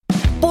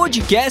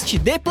Podcast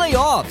The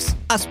Playoffs.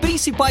 As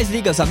principais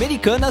ligas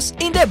americanas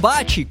em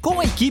debate com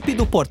a equipe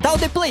do portal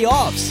The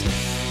Playoffs.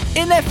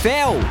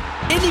 NFL,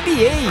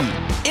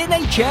 NBA,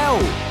 NHL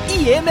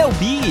e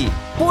MLB.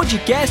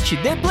 Podcast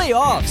The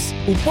Playoffs.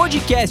 O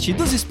podcast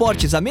dos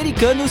esportes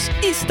americanos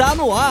está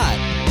no ar.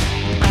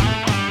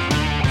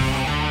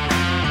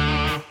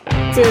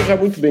 Seja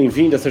muito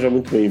bem-vinda, seja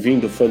muito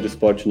bem-vindo, fã do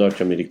esporte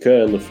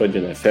norte-americano, fã de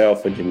NFL,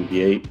 fã de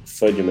NBA,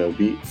 fã de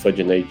MLB, fã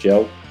de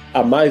NHL,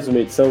 a mais uma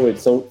edição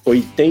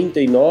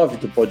 89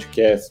 do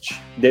podcast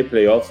The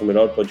Playoffs, o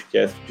melhor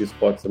podcast de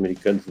esportes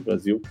americanos do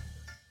Brasil.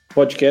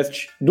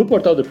 Podcast do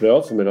portal The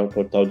Playoffs, o melhor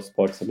portal de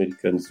esportes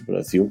americanos do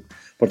Brasil.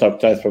 Portal que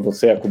traz para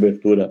você a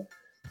cobertura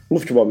do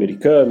futebol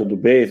americano, do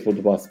beisebol,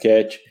 do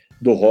basquete,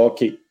 do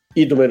hóquei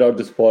e do melhor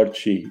do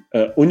esporte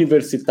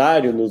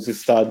universitário nos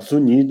Estados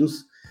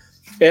Unidos.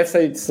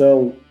 Essa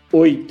edição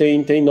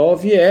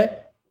 89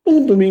 é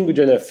um domingo de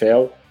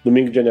NFL.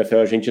 Domingo de NFL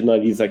a gente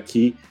analisa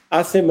aqui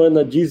a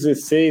semana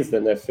 16 da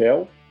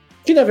NFL,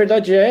 que na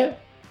verdade é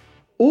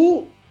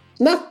o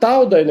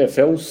Natal da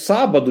NFL, o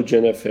sábado de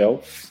NFL.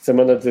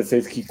 Semana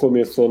 16 que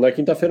começou na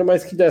quinta-feira,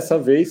 mas que dessa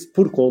vez,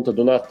 por conta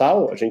do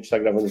Natal, a gente está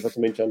gravando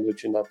exatamente à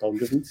noite de Natal,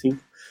 dia 25,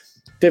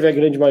 teve a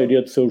grande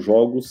maioria dos seus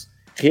jogos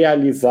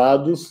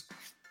realizados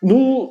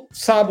no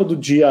sábado,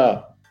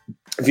 dia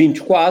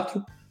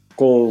 24,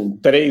 com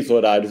 3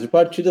 horários de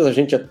partidas. A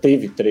gente já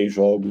teve 3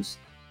 jogos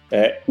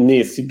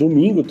nesse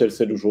domingo, o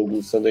terceiro jogo,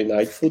 o Sunday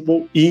Night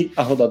Football, e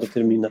a rodada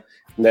termina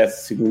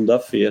nessa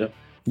segunda-feira,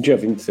 dia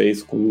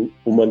 26, com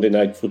o Monday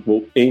Night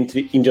Football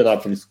entre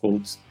Indianapolis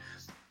Colts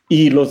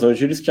e Los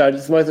Angeles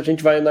Chargers, mas a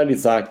gente vai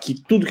analisar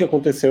aqui tudo que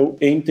aconteceu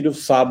entre o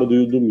sábado e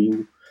o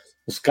domingo,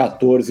 os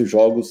 14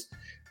 jogos,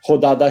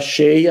 rodada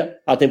cheia.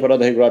 A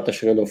temporada regular está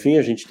chegando ao fim,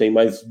 a gente tem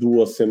mais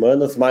 2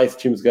 semanas, mais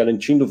times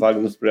garantindo vaga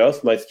nos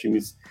playoffs, mais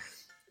times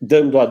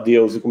dando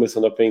adeus e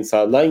começando a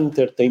pensar na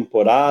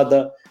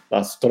intertemporada,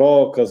 nas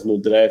trocas, no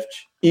draft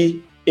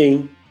e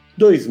em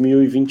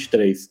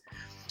 2023.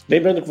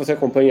 Lembrando que você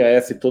acompanha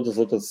essa e todas as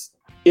outras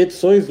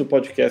edições do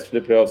podcast The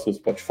Playoffs no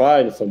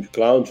Spotify, no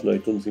SoundCloud, no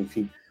iTunes,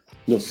 enfim,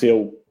 no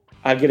seu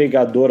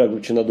agregador,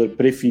 aglutinador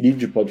preferido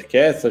de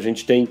podcasts. A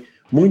gente tem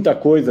muita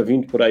coisa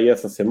vindo por aí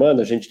essa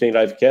semana, a gente tem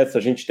livecast,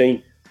 a gente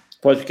tem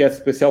podcast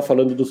especial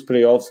falando dos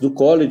playoffs do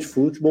college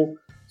football,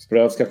 os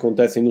playoffs que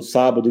acontecem no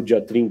sábado,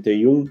 dia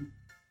 31.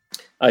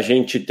 A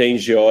gente tem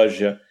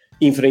Geórgia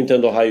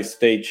enfrentando Ohio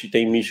State,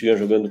 tem Michigan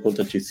jogando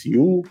contra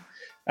TCU.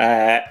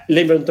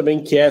 Lembrando também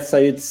que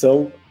essa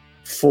edição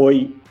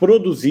foi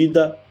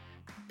produzida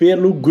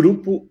pelo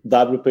Grupo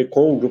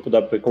WPcom, o Grupo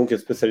WPcom que é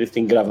especialista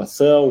em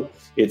gravação,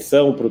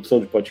 edição, produção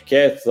de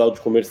podcasts,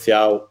 áudio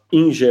comercial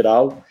em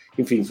geral.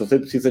 Enfim, se você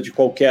precisa de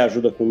qualquer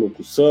ajuda com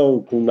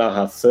locução, com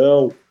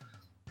narração,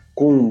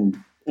 com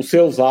os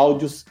seus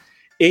áudios,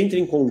 entre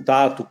em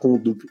contato com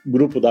o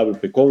Grupo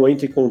WPcom,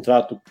 entre em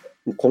contato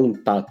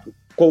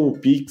com o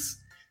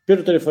Pix,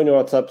 pelo telefone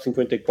WhatsApp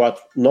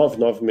 54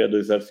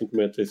 99620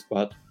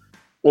 5634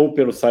 ou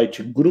pelo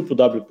site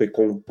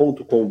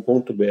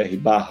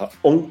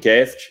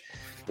grupowpcom.com.br/oncast.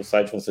 No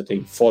site você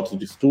tem fotos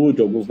de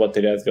estúdio, alguns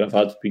materiais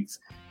gravados, Pix,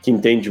 que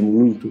entende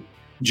muito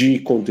de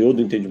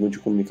conteúdo, entende muito de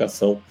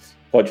comunicação,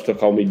 pode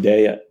trocar uma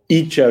ideia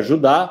e te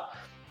ajudar.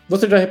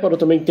 Você já reparou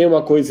também que tem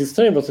uma coisa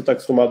estranha, você está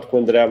acostumado com o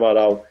André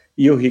Amaral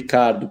e o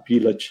Ricardo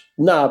Pilat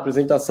na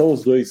apresentação,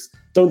 os dois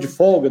estão de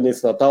folga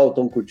nesse Natal,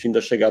 estão curtindo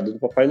a chegada do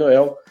Papai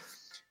Noel.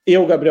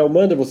 Eu, Gabriel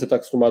Manda, você está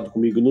acostumado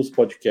comigo nos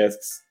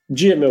podcasts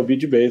de MLB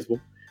de beisebol.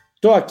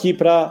 Estou aqui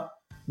para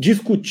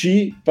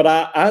discutir,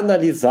 para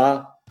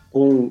analisar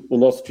com o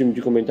nosso time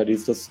de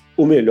comentaristas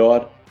o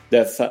melhor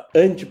dessa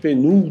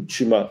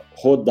antepenúltima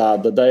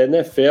rodada da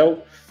NFL.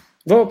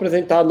 Vamos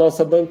apresentar a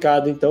nossa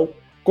bancada, então,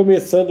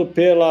 começando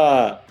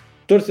pela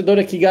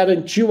torcedora que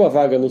garantiu a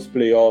vaga nos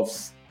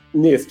playoffs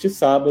neste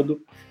sábado.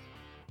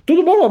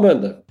 Tudo bom,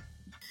 Amanda?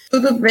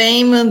 Tudo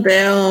bem,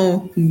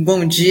 Mandel.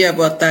 Bom dia,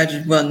 boa tarde,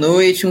 boa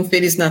noite. Um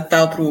Feliz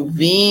Natal para o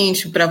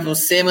ouvinte, para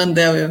você,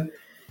 Mandel,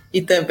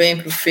 e também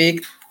para o Fê,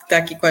 que está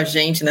aqui com a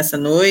gente nessa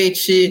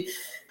noite.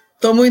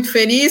 Estou muito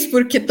feliz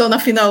porque estou na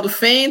final do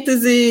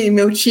Fantasy,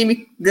 meu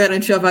time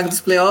garantiu a vaga dos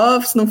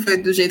playoffs, não foi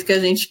do jeito que a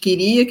gente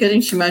queria, que a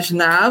gente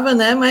imaginava,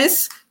 né?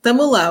 Mas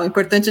estamos lá, o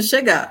importante é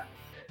chegar.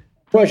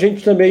 Com a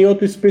gente também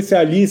outro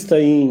especialista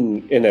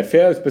em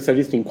NFL,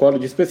 especialista em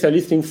college,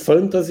 especialista em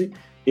fantasy,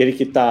 ele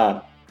que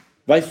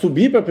vai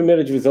subir para a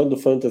primeira divisão do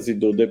Fantasy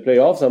do The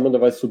Playoffs, a Amanda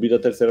vai subir da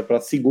terceira para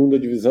a segunda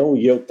divisão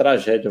e eu,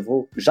 tragédia,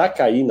 vou já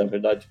cair, na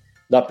verdade,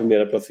 da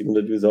primeira para a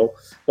segunda divisão.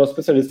 Nosso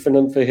especialista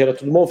Fernando Ferreira,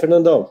 tudo bom,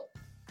 Fernandão?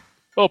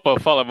 Opa,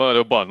 fala,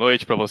 mano, boa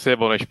noite para você,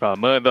 boa noite para a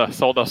Amanda,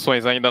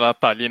 saudações ainda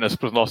natalinas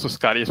para os nossos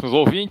caríssimos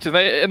ouvintes,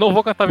 né? Eu não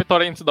vou cantar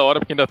vitória antes da hora,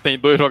 porque ainda tem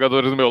 2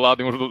 jogadores do meu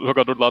lado e um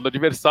jogador do lado do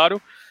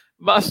adversário,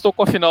 mas estou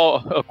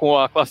com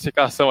a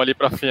classificação ali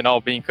para a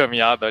final bem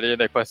encaminhada ali,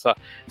 né, com essa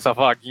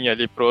vaguinha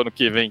ali pro ano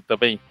que vem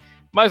também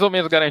mais ou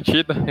menos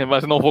garantida,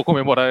 mas não vou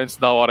comemorar antes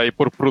da hora aí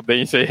por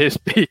prudência e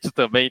respeito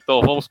também, então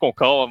vamos com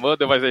calma,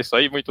 Amanda, mas é isso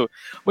aí, muito,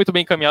 muito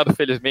bem encaminhado,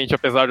 felizmente,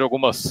 apesar de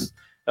algumas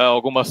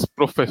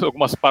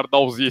algumas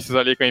pardalzices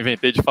ali que eu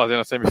inventei de fazer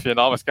na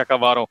semifinal, mas que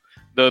acabaram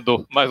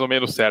dando mais ou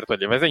menos certo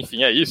ali. Mas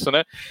enfim, é isso,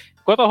 né?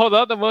 Quanto à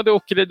rodada, Amanda, eu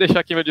queria deixar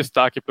aqui meu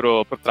destaque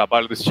pro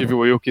trabalho do Steve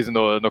Wilkes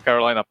no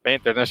Carolina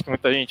Panthers, né? Acho que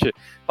muita gente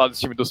fala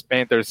desse time dos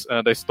Panthers,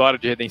 da história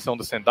de redenção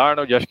do Sam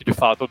Darnold, e acho que de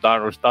fato o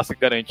Darnold está se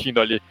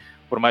garantindo ali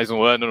por mais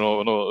um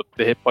ano,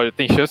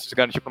 tem chance de se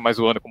garantir por mais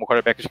um ano como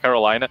quarterback de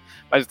Carolina,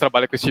 mas o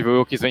trabalho que o Steve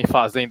Wilkes vem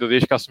fazendo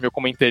desde que assumiu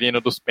como interino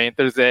dos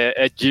Panthers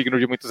é digno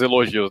de muitos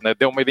elogios, né?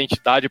 Deu uma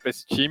identidade para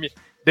esse time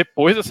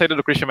depois da saída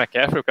do Christian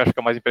McCaffrey, o que eu acho que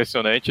é o mais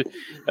impressionante.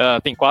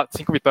 Tem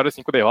 5 vitórias,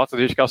 5 derrotas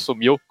desde que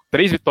assumiu,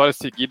 3 vitórias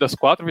seguidas,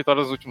 4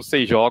 vitórias nos últimos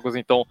 6 jogos,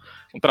 então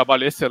um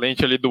trabalho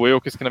excelente ali do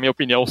Wilkes, que na minha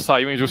opinião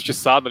saiu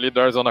injustiçado ali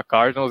do Arizona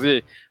Cardinals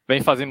e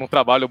vem fazendo um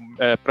trabalho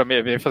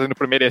vem fazendo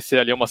por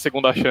merecer ali uma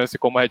segunda chance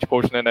como head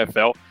coach na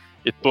NFL,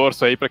 e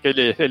torço aí para que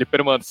ele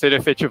permaneça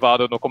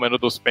efetivado no comando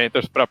dos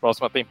Panthers para a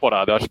próxima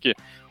temporada. Eu acho que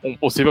um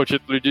possível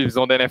título de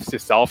divisão da NFC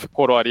South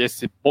coroaria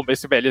esse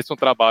belíssimo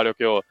trabalho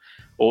que o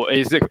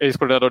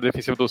ex-coordenador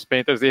defensivo dos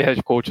Panthers e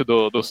head coach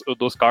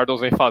dos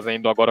Cardinals vem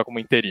fazendo agora como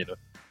interino.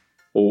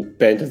 O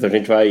Panthers a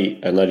gente vai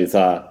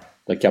analisar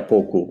daqui a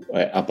pouco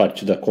a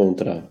partida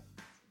contra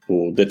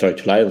o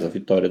Detroit Lions, a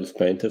vitória dos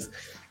Panthers.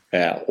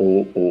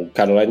 O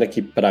Carolina,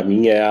 que para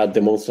mim é a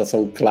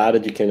demonstração clara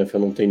de que a NFL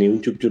não tem nenhum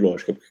tipo de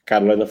lógica, porque a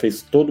Carolina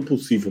fez todo o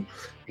possível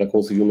para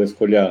conseguir uma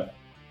escolha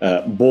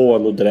boa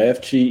no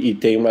draft e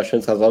tem uma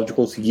chance razoável de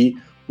conseguir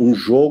um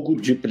jogo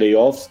de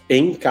playoffs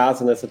em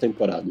casa nessa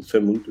temporada. Isso é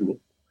muito louco.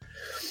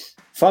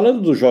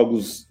 Falando dos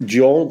jogos de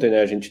ontem,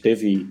 né, a gente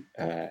teve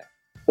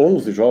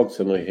 11 jogos,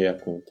 se eu não errei a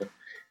conta,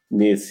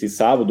 nesse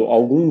sábado,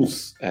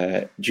 alguns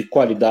de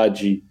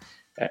qualidade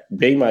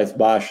bem mais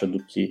baixa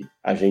do que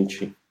a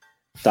gente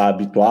está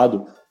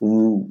habituado.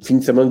 Um fim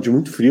de semana de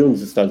muito frio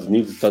nos Estados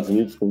Unidos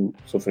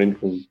sofrendo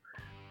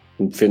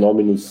com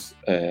fenômenos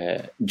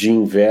de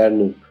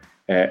inverno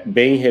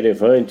bem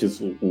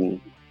relevantes. O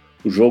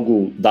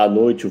jogo da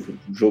noite, o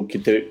jogo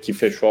que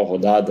fechou a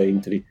rodada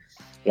entre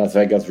Las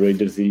Vegas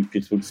Raiders e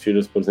Pittsburgh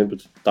Steelers, por exemplo,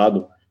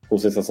 disputado com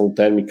sensação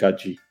térmica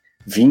de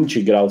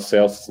 20 graus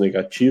Celsius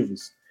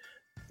negativos.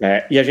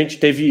 E a gente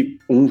teve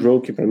um jogo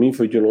que para mim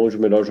foi de longe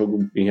o melhor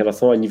jogo em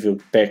relação a nível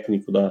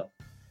técnico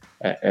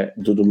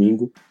do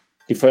domingo,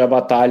 que foi a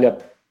batalha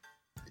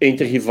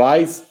entre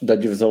rivais da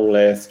divisão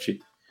leste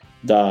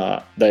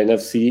da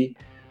NFC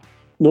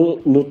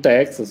no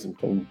Texas.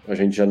 Então a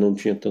gente já não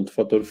tinha tanto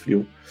fator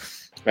frio.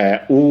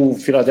 O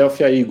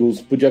Philadelphia Eagles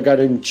podia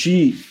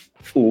garantir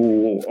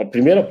a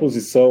primeira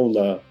posição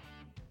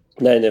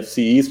na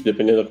NFC East,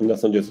 dependendo da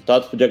combinação de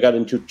resultados, podia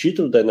garantir o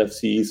título da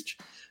NFC East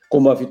com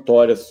uma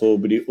vitória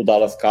sobre o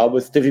Dallas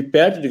Cowboys. Esteve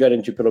perto de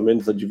garantir pelo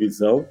menos a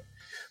divisão,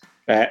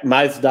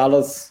 mas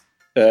Dallas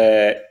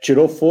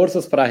tirou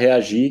forças para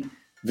reagir,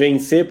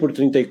 vencer por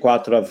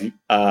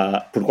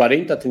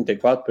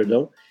 40-34,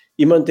 perdão,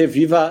 e manter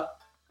viva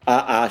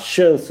a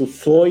chance, o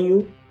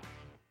sonho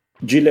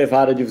de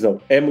levar a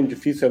divisão. É muito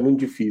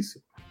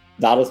difícil.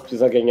 Dallas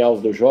precisa ganhar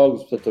os 2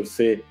 jogos, precisa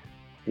torcer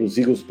para os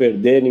Eagles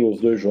perderem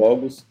os 2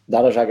 jogos.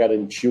 Dallas já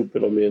garantiu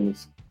pelo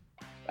menos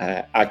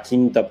a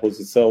 5ª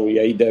posição, e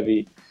aí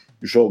deve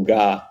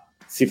jogar,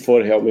 se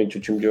for realmente o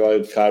time de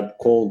wildcard,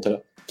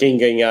 contra quem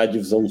ganhar a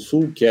divisão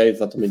sul, que é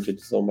exatamente a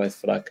divisão mais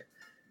fraca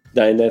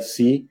da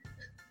NFC.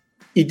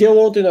 E deu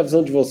ontem, na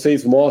visão de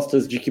vocês,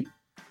 mostras de que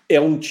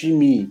é um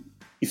time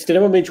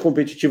extremamente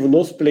competitivo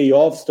nos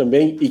playoffs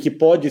também, e que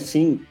pode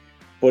sim,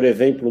 por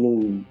exemplo,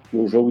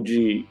 num jogo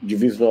de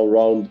divisional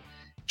round,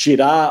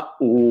 tirar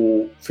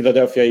o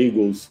Philadelphia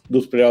Eagles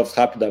dos playoffs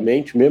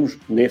rapidamente, mesmo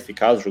nesse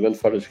caso, jogando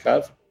fora de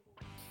casa?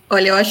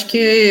 Olha, eu acho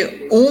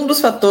que um dos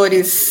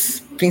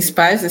fatores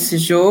principais desse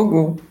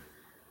jogo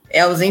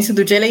é a ausência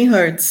do Jalen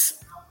Hurts.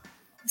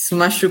 Isso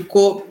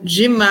machucou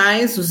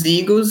demais os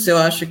Eagles. Eu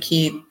acho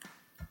que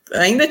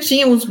ainda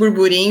tinha uns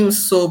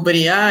burburinhos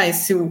sobre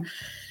se o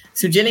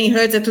Jalen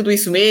Hurts é tudo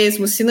isso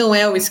mesmo, se não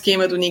é o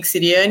esquema do Nick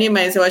Sirianni,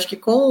 mas eu acho que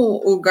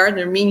com o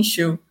Gardner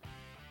Minshew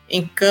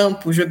em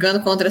campo,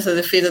 jogando contra essa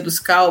defesa dos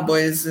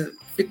Cowboys,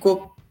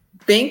 ficou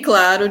bem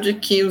claro de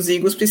que os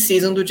Eagles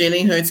precisam do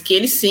Jalen Hurts, que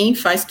ele sim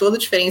faz toda a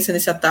diferença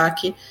nesse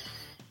ataque.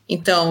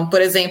 Então,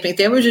 por exemplo, em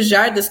termos de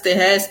jardas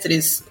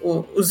terrestres,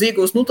 os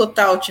Eagles no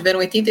total tiveram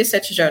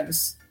 87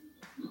 jardas.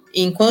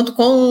 Enquanto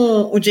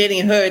com o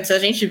Jalen Hurts, a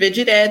gente vê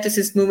direto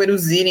esses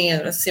números irem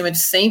acima de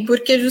 100,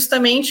 porque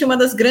justamente uma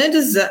das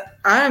grandes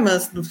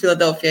armas do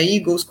Philadelphia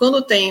Eagles,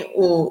 quando tem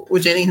o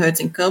Jalen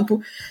Hurts em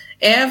campo,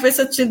 é a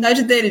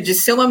versatilidade dele, de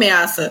ser uma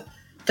ameaça,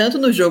 tanto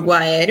no jogo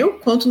aéreo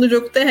quanto no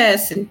jogo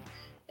terrestre.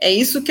 É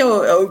isso que é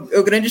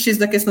o grande X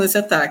da questão desse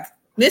ataque.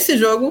 Nesse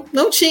jogo,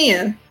 não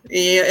tinha.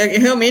 E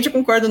eu realmente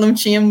concordo, não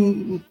tinha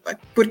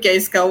porque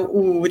arriscar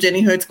o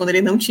Jalen Hurts quando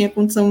ele não tinha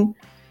condição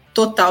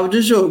total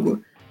de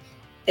jogo.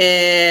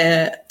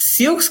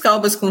 Se os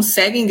Cowboys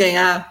conseguem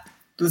ganhar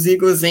dos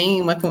Eagles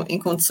em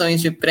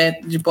condições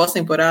de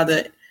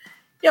pós-temporada,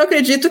 eu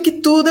acredito que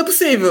tudo é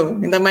possível,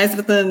 ainda mais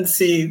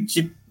tratando-se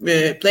de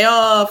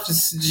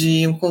playoffs,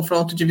 de um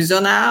confronto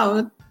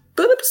divisional,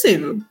 tudo é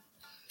possível.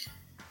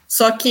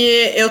 Só que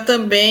eu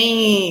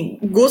também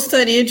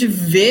gostaria de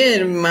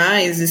ver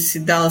mais esse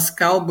Dallas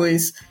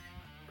Cowboys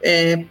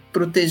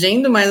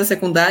protegendo mais a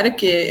secundária,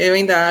 que eu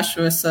ainda acho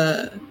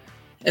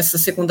essa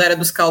secundária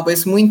dos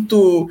Cowboys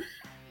muito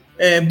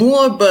boom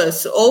or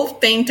bust. Ou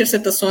tem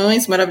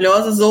interceptações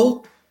maravilhosas,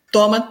 ou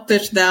toma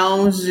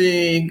touchdowns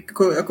de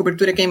a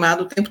cobertura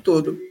queimada o tempo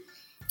todo.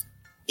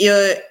 E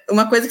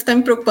uma coisa que está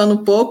me preocupando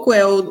um pouco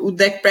é o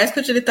Dak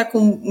Prescott. Ele tá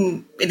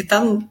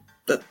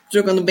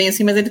jogando bem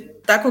assim, mas ele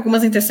tá com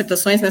algumas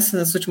interceptações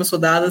nessas últimas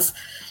rodadas,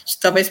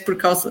 talvez por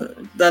causa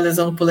da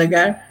lesão no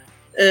polegar.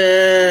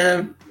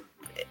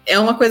 É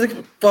uma coisa que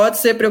pode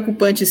ser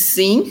preocupante,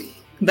 sim,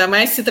 ainda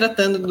mais se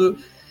tratando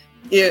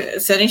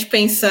se a gente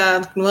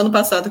pensar no ano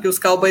passado que os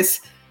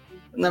Cowboys,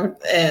 na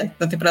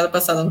temporada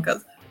passada no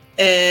caso,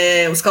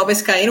 os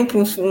Cowboys caíram para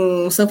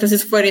um San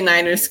Francisco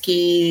 49ers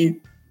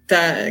que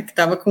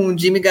estava com o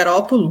Jimmy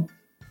Garoppolo.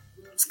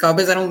 Os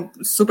Cowboys eram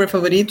super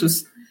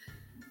favoritos.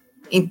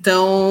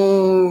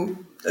 Então,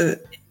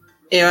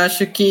 eu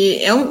acho que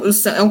é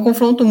um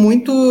confronto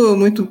muito,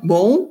 muito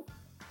bom,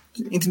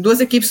 entre duas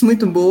equipes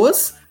muito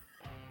boas,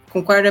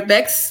 com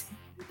quarterbacks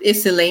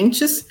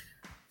excelentes,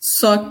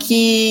 só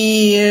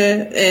que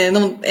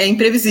é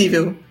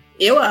imprevisível.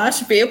 Eu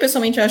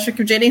pessoalmente acho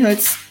que o Jalen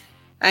Hurts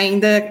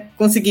ainda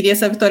conseguiria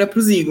essa vitória para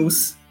os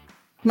Eagles.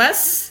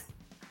 Mas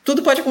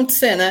tudo pode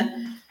acontecer, né?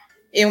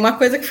 E uma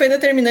coisa que foi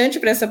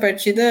determinante para essa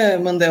partida,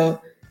 Mandel,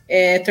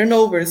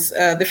 turnovers.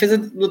 A defesa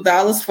do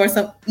Dallas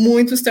força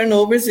muitos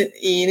turnovers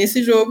e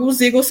nesse jogo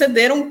os Eagles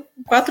cederam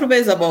 4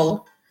 vezes a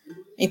bola.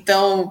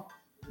 Então,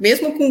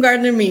 mesmo com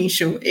Gardner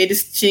Minshew,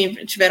 eles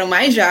tiveram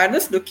mais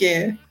jardas do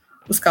que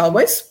os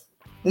Cowboys,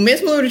 o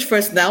mesmo número de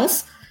first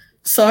downs,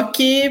 só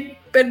que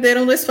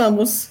perderam 2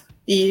 fumbles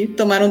e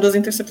tomaram 2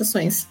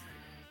 interceptações.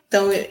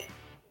 Então,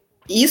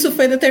 isso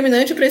foi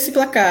determinante para esse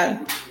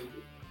placar.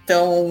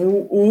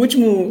 Então, o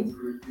último...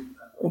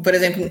 Por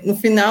exemplo, no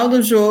final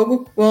do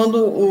jogo,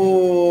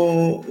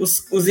 quando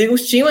os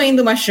Eagles tinham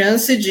ainda uma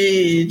chance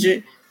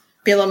de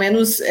pelo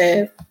menos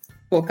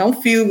colocar um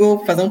field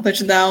goal, fazer um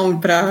touchdown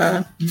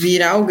para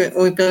virar ou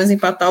pelo menos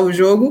empatar o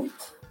jogo,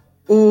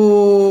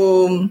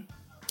 o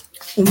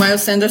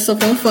Miles Sanders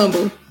sofreu um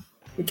fumble,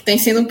 o que tem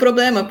sido um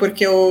problema,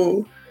 porque é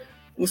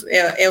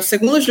o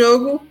segundo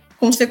jogo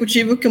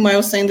consecutivo que o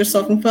Miles Sanders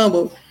sofre um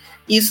fumble.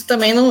 Isso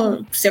também,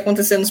 se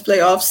acontecer nos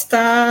playoffs,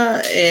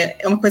 é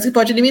uma coisa que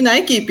pode eliminar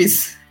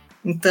equipes.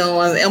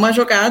 Então, é uma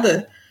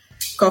jogada.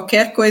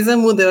 Qualquer coisa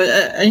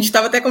muda. A gente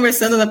estava até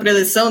conversando na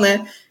pré-eleição,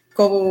 né?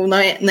 Como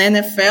na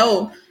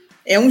NFL,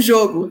 é um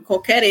jogo.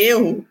 Qualquer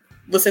erro,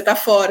 você tá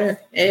fora.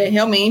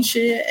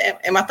 Realmente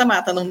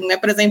mata-mata. Não é,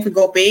 por exemplo,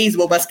 igual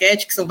beisebol,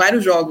 basquete, que são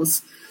vários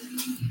jogos.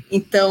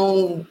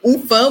 Então, um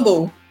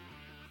fumble,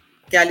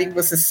 que é ali que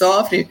você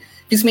sofre,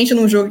 principalmente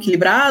num jogo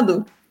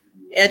equilibrado,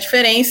 é a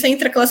diferença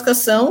entre a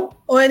classificação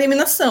ou a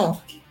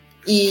eliminação.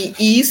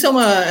 E isso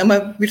é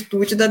uma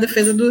virtude da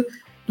defesa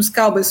dos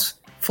Cowboys.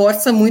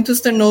 Força muito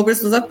os turnovers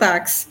dos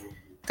ataques.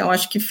 Então,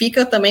 acho que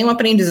fica também um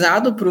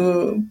aprendizado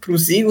para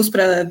os Eagles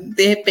para,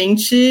 de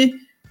repente,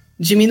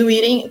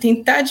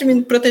 tentar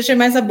proteger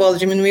mais a bola,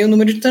 diminuir o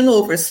número de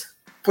turnovers.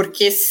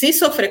 Porque se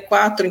sofrer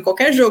 4 em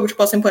qualquer jogo de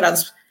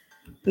pós-temporada,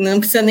 não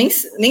precisa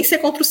nem ser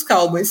contra os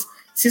Cowboys.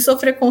 Se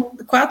sofrer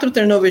 4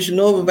 turnovers de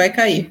novo, vai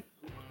cair.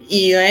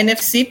 E a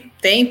NFC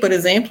tem, por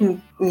exemplo,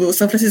 o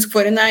San Francisco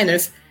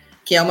 49ers,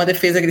 que é uma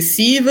defesa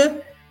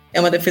agressiva, é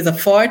uma defesa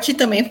forte e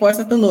também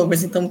força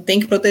turnovers. Então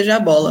tem que proteger a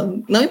bola.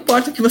 Não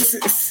importa que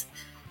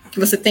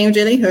você tenha o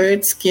Jalen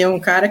Hurts, que é um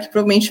cara que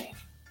provavelmente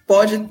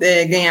pode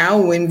ganhar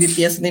o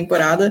MVP essa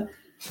temporada,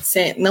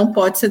 não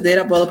pode ceder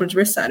a bola para o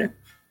adversário.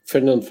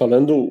 Fernando,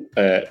 falando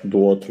do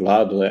outro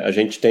lado, né, a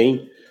gente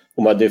tem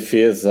uma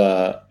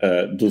defesa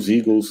dos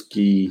Eagles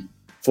que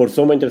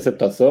forçou uma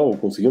interceptação,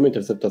 conseguiu uma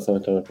interceptação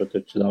entrando para o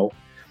touchdown,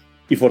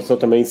 e forçou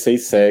também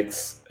 6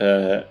 sacks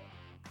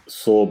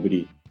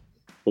sobre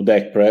o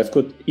Dak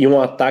Prescott, e um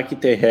ataque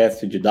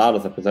terrestre de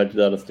Dallas, apesar de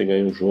Dallas ter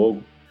ganho o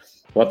jogo,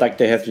 um ataque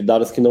terrestre de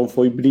Dallas que não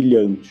foi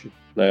brilhante,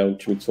 né? Um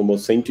time que somou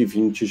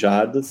 120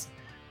 jardas,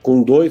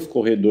 com 2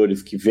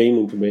 corredores que vêm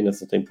muito bem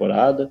nessa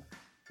temporada,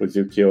 o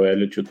Ezekiel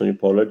Elliott e o Tony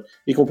Pollard,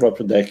 e com o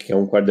próprio Dak, que é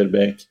um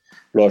quarterback,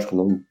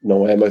 lógico,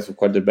 não é mais o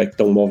quarterback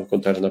tão novo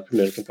quanto era na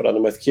primeira temporada,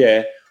 mas que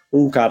é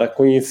um cara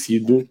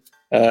conhecido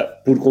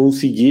por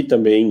conseguir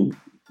também,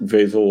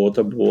 vez ou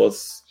outra,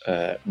 boas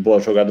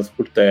jogadas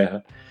por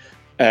terra.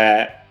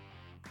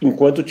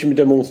 Enquanto o time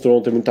demonstrou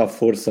não ter muita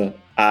força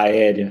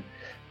aérea,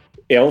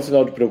 é um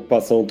sinal de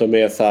preocupação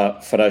também essa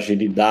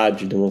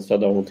fragilidade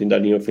demonstrada ontem da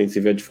linha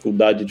ofensiva e a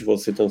dificuldade de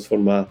você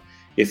transformar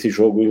esse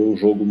jogo em um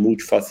jogo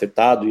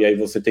multifacetado, e aí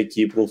você ter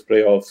que ir para uns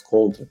playoffs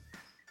contra o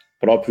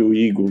próprio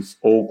Eagles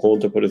ou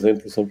contra, por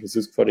exemplo, o San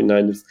Francisco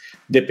 49ers,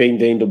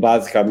 dependendo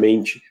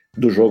basicamente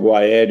do jogo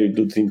aéreo e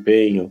do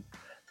desempenho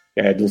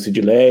do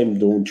CeeDee Lamb,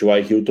 do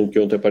T.Y. Hilton, que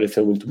ontem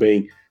apareceu muito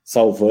bem,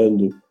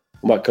 salvando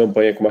uma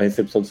campanha com uma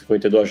recepção de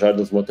 52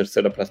 jardas, uma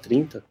terceira para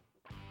 30.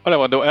 Olha,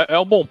 mano, é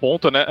um bom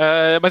ponto, né?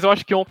 Mas eu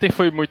acho que ontem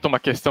foi muito uma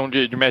questão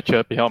de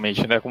matchup,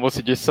 realmente, né? Como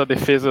você disse, a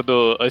defesa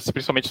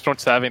principalmente os front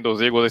seven dos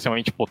Eagles é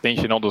extremamente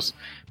potente, não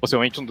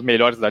possivelmente um dos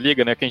melhores da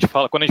liga, né?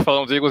 Quando a gente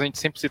fala dos Eagles, a gente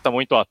sempre cita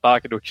muito o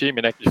ataque do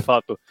time, né? Que de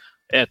fato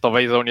é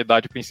talvez a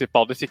unidade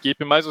principal dessa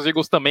equipe, mas os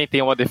Eagles também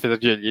têm uma defesa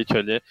de elite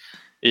ali.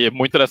 E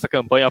muito dessa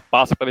campanha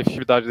passa pela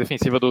efetividade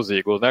defensiva dos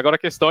Eagles, né? Agora a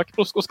questão é que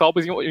os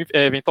Cowboys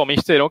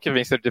eventualmente terão que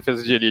vencer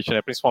defesas de elite,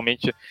 né?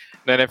 Principalmente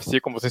na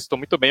NFC, como você citou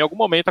muito bem. Em algum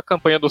momento a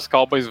campanha dos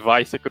Cowboys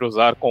vai se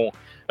cruzar com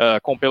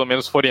pelo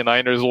menos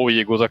 49ers ou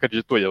Eagles,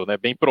 acredito eu, né?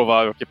 Bem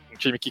provável que um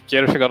time que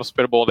queira chegar no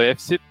Super Bowl da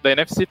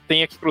NFC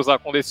tenha que cruzar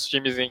com um desses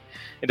times em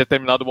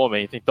determinado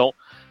momento. Então,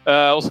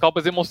 os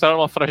Cowboys demonstraram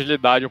uma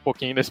fragilidade um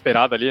pouquinho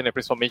inesperada ali, né?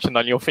 Principalmente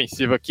na linha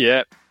ofensiva, que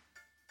é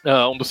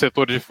um dos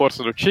setores de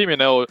força do time,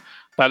 né? O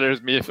Tyler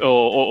Smith,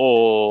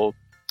 o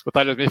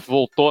Tyler Smith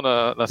voltou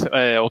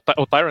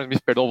o Tyron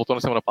Smith, voltou na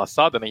semana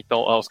passada, né?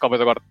 Então os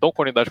Cowboys agora estão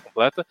com a unidade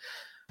completa,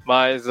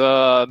 mas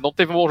não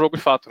teve um bom jogo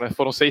de fato, né?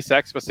 Foram 6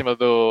 sacks para cima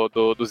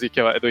do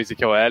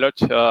Ezekiel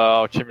Elliott,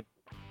 o time.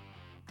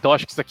 Então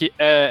acho que isso aqui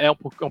é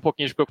um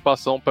pouquinho de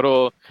preocupação para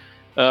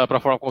a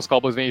forma como os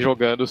Cowboys vêm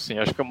jogando, sim.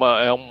 Acho que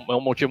é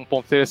um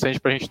ponto interessante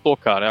para a gente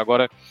tocar, né?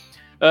 Agora,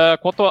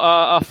 quanto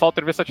à falta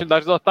de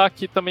versatilidade do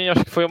ataque, também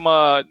acho que foi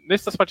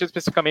nessas partidas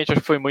especificamente,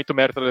 acho que foi muito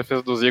mérito da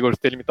defesa dos Eagles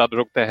de ter limitado o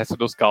jogo terrestre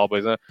dos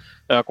Cowboys, né?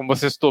 Como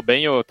você citou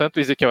bem, tanto o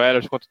Ezekiel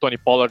Elliott quanto o Tony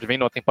Pollard vêm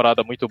numa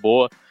temporada muito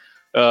boa.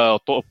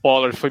 O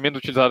Pollard foi menos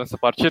utilizado nessa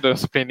partida,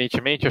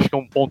 surpreendentemente. Acho que é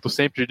um ponto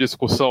sempre de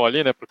discussão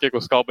ali, né? Porque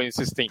os Cowboys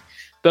insistem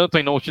tanto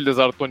em não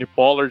utilizar o Tony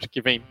Pollard,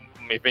 que vem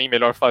em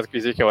melhor fase que o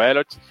Ezekiel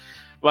Elliott.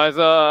 Mas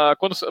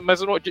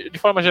de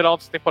forma geral,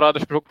 nessa temporada,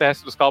 acho que o jogo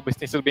terrestre dos Cowboys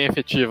tem sido bem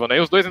efetivo, né? E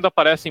os dois ainda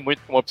aparecem muito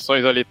como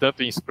opções ali,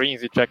 tanto em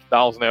screens e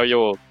checkdowns, né? E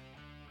o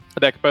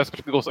Dak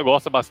Prescott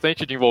gosta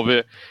bastante de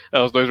envolver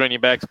os dois running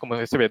backs como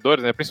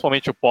recebedores, né?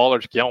 Principalmente o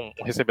Pollard, que é um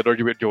recebedor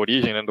de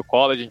origem, né, do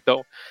college.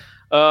 Então,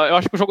 eu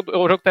acho que o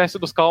jogo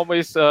terrestre dos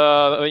Cowboys,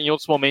 em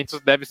outros momentos,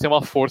 deve ser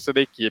uma força da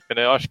equipe,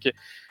 né? Eu acho que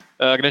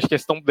a grande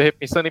questão,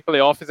 pensando em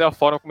playoffs, é a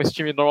forma como esse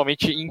time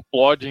normalmente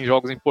implode em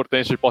jogos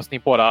importantes de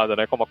pós-temporada,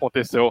 né? Como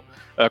aconteceu,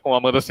 como a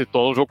Amanda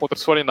citou, no jogo contra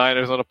os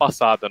 49ers no ano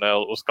passado, né?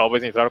 Os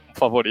Cowboys entraram como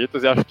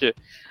favoritos e acho que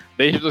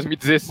desde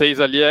 2016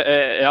 ali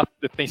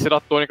tem sido a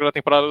tônica da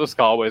temporada dos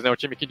Cowboys, né? O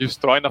time que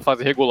destrói na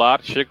fase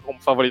regular, chega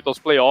como favorito aos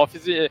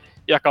playoffs e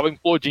acaba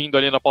implodindo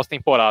ali na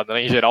pós-temporada,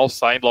 né? Em geral,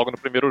 saem logo no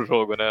primeiro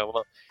jogo, né? Um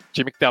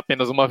time que tem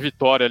apenas uma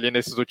vitória ali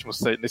nesses últimos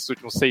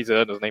 6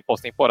 anos, né? Em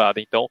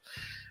pós-temporada. Então,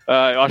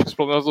 eu acho que os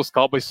problemas dos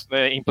Cowboys,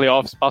 né, em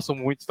playoffs passam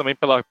muito também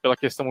pela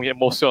questão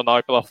emocional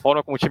e pela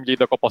forma como o time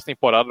lida com a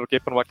pós-temporada do que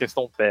por uma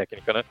questão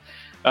técnica, né?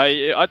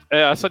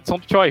 Essa adição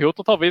do T.Y.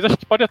 Hilton talvez acho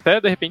que pode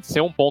até de repente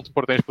ser um ponto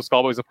importante para os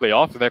Cowboys no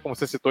playoffs, né? Como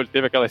você citou, ele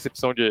teve aquela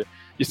recepção de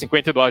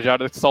 52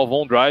 jardas que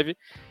salvou um drive.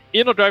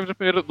 E no drive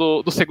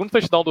do segundo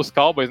touchdown dos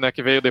Cowboys, né,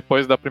 que veio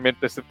depois da primeira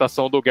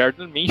interceptação do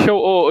Gardner Minshew,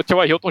 o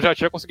T.Y. Hilton já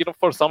tinha conseguido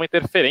forçar uma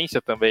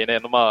interferência também, né,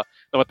 numa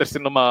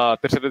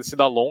terceira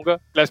descida longa,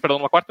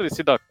 numa quarta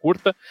descida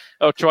curta,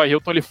 o T.Y.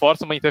 Hilton ele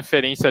força uma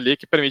interferência ali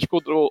que permite que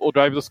o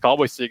drive dos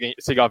Cowboys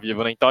siga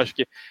vivo, né, então acho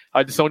que a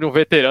adição de um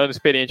veterano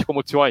experiente como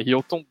o T.Y.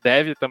 Hilton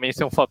deve também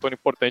ser um fator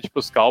importante para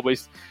os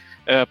Cowboys,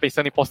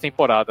 pensando em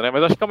pós-temporada, né,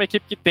 mas acho que é uma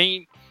equipe que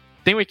tem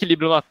um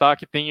equilíbrio no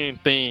ataque,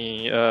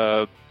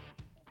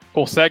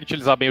 consegue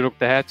utilizar bem o jogo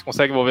terrestre,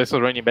 consegue envolver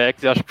seus running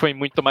backs, e acho que foi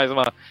muito mais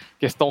uma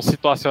questão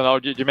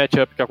situacional de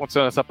matchup que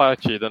aconteceu nessa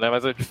partida, né?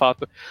 Mas de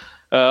fato,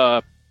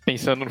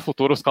 pensando no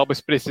futuro, os Cowboys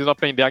precisam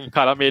aprender a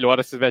encarar melhor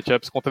esses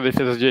matchups contra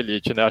defesas de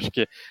elite, né? Acho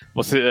que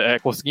você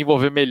conseguir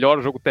envolver melhor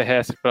o jogo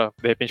terrestre para,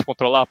 de repente,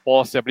 controlar a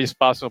posse, abrir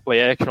espaço no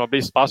play action, abrir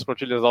espaço para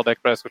utilizar o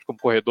Dak Prescott como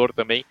corredor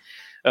também,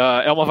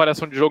 é uma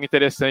variação de jogo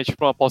interessante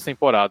para uma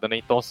pós-temporada, né?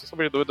 Então, sem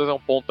sombra de dúvidas, é um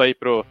ponto aí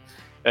para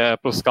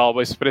os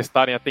Cowboys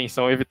prestarem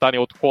atenção e evitarem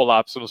outro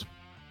colapso.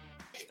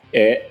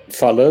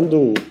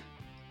 Falando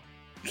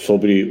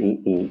sobre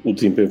o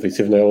desempenho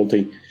ofensivo, né,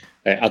 ontem,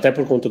 até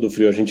por conta do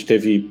frio, a gente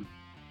teve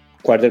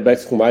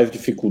quarterbacks com mais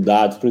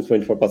dificuldades,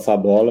 principalmente para passar a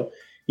bola.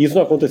 Isso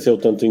não aconteceu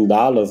tanto em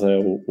Dallas, né,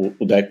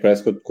 o Dak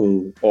Prescott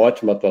com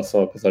ótima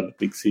atuação, apesar do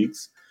pick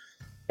six.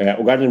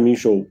 O Gardner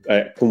Minshew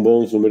com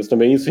bons números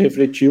também. Isso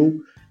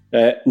refletiu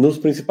nos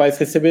principais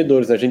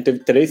recebedores. A gente teve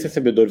 3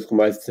 recebedores com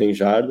mais de 100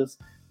 jardas.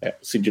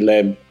 O Sid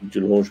Lamb, de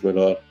longe o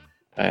melhor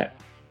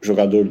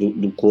jogador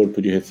do corpo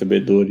de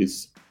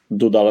recebedores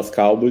do Dallas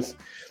Cowboys.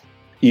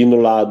 E no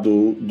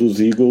lado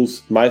dos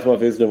Eagles, mais uma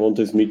vez,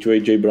 Devonta Smith e o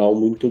A.J. Brown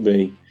muito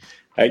bem.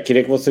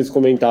 Queria que vocês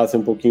comentassem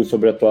um pouquinho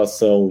sobre a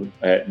atuação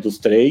dos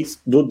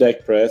 3, do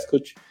Dak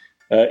Prescott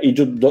e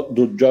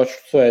do Josh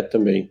Sweat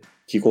também,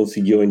 que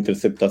conseguiu a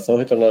interceptação,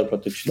 retornada para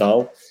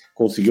touchdown,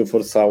 conseguiu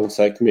forçar um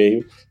sack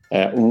meio.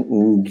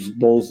 Um dos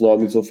bons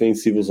nomes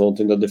ofensivos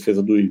ontem da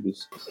defesa do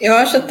Eagles. Eu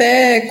acho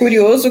até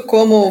curioso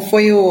como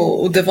foi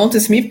o Devonta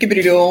Smith que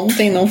brilhou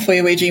ontem, não foi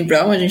o A.J.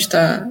 Brown. A gente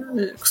está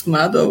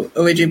acostumado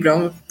ao A.J.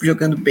 Brown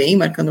jogando bem,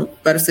 marcando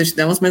vários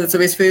touchdowns, mas dessa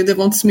vez foi o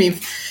Devonta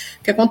Smith.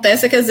 O que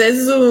acontece é que às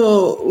vezes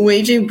o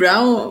A.J.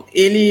 Brown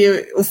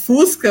ele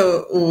ofusca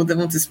o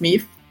Devonta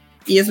Smith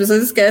E as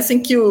pessoas esquecem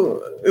que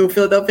o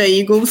Philadelphia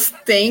Eagles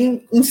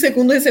tem um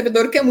segundo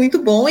recebedor que é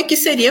muito bom e que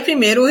seria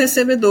primeiro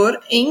recebedor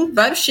em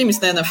vários times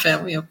da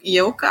NFL. E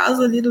é o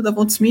caso ali do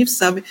Devonta Smith,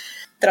 sabe?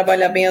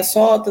 Trabalhar bem as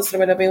rotas,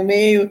 trabalhar bem o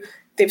meio,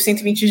 teve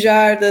 120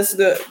 jardas,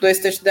 2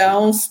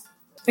 touchdowns.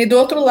 E do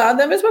outro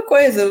lado é a mesma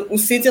coisa. O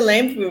CeeDee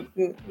Lamb,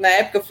 na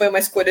época, foi uma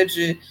escolha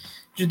de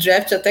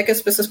draft, até que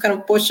as pessoas ficaram,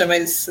 poxa,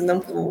 mas não,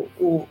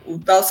 o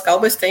Dallas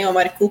Cowboys tem o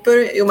Amari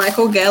Cooper e o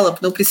Michael Gallup,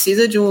 não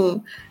precisa de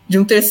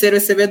um terceiro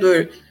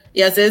recebedor.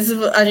 E às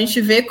vezes a gente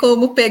vê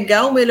como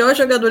pegar o melhor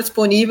jogador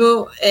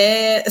disponível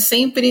é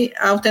sempre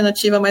a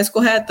alternativa mais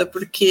correta,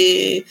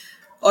 porque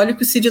olha o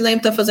que o CeeDee Lamb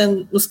está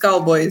fazendo nos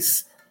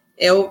Cowboys.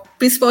 É o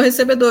principal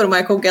recebedor, o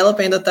Michael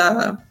Gallup ainda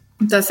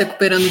está se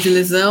recuperando de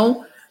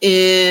lesão.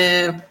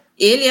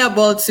 Ele é a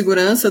bola de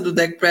segurança do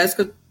Dak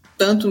Prescott,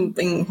 tanto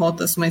em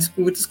rotas mais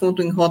curtas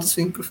quanto em rotas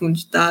em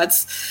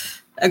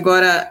profundidades.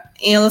 Agora,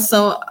 em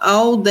relação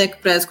ao Dak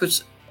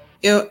Prescott,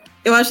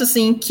 eu acho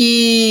assim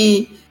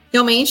que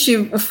realmente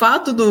o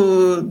fato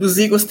dos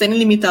Eagles terem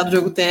limitado o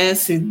jogo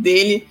TS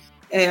dele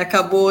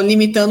acabou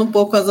limitando um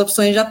pouco as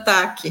opções de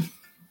ataque.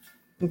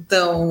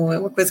 Então, é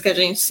uma coisa que a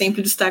gente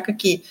sempre destaca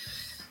aqui.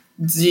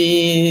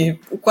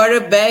 O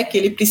quarterback,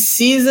 ele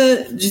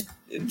precisa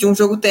de um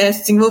jogo TS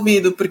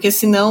desenvolvido, porque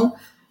senão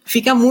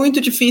fica muito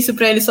difícil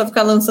para ele só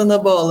ficar lançando a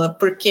bola,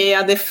 porque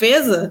a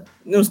defesa,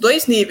 nos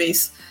dois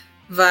níveis,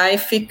 vai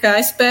ficar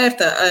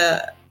esperta.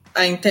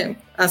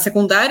 A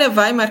secundária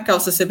vai marcar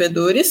os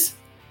recebedores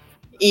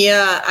e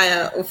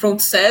o front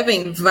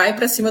seven vai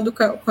para cima do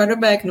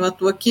quarterback. Não à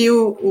toa que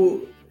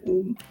o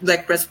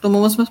Dak Prescott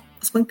tomou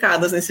umas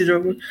pancadas nesse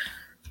jogo.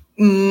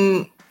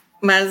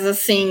 Mas,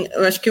 assim,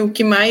 eu acho que o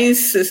que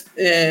mais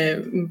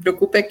me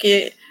preocupa é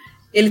que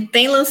ele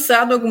tem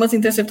lançado algumas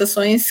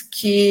interceptações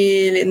que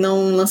ele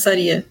não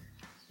lançaria.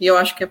 E eu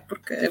acho que é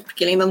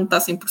porque ele ainda não está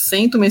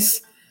 100%,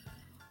 mas,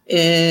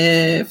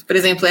 por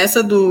exemplo,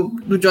 essa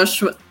do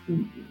Josh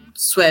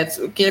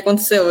Sweat, o que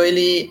aconteceu?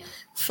 Ele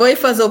foi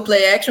fazer o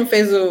play action,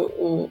 fez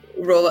o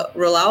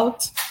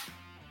rollout.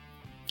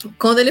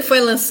 Quando ele foi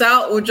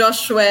lançar, o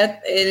Josh Sweat,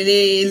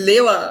 ele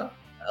leu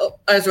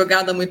a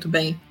jogada muito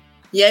bem.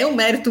 E aí o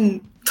mérito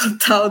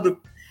total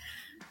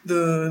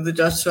do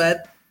Josh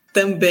Sweat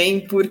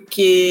também,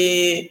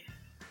 porque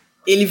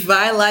ele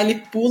vai lá,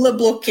 ele pula,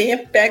 bloqueia,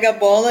 pega a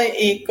bola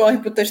e corre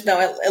pro touchdown.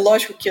 É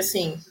lógico que,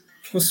 assim,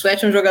 o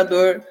Sweat é um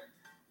jogador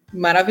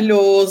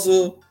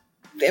maravilhoso,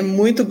 é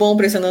muito bom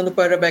pressionando o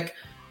quarterback,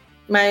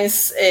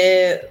 mas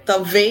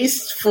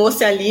talvez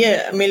fosse ali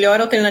a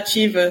melhor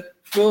alternativa,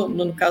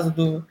 no caso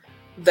do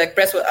Dak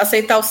Prescott,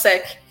 aceitar o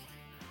sack.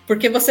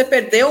 Porque você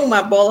perdeu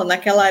uma bola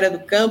naquela área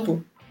do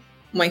campo,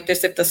 uma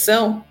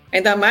interceptação,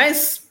 ainda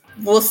mais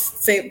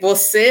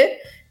você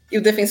e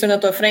o defensor na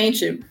tua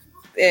frente,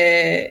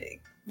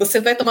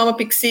 você vai tomar uma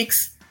pick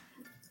six.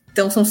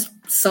 Então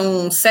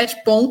são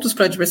 7 pontos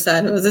para o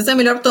adversário. Às vezes é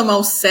melhor tomar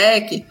o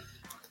sack,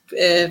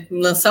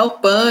 lançar o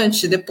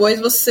punch, depois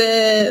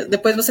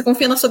você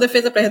confia na sua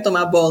defesa para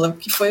retomar a bola,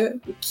 que foi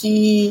o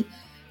que,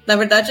 na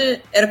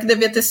verdade, era o que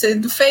devia ter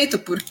sido feito,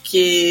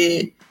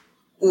 porque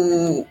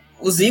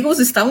os Eagles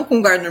estavam com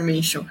o Gardner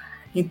Minshew.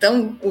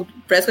 Então o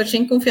Prescott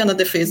tinha que confiar na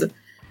defesa.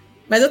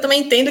 Mas eu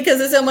também entendo que às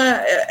vezes é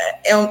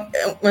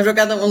uma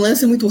jogada, um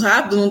lance muito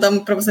rápido, não dá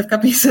para você ficar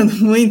pensando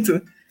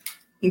muito.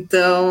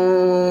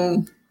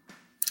 Então,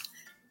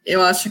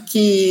 eu acho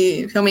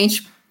que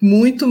realmente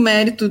muito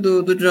mérito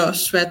do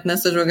Josh Sweat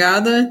nessa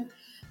jogada.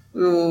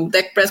 O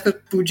Dak Prescott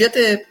podia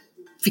ter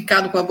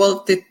ficado com a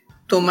bola, ter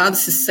tomado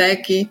esse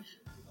sack,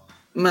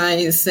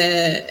 mas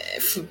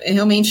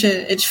realmente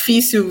é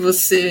difícil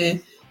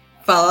você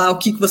falar o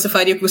que você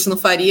faria, o que você não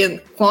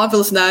faria, com a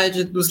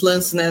velocidade dos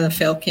lances, né, na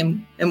NFL, que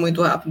é muito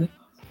rápido.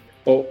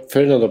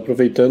 Fernando,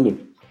 aproveitando,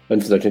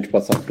 antes da gente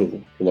passar para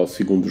o nosso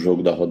segundo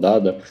jogo da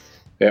rodada,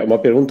 uma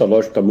pergunta,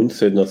 lógico, está muito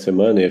cedo na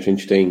semana e a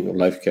gente tem o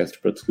livecast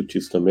para discutir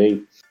isso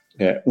também.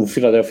 O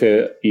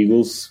Philadelphia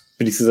Eagles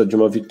precisa de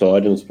uma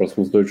vitória nos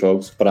próximos 2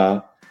 jogos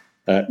para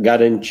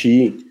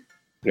garantir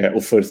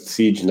o first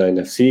seed na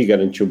NFC,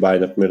 garantir o bye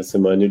na primeira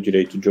semana e o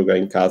direito de jogar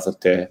em casa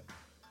até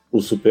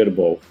o Super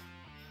Bowl.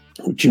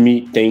 O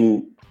time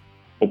tem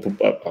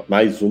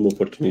mais uma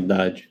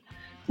oportunidade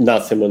na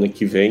semana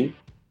que vem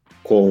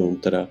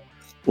contra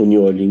o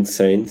New Orleans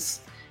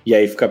Saints. E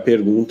aí fica a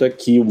pergunta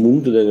que o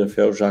mundo da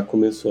NFL já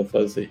começou a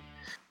fazer.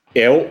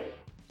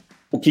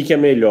 O que é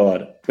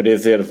melhor?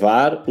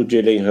 Preservar o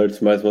Jalen Hurts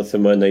mais uma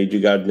semana aí de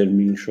Gardner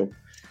Minshew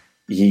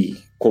e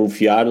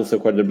confiar no seu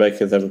quarterback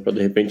reserva para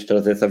de repente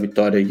trazer essa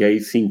vitória e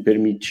aí sim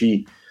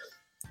permitir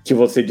que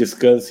você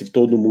descanse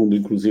todo mundo,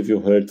 inclusive o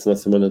Hurts, na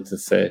semana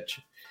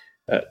 17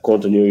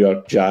 contra o New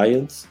York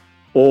Giants,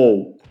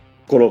 ou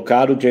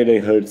colocar o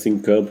Jalen Hurts em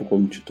campo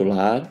como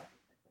titular,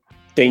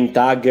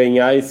 tentar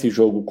ganhar esse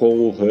jogo com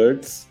o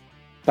Hurts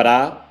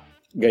para,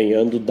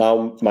 ganhando, dar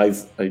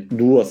mais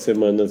 2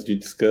 semanas de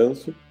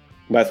descanso,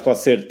 mas com a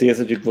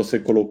certeza de que você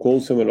colocou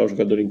o seu melhor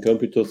jogador em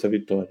campo e trouxe a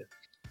vitória.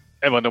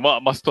 Mano, é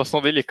uma situação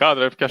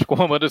delicada, né? Porque acho que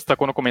como a Amanda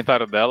destacou no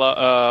comentário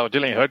dela, o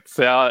Jalen Hurts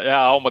é a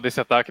alma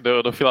desse ataque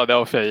do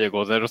Philadelphia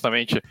Eagles, né?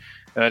 Justamente,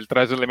 ele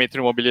traz o elemento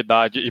de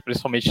mobilidade e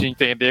principalmente de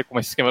entender como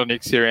esse esquema do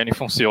Nick Sirianni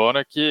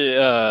funciona, que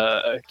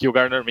o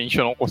Gardner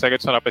Minshew não consegue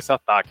adicionar para esse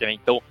ataque, né?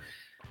 Então,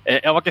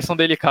 é uma questão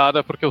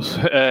delicada, porque eu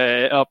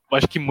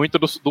acho que muito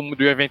do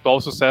eventual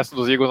sucesso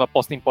dos Eagles na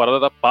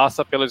pós-temporada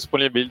passa pela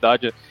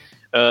disponibilidade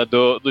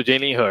do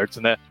Jalen Hurts,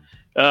 né?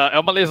 É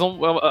uma lesão,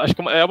 acho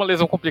que é uma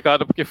lesão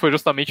complicada porque foi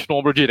justamente no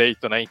ombro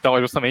direito, né? Então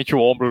é justamente o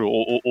ombro,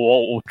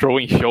 o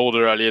throwing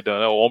shoulder ali,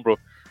 né? O ombro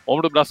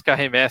do braço que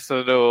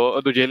arremessa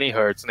do Jalen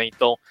Hurts, né?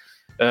 Então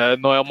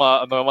não é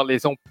uma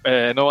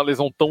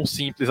lesão tão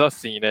simples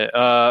assim, né?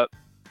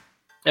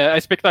 A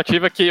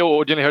expectativa é que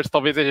o Jalen Hurts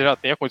talvez ele já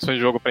tenha condições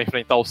de jogo para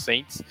enfrentar o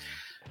Saints.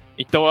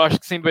 Então eu acho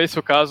que sendo esse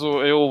o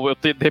caso, eu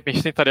de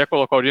repente tentaria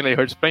colocar o Jalen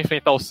Hurts para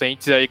enfrentar o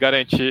Saints e aí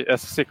garantir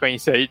essa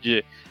sequência aí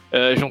de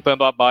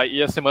juntando a bye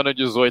e a semana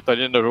 18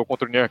 ali no jogo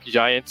contra o New York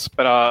Giants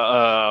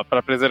para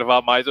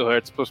preservar mais o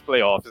Hurts para os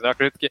playoffs, né? Eu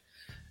acredito que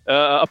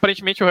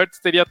aparentemente o Hurts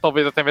teria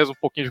talvez até mesmo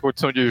um pouquinho de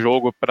condição de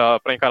jogo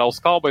para encarar os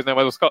Cowboys, né?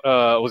 Mas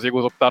os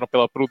Eagles optaram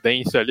pela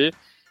prudência ali.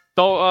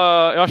 Então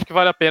eu acho que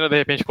vale a pena de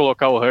repente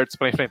colocar o Hurts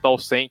para enfrentar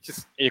os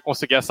Saints e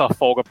conseguir essa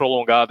folga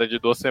prolongada de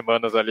 2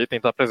 semanas ali,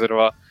 tentar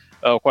preservar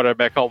o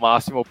quarterback ao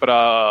máximo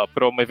para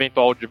um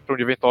eventual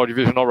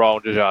divisional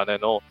round já, né?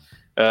 Não,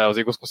 os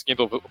Eagles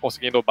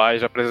conseguindo o bye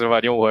já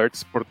preservariam o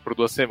Hurts por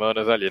 2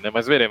 semanas ali, né?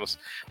 Mas veremos.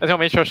 Mas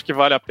realmente eu acho que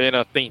vale a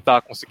pena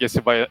tentar conseguir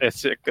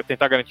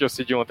tentar garantir o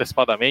seed 1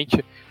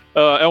 antecipadamente.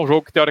 É um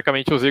jogo que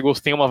teoricamente os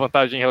Eagles têm uma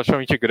vantagem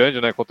relativamente grande,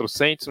 né, contra o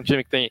Saints, um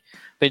time que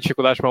tem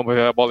dificuldade para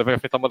mover a bola e vai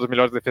enfrentar uma das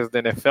melhores defesas da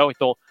NFL,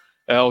 então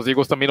os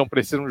Eagles também não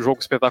precisam de um jogo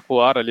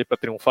espetacular ali para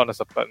triunfar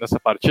nessa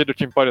partida. O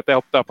time pode até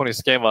optar por um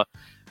esquema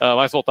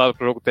mais voltado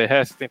para o jogo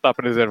terrestre, tentar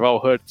preservar o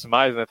Hurts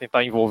mais, né,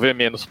 tentar envolver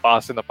menos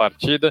passe na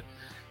partida.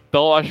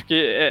 Então acho que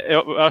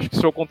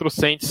esse jogo contra o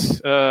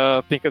Saints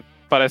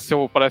parece ser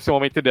o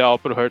momento ideal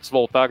para o Hurts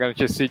voltar,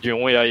 garantir esse seed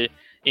 1 e aí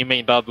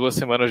emendar 2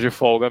 semanas de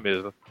folga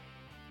mesmo.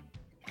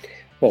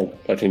 Bom,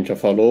 a gente já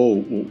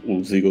falou,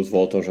 os Eagles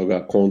voltam a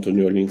jogar contra o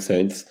New Orleans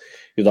Saints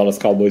e o Dallas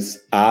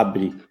Cowboys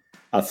abre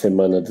a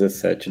semana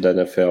 17 da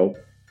NFL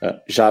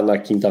já na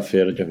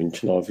quinta-feira, dia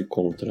 29,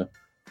 contra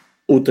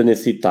o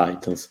Tennessee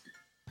Titans.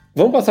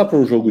 Vamos passar para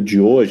um jogo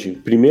de hoje,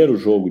 primeiro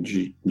jogo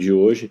de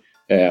hoje,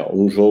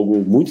 um jogo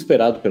muito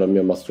esperado pela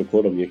minha Master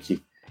Economy,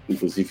 que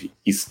inclusive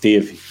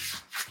esteve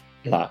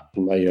lá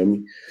em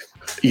Miami,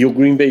 e o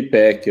Green Bay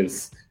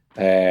Packers,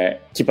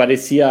 que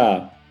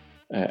parecia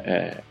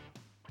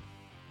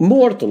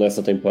morto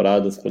nessa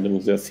temporada, se podemos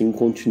dizer assim,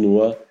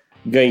 continua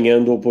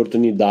ganhando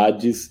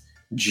oportunidades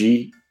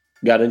de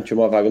garantir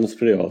uma vaga nos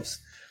playoffs.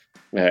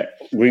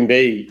 Green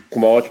Bay, com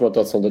uma ótima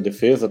atuação da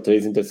defesa,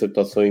 3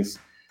 interceptações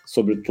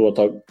sobre o Tua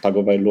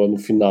Tagovailoa no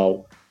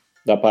final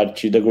da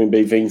partida. Green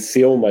Bay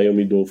venceu o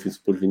Miami Dolphins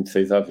por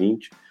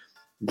 26-20.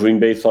 Green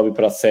Bay sobe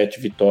para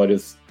 7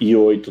 vitórias e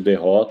 8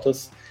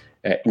 derrotas.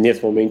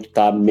 Nesse momento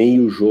está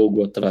meio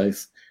jogo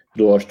atrás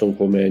do Washington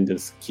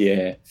Commanders,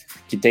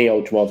 que tem a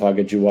última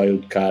vaga de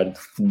wild card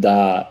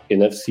da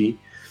NFC.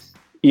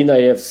 E na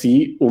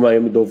AFC, o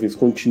Miami Dolphins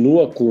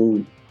continua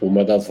com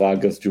uma das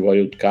vagas de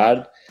wild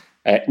card.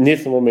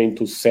 Nesse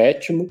momento, o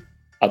 7º,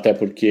 até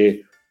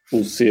porque o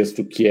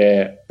 6º, que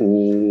é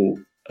o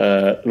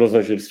Los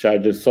Angeles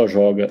Chargers, só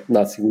joga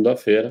na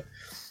segunda-feira.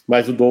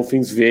 Mas o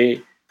Dolphins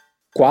vê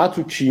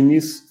 4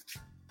 times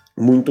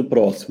muito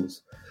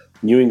próximos.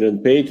 New England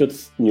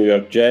Patriots, New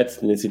York Jets,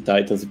 Tennessee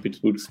Titans e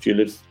Pittsburgh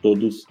Steelers,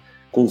 todos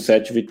com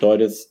 7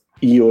 vitórias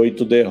e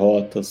 8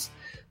 derrotas.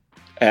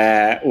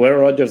 O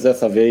Aaron Rodgers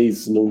dessa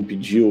vez não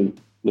pediu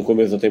no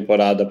começo da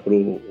temporada,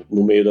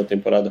 no meio da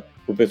temporada,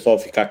 para o pessoal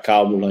ficar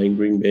calmo lá em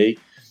Green Bay,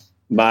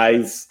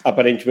 mas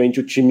aparentemente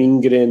o time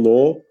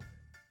engrenou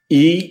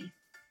e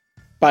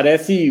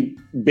parece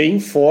bem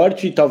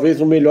forte e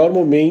talvez o melhor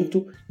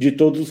momento de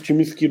todos os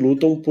times que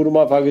lutam por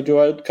uma vaga de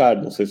wild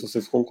card. Não sei se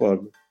vocês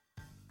concordam.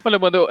 Olha,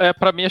 mano,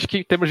 pra mim acho que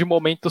em termos de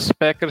momentos, os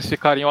Packers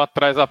ficariam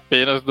atrás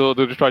apenas do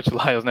Detroit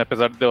Lions, né?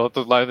 Apesar de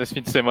derrotas Lions nesse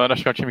fim de semana,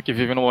 acho que é um time que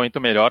vive num momento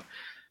melhor.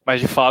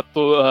 Mas de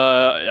fato,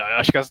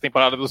 acho que essa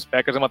temporada dos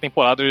Packers é uma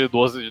temporada de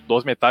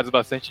duas metades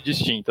bastante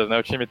distintas, né?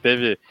 O time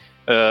teve.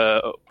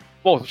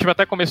 O time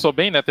até começou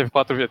bem, né? Teve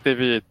 4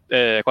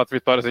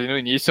 vitórias ali no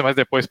início, mas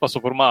depois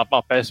passou por uma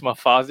péssima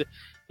fase.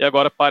 E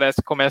agora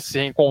parece que começa a se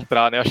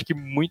reencontrar, né? Acho que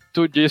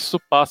muito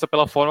disso passa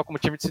pela forma como o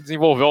time se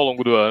desenvolveu ao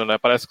longo do ano, né?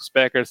 Parece que os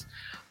Packers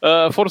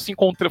foram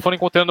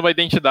encontrando uma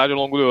identidade ao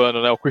longo do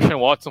ano, né? O Christian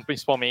Watson,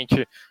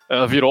 principalmente,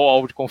 virou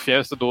alvo de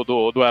confiança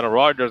do Aaron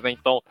Rodgers, né?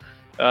 Então,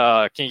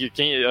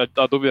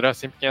 a dúvida era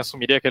sempre quem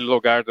assumiria aquele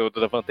lugar do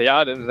Davante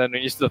Adams, né? No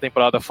início da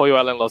temporada foi o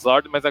Allen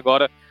Lazard, mas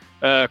agora,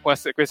 com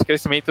esse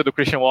crescimento do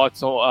Christian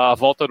Watson, a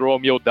volta do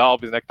Romeo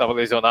Doubs, né? Que estava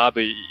lesionado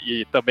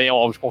e também é um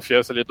alvo de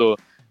confiança ali do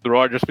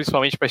Rodgers,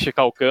 principalmente para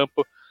esticar o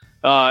campo.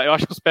 Eu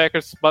acho que os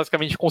Packers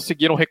basicamente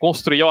conseguiram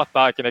reconstruir o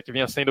ataque, né, que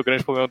vinha sendo o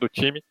grande problema do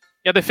time.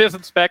 E a defesa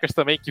dos Packers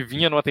também, que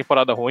vinha numa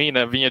temporada ruim,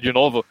 né, vinha de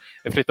novo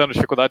enfrentando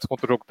dificuldades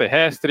contra o jogo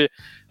terrestre,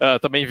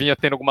 também vinha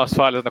tendo algumas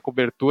falhas na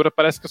cobertura.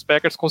 Parece que os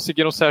Packers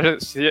conseguiram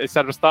se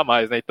ajustar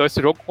mais, né? Então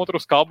esse jogo contra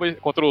os Cowboys,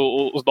 contra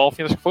os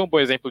Dolphins, acho que foi um bom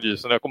exemplo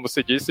disso, né? Como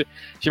você disse,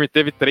 o time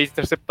teve 3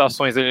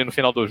 interceptações ali no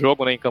final do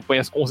jogo, né, em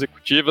campanhas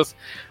consecutivas.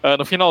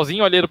 No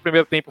finalzinho ali do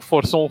primeiro tempo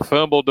forçou um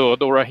fumble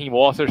do Raheem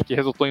Mostert, que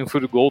resultou em um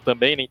field goal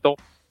também, né? Então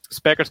os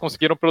Packers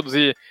conseguiram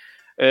produzir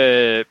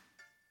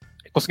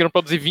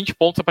 20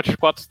 pontos a partir de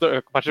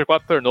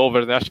 4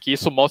 turnovers, né? Acho que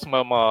isso mostra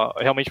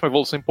realmente uma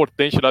evolução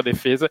importante da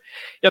defesa.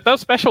 E até os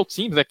special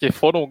teams, né, que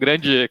foram o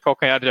grande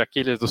calcanhar de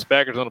Aquiles dos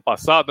Packers no ano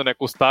passado, né,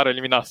 custaram a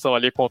eliminação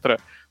ali contra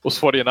os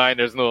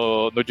 49ers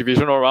no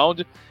Divisional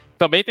Round.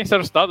 Também tem se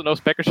ajustado, né? Os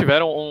Packers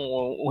tiveram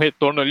um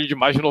retorno ali de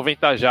mais de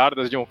 90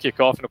 jardas de um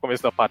kickoff no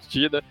começo da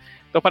partida.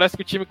 Então parece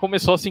que o time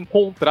começou a se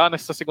encontrar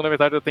nessa segunda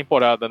metade da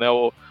temporada, né?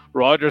 O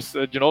Rodgers,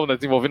 de novo, né,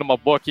 desenvolvendo uma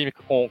boa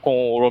química com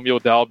o Romeo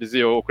Doubs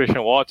e o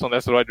Christian Watson, né,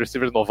 os wide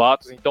receivers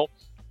novatos. Então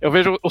eu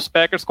vejo os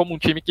Packers como um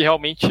time que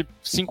realmente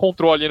se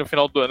encontrou ali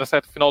nessa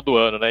reta final do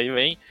ano, né? E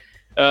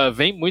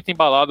vem muito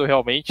embalado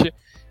realmente.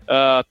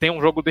 Tem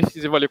um jogo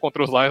decisivo ali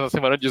contra os Lions na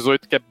semana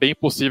 18, que é bem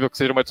possível que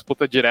seja uma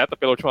disputa direta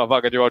pela última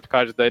vaga de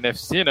wildcard da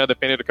NFC, né,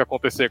 dependendo do que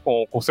acontecer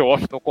com o seu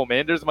Washington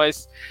Commanders,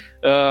 mas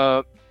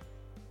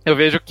eu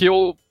vejo que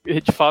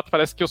de fato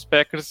parece que os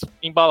Packers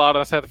embalaram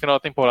nessa reta final da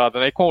temporada,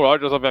 né, e com o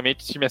Rodgers,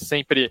 obviamente, esse time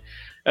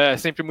é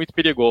sempre muito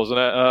perigoso,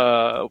 né.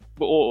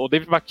 O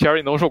David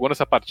Bakhtiari não jogou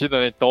nessa partida,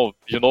 né, então,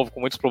 de novo, com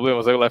muitos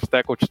problemas aí, o left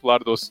tackle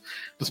titular dos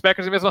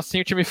Packers, e mesmo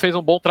assim o time fez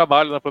um bom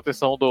trabalho na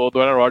proteção do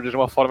Aaron Rodgers de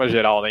uma forma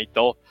geral, né,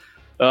 então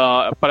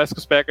parece que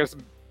os Packers,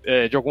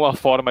 de alguma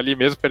forma ali,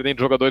 mesmo perdendo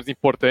jogadores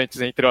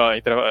importantes entre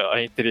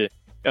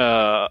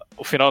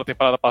o final da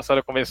temporada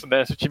passada e o começo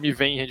dessa, o time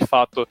vem de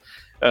fato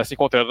se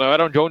encontrando. O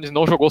Aaron Jones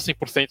não jogou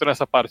 100%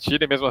 nessa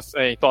partida, e mesmo assim,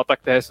 então o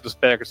ataque terrestre dos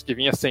Packers, que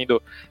vinha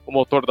sendo o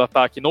motor do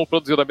ataque, não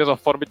produziu da mesma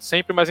forma de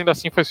sempre, mas ainda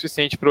assim foi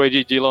suficiente para o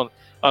A.J. Dillon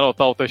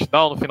anotar o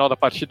touchdown. No final da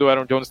partida, o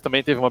Aaron Jones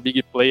também teve uma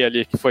big play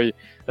ali que foi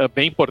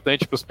bem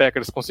importante para os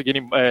Packers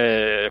conseguirem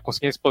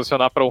se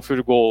posicionar para o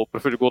field goal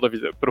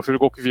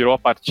que virou a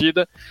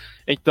partida.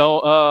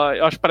 Então,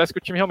 eu acho que parece que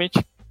o time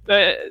realmente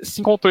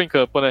se encontrou em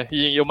campo, né?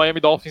 E o Miami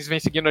Dolphins vem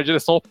seguindo na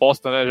direção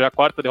oposta, né? Já a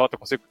 4ª derrota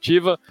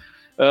consecutiva.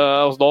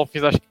 Os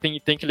Dolphins acho que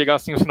tem que ligar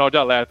assim o sinal de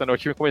alerta, né? O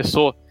time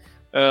começou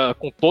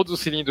com todos os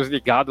cilindros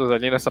ligados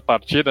ali nessa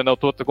partida, né? O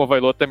Tua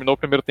Tagovailoa terminou o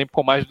primeiro tempo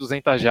com mais de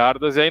 200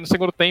 jardas, e aí no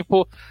segundo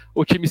tempo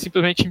o time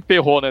simplesmente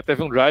emperrou, né?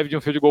 Teve um drive de um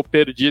field goal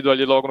perdido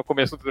ali logo no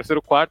começo do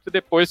terceiro quarto, e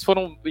depois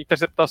foram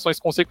interceptações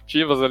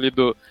consecutivas ali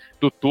do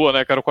Tua,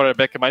 né? Que era o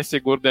quarterback mais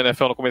seguro da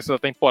NFL no começo da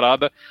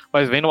temporada,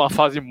 mas vem numa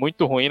fase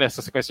muito ruim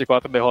nessa sequência de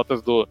 4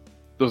 derrotas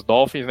dos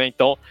Dolphins, né?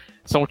 Então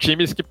são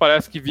times que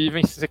parece que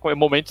vivem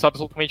momentos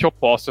absolutamente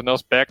opostos, né?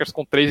 Os Packers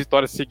com 3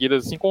 vitórias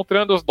seguidas se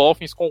encontrando, os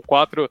Dolphins com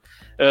 4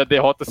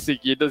 derrotas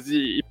seguidas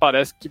e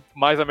parece que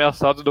mais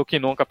ameaçados do que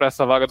nunca para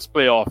essa vaga dos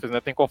playoffs,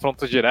 né? Tem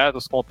confrontos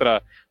diretos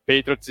contra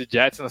Patriots e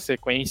Jets na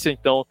sequência,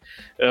 então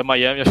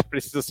Miami acho que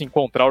precisa se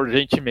encontrar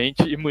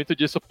urgentemente, e muito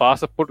disso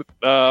passa por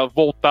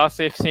voltar a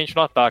ser eficiente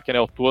no ataque,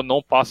 né? O Tua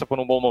não passa por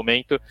um bom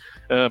momento,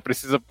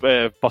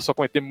 passou a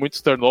cometer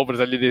muitos turnovers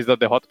ali desde a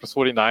derrota para os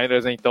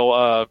 49ers, né? Então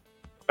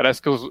parece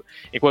que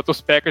enquanto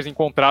os Packers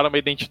encontraram uma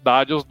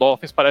identidade, os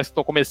Dolphins parece que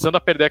estão começando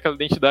a perder aquela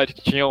identidade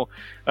que tinham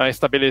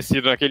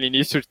estabelecido naquele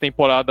início de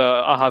temporada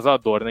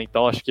arrasador, né?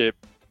 Então acho que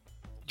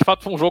de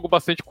fato foi um jogo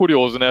bastante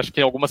curioso, né? Acho que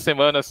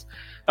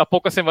há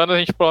poucas semanas a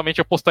gente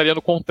provavelmente apostaria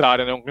no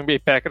contrário, né? O Green Bay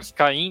Packers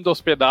caindo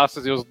aos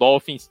pedaços e os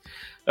Dolphins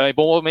em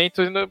bom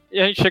momento, e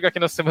a gente chega aqui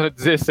na semana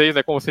 16,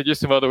 né? Como você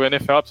disse, mano, o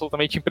NFL é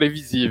absolutamente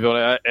imprevisível,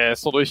 né?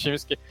 São 2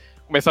 times que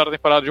começaram a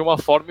temporada de uma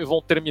forma e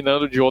vão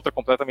terminando de outra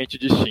completamente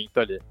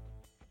distinta ali.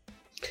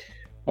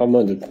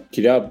 Amanda,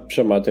 queria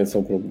chamar a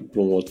atenção para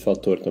um outro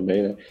fator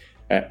também, né?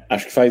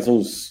 Acho que faz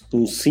uns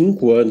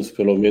 5 anos,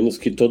 pelo menos,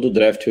 que todo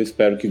draft eu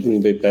espero que o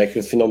Green Bay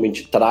Packers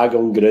finalmente traga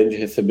um grande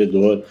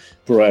recebedor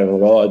para o Aaron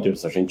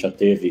Rodgers. A gente já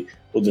teve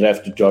o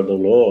draft de Jordan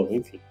Love,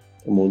 enfim,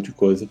 um monte de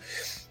coisa.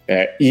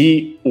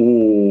 E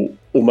o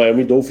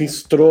Miami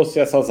Dolphins trouxe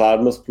essas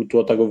armas para o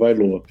Tua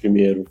Tagovailoa.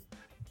 Primeiro,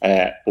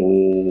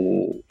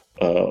 o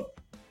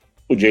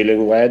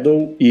Jalen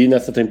Waddle, e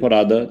nessa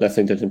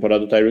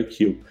intertemporada o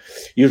Tyreek Hill.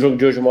 E o jogo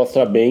de hoje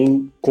mostra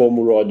bem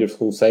como o Rodgers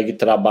consegue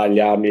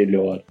trabalhar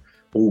melhor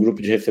um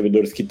grupo de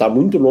recebedores que está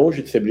muito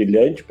longe de ser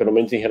brilhante, pelo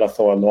menos em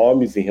relação a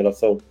nomes, em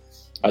relação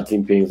a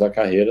desempenhos da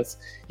carreiras,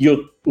 e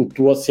o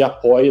Tua se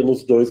apoia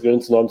nos 2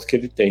 grandes nomes que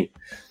ele tem.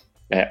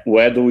 O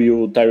Waddle e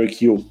o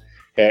Tyreek Hill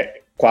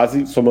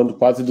somando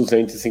quase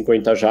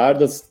 250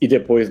 jardas, e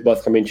depois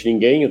basicamente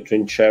ninguém. O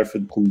Trent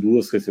Sherfield com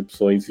 2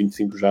 recepções,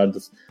 25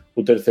 jardas,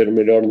 o terceiro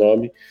melhor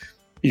nome,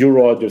 e o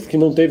Rodgers, que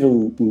não teve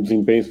um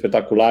desempenho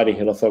espetacular em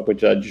relação à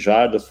quantidade de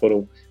jardas,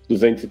 foram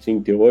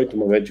 238,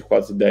 uma média de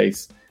quase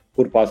 10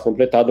 por passe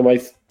completado,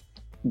 mas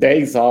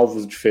 10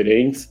 alvos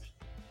diferentes.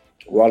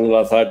 O Allen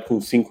Lazard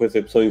com 5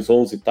 recepções,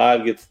 11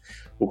 targets,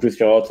 o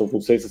Christian Watson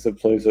com 6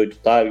 recepções, 8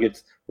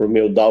 targets, o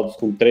Romeo Doubs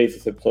com 3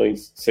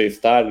 recepções, 6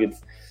 targets,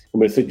 o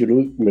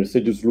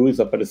Mercedes Lewis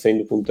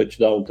aparecendo com um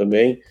touchdown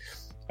também.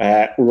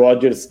 O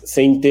Rodgers,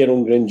 sem ter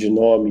um grande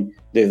nome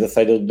desde a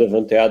saída do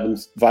Davante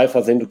Adams, vai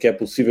fazendo o que é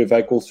possível e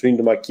vai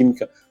construindo uma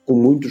química com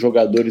muitos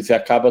jogadores e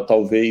acaba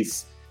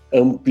talvez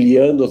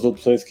ampliando as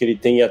opções que ele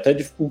tem e até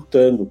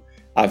dificultando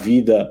a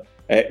vida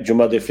de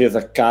uma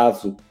defesa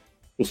caso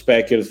os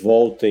Packers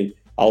voltem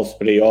aos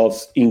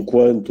playoffs,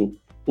 enquanto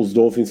os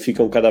Dolphins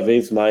ficam cada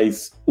vez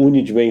mais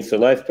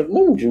unidimensionais,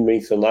 não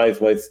unidimensionais,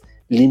 mas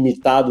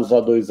limitados a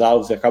 2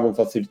 alvos e acabam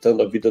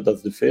facilitando a vida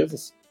das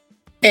defesas?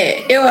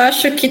 Eu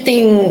acho que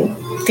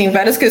tem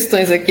várias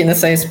questões aqui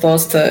nessa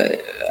resposta.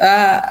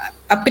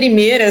 A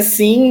primeira,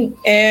 assim,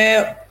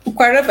 é o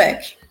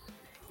quarterback.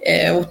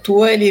 O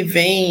Tua, ele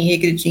vem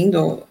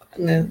regredindo,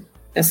 né,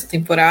 nessa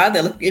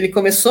temporada. Ele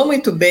começou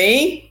muito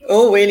bem,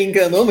 ou ele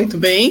enganou muito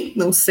bem,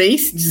 não sei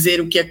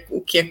dizer o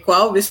que é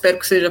qual, eu espero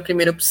que seja a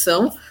primeira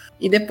opção,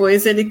 e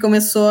depois ele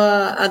começou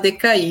a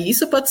decair.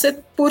 Isso pode ser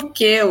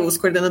porque os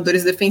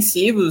coordenadores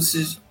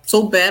defensivos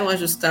souberam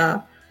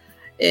ajustar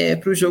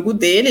para o jogo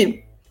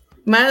dele,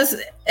 mas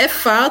é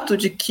fato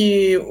de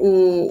que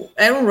o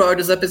Aaron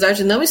Rodgers, apesar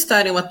de não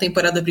estar em uma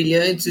temporada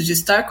brilhante, de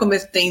estar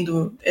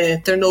cometendo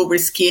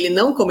turnovers que ele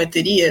não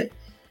cometeria,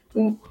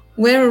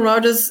 o Aaron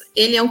Rodgers,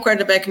 ele é um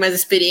quarterback mais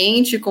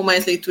experiente, com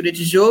mais leitura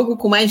de jogo,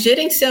 com mais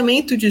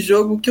gerenciamento de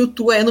jogo que o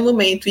Tua é no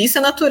momento. E isso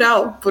é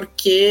natural,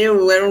 porque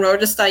o Aaron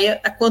Rodgers está aí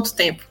há quanto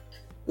tempo?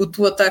 O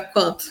Tua está há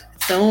quanto?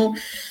 Então,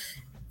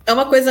 é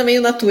uma coisa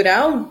meio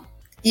natural.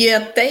 E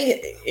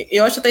até,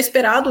 eu acho até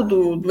esperado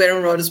do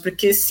Aaron Rodgers,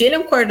 porque se ele é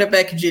um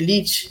quarterback de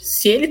elite,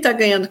 se ele tá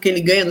ganhando o que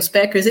ele ganha nos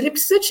Packers, ele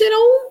precisa tirar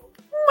o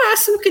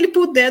máximo que ele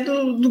puder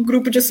do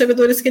grupo de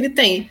recebedores que ele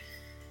tem.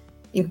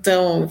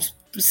 Então,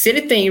 se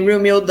ele tem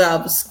Romeo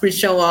Doubs,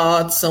 Christian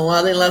Watson,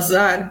 Allen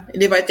Lazard,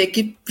 ele vai ter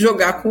que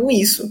jogar com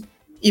isso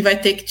e vai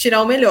ter que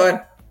tirar o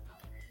melhor.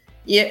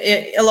 E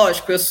é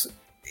lógico,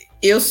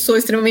 eu sou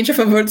extremamente a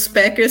favor dos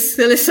Packers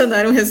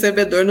selecionarem um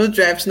recebedor no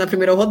draft na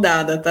primeira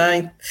rodada, tá?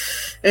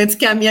 Antes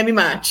que a minha me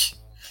mate.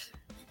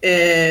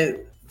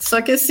 Só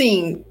que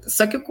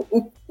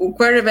o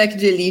quarterback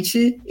de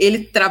elite,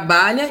 ele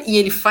trabalha e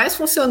ele faz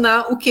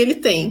funcionar o que ele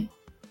tem.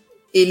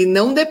 Ele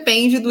não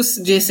depende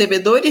de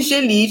recebedores de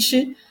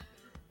elite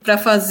para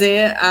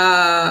fazer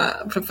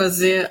a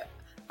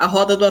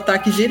roda do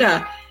ataque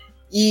girar.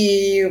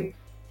 E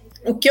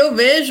o que eu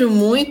vejo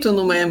muito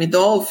no Miami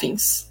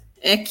Dolphins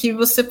é que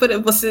você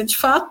de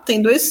fato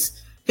tem 2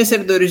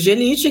 recebedores de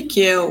elite,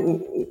 que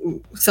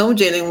são o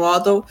Jalen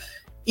Waddle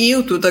e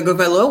o Tua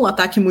Tagovailoa, um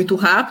ataque muito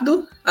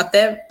rápido,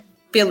 até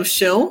pelo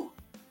chão.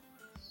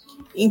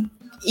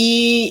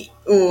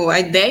 A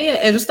ideia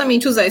é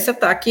justamente usar esse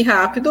ataque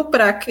rápido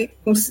para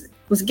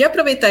conseguir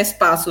aproveitar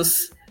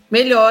espaços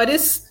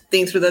melhores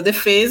dentro da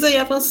defesa e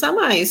avançar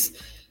mais.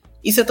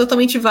 Isso é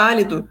totalmente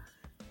válido,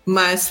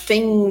 mas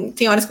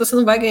tem horas que você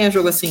não vai ganhar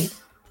jogo assim.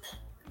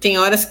 Tem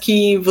horas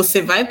que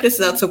você vai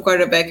precisar do seu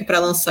quarterback para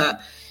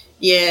lançar.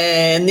 E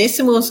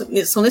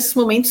são nesses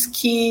momentos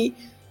que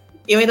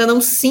eu ainda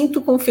não sinto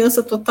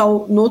confiança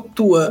total no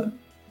Tua.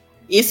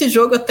 E esse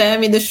jogo até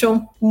me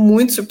deixou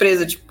muito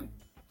surpresa,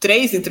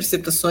 3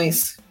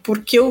 interceptações,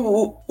 porque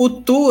o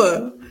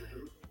Tua,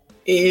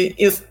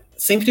 eu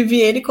sempre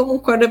vi ele como um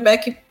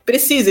quarterback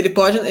preciso. Ele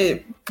pode,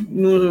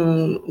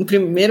 no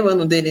primeiro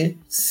ano dele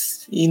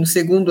e no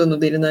segundo ano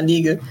dele na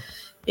liga,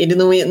 ele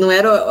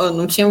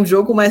não tinha um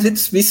jogo mais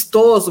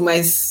vistoso,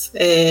 mais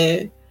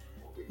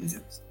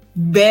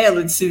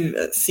belo de se,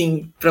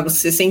 assim, para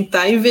você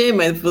sentar e ver,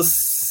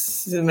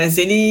 mas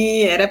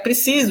ele era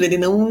preciso, ele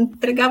não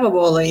entregava a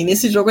bola. E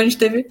nesse jogo a gente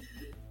teve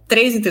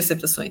 3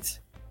 interceptações.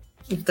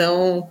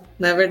 Então,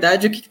 na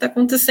verdade, o que está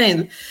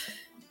acontecendo?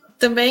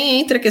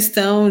 Também entra a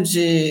questão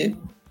de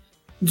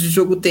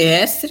jogo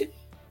terrestre,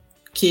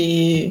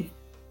 que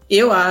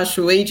eu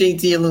acho o A.J.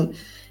 Dillon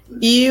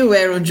e o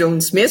Aaron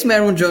Jones, mesmo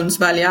Aaron Jones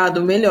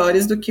baleado,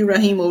 melhores do que o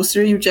Raheem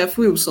Mostert e o Jeff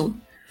Wilson.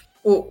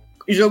 O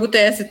jogo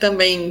terrestre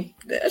também,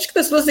 acho que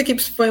das 2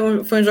 equipes foi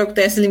um jogo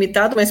terrestre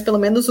limitado, mas pelo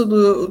menos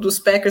o dos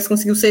Packers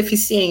conseguiu ser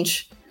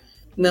eficiente,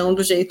 não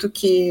do jeito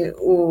que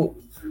o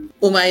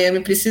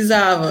Miami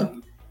precisava.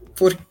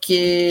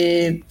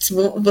 Porque se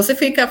você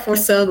ficar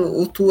forçando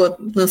o Tua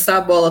lançar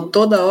a bola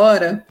toda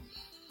hora,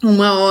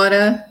 uma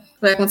hora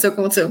vai acontecer o que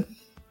aconteceu.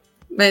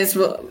 Mas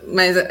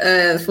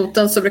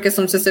voltando sobre a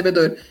questão do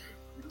recebedor,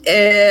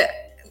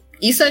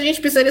 isso a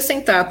gente precisaria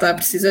sentar, tá?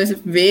 Precisa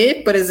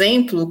ver, por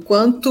exemplo,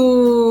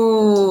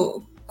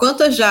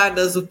 quantas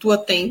jardas o Tua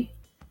tem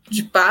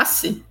de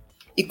passe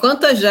e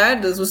quantas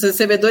jardas os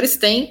recebedores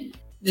têm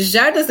de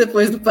jardas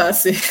depois do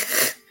passe.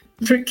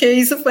 Porque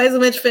isso faz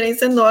uma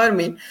diferença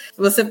enorme.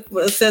 Você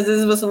às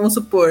vezes, vamos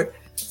supor,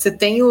 você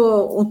tem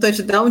um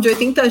touchdown de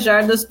 80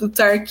 jardas do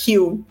Tyreek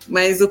Hill,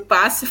 mas o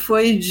passe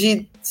foi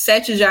de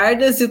 7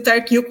 jardas e o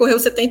Tyreek Hill correu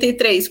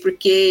 73,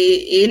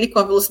 porque ele, com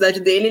a velocidade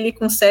dele, ele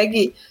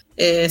consegue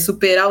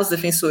superar os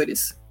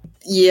defensores.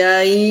 E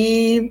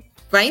aí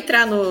vai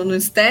entrar no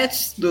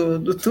stat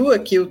do Tua,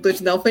 que o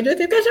touchdown foi de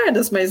 80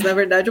 jardas, mas na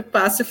verdade o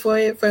passe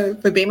foi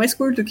bem mais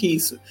curto que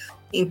isso.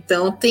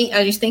 Então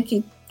a gente tem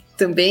que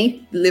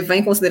também levar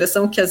em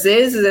consideração que às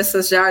vezes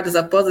essas jardas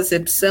após a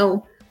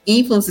recepção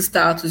inflam os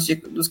status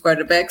dos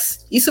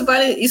quarterbacks. Isso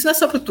não é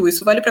só pro Tua,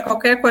 isso vale para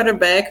qualquer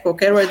quarterback,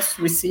 qualquer wide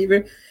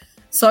receiver.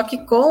 Só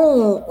que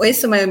com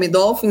esse Miami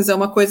Dolphins é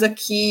uma coisa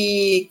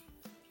que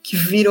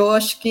virou,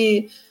 acho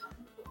que,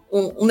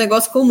 um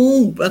negócio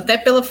comum, até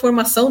pela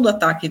formação do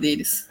ataque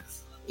deles.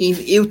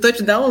 E o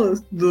touchdown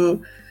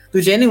do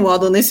Jalen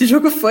Waddle nesse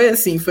jogo foi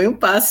assim, foi um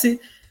passe,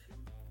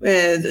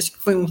 acho que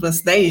foi umas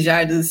 10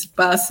 jardas esse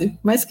passe,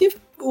 mas que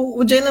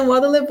o Jalen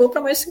Waddle levou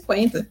para mais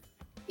 50.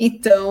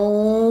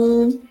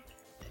 Então,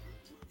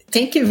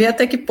 tem que ver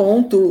até que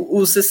ponto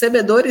os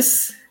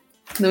recebedores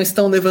não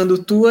estão levando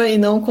o Tua e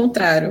não o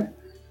contrário.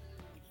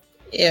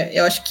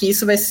 Eu acho que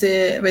isso vai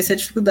ser a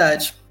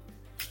dificuldade.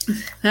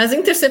 As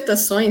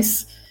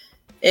interceptações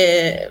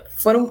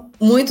foram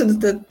muito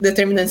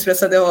determinantes para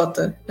essa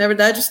derrota. Na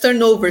verdade, os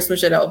turnovers no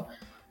geral.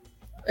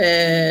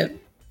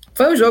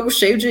 Foi um jogo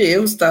cheio de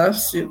erros, tá?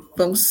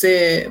 Vamos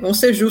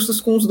ser justos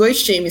com os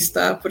dois times,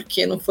 tá?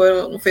 Porque não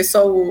foi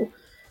só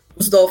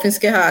os Dolphins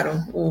que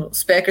erraram.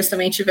 Os Packers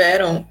também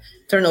tiveram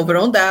turnover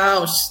on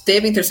downs,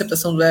 teve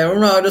interceptação do Aaron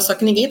Rodgers, só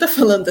que ninguém tá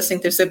falando dessa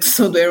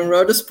interceptação do Aaron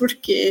Rodgers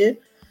porque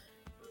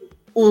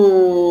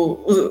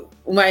o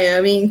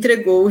Miami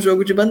entregou o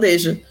jogo de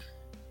bandeja.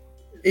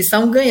 Eles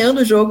estavam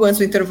ganhando o jogo antes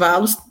do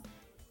intervalo,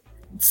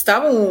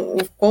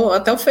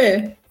 até o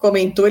Fê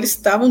comentou, eles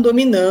estavam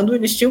dominando,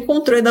 eles tinham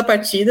controle da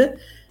partida,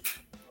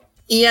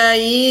 e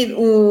aí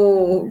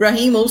o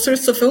Raheem Mostert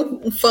sofreu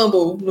um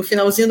fumble no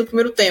finalzinho do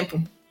primeiro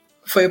tempo.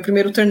 Foi o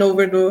primeiro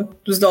turnover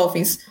dos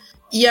Dolphins.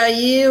 E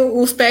aí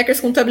os Packers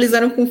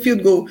contabilizaram com um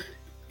field goal.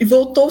 E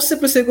voltou-se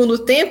para o segundo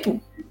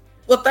tempo,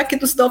 o ataque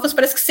dos Dolphins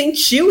parece que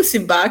sentiu esse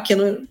baque,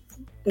 eu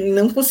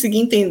não consegui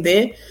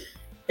entender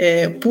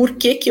por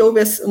que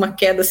houve uma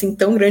queda assim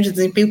tão grande de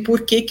desempenho,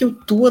 por que o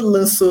Tua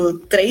lançou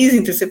 3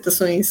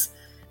 interceptações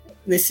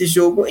nesse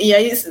jogo. E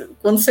aí,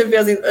 quando você vê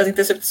as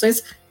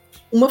interceptações,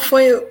 uma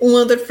foi um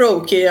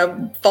underthrow, que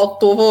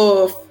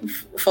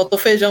faltou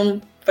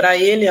feijão para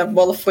ele, a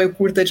bola foi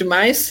curta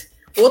demais.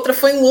 Outra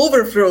foi um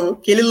overthrow,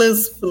 que ele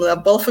lançou, a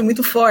bola foi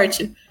muito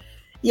forte.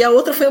 E a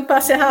outra foi um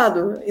passe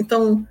errado.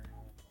 Então,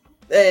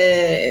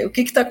 o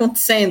que está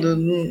acontecendo?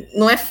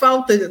 Não é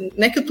falta,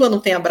 não é que o Tua não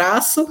tenha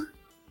braço,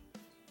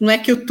 não é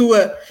que o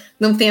Tua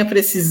não tenha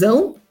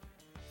precisão,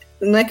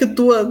 não é que o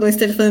Tua não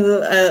esteja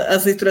fazendo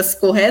as leituras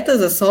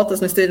corretas, as rotas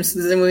não estejam se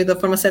desenvolvendo da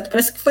forma certa.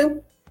 Parece que foi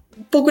um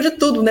pouco de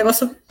tudo, o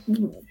negócio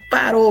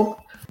parou.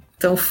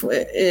 Então,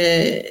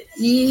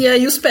 e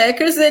aí os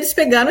Packers, eles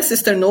pegaram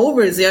esses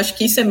turnovers, e acho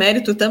que isso é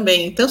mérito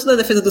também, tanto da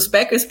defesa dos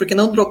Packers, porque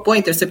não dropou a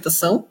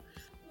interceptação,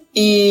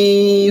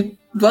 e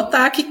do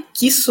ataque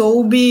que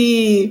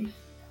soube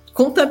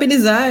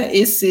contabilizar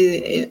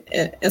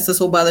essas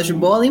roubadas de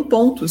bola em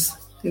pontos.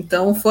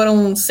 Então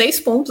foram 6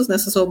 pontos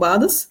nessas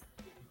roubadas,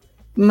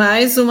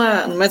 mais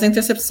a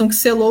interceptação que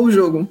selou o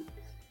jogo.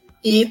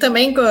 E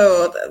também,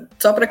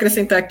 só para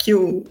acrescentar aqui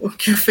o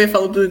que o Fê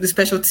falou do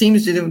Special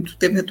Teams,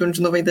 teve retorno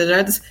de 90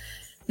 jardas,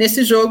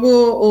 nesse jogo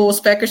os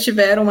Packers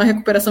tiveram uma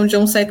recuperação de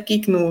onside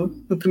kick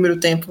no primeiro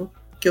tempo,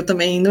 que eu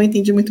também não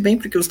entendi muito bem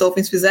porque os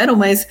Dolphins fizeram,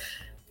 mas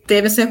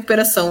teve essa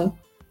recuperação.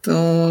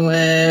 Então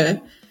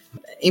é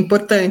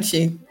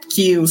importante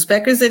que os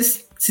Packers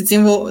eles se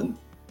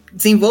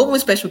desenvolvam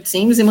Special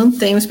Teams e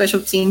mantenham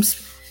Special Teams,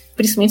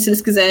 principalmente se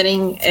eles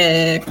quiserem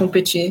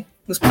competir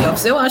nos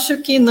playoffs. Eu acho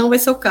que não vai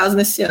ser o caso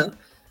nesse ano.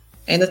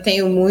 Ainda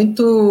tenho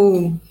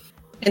muito...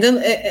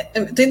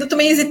 Ainda tô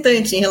meio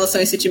hesitante em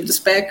relação a esse time dos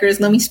Packers,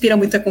 não me inspira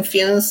muita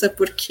confiança,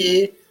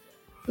 porque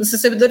os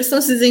recebedores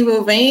estão se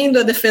desenvolvendo,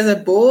 a defesa é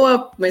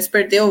boa, mas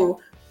perdeu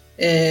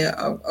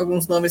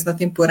alguns nomes na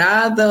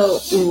temporada,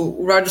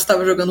 o Rodgers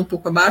estava jogando um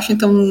pouco abaixo,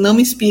 então não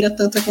me inspira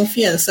tanta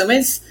confiança,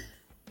 mas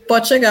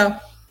pode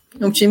chegar.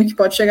 É um time que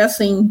pode chegar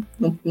sim.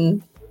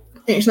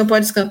 A gente não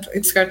pode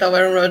descartar o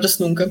Aaron Rodgers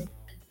nunca.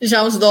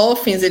 Já os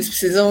Dolphins, eles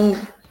precisam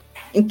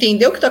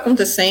entender o que está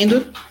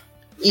acontecendo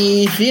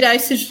e virar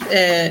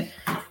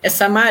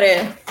essa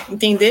maré.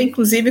 Entender,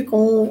 inclusive,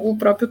 com o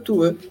próprio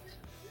Tua.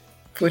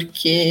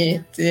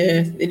 Porque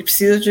ele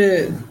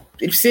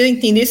precisa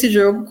entender esse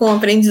jogo com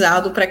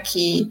aprendizado para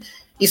que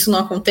isso não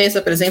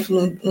aconteça, por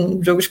exemplo,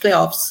 num jogo de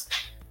playoffs.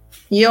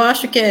 E eu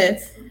acho que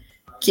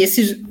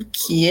esse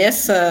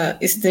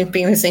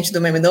desempenho recente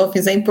do Miami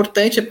Dolphins é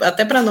importante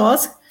até para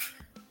nós,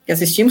 que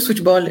assistimos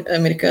futebol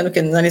americano, que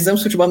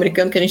analisamos futebol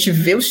americano, que a gente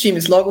vê os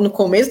times logo no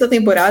começo da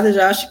temporada,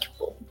 já acha que,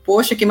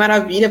 poxa, que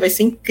maravilha, vai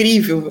ser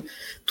incrível,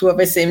 Tua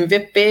vai ser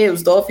MVP,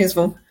 os Dolphins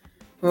vão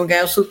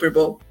ganhar o Super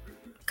Bowl.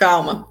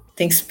 Calma,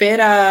 tem que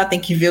esperar, tem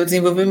que ver o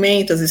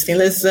desenvolvimento, às vezes tem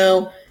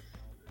lesão.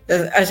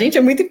 A gente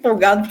é muito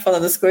empolgado para falar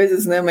das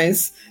coisas, né,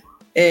 mas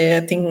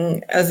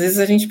às vezes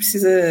a gente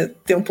precisa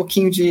ter um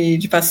pouquinho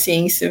de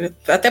paciência,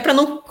 até para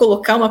não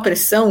colocar uma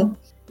pressão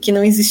que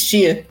não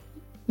existia.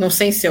 Não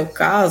sei se é o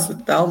caso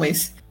e tal,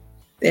 mas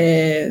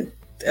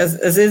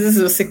às vezes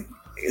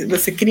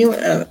você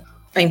cria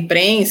a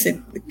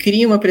imprensa,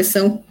 cria uma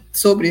pressão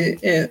sobre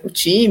o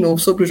time ou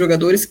sobre os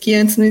jogadores que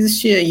antes não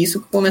existia, e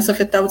isso começa a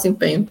afetar o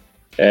desempenho.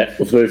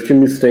 Os dois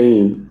times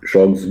têm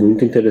jogos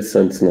muito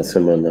interessantes na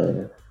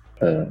semana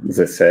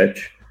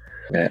 17.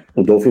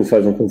 O Dolphins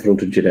faz um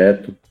confronto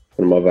direto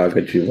por uma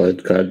vaga de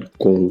wildcard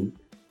com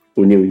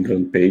o New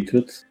England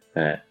Patriots,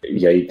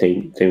 e aí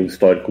tem um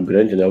histórico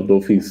grande, né? O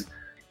Dolphins,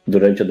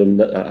 durante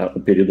o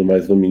período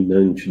mais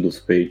dominante dos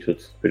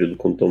Patriots, o período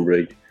com Tom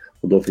Brady,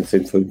 o Dolphins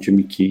sempre foi um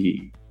time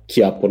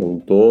que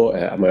aprontou.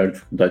 A maior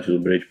dificuldade do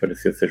Brady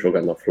parecia ser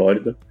jogar na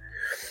Flórida.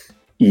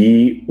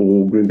 E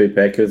o Green Bay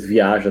Packers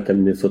viaja até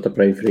Minnesota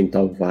para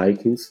enfrentar o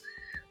Vikings.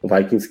 O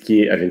Vikings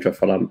que a gente vai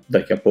falar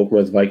daqui a pouco,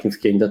 mas Vikings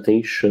que ainda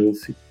tem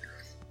chance,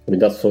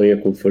 ainda sonha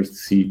com o first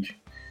seed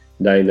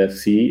da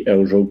NFC. É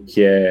um jogo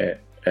que é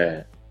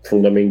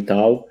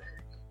fundamental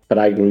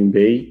para Green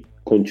Bay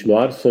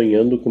continuar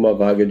sonhando com uma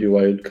vaga de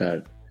wild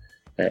card.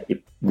 E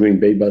Green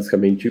Bay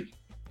basicamente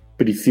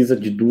precisa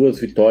de 2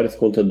 vitórias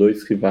contra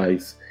 2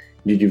 rivais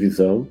de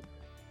divisão.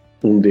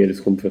 Um deles,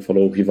 como você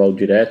falou, o rival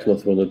direto na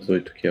semana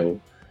 18, que é o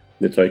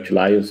Detroit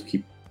Lions,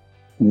 que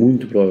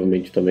muito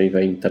provavelmente também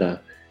vai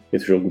entrar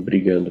nesse jogo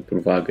brigando por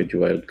vaga de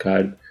wild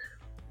card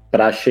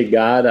para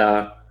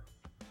chegar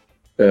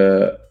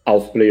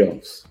aos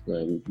playoffs,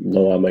 né?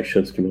 Não há mais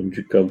chance de mando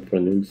de campo para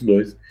nenhum dos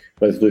dois,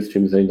 mas os dois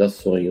times ainda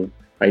sonham,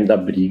 ainda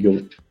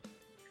brigam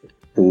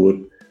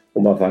por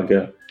uma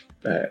vaga,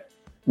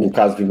 no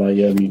caso de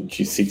Miami,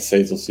 de seed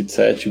 6 ou seed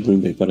 7, Green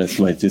Bay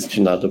parece mais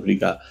destinado a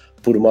brigar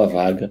por uma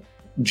vaga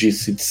de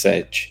seed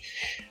 7.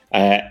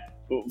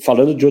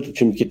 Falando de outro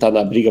time que está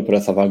na briga por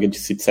essa vaga de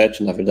seed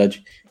 7, na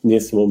verdade,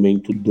 nesse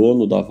momento, o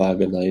dono da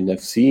vaga na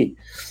NFC,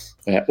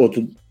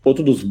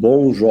 outro dos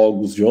bons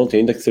jogos de ontem,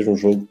 ainda que seja um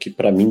jogo que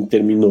para mim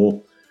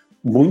terminou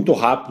muito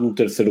rápido no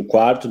terceiro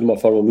quarto, de uma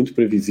forma muito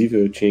previsível.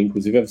 Eu tinha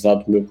inclusive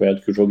avisado pro meu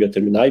cunhado que o jogo ia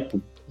terminar, e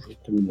o jogo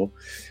terminou.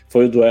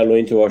 Foi o duelo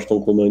entre o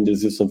Washington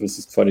Commanders e o San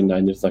Francisco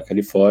 49ers na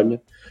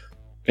Califórnia.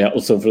 O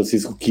San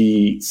Francisco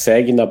que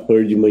segue na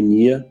Purdy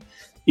mania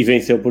e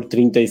venceu por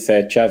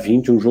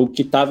 37-20, um jogo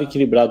que estava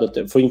equilibrado,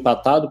 até foi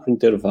empatado para o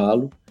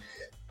intervalo,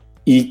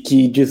 e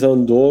que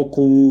desandou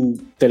com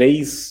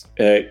 3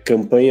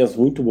 campanhas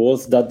muito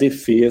boas da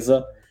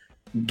defesa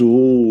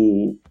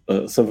do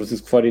San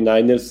Francisco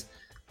 49ers,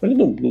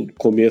 no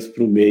começo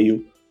para o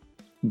meio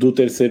do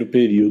terceiro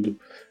período.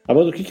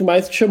 Amanda, o que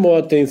mais te chamou a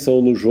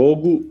atenção no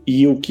jogo,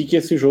 e o que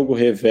esse jogo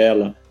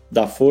revela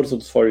da força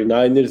dos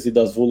 49ers e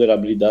das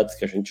vulnerabilidades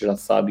que a gente já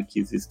sabe que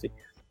existem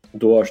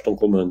do Washington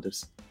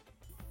Commanders?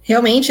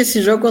 Realmente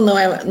esse jogo não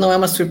é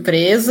uma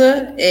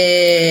surpresa,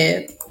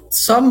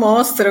 só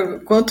mostra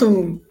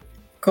como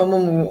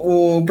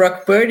o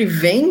Brock Purdy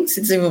vem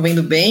se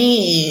desenvolvendo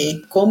bem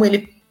e como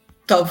ele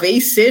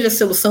talvez seja a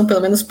solução,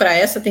 pelo menos para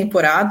essa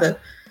temporada,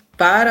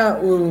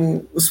 para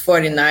os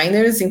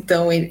 49ers.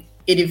 Então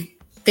ele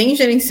tem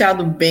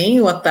gerenciado bem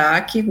o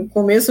ataque. O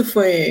começo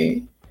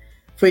foi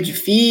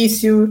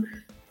difícil,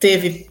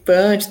 teve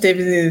punch,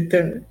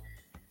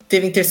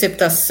 teve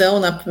interceptação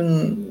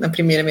na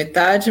primeira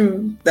metade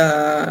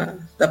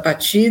da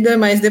partida,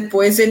 mas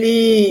depois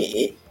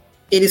ele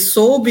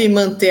soube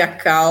manter a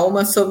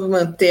calma, soube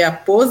manter a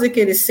pose que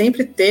ele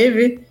sempre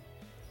teve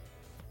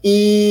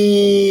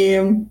e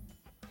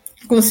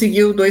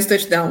conseguiu 2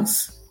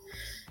 touchdowns.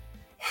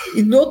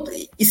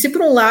 E se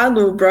por um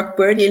lado o Brock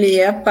Purdy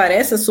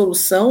parece a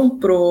solução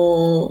para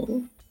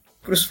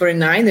os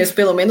 49ers,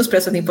 pelo menos para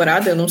essa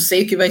temporada, eu não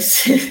sei o que vai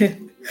ser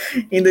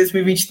em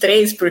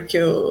 2023, porque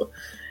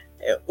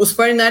os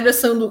 49ers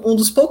são um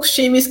dos poucos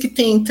times que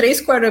tem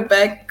 3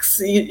 quarterbacks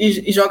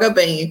e joga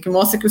bem, que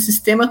mostra que o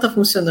sistema está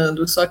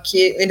funcionando, só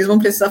que eles vão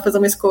precisar fazer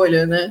uma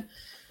escolha, né?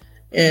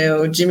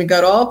 O Jimmy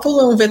Garoppolo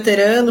é um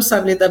veterano,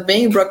 sabe lidar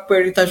bem, o Brock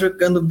Purdy está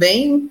jogando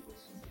bem,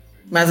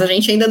 mas a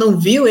gente ainda não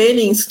viu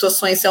ele em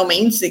situações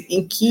realmente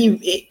em que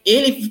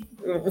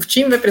o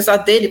time vai precisar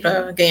dele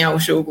para ganhar o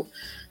jogo.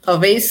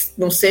 Talvez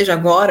não seja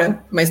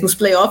agora, mas nos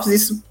playoffs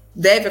isso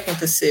deve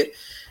acontecer.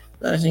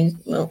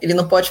 Ele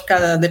não pode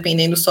ficar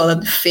dependendo só da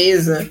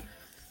defesa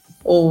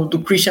ou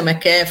do Christian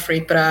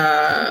McCaffrey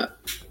para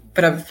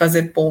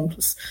fazer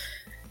pontos.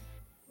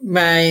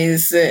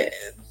 Mas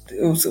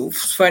os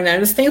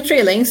 49ers têm o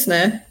Trey Lance,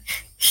 né?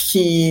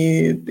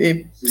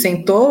 Que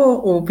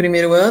sentou o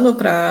primeiro ano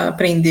para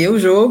aprender o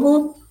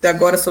jogo,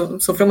 agora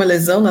sofreu uma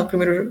lesão no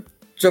primeiro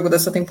jogo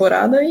dessa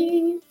temporada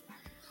e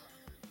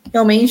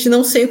realmente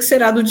não sei o que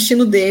será do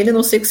destino dele,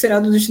 não sei o que será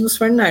do destino dos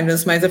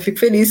 49ers, mas eu fico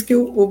feliz que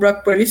o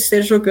Brock Purdy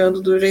esteja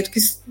jogando do jeito que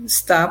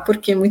está,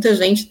 porque muita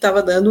gente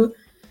estava dando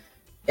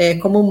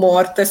como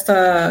morta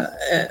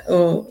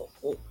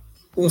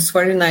os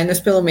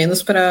 49ers, pelo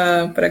menos,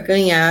 para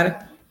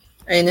ganhar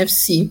a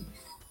NFC.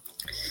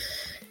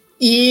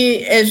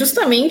 E é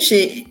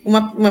justamente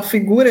uma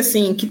figura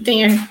assim, que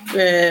tenha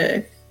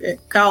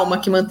calma,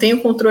 que mantenha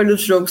o controle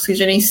dos jogos, que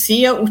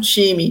gerencia o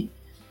time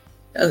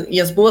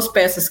e as boas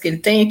peças que ele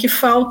tem, que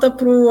falta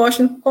para o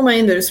Washington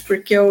Commanders,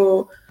 porque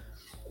o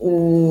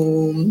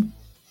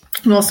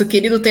nosso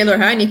querido Taylor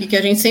Heinicke, que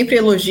a gente sempre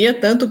elogia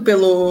tanto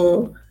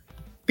pelo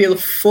pelo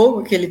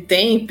fogo que ele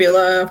tem,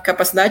 pela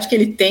capacidade que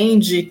ele tem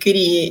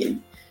de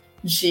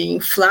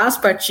inflar as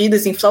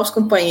partidas, inflar os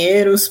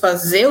companheiros,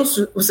 fazer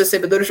os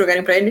recebedores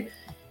jogarem para ele,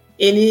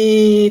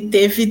 ele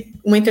teve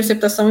uma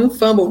interceptação e um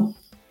fumble.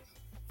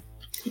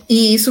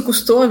 E isso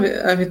custou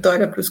a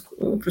vitória para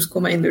os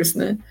Commanders,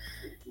 né?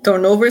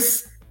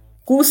 Turnovers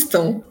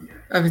custam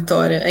a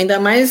vitória, ainda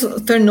mais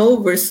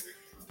turnovers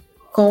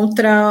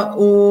contra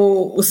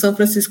o San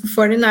Francisco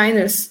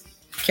 49ers,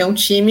 que é um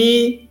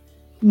time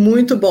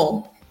muito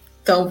bom.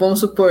 Então, vamos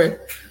supor,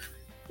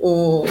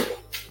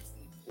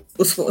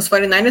 os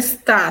 49ers,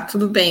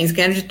 tudo bem, eles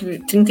ganharam de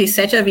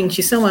 37-20,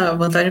 isso é uma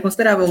vantagem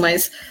considerável,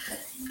 mas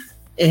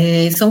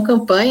são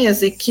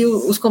campanhas em que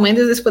os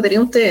Commanders eles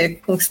poderiam ter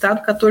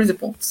conquistado 14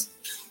 pontos.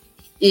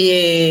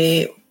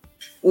 E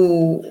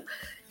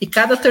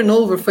cada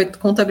turnover foi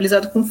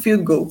contabilizado com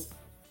field goal.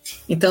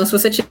 Então, se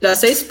você tirar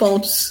 6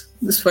 pontos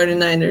dos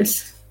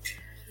 49ers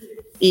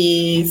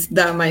e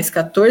dar mais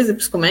 14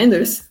 para os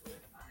Commanders,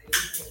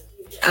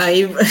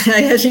 aí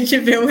a gente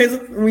vê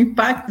o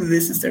impacto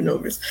desses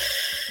turnovers.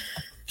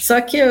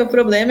 Só que o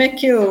problema é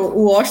que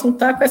o Washington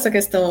está com essa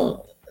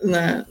questão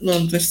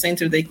no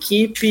centro da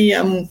equipe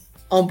há um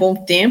bom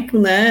tempo,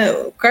 né?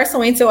 O Carson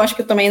Wentz eu acho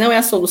que também não é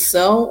a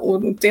solução.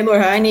 O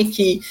Taylor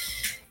Heinicke,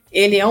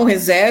 ele é um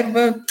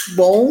reserva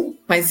bom,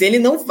 mas ele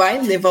não vai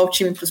levar o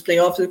time para os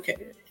playoffs, o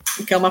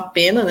que é uma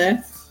pena,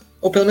 né?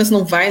 Ou pelo menos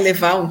não vai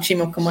levar um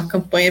time com uma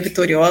campanha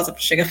vitoriosa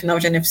para chegar à final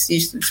de NFC,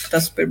 disputar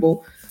Super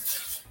Bowl.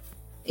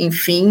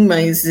 Enfim,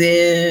 mas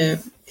que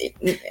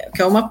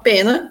é uma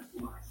pena.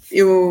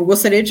 Eu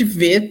gostaria de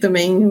ver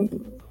também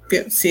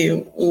se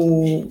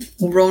o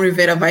Ron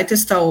Rivera vai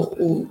testar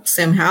o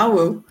Sam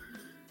Howell,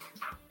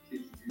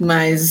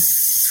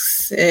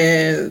 mas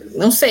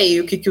não sei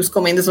o que os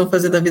Commanders vão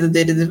fazer da vida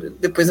dele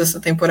depois dessa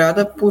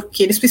temporada,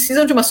 porque eles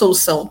precisam de uma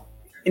solução.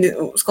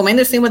 Os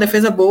Commanders têm uma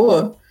defesa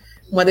boa,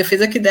 uma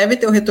defesa que deve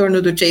ter o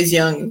retorno do Chase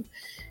Young,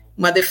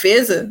 uma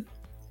defesa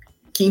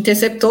que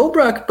interceptou o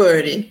Brock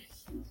Purdy.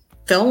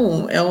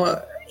 Então,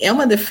 é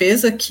uma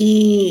defesa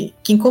que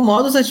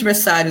incomoda os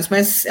adversários,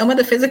 mas é uma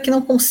defesa que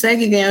não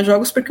consegue ganhar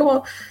jogos porque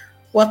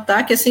o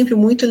ataque é sempre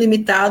muito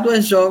limitado a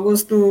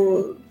jogos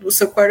do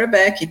seu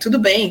quarterback. Tudo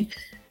bem,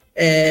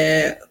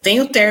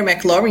 tem o Terry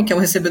McLaurin, que é um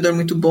recebedor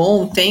muito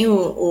bom, tem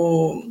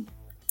o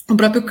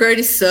próprio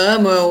Curtis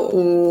Samuel,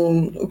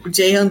 o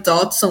Jahan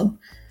Dotson.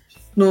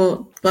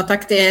 No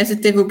ataque terrestre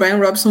teve o Brian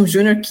Robinson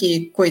Jr.,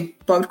 que,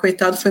 pobre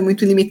coitado, foi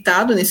muito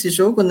limitado nesse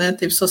jogo, né?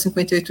 Teve só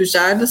 58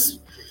 jardas.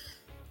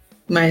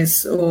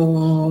 Mas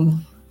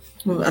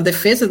a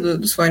defesa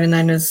dos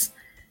 49ers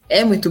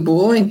é muito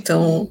boa,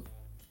 então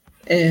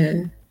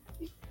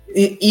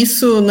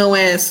isso não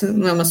é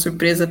uma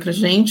surpresa pra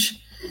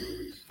gente.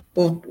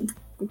 O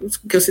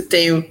que eu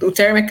citei, o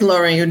Terry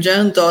McLaurin, o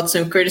John Dotson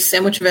e o Curtis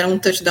Samuel tiveram um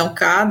touchdown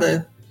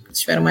cada,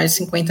 tiveram mais de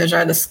 50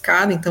 jardas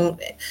cada, então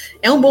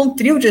é um bom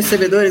trio de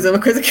recebedores, é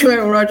uma coisa que o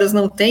Aaron Rodgers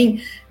não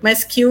tem,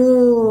 mas que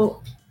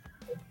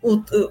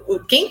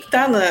quem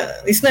tá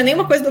isso não é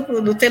nenhuma coisa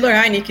do Taylor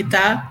Heinicke, que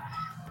tá.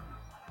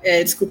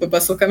 Desculpa,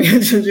 passou o caminho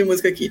de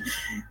música aqui.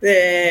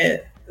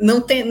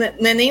 Não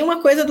é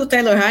nenhuma coisa do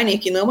Taylor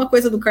Heinicke, não é uma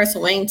coisa do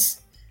Carson Wentz.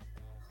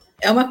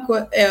 É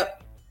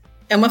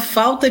uma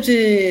falta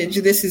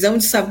de decisão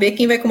de saber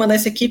quem vai comandar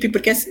essa equipe,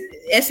 porque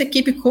essa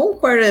equipe com um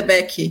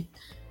quarterback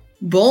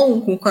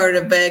bom, com um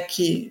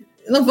quarterback...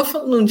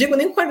 Não digo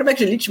nem um quarterback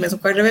de elite, mas um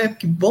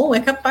quarterback bom é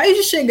capaz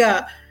de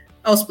chegar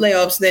aos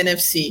playoffs da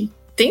NFC.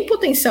 Tem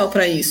potencial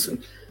para isso.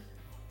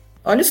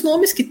 Olha os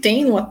nomes que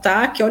tem no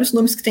ataque, olha os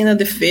nomes que tem na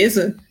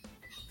defesa.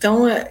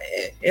 Então,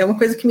 é uma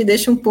coisa que me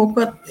deixa um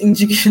pouco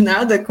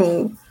indignada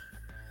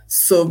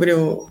sobre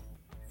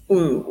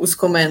os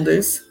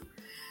Commanders.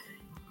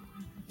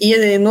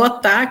 E no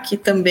ataque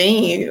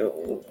também,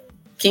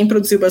 quem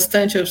produziu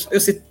bastante, eu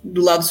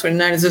do lado dos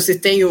 49ers, eu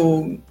citei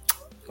o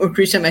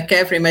Christian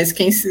McCaffrey, mas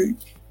quem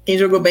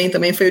jogou bem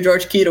também foi o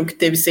George Kittle, que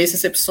teve 6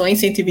 recepções,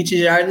 120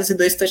 jardas e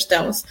 2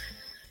 touchdowns.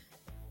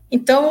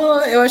 Então,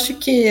 eu acho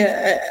que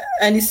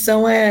a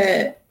lição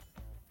é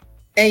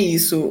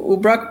isso. O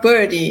Brock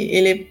Purdy,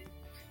 ele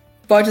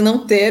pode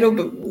não ter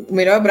o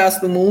melhor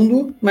braço do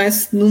mundo,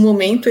 mas no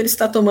momento ele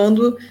está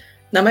tomando,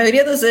 na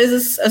maioria das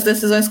vezes, as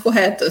decisões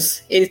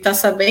corretas. Ele está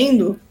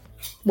sabendo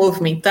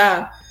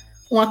movimentar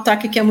um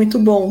ataque que é muito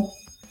bom.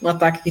 Um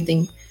ataque que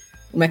tem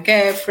o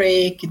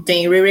McCaffrey, que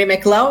tem o Ray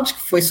McLeod,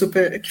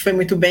 que foi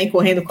muito bem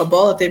correndo com a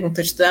bola, teve um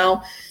touchdown.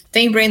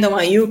 Tem Brandon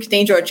Ayuk,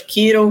 tem George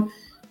Kittle,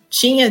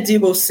 tinha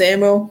Deebo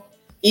Samuel,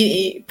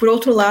 e por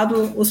outro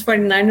lado, os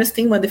 49ers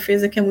têm uma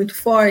defesa que é muito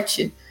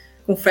forte,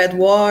 com Fred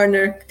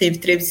Warner, que teve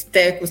 13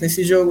 tackles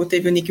nesse jogo,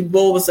 teve o Nick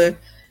Bosa,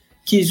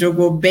 que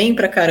jogou bem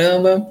pra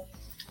caramba,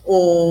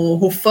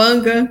 o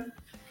Hufanga,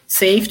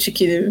 safety,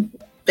 que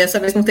dessa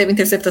vez não teve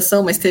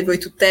interceptação, mas teve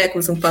 8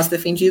 tackles, um passe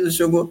defendido,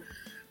 jogou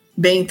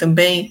bem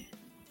também.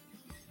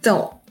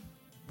 Então,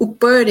 o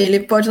Purdy, ele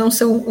pode não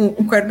ser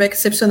um quarterback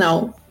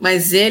excepcional,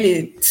 mas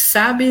ele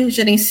sabe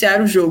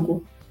gerenciar o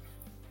jogo.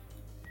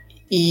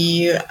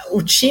 E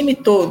o time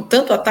todo,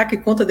 tanto o ataque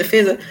quanto a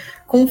defesa,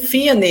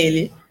 confia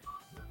nele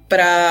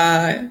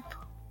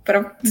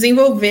para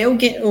desenvolver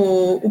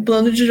o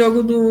plano de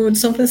jogo de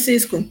São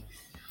Francisco.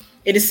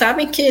 Eles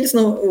sabem que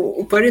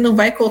o Purdy não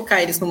vai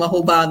colocar eles numa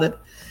roubada,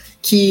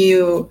 que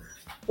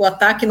o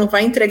ataque não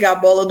vai entregar a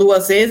bola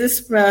 2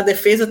 vezes para a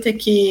defesa ter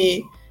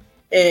que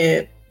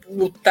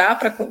lutar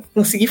para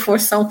conseguir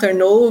forçar um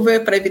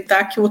turnover, para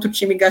evitar que o outro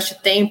time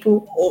gaste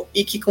tempo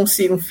e que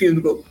consiga um field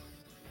goal.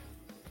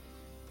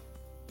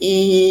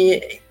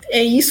 E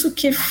é isso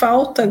que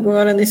falta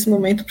agora nesse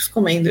momento para os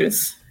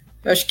Commanders.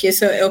 Eu acho que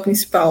esse é o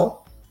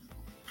principal.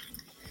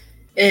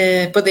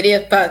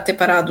 Poderia ter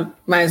parado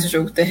mais o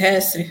jogo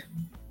terrestre?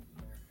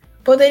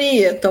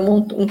 Poderia. Tomou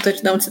um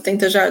touchdown de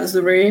 70 jardas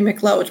do Ray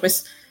McLeod,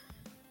 mas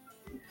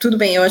tudo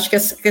bem. Eu acho que a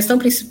questão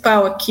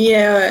principal aqui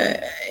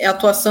é a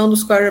atuação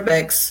dos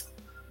quarterbacks,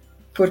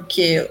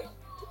 porque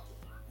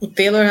o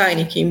Taylor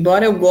Heinicke,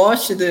 embora eu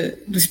goste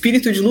do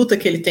espírito de luta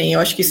que ele tem, eu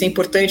acho que isso é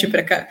importante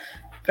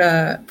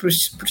para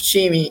o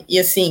time, e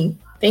assim,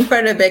 tem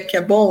quarterback que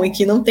é bom e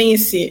que não tem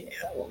esse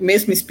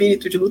mesmo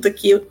espírito de luta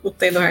que o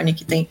Taylor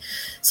Heinicke tem,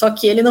 só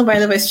que ele não vai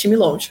levar esse time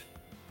longe,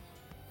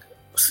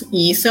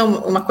 e isso é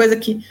uma coisa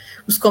que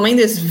os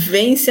Commanders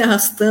vêm se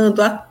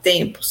arrastando há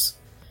tempos.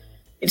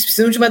 Eles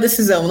precisam de uma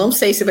decisão, não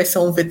sei se vai ser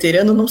um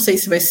veterano, não sei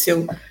se vai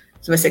ser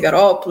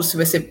Garoppolo, se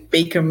vai ser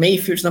Baker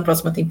Mayfield na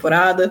próxima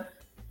temporada,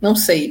 não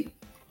sei,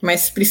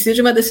 mas precisa de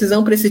uma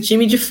decisão para esse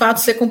time de fato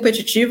ser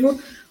competitivo,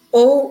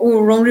 ou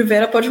o Ron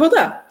Rivera pode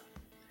rodar.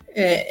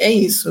 É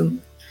isso.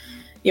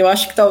 Eu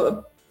acho que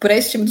para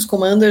esse time dos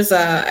Commanders,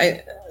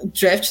 o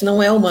draft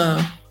não é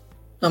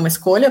uma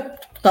escolha.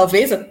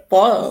 Talvez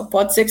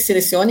pode ser que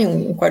selecione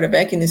um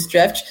quarterback nesse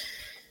draft,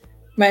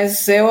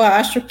 mas eu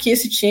acho que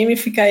esse time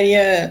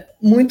ficaria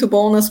muito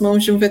bom nas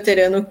mãos de um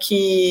veterano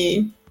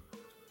que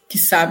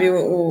sabe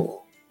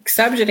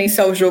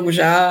gerenciar o jogo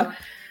já,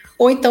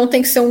 ou então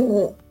tem que ser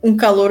um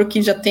calouro que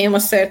já tem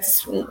uma certa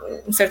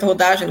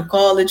rodagem no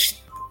college,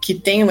 que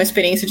tem uma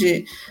experiência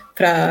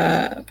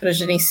para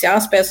gerenciar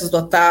as peças do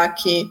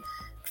ataque,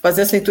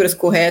 fazer as leituras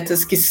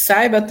corretas, que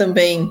saiba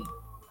também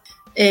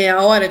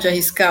a hora de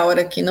arriscar, a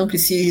hora que não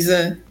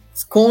precisa,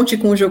 conte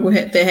com o jogo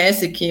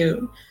terrestre que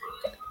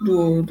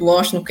do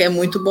Washington, que é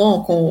muito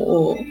bom,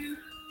 com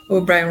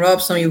o Brian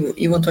Robson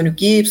e o Antonio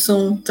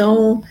Gibson.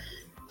 Então,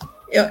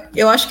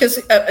 eu acho que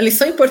a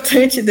lição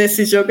importante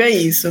desse jogo é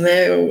isso,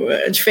 né?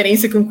 A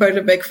diferença que um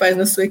quarterback faz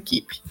na sua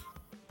equipe.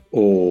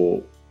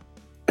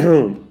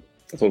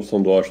 A solução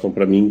do Washington,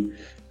 para mim,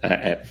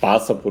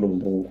 passa por um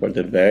bom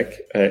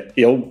quarterback.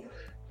 Eu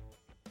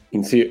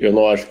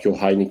não acho que o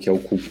Heinicke é o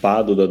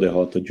culpado da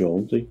derrota de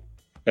ontem.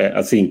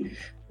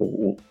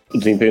 O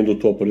desempenho do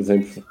Tua, por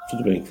exemplo,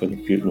 tudo bem, foi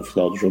no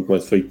final do jogo,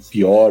 mas foi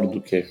pior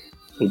do que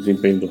o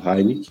desempenho do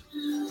Heinicke.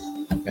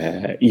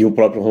 E o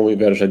próprio Ron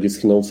Rivera já disse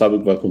que não sabe o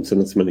que vai acontecer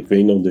na semana que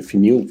vem, não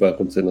definiu o que vai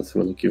acontecer na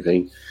semana que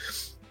vem,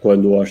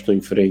 quando o Washington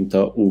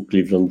enfrenta o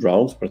Cleveland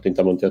Browns, para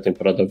tentar manter a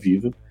temporada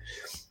viva.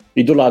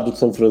 E do lado de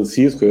São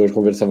Francisco, eu hoje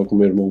conversava com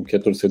meu irmão, que é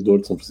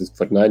torcedor de São Francisco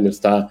 49ers,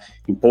 está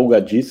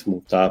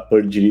empolgadíssimo, está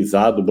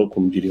perdirizado,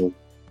 como diriam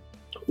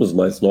os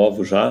mais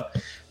novos já.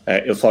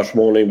 Eu só acho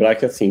bom lembrar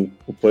que, assim,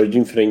 o Purdy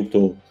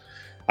enfrentou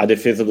a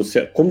defesa do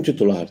Seattle, como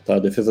titular, tá? A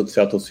defesa do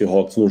Seattle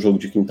Seahawks no jogo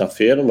de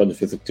quinta-feira, uma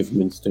defesa que teve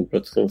menos tempo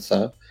para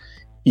descansar,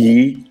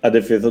 e a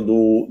defesa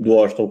do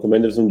Washington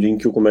Commanders, um dia em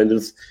que o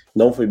Commanders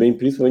não foi bem,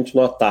 principalmente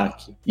no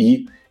ataque.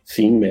 E,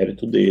 sim,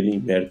 mérito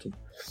dele, mérito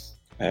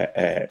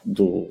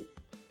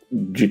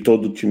de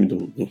todo o time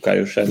do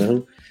Kyle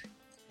Shanahan,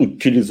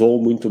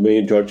 utilizou muito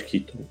bem o George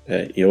Kittle.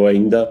 Eu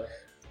ainda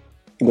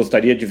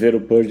gostaria de ver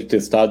o Purdy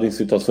testado em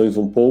situações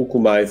um pouco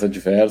mais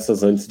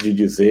adversas antes de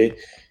dizer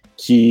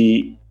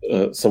que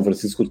São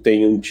Francisco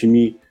tem um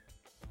time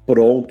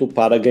pronto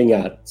para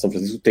ganhar. São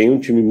Francisco tem um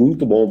time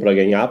muito bom para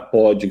ganhar,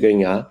 pode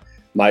ganhar,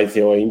 mas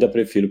eu ainda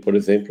prefiro, por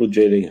exemplo, o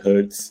Jalen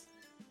Hurts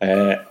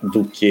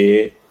do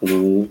que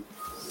o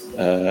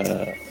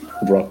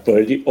Brock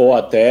Purdy, ou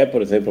até,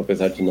 por exemplo,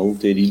 apesar de não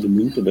ter ido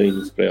muito bem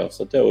nos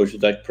playoffs até hoje, o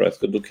Dak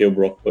Prescott, do que o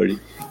Brock Purdy,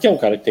 que é um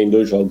cara que tem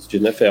 2 jogos de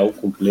NFL,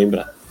 como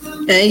lembrar.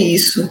 É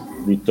isso.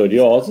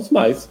 Vitoriosos,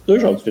 mas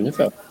 2 jogos de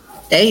NFL.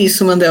 É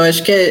isso, Mandel.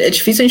 Acho que é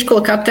difícil a gente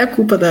colocar até a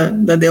culpa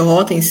da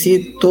derrota em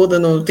si toda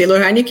no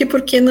Taylor Heinicke,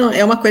 porque não,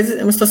 é uma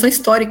situação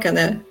histórica,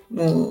 né,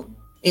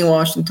 em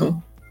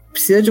Washington.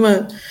 Precisa de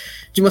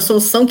uma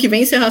solução que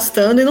vem se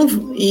arrastando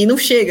e não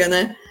chega,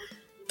 né?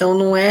 Então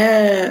não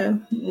é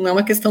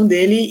uma questão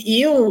dele.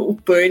 E o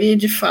Purdy,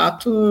 de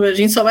fato, a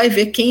gente só vai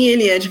ver quem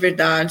ele é de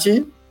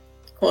verdade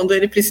quando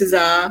ele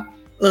precisar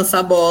lançar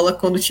a bola,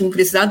 quando o time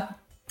precisar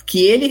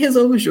que ele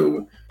resolva o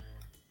jogo.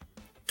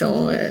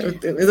 Então,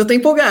 eu tô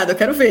empolgado, eu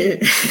quero ver.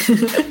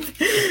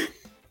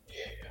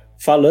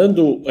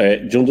 Falando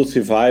de um dos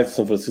rivais do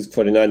São Francisco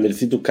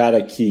 49ers e do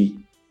cara que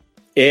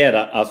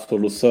era a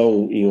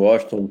solução em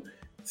Washington,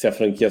 se a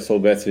franquia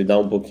soubesse lidar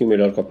um pouquinho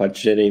melhor com a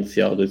parte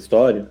gerencial da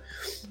história,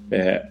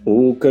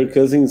 o Kirk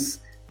Cousins,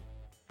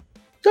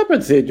 dá para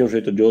dizer de um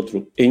jeito ou de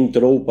outro,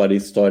 entrou para a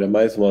história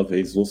mais uma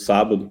vez no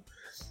sábado.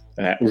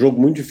 Um jogo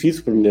muito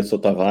difícil para o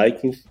Minnesota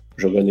Vikings,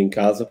 jogando em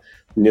casa.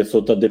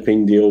 Minnesota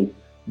dependeu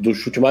do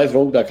chute mais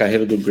longo da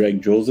carreira do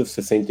Greg Joseph,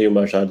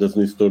 61 jardas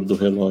no estouro do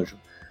relógio,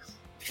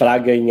 para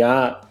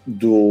ganhar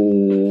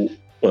do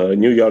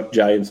New York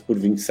Giants por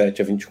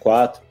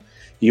 27-24,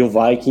 e o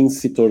Vikings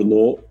se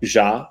tornou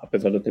já,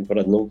 apesar da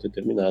temporada não ter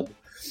terminado,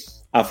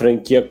 a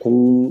franquia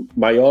com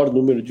maior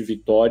número de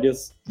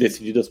vitórias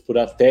decididas por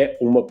até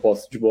uma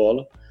posse de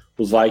bola.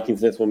 Os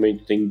Vikings nesse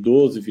momento têm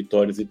 12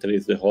 vitórias e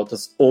 3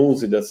 derrotas,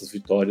 11 dessas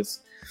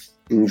vitórias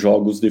em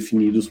jogos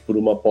definidos por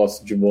uma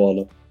posse de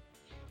bola.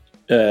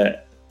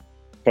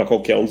 Para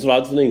qualquer um dos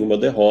lados, nenhuma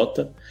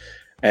derrota.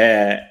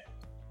 É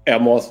a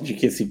mostra de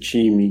que esse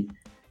time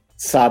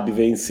sabe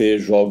vencer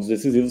jogos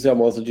decisivos, e a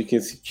mostra de que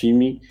esse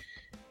time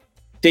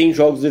tem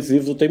jogos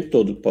decisivos o tempo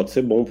todo. Pode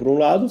ser bom por um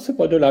lado, você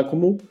pode olhar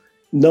como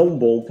não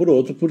bom por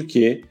outro,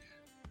 porque,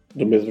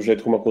 do mesmo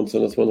jeito como aconteceu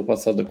na semana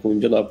passada com o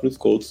Indianapolis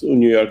Colts, o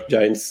New York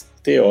Giants,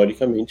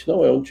 teoricamente,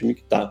 não é um time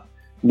que está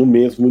no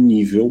mesmo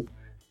nível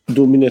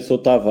do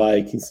Minnesota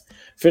Vikings.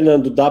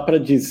 Fernando, dá para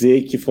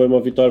dizer que foi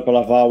uma vitória para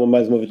lavar a alma,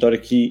 mas uma vitória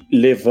que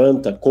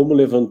levanta, como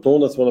levantou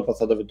na semana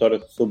passada a vitória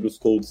sobre os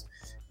Colts,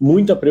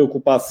 muita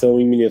preocupação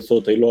em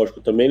Minnesota, e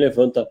lógico, também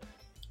levanta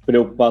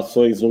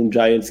preocupações num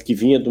Giants que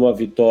vinha de uma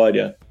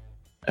vitória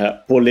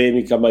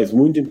polêmica, mas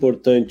muito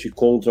importante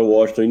contra o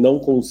Washington, e não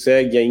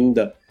consegue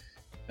ainda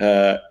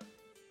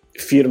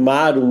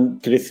firmar um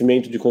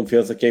crescimento de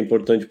confiança que é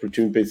importante para o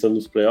time pensando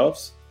nos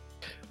playoffs?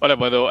 Olha,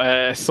 mano,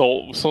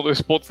 são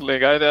dois pontos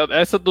legais.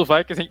 Essa do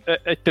Vikings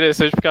é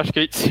interessante, porque acho que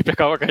a gente sempre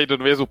acaba caindo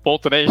no mesmo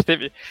ponto, né? A gente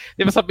teve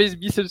essa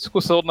mesmíssima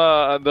discussão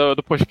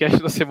do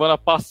podcast da semana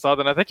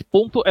passada, né? Até que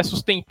ponto é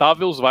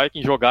sustentável os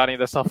Vikings jogarem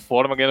dessa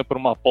forma, ganhando por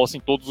uma posse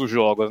em todos os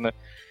jogos, né?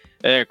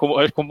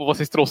 Como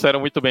vocês trouxeram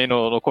muito bem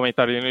no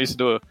comentário no início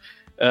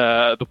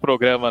do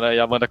programa, né? E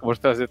a Amanda acabou de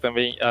trazer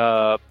também.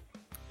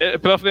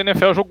 Pela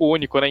NFL é um jogo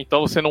único, né?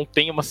 Então você não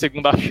tem uma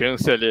segunda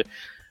chance ali.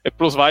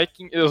 Para os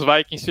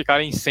Vikings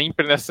ficarem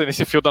sempre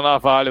nesse fio da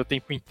navalha o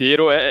tempo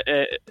inteiro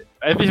é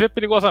viver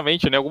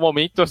perigosamente, né? Em algum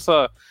momento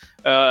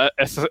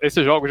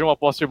esses jogos de uma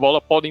posse de bola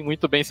podem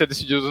muito bem ser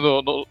decididos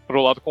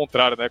pro lado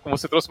contrário, né? Como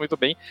você trouxe muito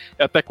bem,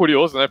 é até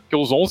curioso, né? Porque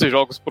os 11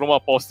 jogos por uma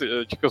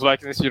posse, de que os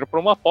Vikings decidiram por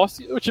uma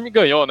posse, o time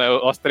ganhou, né?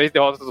 As 3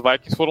 derrotas dos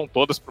Vikings foram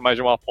todas por mais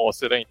de uma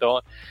posse, né?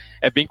 Então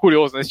é bem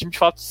curioso, né? Esse time de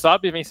fato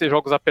sabe vencer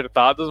jogos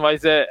apertados,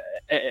 mas é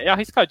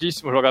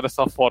arriscadíssimo jogar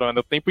dessa forma, né?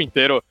 O tempo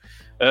inteiro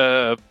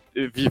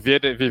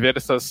viver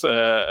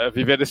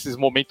esses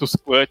momentos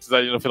clutches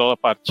ali no final da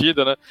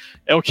partida, né?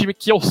 É um time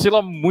que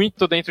oscila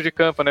muito dentro de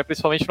campo, né?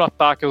 Principalmente no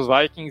ataque. Os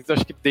Vikings,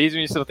 acho que desde o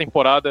início da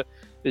temporada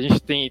a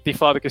gente tem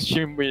falado que esse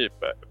time,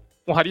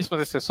 com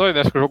raríssimas exceções,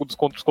 né? Acho que o jogo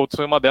contra os Colts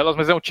foi uma delas,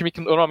 mas é um time que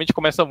normalmente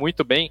começa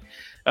muito bem,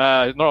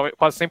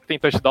 quase sempre tem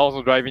touchdowns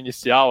no drive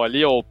inicial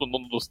ali, ou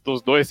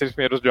dos 2, 3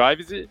 primeiros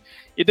drives,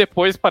 e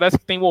depois parece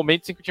que tem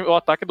momentos em que o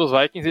ataque dos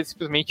Vikings ele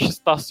simplesmente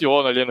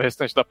estaciona ali no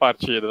restante da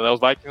partida, né? Os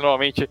Vikings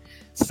normalmente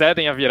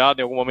cedem a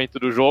virada em algum momento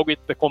do jogo,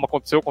 e como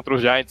aconteceu contra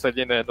os Giants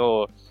ali, né,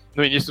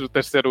 no início do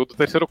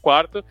terceiro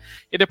quarto,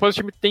 e depois o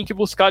time tem que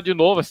buscar de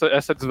novo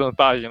essa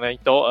desvantagem, né?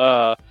 Então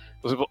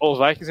os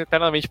Vikings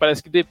internamente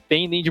parece que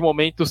dependem de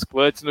momentos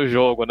clutch no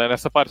jogo, né?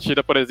 Nessa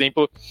partida, por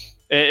exemplo,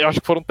 eu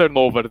acho que foram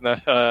turnovers, né?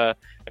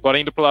 Agora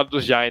indo pro lado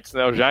dos Giants,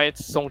 né? Os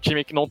Giants são um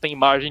time que não tem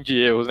margem de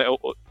erros, né?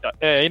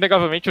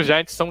 Inegavelmente os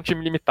Giants são um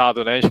time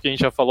limitado, né? Acho que a gente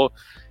já falou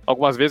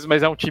algumas vezes,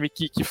 mas é um time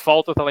que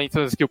falta talento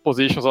nas skill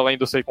positions além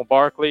do Saquon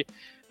Barkley,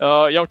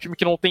 e é um time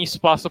que não tem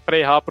espaço para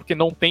errar porque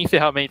não tem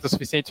ferramentas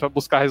suficientes para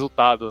buscar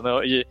resultado,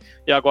 né?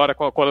 E agora,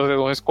 quando as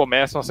lesões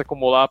começam a se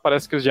acumular,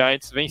 parece que os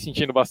Giants vêm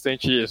sentindo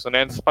bastante isso,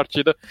 né? Nessa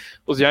partida,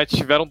 os Giants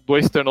tiveram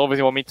 2 turnovers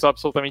em momentos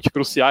absolutamente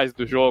cruciais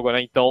do jogo,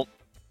 né? Então,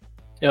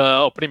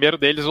 o primeiro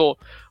deles,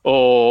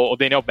 o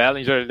Daniel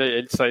Bellinger,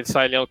 ele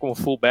sai ali como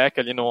fullback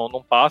ali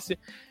num passe,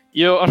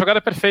 e a jogada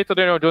é perfeita, o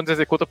Daniel Jones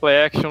executa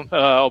play action,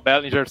 o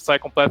Bellinger sai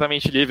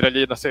completamente livre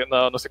ali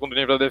no segundo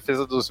nível da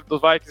defesa dos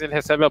Vikings, ele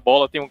recebe a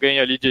bola, tem um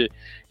ganho ali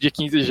de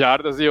 15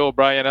 jardas, e o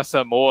Brian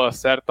Asamoah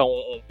acerta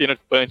um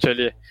peanut punch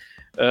ali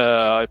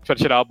para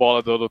tirar a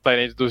bola do tight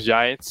end dos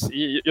Giants,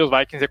 e os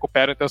Vikings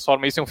recuperam e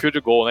transformam isso em um field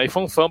goal, né? E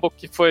foi um fumble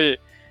que foi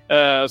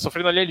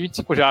sofrendo ali de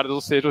 25 jardas,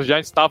 ou seja, os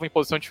Giants estavam em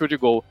posição de field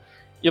goal.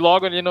 E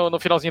logo ali no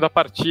finalzinho da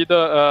partida,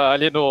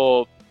 ali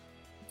no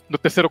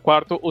terceiro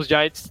quarto, os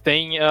Giants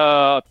têm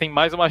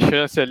mais uma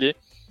chance ali.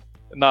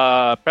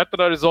 Perto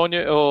da Arizona,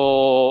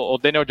 o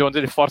Daniel Jones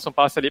ele força um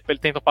passe ali, ele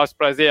tenta um passe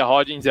para Isaiah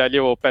Hodgins, e ali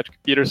o Patrick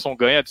Peterson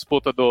ganha a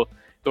disputa do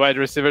wide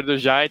receiver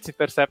dos Giants,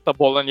 intercepta a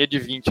bola na linha de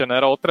 20, né?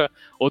 Era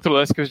outro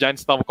lance que os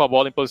Giants estavam com a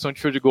bola em posição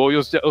de field goal, e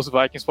os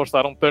Vikings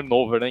forçaram um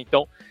turnover, né?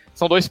 Então,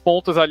 são 2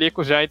 pontos ali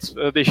que os Giants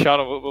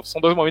são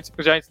 2 momentos que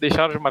os Giants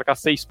deixaram de marcar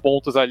 6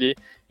 pontos ali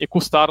e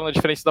custaram na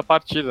diferença da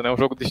partida, né? Um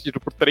jogo decidido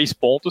por 3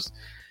 pontos,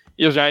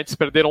 e os Giants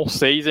perderam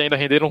 6 e ainda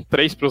renderam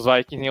 3 para os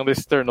Vikings em um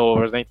desses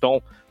turnovers, né?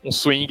 Então, um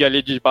swing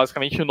ali de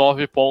basicamente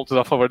 9 pontos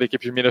a favor da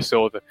equipe de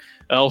Minnesota.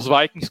 Os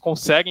Vikings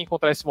conseguem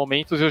encontrar esses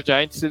momentos, e os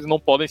Giants eles não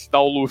podem se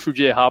dar o luxo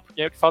de errar,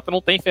 porque de fato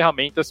não tem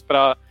ferramentas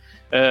para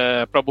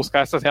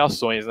buscar essas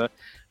reações, né?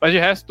 Mas de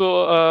resto,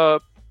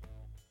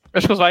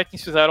 acho que os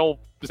Vikings fizeram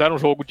fizeram um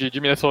jogo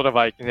de Minnesota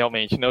Vikings,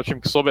 realmente, né? O time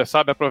que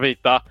sabe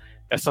aproveitar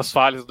essas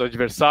falhas dos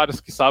adversários,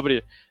 que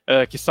sabe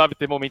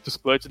ter momentos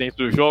clutch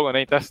dentro do jogo,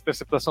 né? Então essa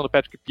interceptação do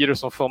Patrick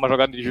Peterson foi uma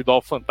jogada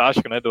individual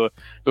fantástica, né?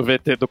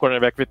 Do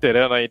cornerback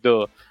veterano aí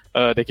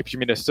da equipe de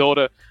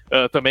Minnesota.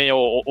 Também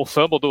o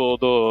fumble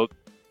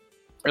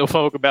o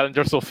fumble que o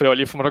Bellinger sofreu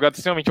ali foi uma jogada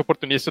extremamente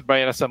oportunista do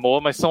Brian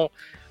Asamoah, mas são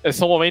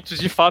momentos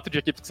de fato de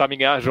equipes que sabem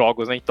ganhar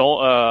jogos, né? Então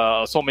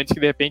são momentos que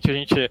de repente a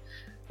gente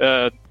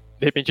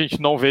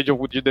não vê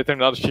de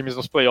determinados times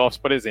nos playoffs,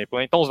 por exemplo,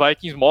 né? Então os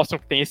Vikings mostram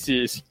que tem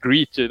esse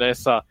grit, né?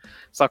 essa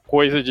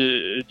coisa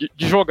de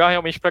jogar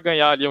realmente para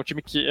ganhar ali. É um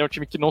time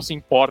que não se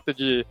importa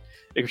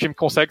é um time que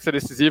consegue ser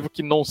decisivo,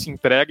 que não se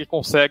entrega e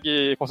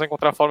consegue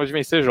encontrar formas de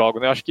vencer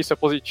jogos, né? Eu acho que isso é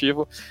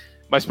positivo,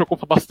 mas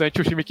preocupa bastante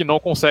o time que não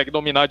consegue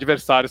dominar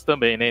adversários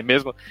também, né?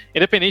 Mesmo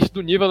independente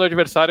do nível do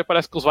adversário,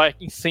 parece que os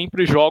Vikings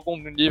sempre jogam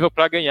no nível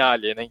para ganhar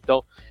ali, né?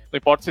 Então, não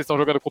importa se eles estão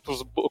jogando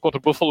contra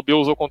o Buffalo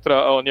Bills ou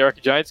contra o New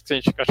York Giants, que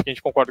acho que a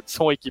gente concorda que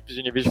são equipes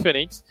de níveis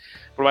diferentes,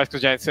 por mais que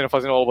os Giants estejam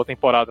fazendo uma boa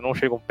temporada, não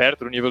chegam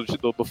perto do nível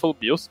do Buffalo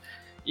Bills.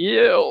 E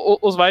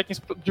os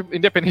Vikings,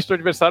 independente do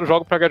adversário,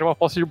 jogam para ganhar uma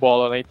posse de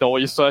bola, né? Então,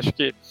 isso acho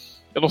que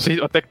eu não sei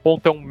até que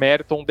ponto é um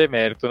mérito ou um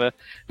demérito, né?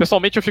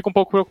 Pessoalmente, eu fico um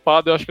pouco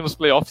preocupado. Eu acho que nos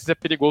playoffs é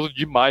perigoso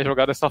demais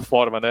jogar dessa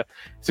forma, né?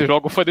 Esse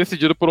jogo foi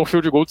decidido por um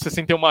field goal de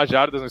 61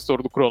 jardas no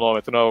estouro do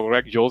cronômetro, né? O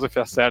Greg Joseph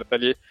acerta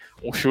ali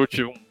um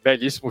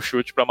belíssimo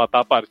chute para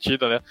matar a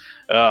partida, né?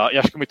 E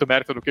acho que muito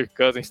mérito do Kirk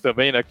Cousins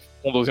também, né? Que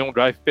conduziu um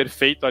drive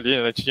perfeito ali,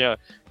 né?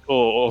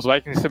 Os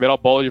Vikings receberam a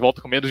bola de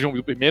volta com menos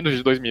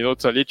de 2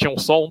 minutos ali, tinham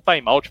só um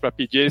timeout para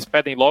pedir, eles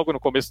pedem logo no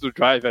começo do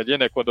drive ali,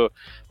 né, quando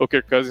o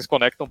Kirk Cousins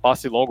conecta um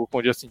passe longo com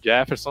o Justin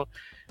Jefferson.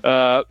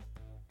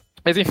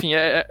 Mas enfim,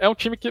 é um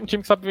time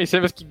que sabe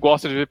vencer, mas que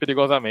gosta de ver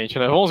perigosamente,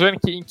 né? Vamos ver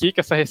em que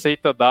essa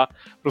receita dá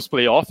para os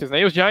playoffs, né?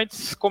 E os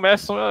Giants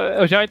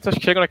acho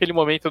que chegam naquele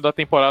momento da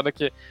temporada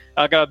que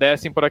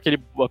agradecem por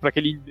aquele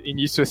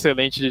início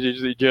excelente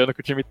de ano que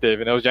o time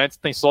teve, né? Os Giants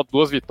têm só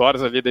 2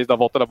 vitórias ali desde a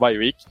volta da bye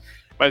week,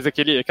 mas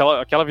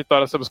aquela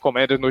vitória sobre os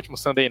Commanders no último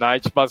Sunday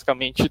Night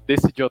basicamente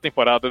decidiu a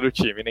temporada do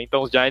time, né?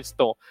 Então os Giants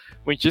estão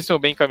muitíssimo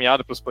bem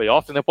encaminhados para os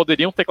playoffs, né?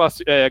 Poderiam ter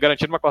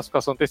garantido uma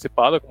classificação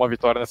antecipada com uma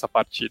vitória nessa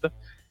partida.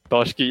 Então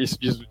acho que isso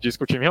diz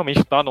que o time realmente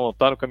está no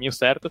caminho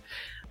certo.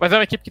 Mas é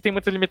uma equipe que tem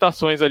muitas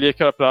limitações ali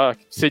para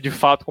ser de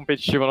fato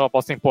competitiva numa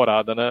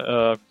pós-temporada, né?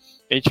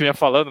 A gente vinha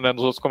falando, né,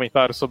 nos outros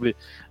comentários sobre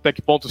até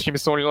que ponto os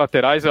times são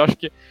unilaterais. Eu acho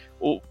que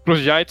para os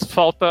Giants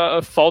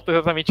falta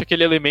exatamente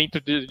aquele elemento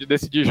de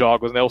decidir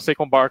jogos, né? O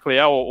Saquon Barkley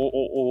é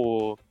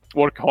o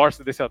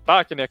workhorse desse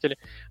ataque, né?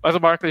 Mas o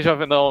Barkley já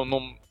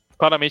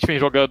claramente vem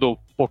jogando um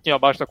pouquinho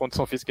abaixo da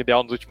condição física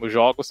ideal nos últimos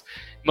jogos.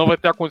 Não vai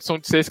ter a condição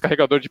de ser esse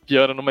carregador de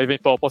piano numa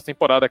eventual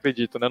pós-temporada,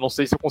 acredito, né? Não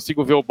sei se eu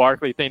consigo ver o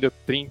Barkley tendo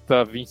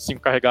 30,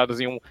 25 carregados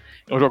em um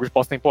jogo de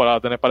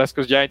pós-temporada, né? Parece que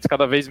os Giants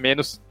cada vez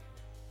menos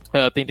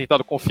tem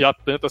tentado confiar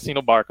tanto assim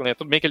no Barkley, né?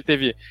 Tudo bem que ele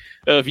teve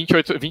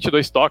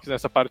 22 toques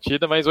nessa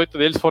partida, mas 8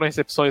 deles foram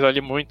recepções ali,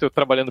 muito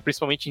trabalhando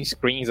principalmente em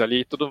screens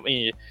ali, tudo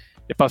em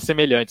passes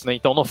semelhantes, né?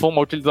 Então não foi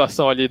uma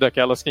utilização ali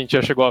daquelas que a gente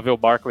já chegou a ver o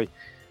Barkley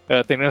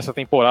tendo essa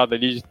temporada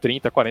ali de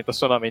 30, 40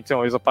 acionamentos em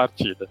uma mesma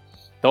partida.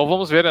 Então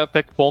vamos ver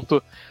até que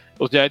ponto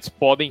os Giants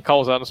podem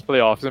causar nos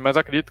playoffs, mas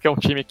acredito que é um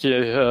time que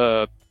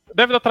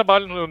deve dar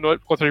trabalho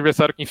contra o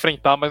adversário que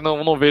enfrentar, mas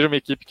não vejo uma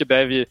equipe que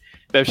deve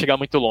chegar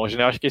muito longe,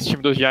 né? Eu acho que esse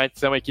time dos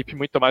Giants é uma equipe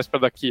muito mais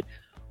para daqui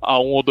a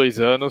 1 ou 2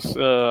 anos.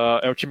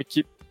 É um time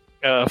que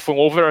foi um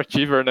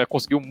overachiever, né?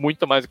 Conseguiu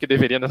muito mais do que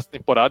deveria nessa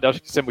temporada. Eu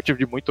acho que isso é motivo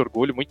de muito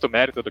orgulho, muito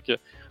mérito do que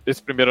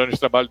desse primeiro ano de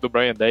trabalho do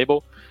Brian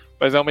Daboll.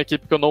 Mas é uma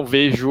equipe que eu não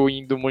vejo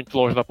indo muito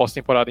longe na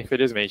pós-temporada,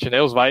 infelizmente,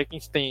 né? Os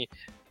Vikings têm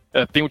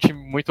um time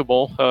muito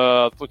bom,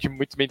 um time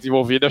muito bem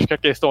desenvolvido. Acho que a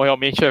questão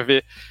realmente é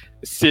ver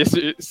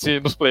se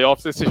nos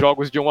playoffs esses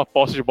jogos de uma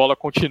posse de bola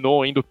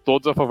continuam indo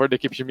todos a favor da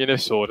equipe de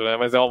Minnesota, né?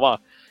 Mas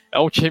é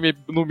um time,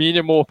 no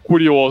mínimo,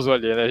 curioso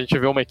ali, né? A gente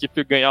vê uma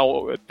equipe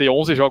ter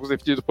 11 jogos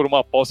definidos por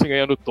uma posse e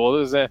ganhando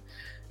todas é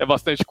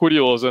bastante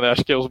curioso, né?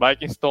 Acho que os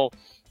Vikings estão...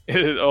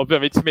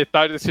 Obviamente, se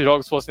metade desses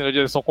jogos fossem na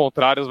direção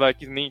contrária, os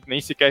Vikings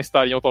nem sequer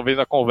estariam, talvez,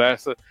 na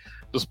conversa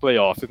dos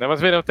playoffs, né?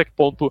 Mas veremos até que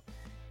ponto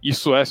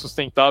isso é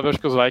sustentável. Acho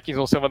que os Vikings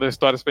vão ser uma das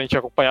histórias pra gente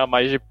acompanhar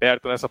mais de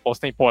perto nessa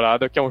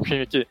pós-temporada, que é um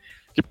time que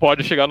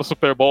pode chegar no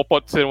Super Bowl,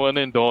 pode ser um one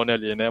and done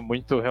ali, né?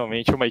 Muito,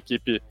 realmente, uma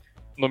equipe,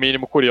 no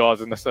mínimo,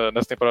 curiosa nessa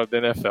temporada da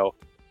NFL.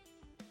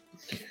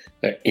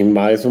 E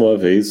mais uma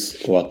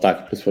vez, o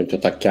ataque, principalmente o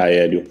ataque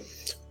aéreo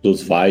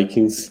dos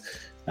Vikings,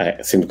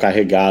 sendo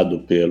carregado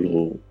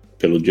pelo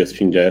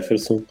Justin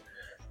Jefferson.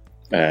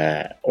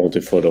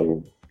 Ontem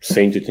foram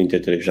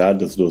 133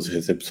 jardas, 12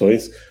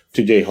 recepções.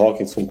 TJ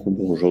Hawkinson com um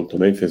bom jogo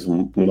também, fez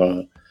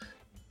uma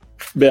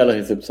bela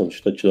recepção de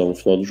touchdown no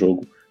final do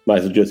jogo,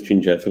 mas o Justin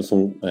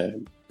Jefferson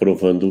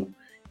provando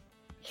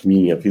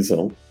minha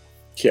visão,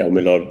 que é o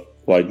melhor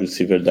wide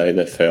receiver da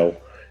NFL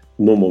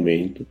no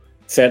momento.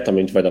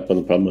 Certamente vai dar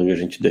pano para manga, a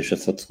gente deixa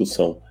essa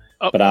discussão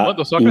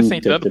Amanda, só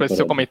acrescentando para esse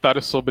seu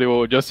comentário sobre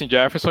o Justin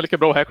Jefferson, ele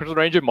quebrou o recorde do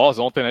Randy Moss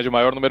ontem, né, de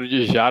maior número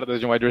de jardas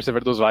de um wide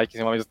receiver dos Vikings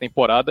em uma mesma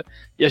temporada,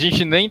 e a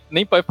gente nem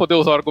vai poder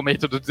usar o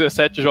argumento dos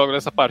 17 jogos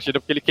nessa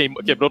partida, porque ele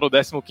quebrou no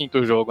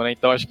 15º jogo, né,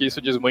 então acho que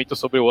isso diz muito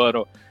sobre o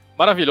ano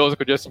maravilhoso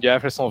que o Justin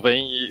Jefferson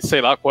vem, e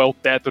sei lá qual é o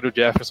teto do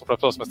Jefferson para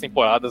as próximas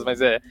temporadas,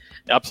 mas é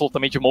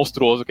absolutamente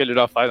monstruoso o que ele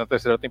já faz na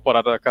 3ª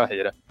temporada da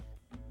carreira.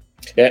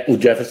 O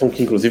Jefferson,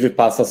 que inclusive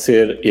passa a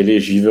ser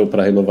elegível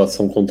para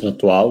renovação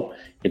contratual,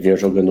 ele vinha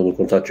jogando no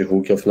contrato de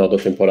rookie ao final da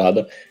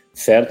temporada,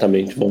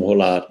 certamente vão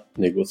rolar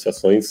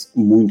negociações,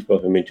 muito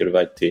provavelmente ele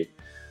vai ter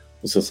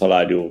o seu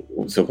salário,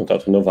 o seu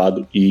contrato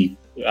renovado, e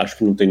acho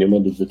que não tem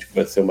nenhuma dúvida de que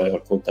vai ser o maior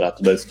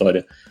contrato da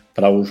história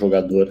para um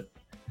jogador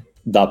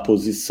da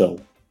posição.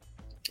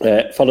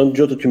 Falando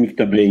de outro time que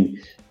também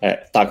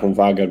está com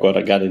vaga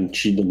agora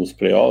garantida nos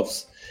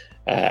playoffs,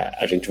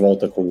 a gente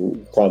volta com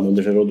a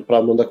Amanda Geraldo para a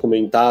Amanda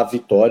comentar a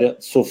vitória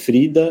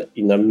sofrida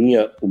e, na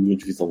minha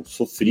humilde visão,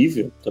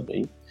 sofrível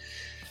também,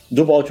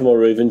 do Baltimore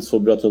Ravens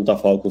sobre o Atlanta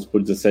Falcons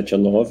por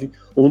 17-9,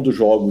 um dos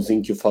jogos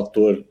em que o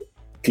fator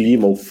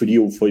clima, o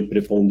frio, foi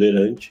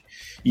preponderante,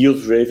 e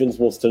os Ravens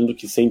mostrando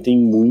que sentem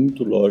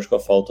muito, lógico, a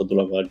falta do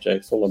Lamar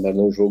Jackson. O Lamar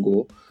não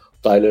jogou,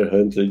 o Tyler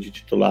Huntley de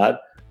titular,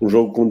 um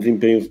jogo com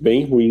desempenhos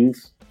bem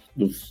ruins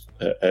dos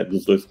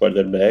dois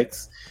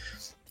quarterbacks,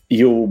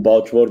 e o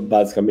Baltimore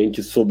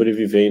basicamente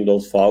sobrevivendo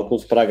aos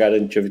Falcons para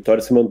garantir a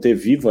vitória, se manter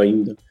vivo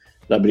ainda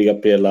na briga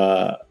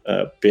pela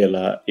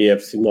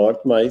AFC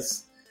North,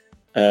 mas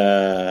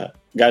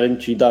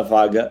garantida a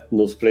vaga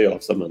nos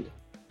playoffs, Amanda.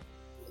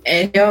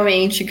 É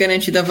realmente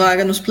garantida a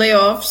vaga nos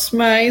playoffs,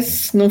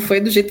 mas não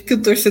foi do jeito que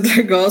o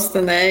torcedor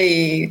gosta, né?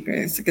 E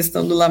essa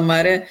questão do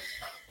Lamar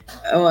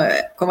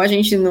como a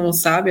gente não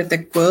sabe até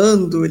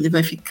quando ele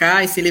vai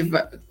ficar, e se ele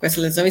vai, com essa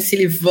lesão, e se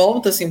ele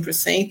volta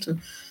 100%,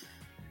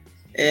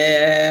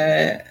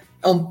 é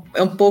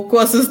um pouco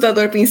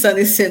assustador pensar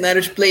nesse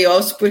cenário de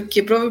playoffs,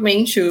 porque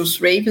provavelmente os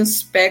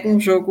Ravens pegam um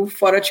jogo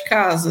fora de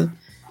casa.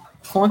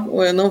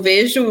 Eu não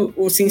vejo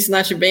o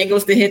Cincinnati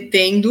Bengals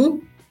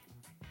derretendo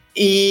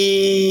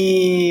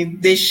e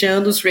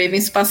deixando os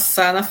Ravens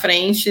passar na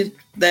frente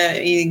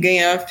e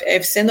ganhar a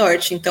FC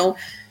Norte. Então,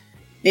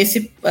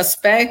 nesse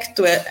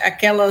aspecto,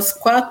 aquelas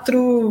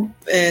 4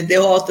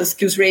 derrotas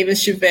que os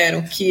Ravens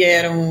tiveram, que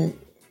eram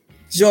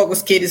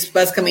jogos que eles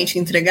basicamente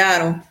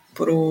entregaram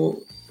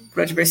pro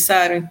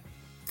adversário,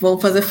 vão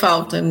fazer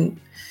falta.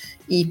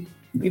 E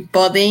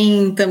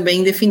podem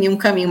também definir um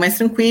caminho mais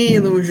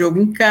tranquilo, um jogo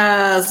em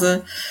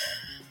casa.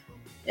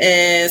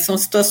 São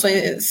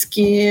situações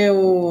que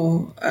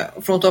o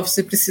front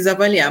office precisa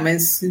avaliar,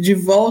 mas de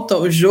volta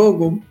ao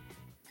jogo,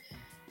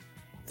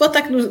 o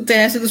ataque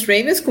terrestre dos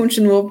Ravens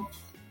continuou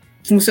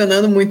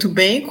funcionando muito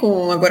bem,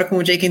 agora com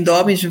o J.K.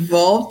 Dobbins de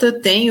volta,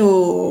 tem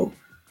o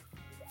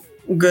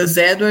Gus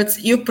Edwards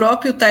e o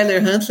próprio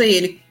Tyler Huntley.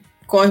 Ele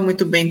corre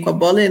muito bem com a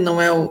bola, ele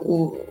não é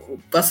o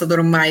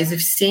passador mais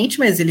eficiente,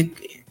 mas ele,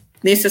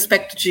 nesse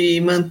aspecto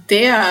de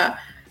manter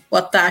o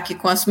ataque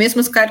com as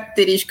mesmas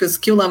características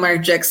que o Lamar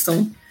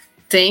Jackson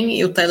tem,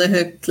 e o Tyler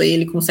Huntley,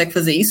 ele consegue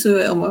fazer isso.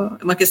 É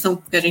uma questão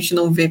que a gente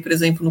não vê, por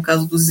exemplo, no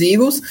caso dos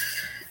Eagles,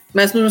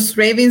 mas nos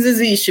Ravens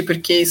existe,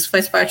 porque isso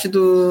faz parte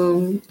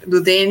do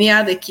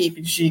DNA da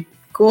equipe, de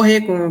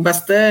correr com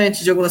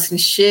bastante, jogo nas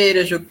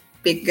trincheiras, jogo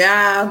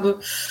pegado.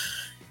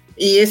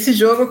 E esse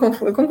jogo,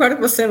 eu concordo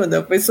com você,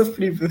 Mandel, foi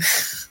sofrível.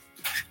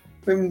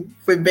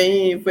 foi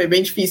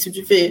bem difícil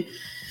de ver.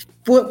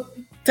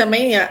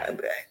 Também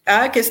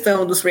a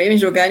questão dos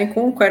Ravens jogarem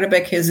com o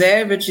quarterback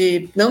reserva,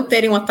 de não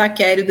terem um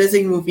ataque aéreo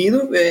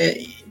desenvolvido,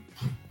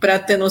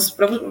 para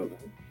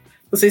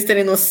vocês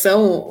terem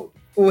noção,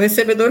 o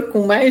recebedor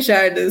com mais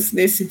jardas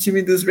nesse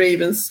time dos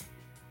Ravens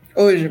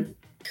hoje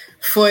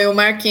foi o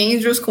Mark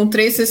Andrews, com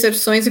 3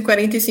 recepções e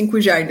 45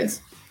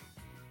 jardas.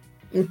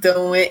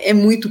 Então é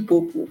muito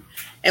pouco,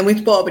 é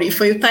muito pobre. E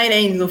foi o tight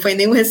end, não foi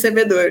nenhum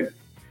recebedor.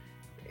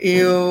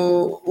 E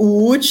o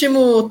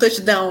último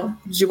touchdown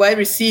de wide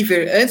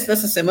receiver antes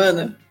dessa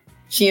semana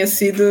tinha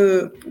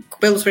sido,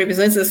 pelos Ravens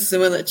antes dessa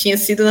semana, tinha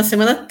sido na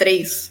semana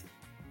 3.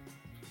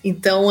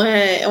 Então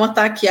é um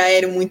ataque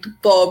aéreo muito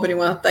pobre,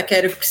 um ataque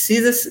aéreo que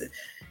precisa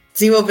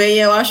desenvolver, e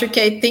eu acho que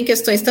aí tem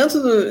questões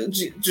tanto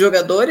de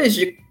jogadores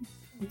de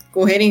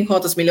correrem em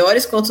rotas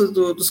melhores, quanto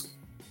dos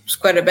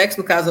quarterbacks,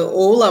 no caso,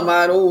 ou o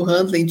Lamar ou o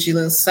Huntley, de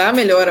lançar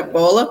melhor a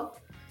bola.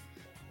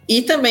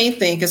 E também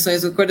tem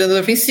questões do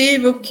coordenador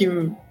ofensivo, que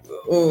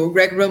o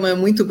Greg Roman é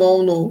muito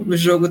bom no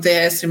jogo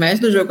terrestre, mas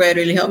no jogo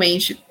aéreo ele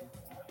realmente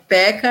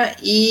peca,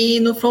 e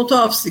no front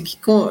office,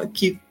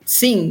 que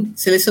sim,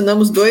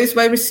 selecionamos 2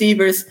 wide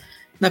receivers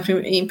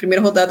em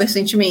primeira rodada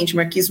recentemente,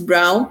 Marquise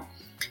Brown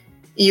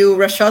e o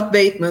Rashad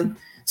Bateman,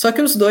 só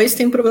que os 2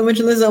 têm problema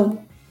de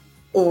lesão.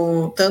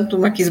 Tanto o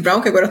Marquise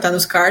Brown, que agora está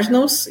nos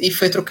Cardinals e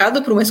foi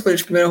trocado por uma escolha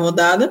de primeira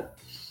rodada,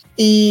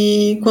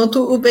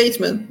 quanto o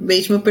Bateman. O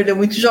Bateman perdeu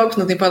muitos jogos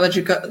na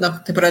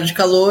temporada de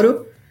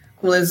calouro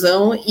com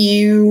lesão,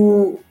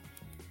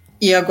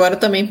 e agora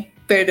também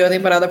perdeu a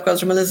temporada por causa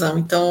de uma lesão.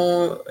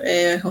 Então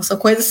são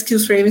coisas que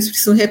os Ravens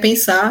precisam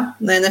repensar.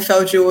 Na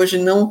NFL de hoje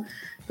não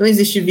Não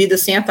existe vida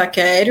sem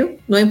ataque aéreo.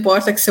 Não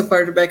importa que seu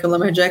quarterback é o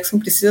Lamar Jackson,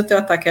 precisa ter o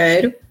ataque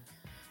aéreo.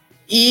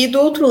 E do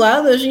outro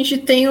lado, a gente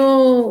tem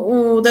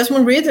o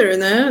Desmond Ridder,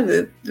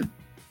 né?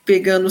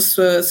 Pegando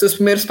seus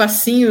primeiros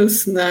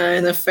passinhos na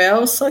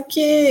NFL. Só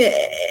que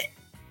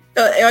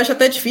eu acho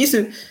até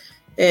difícil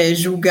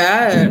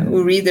julgar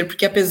o Ridder,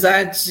 porque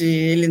apesar de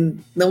ele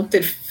não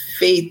ter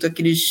feito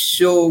aquele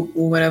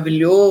jogo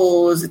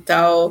maravilhoso e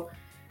tal,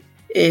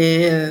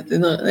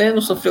 ele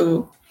não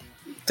sofreu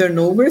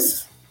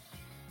turnovers,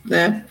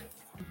 né?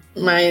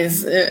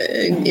 Mas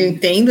eu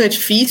entendo, é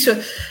difícil.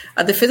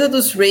 A defesa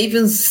dos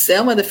Ravens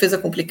é uma defesa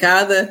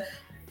complicada.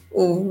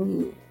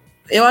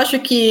 Eu acho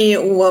que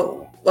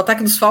o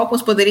ataque dos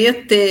Falcons poderia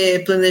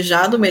ter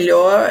planejado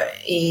melhor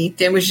em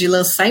termos de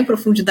lançar em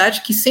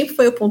profundidade, que sempre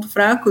foi o ponto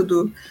fraco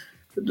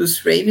dos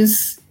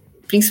Ravens.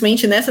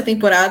 Principalmente nessa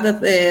temporada,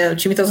 o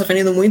time está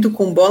sofrendo muito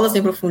com bolas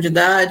em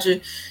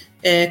profundidade,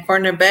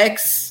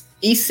 cornerbacks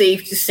e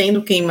safety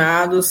sendo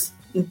queimados.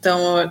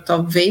 Então,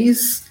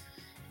 talvez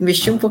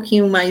investir um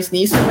pouquinho mais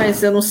nisso,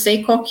 mas eu não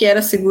sei qual que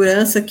era a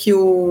segurança que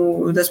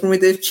o Desmond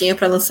Ridder tinha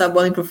para lançar a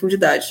bola em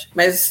profundidade.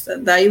 Mas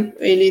daí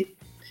ele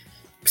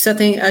precisa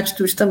ter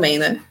atitude também,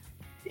 né?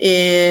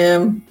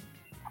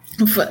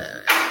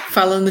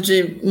 Falando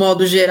de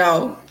modo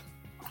geral,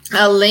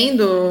 além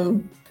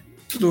do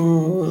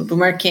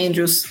Mark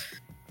Andrews,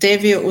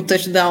 teve o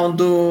touchdown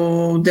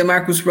do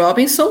DeMarcus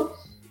Robinson,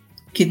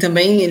 que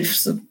também ele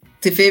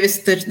teve esse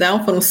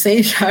touchdown, foram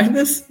 6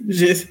 jardas.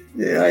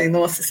 Ai,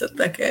 nossa,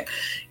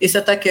 esse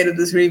ataque aéreo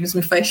dos Ravens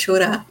me faz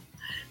chorar.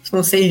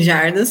 Foram 6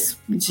 jardas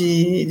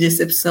de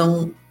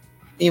recepção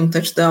em um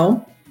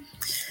touchdown.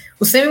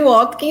 O Sammy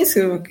Watkins,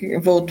 que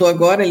voltou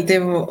agora, ele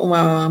teve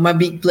uma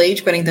big play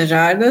de 40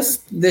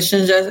 jardas.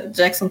 Deshaun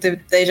Jackson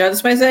teve 10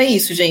 jardas, mas é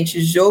isso,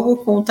 gente. Jogo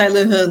com o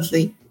Tyler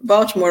Huntley,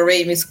 Baltimore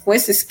Ravens, com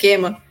esse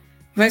esquema,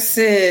 vai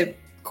ser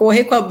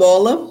correr com a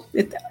bola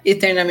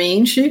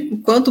eternamente, o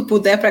quanto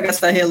puder para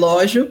gastar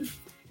relógio,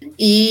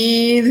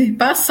 e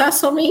passar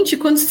somente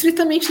quando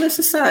estritamente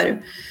necessário.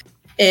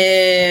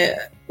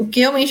 O que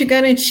realmente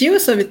garantiu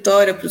essa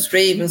vitória para os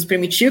Ravens,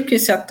 permitiu que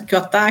o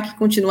ataque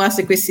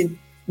continuasse com esse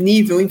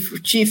nível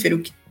infrutífero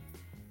que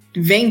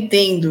vem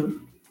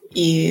tendo,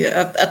 e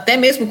até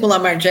mesmo com o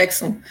Lamar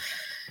Jackson,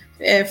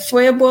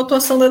 foi a boa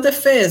atuação da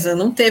defesa.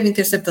 Não teve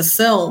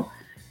interceptação,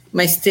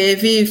 mas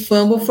teve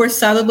fumble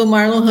forçado do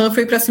Marlon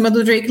Humphrey para cima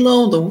do Drake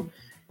London.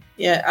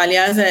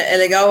 Aliás, é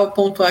legal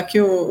pontuar que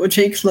o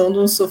Drake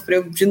London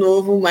sofreu de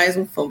novo mais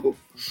um fumble.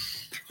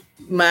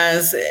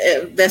 Mas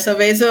dessa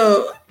vez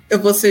eu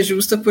vou ser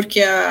justa,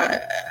 porque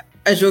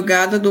a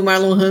jogada do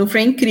Marlon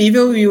Humphrey é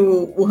incrível, e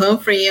o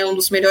Humphrey é um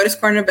dos melhores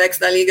cornerbacks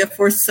da liga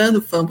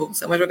forçando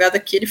fumbles. É uma jogada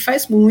que ele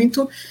faz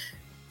muita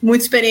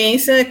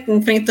experiência,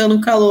 enfrentando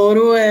um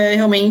calouro,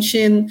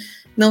 realmente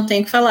não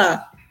tem o que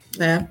falar,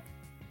 né?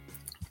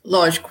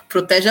 Lógico,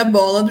 protege a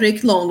bola do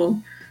Drake London.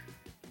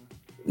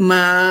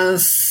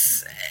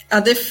 Mas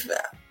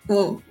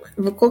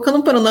colocando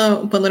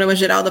um panorama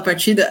geral da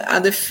partida, a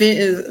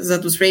defesa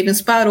dos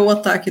Ravens parou o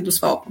ataque dos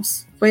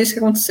Falcons. Foi isso que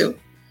aconteceu.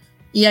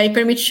 E aí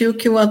permitiu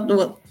que o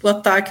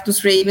ataque dos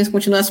Ravens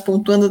continuasse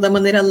pontuando da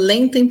maneira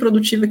lenta e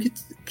improdutiva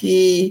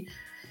que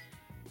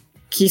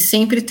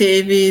sempre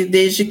teve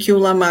desde que o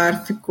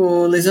Lamar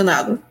ficou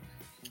lesionado.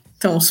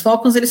 Então, os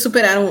Falcons eles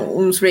superaram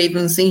os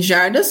Ravens em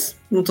jardas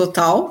no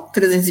total,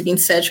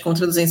 327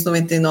 contra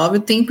 299.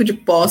 O tempo de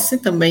posse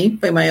também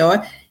foi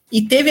maior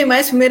e teve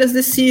mais primeiras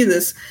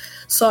descidas.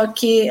 Só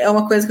que é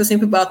uma coisa que eu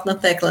sempre bato na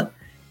tecla.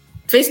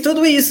 Fez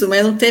tudo isso,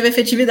 mas não teve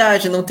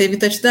efetividade, não teve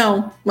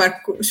touchdown.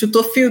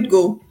 Chutou field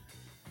goal.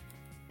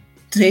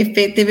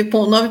 Teve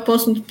 9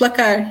 pontos no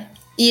placar.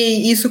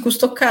 E isso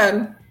custou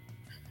caro.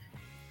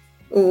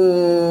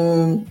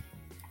 O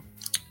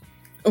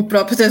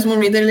próprio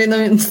Desmond Ridder ele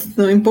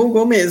não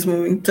empolgou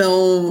mesmo.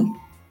 Então,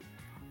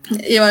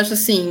 eu acho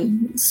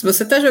assim, se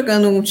você tá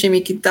jogando um time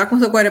que tá com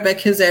seu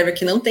quarterback reserva,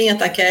 que não tem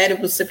ataque aéreo,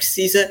 você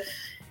precisa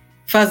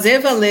fazer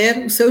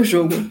valer o seu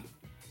jogo.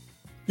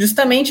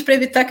 Justamente para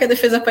evitar que a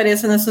defesa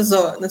apareça nessas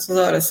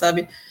horas,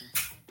 sabe?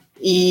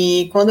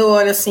 E quando eu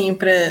olho assim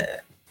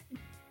para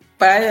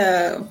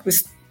o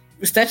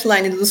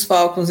statline dos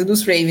Falcons e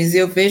dos Ravens e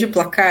eu vejo o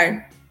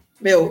placar,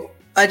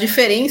 a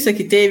diferença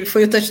que teve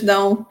foi o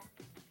touchdown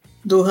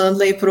do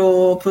Hundley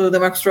pro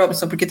DeMarcus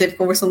Robinson, porque teve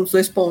conversão de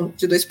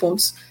 2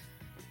 pontos.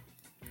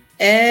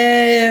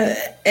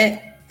 É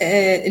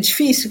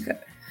difícil, cara.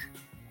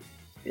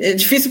 É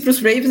difícil para os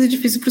Ravens e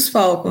difícil para os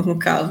Falcons, no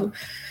caso.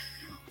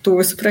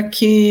 Torço para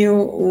que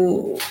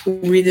o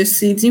Ridder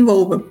se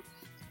desenvolva.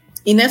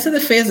 E nessa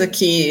defesa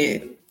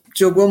que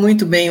jogou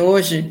muito bem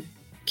hoje,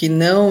 que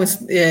não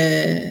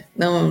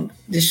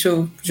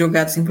deixou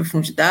jogadas em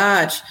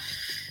profundidade,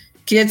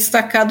 queria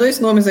destacar 2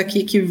 nomes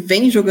aqui que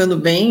vem jogando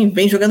bem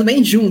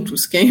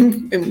juntos, que é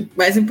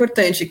mais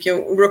importante, que é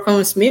o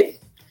Roquan Smith,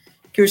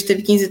 que hoje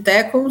teve 15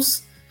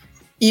 tackles,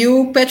 e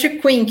o Patrick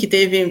Quinn, que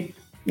teve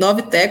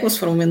 9 tackles,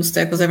 foram menos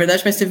tackles, na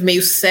verdade, mas teve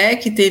meio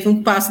sec, teve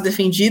um passe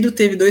defendido,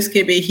 teve 2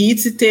 QB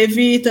hits e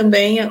teve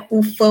também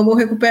um fumble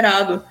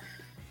recuperado,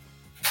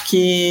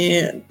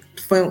 que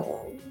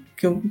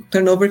um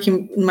turnover que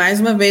mais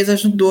uma vez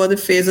ajudou a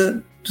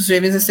defesa dos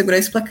Ravens a segurar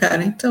esse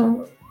placar.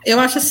 Então, eu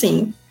acho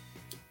assim,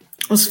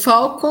 os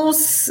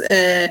Falcons,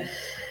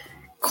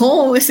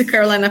 com esse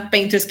Carolina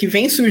Panthers que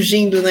vem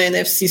surgindo na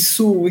NFC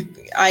Sul,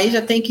 aí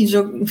já tem que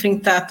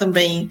enfrentar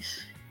também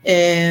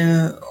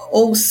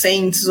ou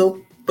Saints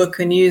ou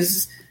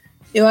Buccaneers.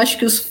 Eu acho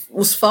que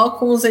os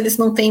Falcons, eles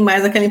não têm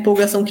mais aquela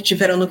empolgação que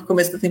tiveram no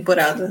começo da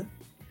temporada.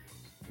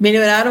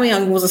 Melhoraram em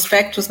alguns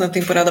aspectos na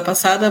temporada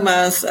passada,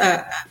 mas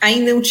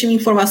ainda é um time em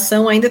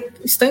formação, ainda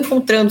estão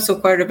encontrando seu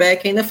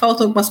quarterback, ainda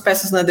faltam algumas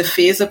peças na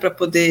defesa para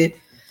poder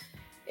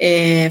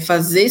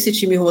fazer esse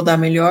time rodar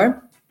melhor.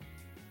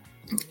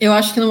 Eu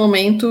acho que no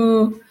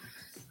momento,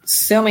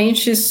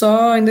 realmente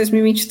só em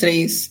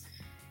 2023.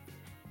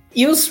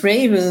 E os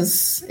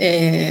Ravens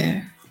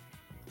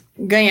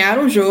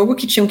ganharam o jogo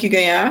que tinham que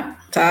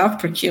ganhar, tá?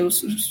 Porque o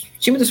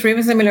time dos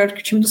Ravens é melhor do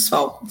que o time dos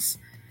Falcons.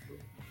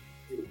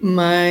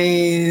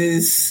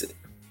 Mas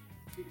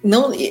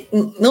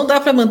não dá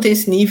para manter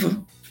esse nível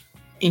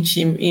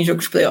em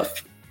jogo de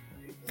playoff.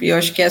 E eu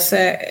acho que essa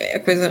é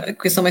a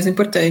questão mais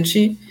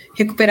importante.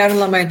 Recuperar o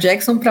Lamar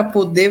Jackson para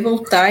poder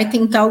voltar e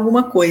tentar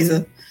alguma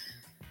coisa.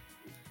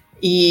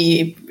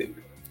 E,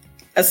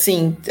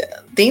 assim,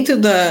 dentro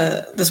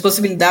das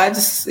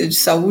possibilidades de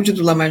saúde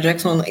do Lamar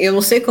Jackson, eu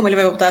não sei como ele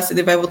vai voltar, se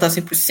ele vai voltar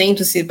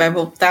 100%, se ele vai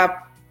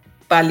voltar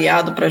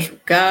baleado para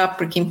jogar,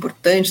 porque é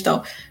importante e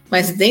tal.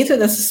 Mas dentro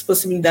dessas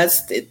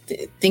possibilidades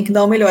tem que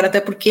dar o melhor,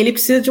 até porque ele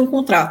precisa de um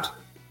contrato.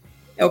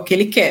 É o que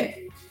ele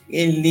quer.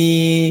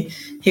 Ele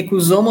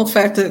recusou uma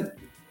oferta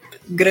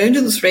grande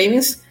dos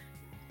Ravens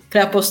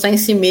para apostar em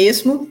si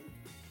mesmo,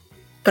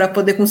 para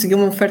poder conseguir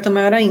uma oferta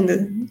maior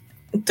ainda.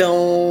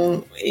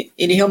 Então,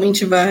 ele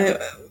realmente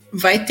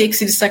vai ter que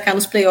se destacar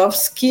nos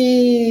playoffs,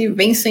 que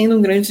vem sendo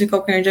um grande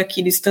calcanhar de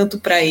Aquiles, tanto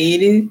para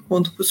ele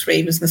quanto para os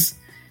Ravens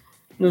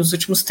nos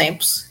últimos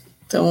tempos.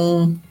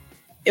 Então,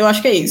 eu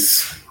acho que é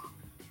isso.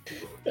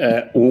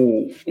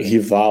 O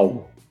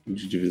rival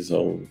de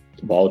divisão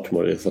do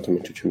Baltimore é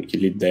exatamente o time que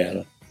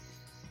lidera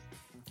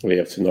o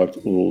AFC Norte.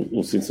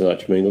 O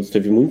Cincinnati Bengals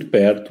esteve muito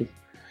perto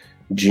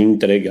de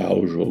entregar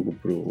o jogo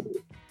pro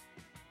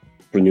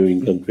New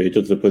England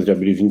Patriots depois de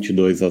abrir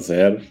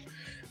 22-0.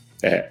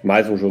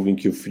 Mais um jogo em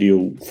que o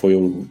frio foi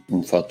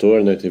um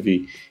fator, né?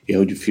 Teve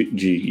erro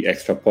de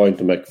extra point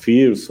do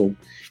McPherson.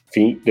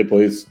 Enfim,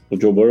 depois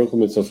o Joe Burrow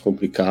começou a se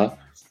complicar.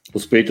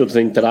 Os Patriots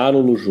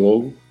entraram no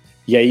jogo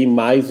e aí,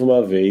 mais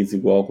uma vez,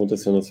 igual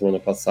aconteceu na semana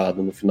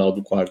passada, no final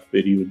do quarto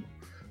período,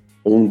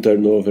 um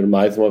turnover,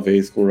 mais uma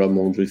vez, com o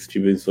Ramondre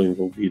Stevenson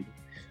envolvido,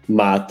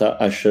 mata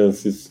as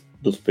chances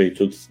dos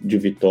Patriots de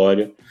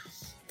vitória,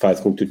 faz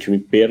com que o time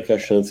perca a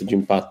chance de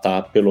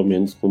empatar, pelo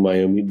menos com o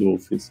Miami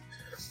Dolphins.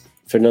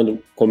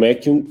 Fernando, como é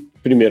que o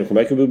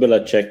Bill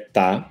Belichick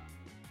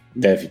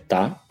deve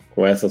estar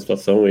com essa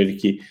situação? Ele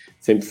que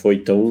sempre foi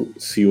tão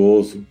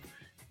cioso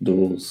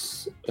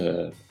dos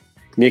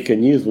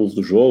mecanismos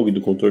do jogo e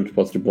do controle de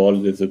posse de bola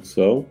e da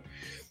execução.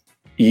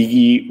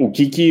 E o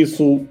que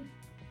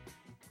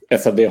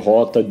essa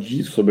derrota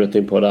diz sobre a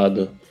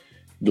temporada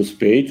dos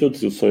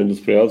Patriots e o sonho dos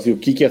playoffs, e o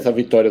que essa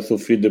vitória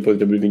sofrida depois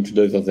de abrir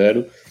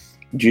 22-0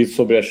 diz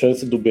sobre a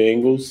chance do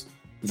Bengals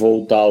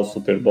voltar ao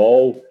Super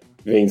Bowl,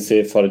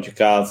 vencer fora de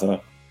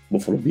casa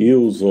Buffalo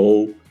Bills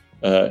ou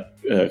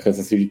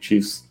Kansas City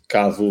Chiefs,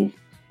 caso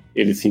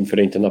eles se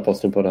enfrentem na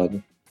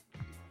pós-temporada?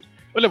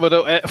 Olha,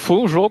 mano, foi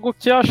um jogo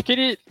que eu acho que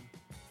ele,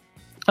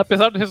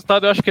 apesar do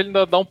resultado, eu acho que ele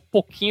ainda dá um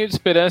pouquinho de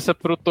esperança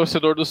pro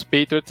torcedor dos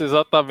Patriots,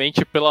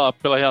 exatamente pela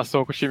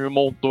reação que o time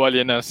montou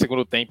ali no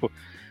segundo tempo.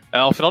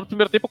 Ao final do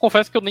primeiro tempo, eu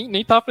confesso que eu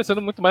nem tava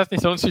prestando muito mais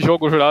atenção nesse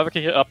jogo. Eu jurava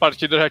que a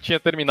partida já tinha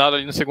terminado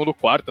ali no segundo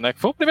quarto, né? Que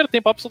foi um primeiro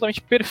tempo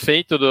absolutamente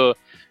perfeito do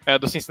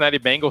Cincinnati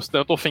Bengals,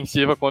 tanto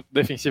ofensiva quanto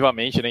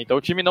defensivamente, né? Então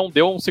o time não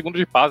deu um segundo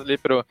de paz ali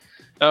pro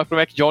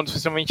Mac Jones,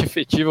 extremamente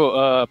efetivo,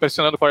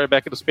 pressionando o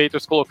quarterback dos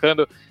Patriots,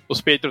 colocando os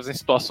Patriots em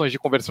situações de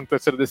conversão de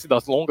terceira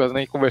descidas longas,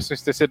 né? E conversões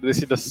de terceira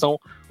descida são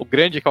o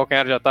grande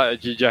calcanhar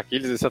de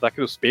Aquiles desse ataque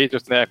dos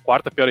Patriots, né? A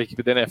quarta pior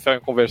equipe da NFL em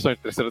conversão de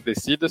terceira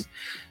descidas.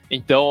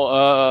 Então,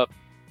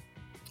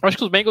 eu acho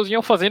que os Bengals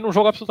iam fazendo um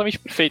jogo absolutamente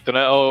perfeito,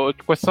 né?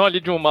 A questão ali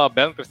de uma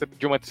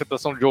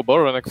interceptação de Joe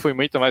Burrow, né? Que foi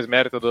muito mais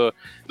mérito do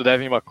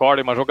Devin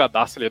McCourty, uma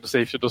jogadaça ali do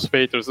safety dos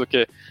Patriots do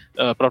que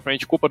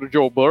propriamente culpa do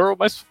Joe Burrow,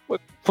 mas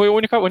foi a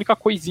única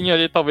coisinha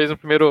ali, talvez, no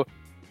primeiro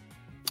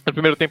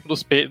tempo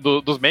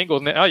dos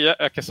Bengals, né? E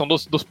a questão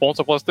dos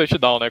pontos após o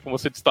touchdown, né? Como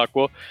você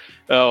destacou,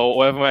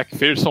 o Evan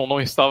McPherson não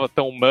estava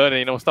tão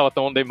money, não estava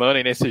tão on the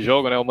money nesse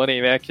jogo, né? O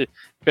Money Mac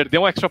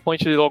perdeu um extra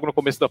point logo no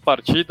começo da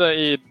partida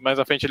e mais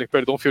à frente ele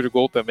perdeu um field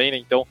goal também, né?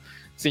 Então,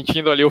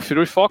 sentindo ali o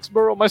Phil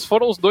Foxborough, mas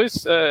foram os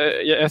dois,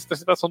 essa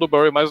interceptação do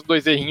Burrow, mais os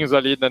dois errinhos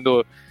ali, né?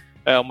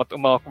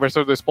 Uma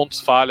conversão de 2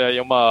 pontos falha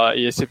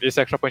e esse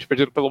extra point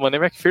perdido pelo Money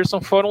McPherson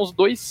foram acho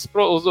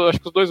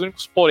que os dois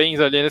únicos poréns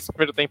ali nesse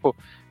primeiro tempo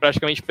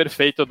praticamente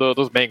perfeito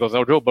dos Bengals, né?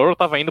 O Joe Burrow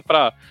estava indo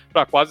para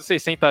quase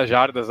 600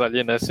 jardas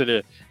ali, né?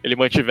 Se ele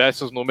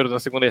mantivesse os números na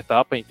segunda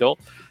etapa, então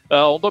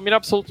um domínio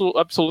absoluto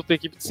da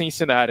equipe de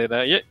Cincinnati,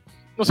 né? E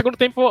No segundo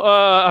tempo,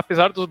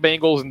 apesar dos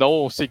Bengals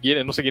não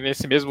seguirem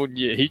esse mesmo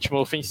ritmo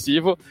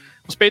ofensivo,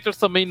 os Patriots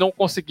também não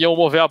conseguiam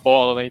mover a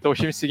bola, né? Então o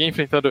time seguia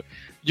enfrentando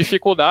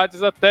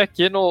dificuldades até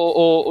que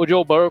o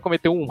Joe Burrow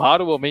cometeu um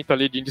raro momento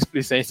ali de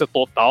displicência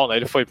total, né?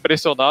 Ele foi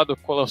pressionado,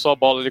 lançou a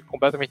bola ali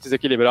completamente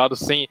desequilibrado,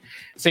 sem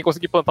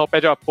conseguir plantar o pé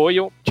de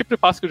apoio, um tipo de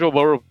passe que o Joe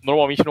Burrow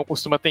normalmente não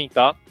costuma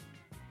tentar.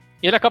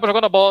 E ele acaba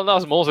jogando a bola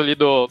nas mãos ali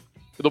do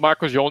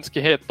Marcus Jones, que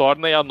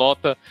retorna e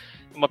anota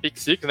uma pick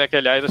six, né? Que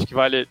aliás acho que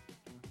vale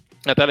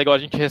até legal a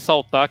gente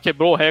ressaltar,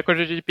 quebrou o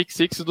recorde de pick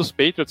six dos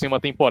Patriots em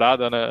uma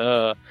temporada, né?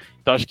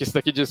 Então acho que isso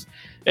daqui diz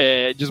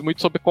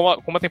muito sobre como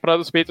a temporada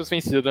dos Patriots tem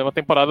sido, né? Uma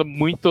temporada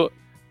muito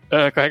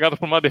carregada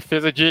por uma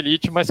defesa de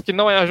elite, mas que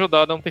não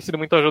tem sido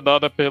muito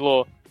ajudada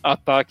pelo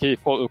ataque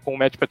com o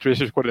Matt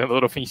Patricia de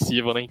coordenador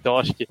ofensivo, né? Então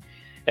acho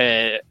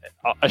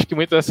que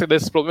muitos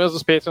desses problemas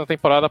dos Patriots na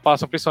temporada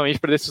passam principalmente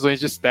por decisões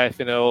de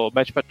staff, né? O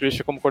Matt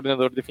Patricia como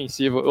coordenador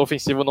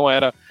ofensivo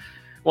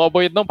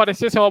não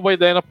parecia ser uma boa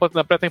ideia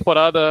na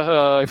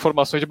pré-temporada.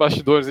 Informações de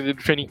bastidores do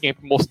training camp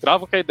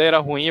mostravam que a ideia era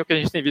ruim, e o que a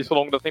gente tem visto ao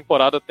longo da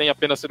temporada tem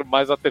apenas sido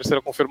mais a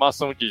terceira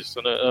confirmação disso,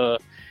 né?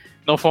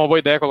 Não foi uma boa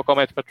ideia colocar o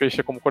Matt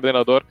Patricia como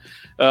coordenador.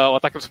 O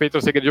ataque dos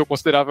Patriots regrediu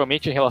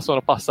consideravelmente em relação ao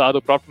ano passado.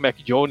 O próprio Mac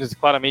Jones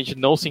claramente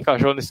não se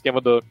encaixou no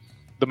esquema do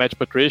Matt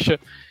Patricia.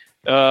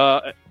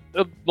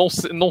 Eu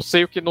não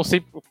sei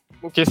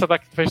o que esse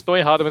ataque fez tão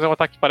errado, mas é um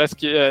ataque que parece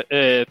que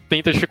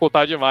tenta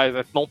dificultar demais,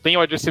 né? Não tem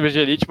o adversário de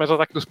elite, mas o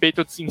ataque dos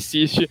Patriots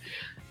insiste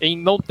em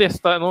não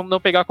testar, não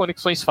pegar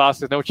conexões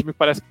fáceis, né? O time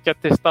parece que quer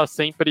testar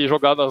sempre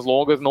jogadas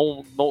longas,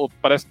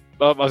 parece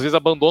às vezes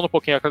abandona um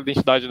pouquinho aquela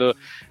identidade do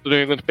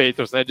New England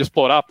Patriots, né? De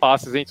explorar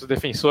passes entre os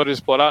defensores,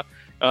 de explorar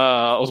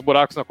os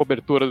buracos na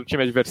cobertura do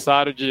time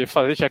adversário, de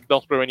fazer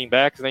checkdowns para running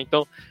backs, né?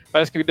 Então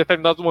parece que em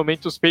determinados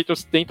momentos os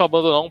Patriots tentam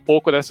abandonar um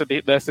pouco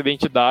dessa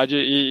identidade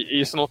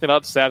e isso não tem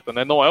dado certo,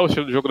 né? Não é o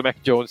estilo de jogo do Mac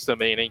Jones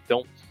também, né?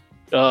 Então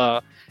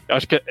eu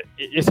acho que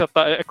esse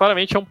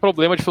claramente é um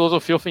problema de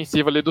filosofia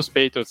ofensiva ali dos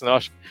Patriots, né? Eu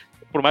acho que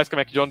por mais que o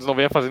Mac Jones não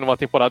venha fazendo uma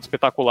temporada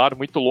espetacular,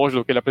 muito longe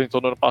do que ele apresentou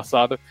no ano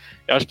passado,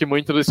 eu acho que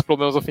muitos dos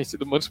problemas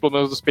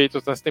dos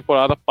Patriots nessa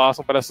temporada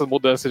passam por essas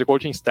mudanças de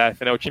coaching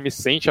staff, né? O time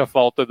sente a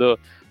falta do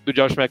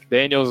Josh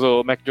McDaniels,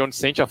 o Mac Jones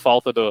sente a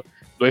falta do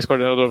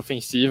ex-coordenador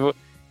ofensivo,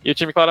 e o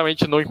time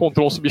claramente não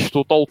encontrou um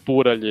substituto à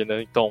altura ali,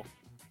 né? Então,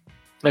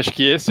 acho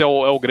que esse é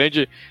o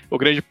grande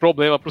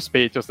problema para os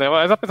Patriots, né?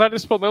 Mas apesar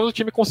desses problemas, o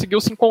time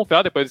conseguiu se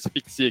encontrar depois desse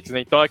pick six,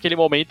 né? Então é aquele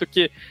momento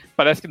que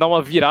parece que dá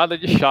uma virada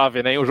de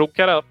chave, né? Um jogo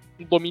que era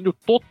um domínio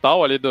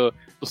total ali do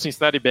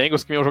Cincinnati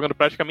Bengals, que vinham jogando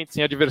praticamente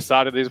sem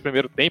adversário desde o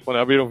primeiro tempo, né?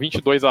 Abriram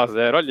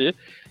 22-0 ali.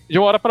 De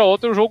uma hora para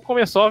outra, o jogo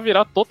começou a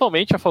virar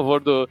totalmente a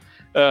favor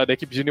da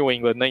equipe de New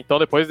England, né? Então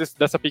depois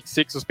dessa pick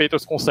six, os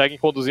Patriots conseguem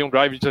conduzir um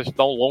drive de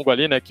touchdown longo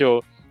ali, né? Que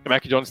o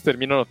Mac Jones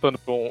termina anotando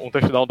por um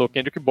touchdown do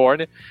Kendrick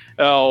Bourne.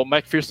 O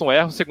McPherson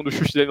erra o segundo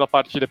chute dele na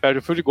partida e perde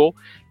o field goal.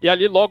 E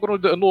ali, logo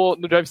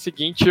no drive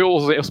seguinte,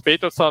 os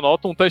Patriots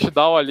anotam um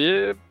touchdown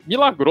ali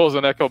milagroso,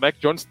 né? Que o Mac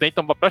Jones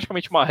tenta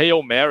praticamente uma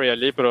Hail Mary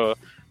ali pro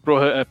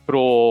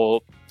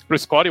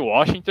Scotty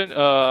Washington.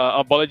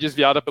 A bola é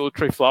desviada pelo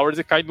Trey Flowers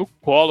e cai no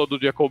colo do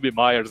Jacoby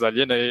Myers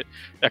ali, né? E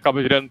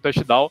acaba virando um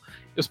touchdown.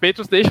 E os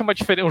Patriots deixam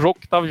um jogo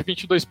que estava de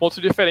 22 pontos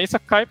de diferença,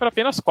 cai para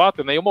apenas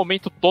 4, né? E um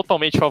momento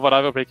totalmente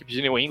favorável para a equipe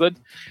de New England.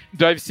 No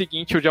drive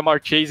seguinte, o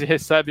Ja'Marr Chase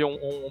recebe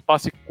um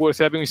passe curto,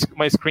 recebe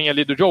uma screen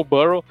ali do Joe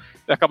Burrow,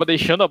 e acaba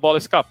deixando a bola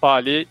escapar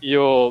ali, e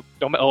o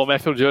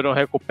Matthew Judon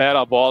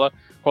recupera a bola,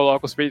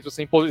 coloca os Patriots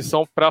em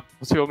posição para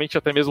possivelmente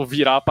até mesmo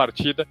virar a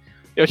partida.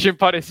 E o time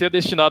parecia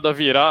destinado a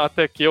virar,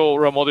 até que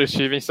o Ramondre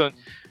Stevenson,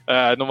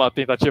 numa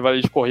tentativa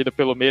ali de corrida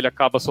pelo meio, ele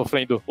acaba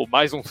sofrendo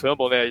mais um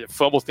fumble, né?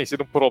 Fumbles tem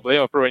sido um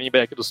problema para o running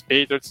back dos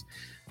Patriots,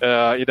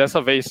 e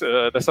dessa vez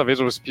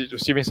o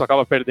Stevenson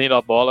acaba perdendo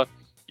a bola,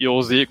 e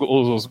os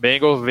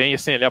Bengals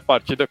vencem ali a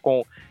partida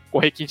com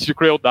requinte de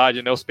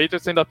crueldade, né? Os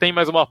Patriots ainda tem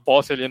mais uma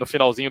posse ali no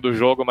finalzinho do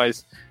jogo,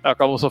 mas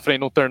acabam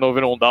sofrendo um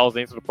turnover on downs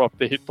dentro do próprio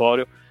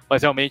território.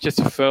 Mas realmente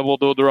esse fumble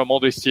do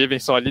Ramondre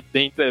Stevenson ali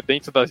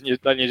dentro da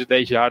linha de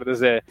 10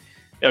 jardas é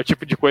o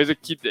tipo de coisa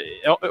que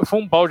foi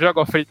um balde de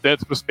água fria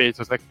tanto para os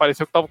Patriots, né? Que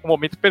pareceu que estava com o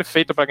momento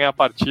perfeito para ganhar a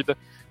partida.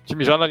 O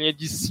time já na linha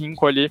de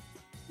 5 ali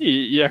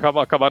e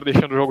acabaram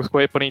deixando o jogo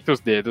escorrer por entre os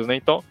dedos, né?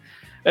 Então,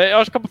 eu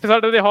acho que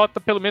apesar da derrota,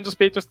 pelo menos os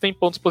Patriots têm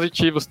pontos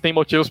positivos, têm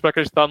motivos para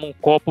acreditar num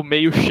copo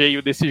meio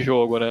cheio desse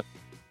jogo, né?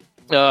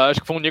 Acho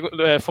que foi um New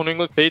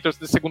England Patriots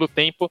de segundo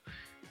tempo,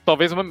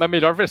 talvez a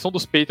melhor versão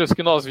dos Patriots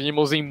que nós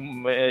vimos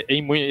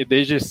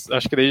desde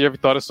a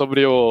vitória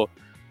sobre o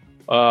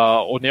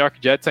New York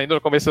Jets ainda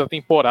no começo da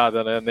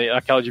temporada, né?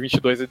 Aquela de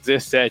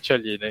 22-17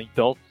 ali, né?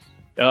 Então,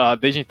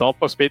 desde então,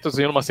 os Patriots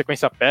vinham numa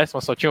sequência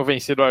péssima, só tinham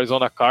vencido o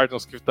Arizona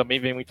Cardinals, que também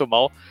vem muito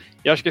mal.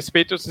 E acho que esse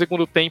Patriots no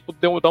segundo tempo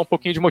dá um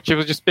pouquinho de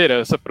motivos de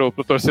esperança pro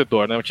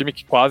torcedor, né? Um time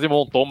que quase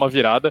montou uma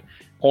virada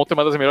contra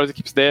uma das melhores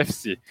equipes da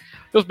AFC.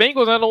 E os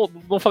Bengals, né,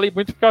 não falei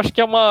muito porque eu acho que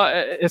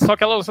é só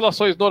aquelas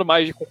relações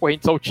normais de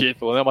concorrentes ao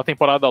título, né? Uma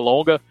temporada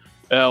longa,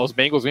 os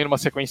Bengals vêm numa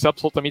sequência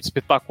absolutamente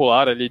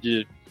espetacular ali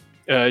de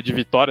de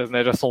vitórias,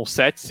 né? Já são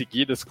 7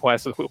 seguidas com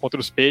essa contra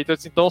os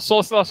Patriots, então são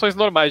oscilações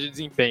normais de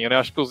desempenho, né?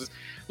 Acho que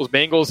os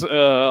Bengals,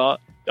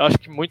 acho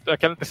que muito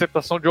aquela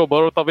interceptação de Joe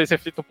Burrow talvez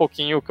reflita um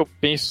pouquinho o que eu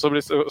penso sobre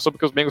o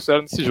que os Bengals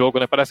fizeram nesse jogo,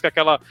 né? Parece que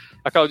aquela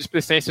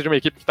displicência de uma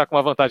equipe que está com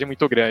uma vantagem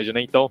muito grande,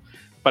 né? Então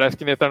parece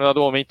que em determinado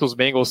momento os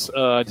Bengals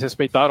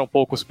desrespeitaram um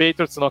pouco os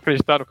Patriots, não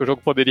acreditaram que o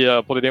jogo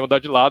poderia mudar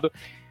de lado.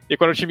 E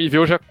quando o time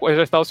viu, já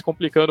estava se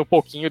complicando um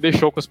pouquinho e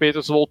deixou que os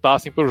Patriots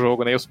voltassem para o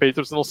jogo, né? E os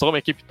Patriots não são uma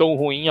equipe tão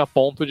ruim a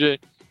ponto de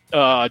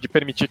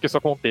permitir que isso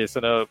aconteça,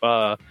 né?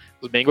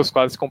 Os Bengals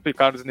quase se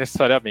complicaram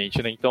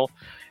desnecessariamente, né? Então,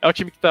 é um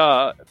time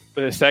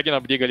que segue na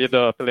briga ali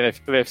pela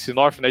NFC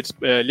North, né?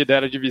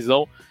 Lidera a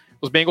divisão.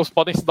 Os Bengals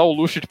podem se dar o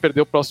luxo de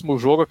perder o próximo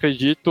jogo,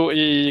 acredito,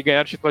 e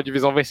ganhar o título da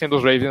divisão vencendo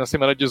os Ravens na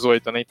semana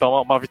 18, né?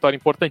 Então, uma vitória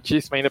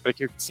importantíssima ainda para a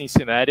equipe de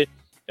Cincinnati,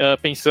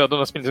 pensando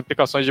nas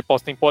implicações de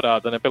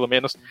pós-temporada, né? Pelo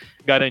menos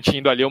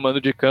garantindo ali o mando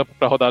de campo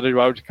para a rodada de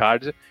wild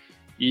card.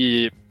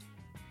 E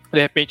de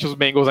repente os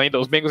Bengals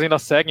ainda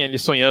seguem ali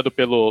sonhando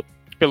pelo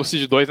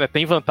seed 2, né?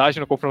 Tem vantagem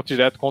no confronto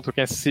direto contra o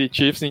Kansas City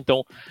Chiefs,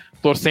 então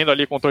torcendo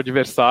ali contra o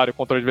adversário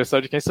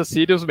de Kansas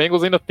City, os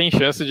Bengals ainda têm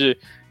chance de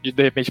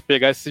repente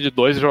pegar esse seed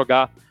 2 e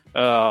jogar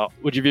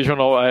o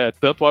Divisional,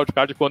 tanto o Wild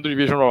Card quanto o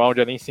Divisional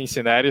Round ali em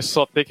Cincinnati,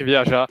 só ter que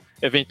viajar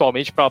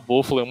eventualmente para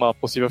Buffalo em uma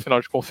possível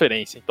final de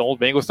conferência. Então os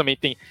Bengals também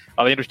tem,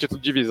 além do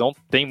título de divisão,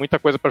 tem muita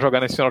coisa para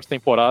jogar nesse final de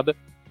temporada,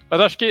 mas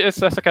acho que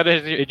essa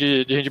queda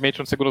de rendimento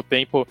no segundo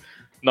tempo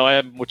não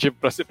é motivo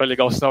para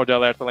ligar o sinal de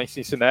alerta lá em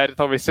Cincinnati.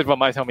 Talvez sirva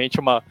mais realmente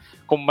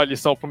como uma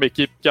lição para uma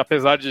equipe que,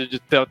 apesar de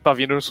estar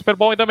vindo no Super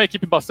Bowl, ainda é uma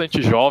equipe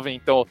bastante jovem,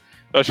 então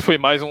eu acho que foi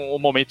mais um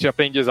momento de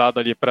aprendizado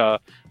ali para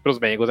os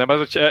Bengals, né?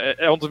 Mas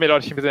é um dos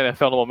melhores times da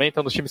NFL no momento,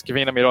 é um dos times que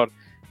vem em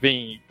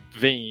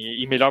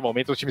melhor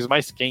momento, um dos times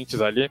mais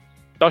quentes ali.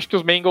 Então acho que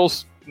os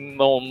Bengals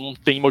não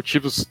tem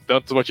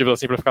tantos motivos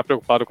assim para ficar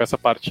preocupado com essa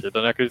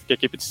partida, né? Acredito que a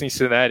equipe de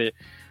Cincinnati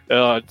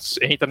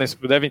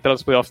deve entrar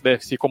nos playoffs da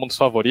NFC como um dos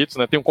favoritos,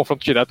 né? Tem um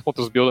confronto direto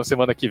contra os Bills na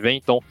semana que vem,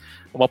 então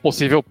uma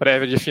possível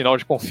prévia de final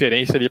de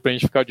conferência ali pra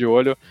gente ficar de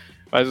olho,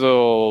 mas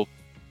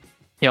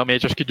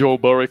realmente acho que Joe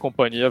Burrow e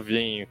companhia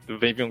vem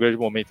um grande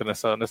momento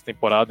nessa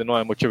temporada e não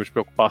é motivo de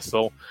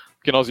preocupação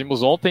o que nós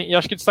vimos ontem. E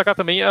acho que destacar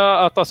também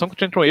a atuação que o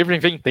Trenton Avery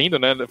vem tendo,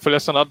 né? Foi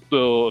acionado,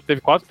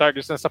 teve 4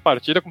 targets nessa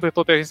partida,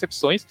 completou 3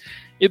 recepções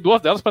e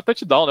 2 delas para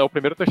touchdown, né? O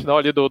primeiro touchdown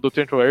ali do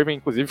Trenton Avery,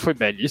 inclusive, foi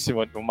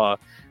belíssimo,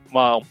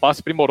 um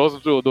passe primoroso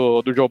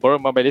do Joe Burrow,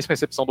 uma belíssima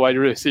recepção do wide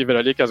receiver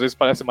ali, que às vezes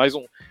parece mais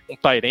um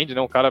tight end,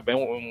 né? Um cara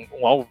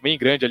um alvo bem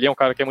grande ali, é um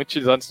cara que é muito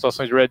utilizado em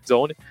situações de red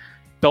zone.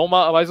 Então,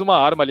 mais uma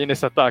arma ali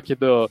nesse ataque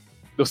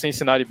do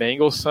Cincinnati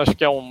Bengals. Acho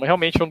que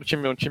realmente um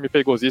time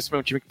perigosíssimo, é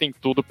um time que tem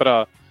tudo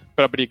para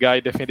brigar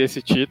e defender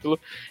esse título.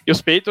 E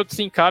os Patriots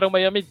encaram o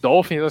Miami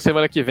Dolphins na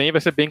semana que vem. Vai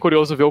ser bem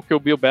curioso ver o que o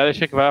Bill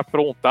Belichick vai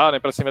aprontar, né,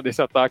 para cima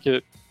desse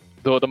ataque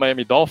do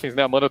Miami Dolphins,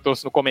 né? A Amanda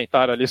trouxe no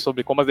comentário ali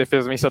sobre como as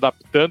defesas vêm se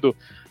adaptando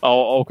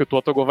ao que o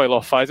Tua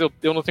Tagovailoa faz.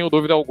 Eu não tenho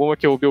dúvida alguma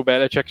que o Bill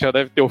Belichick já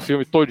deve ter o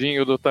filme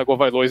todinho do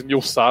Tagovailoa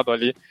esmiuçado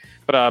ali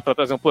para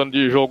trazer um plano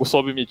de jogo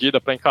sob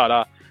medida para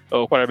encarar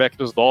o quarterback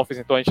dos Dolphins.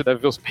 Então a gente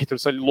deve ver os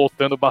Patriots ali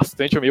lotando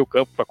bastante o meio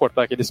campo para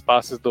cortar aqueles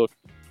passes do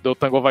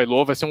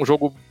Tagovailoa. Vai ser um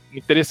jogo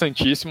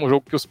interessantíssimo, um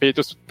jogo que os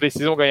Patriots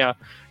precisam ganhar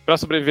para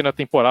sobreviver na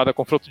temporada,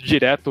 confronto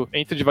direto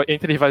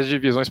entre rivais de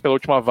divisões pela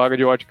última vaga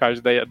de wildcard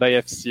da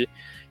AFC.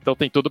 Então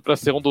tem tudo para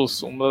ser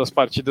uma das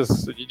partidas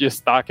de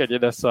destaque ali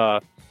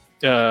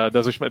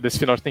desse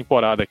final de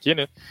temporada aqui,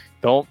 né?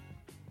 Então,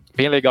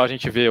 bem legal a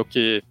gente ver o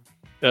que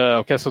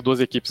essas duas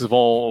equipes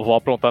vão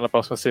aprontar na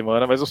próxima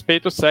semana, mas os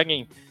Patriots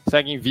seguem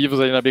vivos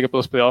ali na briga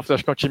pelos playoffs.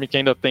 Acho que é um time que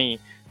ainda tem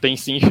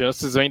sim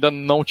chances. Eu ainda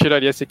não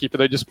tiraria essa equipe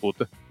da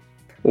disputa.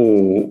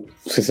 O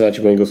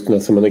Cincinnati Bengals, que na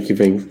semana que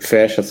vem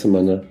fecha a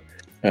semana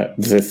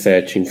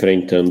 17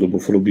 enfrentando o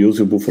Buffalo Bills,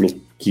 e o Buffalo,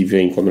 que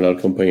vem com a melhor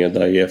campanha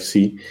da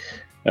AFC,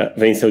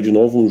 venceu de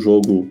novo um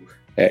jogo,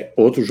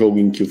 outro jogo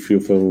em que o fio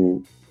foi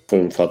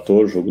um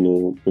fator,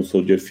 jogo no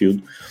Soldier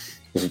Field.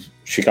 Os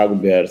Chicago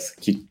Bears,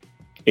 que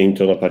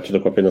entrou na partida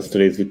com apenas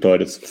 3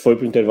 vitórias, foi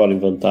para o intervalo em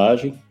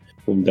vantagem,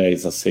 com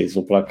 10-6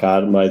 no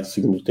placar, mas o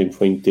segundo tempo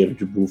foi inteiro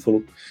de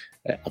Buffalo,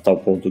 a tal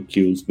ponto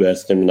que os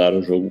Bears terminaram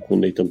o jogo com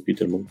Nathan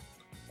Peterman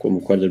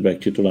como quarterback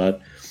titular.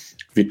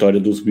 Vitória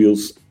dos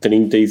Bills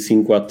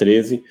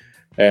 35-13,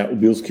 o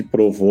Bills que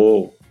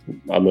provou,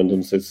 Amanda,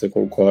 não sei se você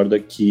concorda,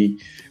 que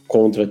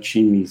contra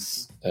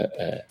times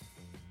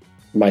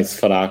mais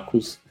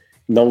fracos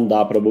não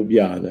dá para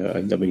bobear, né?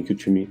 Ainda bem que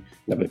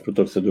ainda bem para o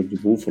torcedor do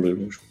Buffalo, e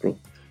lógico para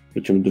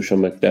o time do Sean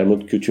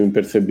McDermott, que o time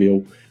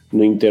percebeu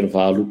no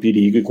intervalo o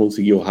perigo e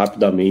conseguiu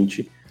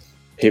rapidamente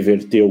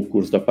reverter o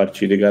curso da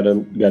partida e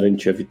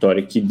garantir a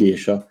vitória, que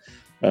deixa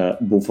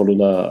Buffalo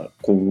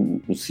com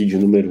o seed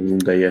número 1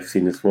 da AFC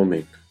nesse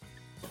momento.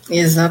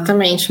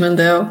 Exatamente,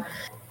 Mandel.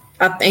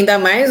 Ainda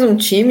mais um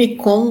time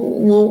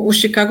como o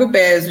Chicago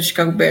Bears. O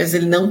Chicago Bears,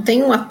 ele não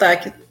tem um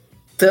ataque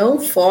tão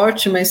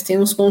forte, mas tem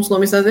uns bons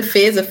nomes na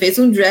defesa. Fez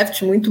um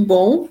draft muito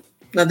bom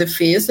na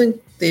defesa.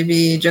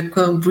 Teve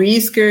Jaquan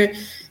Brisker,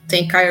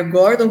 tem Kyle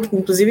Gordon, que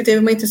inclusive teve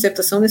uma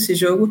interceptação nesse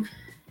jogo.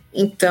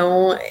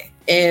 Então,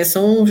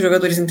 São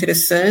jogadores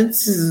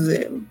interessantes,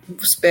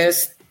 os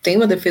Bears têm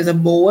uma defesa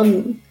boa,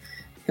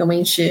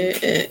 realmente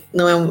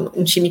não é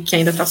um time que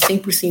ainda está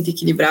 100%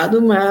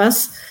 equilibrado,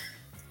 mas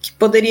que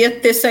poderia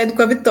ter saído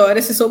com a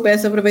vitória se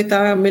soubesse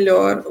aproveitar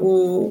melhor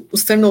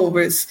os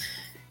turnovers.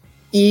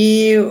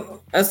 E,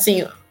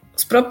 assim,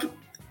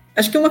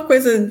 acho que uma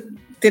coisa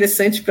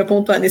interessante para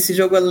pontuar nesse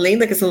jogo, além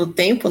da questão do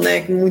tempo,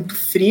 né, muito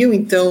frio,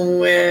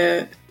 então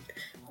é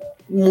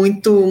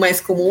muito mais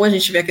comum a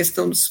gente ver a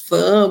questão dos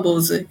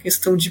fumbles, a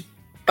questão de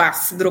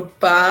passe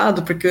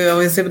dropado, porque o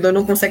recebedor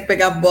não consegue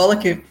pegar a bola,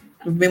 que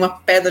vem uma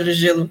pedra de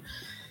gelo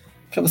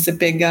para você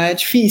pegar, é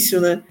difícil,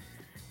 né?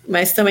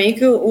 Mas também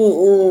que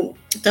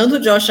tanto o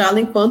Josh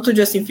Allen quanto o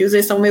Justin Fields,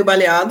 eles estão meio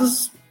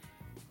baleados.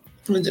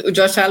 O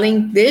Josh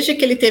Allen, desde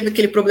que ele teve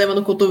aquele problema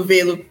no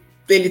cotovelo,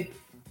 ele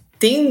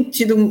tem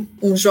tido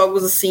uns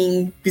jogos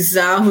assim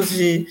bizarros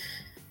de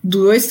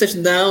 2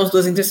 touchdowns,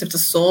 2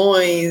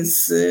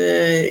 interceptações,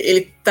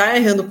 ele tá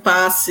errando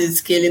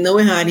passes que ele não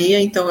erraria,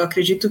 então eu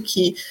acredito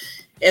que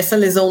essa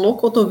lesão no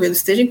cotovelo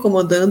esteja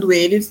incomodando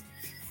ele.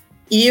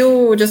 E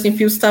o Justin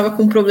Fields estava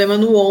com um problema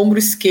no ombro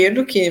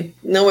esquerdo, que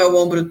não é o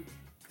ombro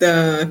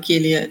que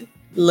ele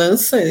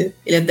lança, ele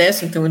é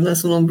destro, então ele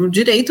lança no ombro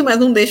direito, mas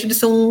não deixa de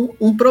ser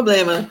um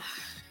problema.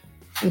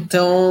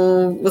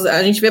 Então,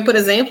 a gente vê, por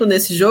exemplo,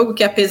 nesse jogo,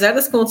 que apesar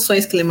das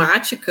condições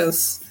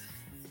climáticas,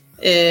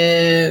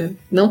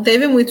 não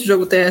teve muito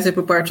jogo terrestre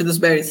por parte dos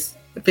Bears.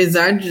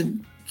 Apesar de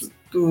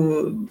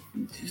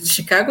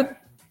Chicago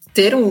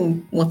ter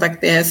um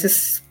ataque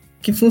terrestre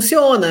que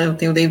funciona.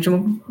 Tem o David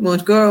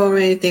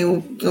Montgomery, tem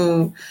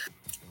o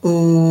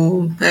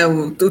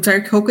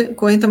Tarek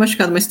Cohen tá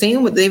machucado, mas tem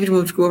o David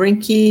Montgomery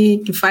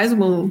que faz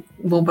um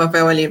bom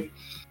papel ali.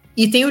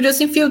 E tem o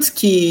Justin Fields,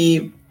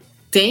 que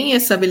tem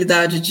essa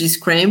habilidade de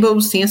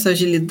scrambles, tem essa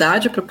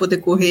agilidade para poder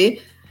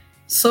correr,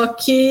 só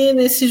que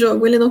nesse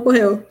jogo ele não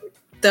correu.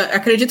 Então,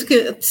 acredito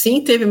que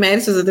sim, teve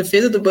méritos a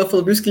defesa do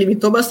Buffalo Bills, que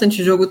limitou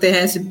bastante o jogo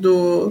terrestre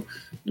do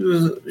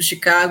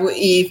Chicago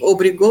e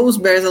obrigou os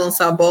Bears a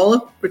lançar a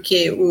bola,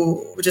 porque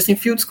o Justin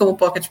Fields, como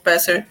pocket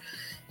passer,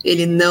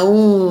 ele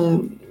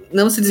não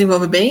se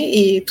desenvolve bem,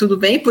 e tudo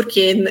bem,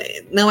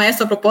 porque não é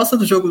essa a proposta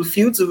do jogo do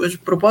Fields. A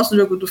proposta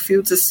do jogo do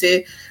Fields é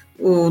ser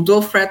o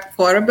dual threat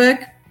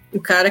quarterback, o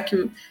cara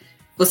que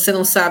você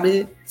não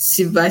sabe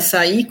se vai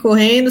sair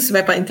correndo, se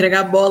vai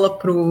entregar a bola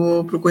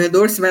pro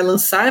corredor, se vai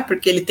lançar,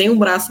 porque ele tem um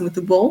braço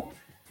muito bom.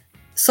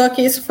 Só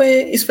que isso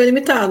foi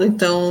limitado.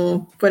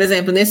 Então, por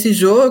exemplo, nesse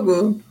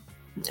jogo,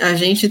 a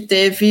gente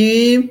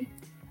teve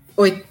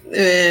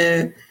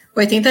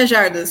 80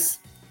 jardas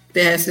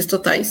terrestres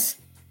totais.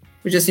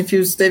 O Justin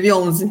Fields teve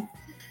 11.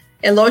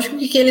 É lógico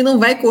que ele não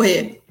vai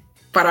correr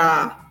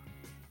para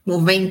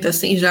 90,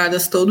 100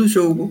 jardas todo o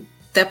jogo,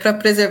 até para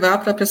preservar a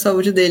própria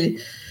saúde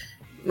dele.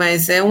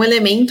 Mas é um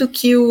elemento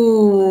que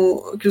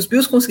os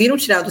Bills conseguiram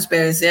tirar dos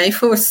Bears, e aí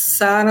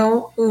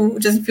forçaram o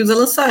Justin Fields a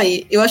lançar.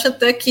 E eu acho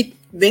até que,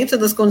 dentro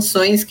das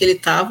condições que ele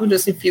estava, o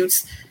Justin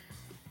Fields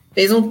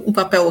fez um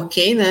papel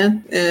ok,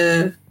 né?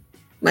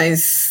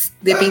 Mas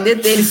depender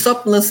dele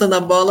só lançando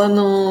a bola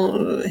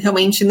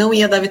realmente não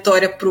ia dar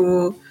vitória para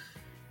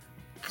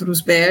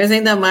os Bears,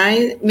 ainda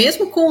mais,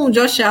 mesmo com o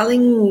Josh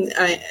Allen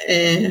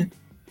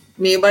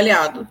meio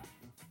baleado,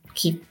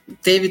 que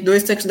teve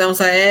 2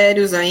 touchdowns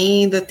aéreos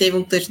ainda, teve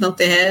um touchdown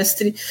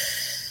terrestre.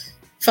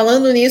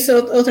 Falando nisso,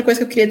 outra coisa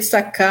que eu queria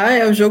destacar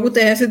é o jogo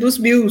terrestre dos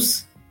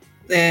Bills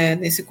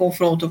nesse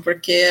confronto,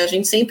 porque a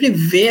gente sempre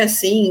vê,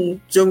 assim,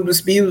 jogo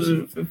dos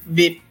Bills,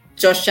 vê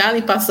Josh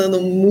Allen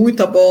passando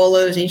muita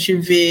bola, a gente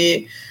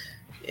vê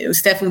o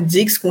Stefon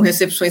Diggs com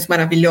recepções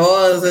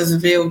maravilhosas,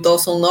 vê o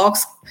Dawson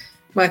Knox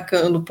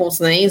marcando pontos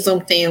na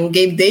endzone, tem o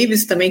Gabe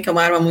Davis também, que é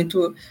uma arma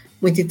muito,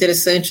 muito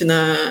interessante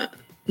na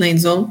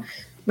endzone.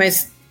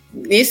 Mas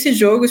nesse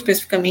jogo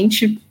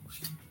especificamente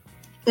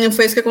não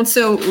foi isso que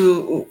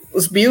aconteceu.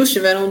 Os Bills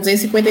tiveram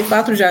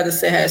 254 jardas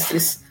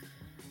terrestres,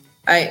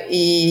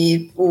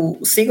 e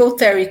o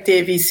Singletary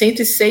teve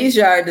 106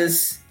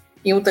 jardas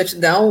e um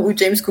touchdown, o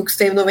James Cook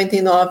teve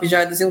 99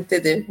 jardas e um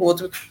TD. O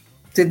outro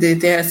TD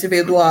terrestre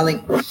veio do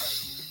Allen.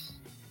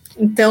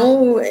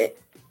 Então,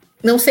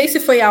 não sei se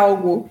foi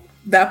algo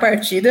da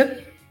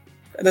partida,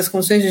 das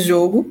condições de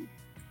jogo,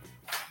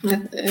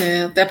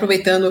 até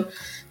aproveitando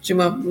de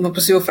uma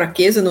possível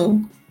fraqueza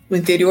no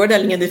interior da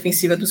linha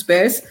defensiva dos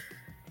Bears,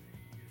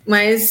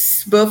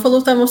 mas Buffalo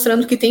está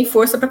mostrando que tem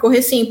força para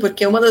correr sim,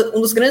 porque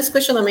um dos grandes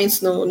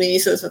questionamentos no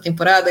início dessa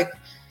temporada,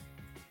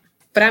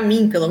 para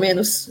mim pelo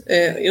menos,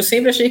 eu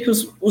sempre achei que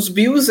os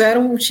Bills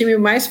eram o time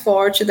mais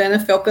forte da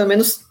NFL, pelo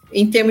menos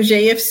em termos de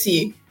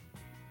AFC.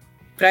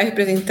 Para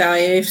representar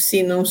a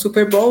AFC no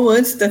Super Bowl,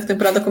 antes da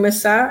temporada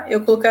começar,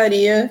 eu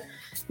colocaria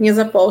minhas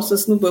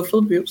apostas no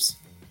Buffalo Bills.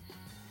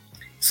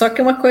 Só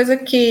que uma coisa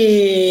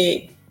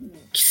que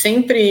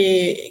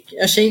sempre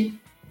achei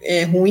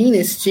ruim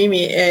nesse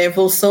time é a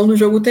evolução do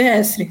jogo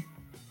terrestre.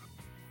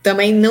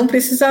 Também não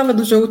precisava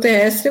do jogo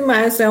terrestre,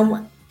 mas é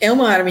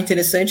uma arma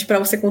interessante para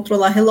você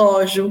controlar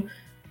relógio,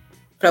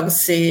 para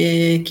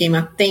você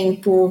queimar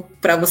tempo,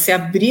 para você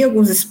abrir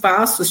alguns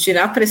espaços,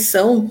 tirar a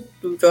pressão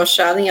do Josh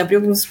Allen, abrir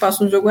alguns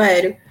espaços no jogo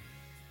aéreo.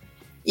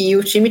 E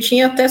o time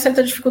tinha até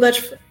certa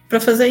dificuldade para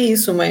fazer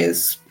isso,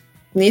 mas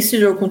nesse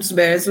jogo contra os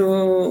Bears,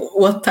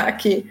 o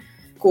ataque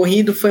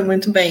corrido foi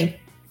muito bem.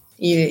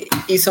 E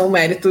isso é um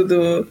mérito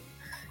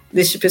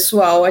deste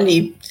pessoal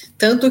ali.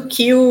 Tanto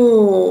que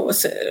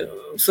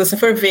se você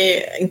for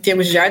ver em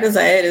termos de jardas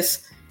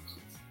aéreas,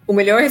 o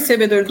melhor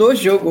recebedor do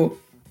jogo,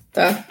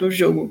 tá? Do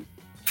jogo,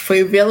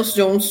 foi o Velus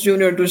Jones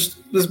Jr.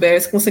 dos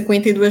Bears com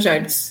 52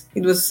 jardas e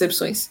 2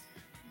 recepções.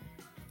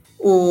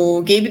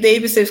 O Gabe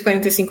Davis teve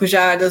 45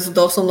 jardas, o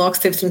Dawson Knox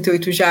teve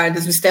 38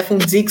 jardas, o Stephon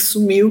Diggs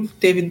sumiu,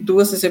 teve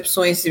 2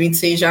 recepções e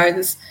 26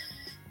 jardas.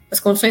 As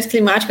condições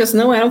climáticas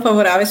não eram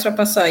favoráveis para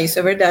passar, isso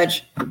é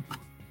verdade.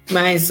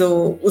 Mas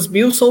os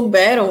Bills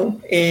souberam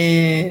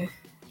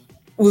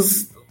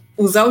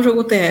usar o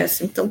jogo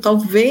terrestre. Então,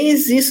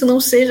 talvez isso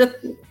não seja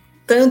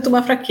tanto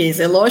uma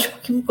fraqueza. É lógico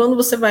que quando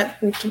você vai,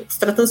 se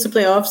tratando de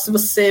playoffs,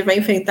 você vai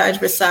enfrentar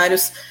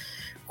adversários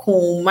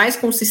com mais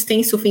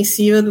consistência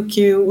ofensiva do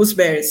que os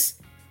Bears.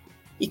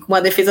 E com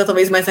uma defesa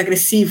talvez mais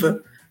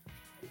agressiva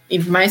e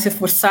mais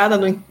reforçada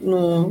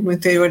no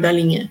interior da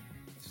linha.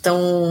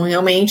 Então,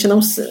 realmente,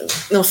 não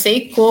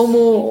sei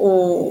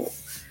como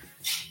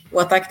o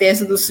ataque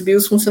terrestre dos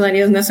Bills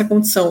funcionaria nessa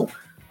condição.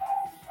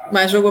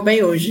 Mas jogou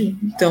bem hoje.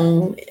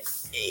 Então,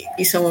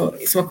 isso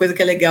é uma coisa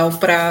que é legal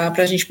para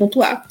a gente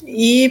pontuar.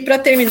 E para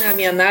terminar a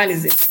minha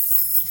análise,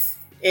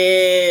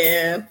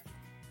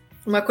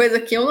 uma coisa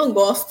que eu não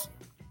gosto,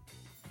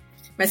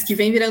 mas que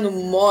vem virando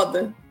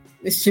moda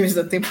nesses times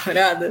da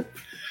temporada,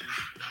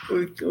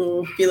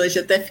 o Village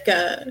até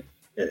fica...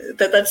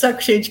 tá de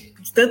saco cheio de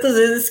tantas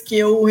vezes que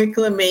eu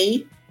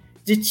reclamei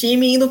de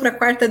time indo para a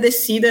quarta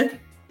descida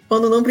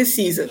quando não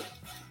precisa.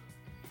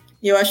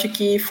 E eu acho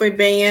que foi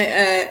bem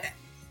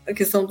a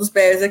questão dos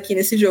Bears aqui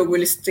nesse jogo.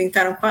 Eles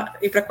tentaram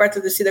ir para a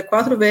quarta descida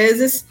 4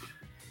 vezes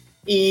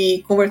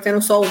e converteram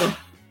só uma.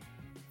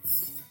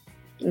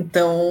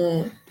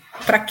 Então,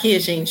 para quê,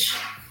 gente?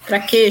 Para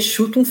quê?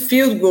 Chuta um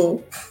field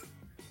goal.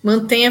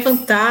 Mantenha a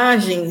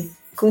vantagem.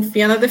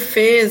 Confia na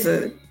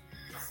defesa.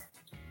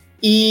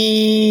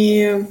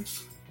 E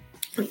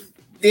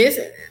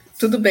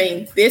tudo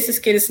bem, desses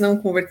que eles não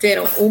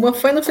converteram, uma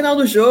foi no final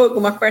do jogo,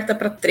 uma quarta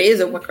para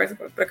 13, uma quarta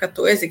para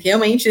 14, que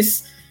realmente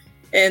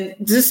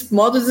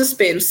modo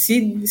desespero,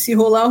 se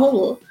rolar,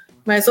 rolou.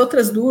 Mas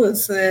outras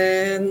duas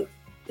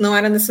não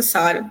era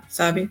necessário,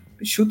 sabe?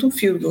 Chuta um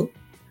field goal.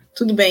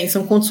 Tudo bem,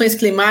 são condições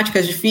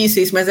climáticas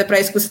difíceis, mas é para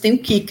isso que você tem um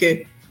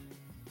kicker.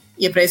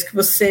 E é para isso que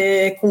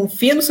você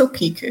confia no seu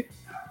kicker.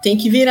 Tem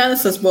que virar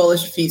nessas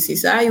bolas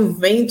difíceis. O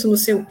vento, não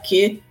sei o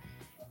quê.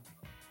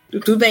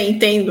 Tudo bem,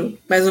 entendo.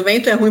 Mas o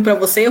vento é ruim para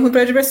você e é ruim para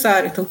o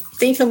adversário. Então,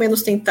 tenta ao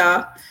menos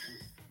tentar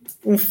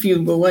um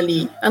field goal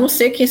ali. A não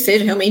ser que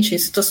seja realmente em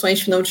situações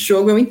de final de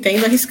jogo, eu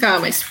entendo arriscar,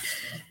 mas...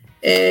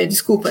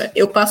 desculpa,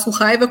 eu passo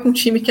raiva com um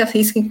time que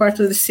arrisca em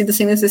quarta descida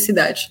sem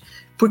necessidade.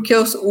 Porque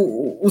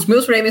os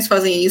meus Ravens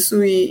fazem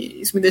isso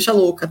e isso me deixa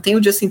louca. Tem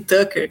o Justin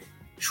Tucker.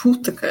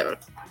 Chuta, cara.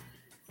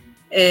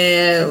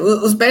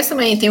 Os Bears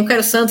também, tem o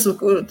Cairo Santos.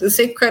 Eu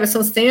sei que o Cairo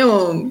Santos tem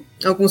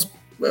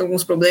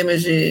alguns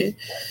problemas de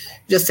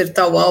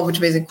acertar o alvo de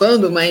vez em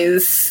quando,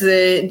 mas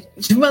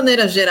de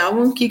maneira geral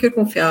é um kicker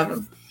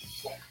confiável.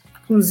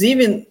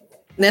 Inclusive,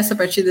 nessa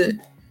partida,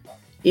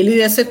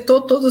 ele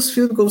acertou todos os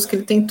field goals que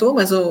ele tentou,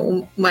 mas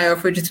o maior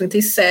foi de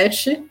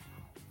 37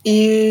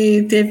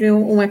 e teve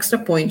um extra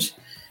point.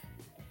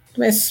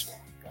 Mas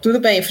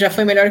tudo bem, já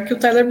foi melhor que o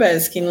Tyler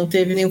Bass, que não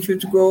teve nenhum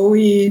field goal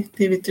e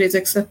teve 3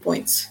 extra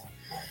points.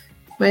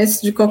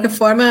 Mas, de qualquer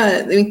forma,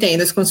 eu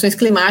entendo, as condições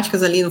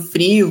climáticas ali no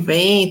frio,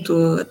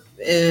 vento,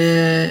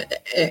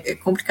 é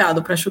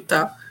complicado para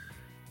chutar.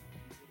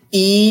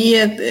 E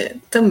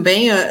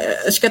também,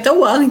 acho que até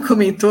o Allen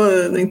comentou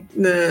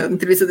na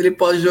entrevista dele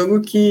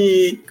pós-jogo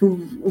que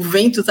o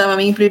vento estava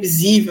meio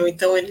imprevisível,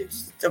 então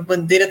a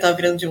bandeira estava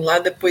virando de um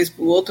lado, depois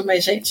para o outro,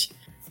 mas, gente,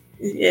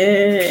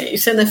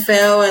 isso é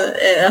NFL,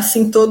 é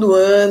assim todo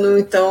ano,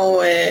 então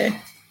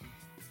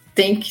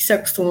tem que se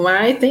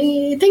acostumar e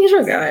tem que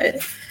jogar.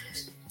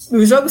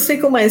 Os jogos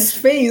ficam mais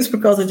feios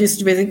por causa disso,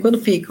 de vez em quando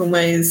ficam,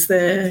 mas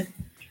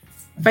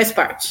faz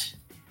parte.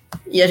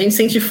 E a gente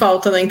sente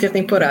falta na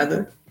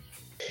intertemporada.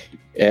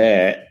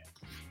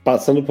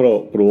 Passando para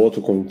o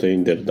outro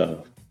contender da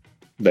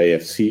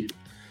AFC,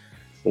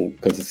 o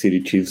Kansas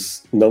City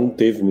Chiefs não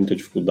teve muita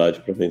dificuldade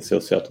para vencer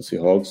o Seattle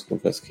Seahawks.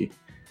 Confesso que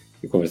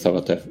eu conversava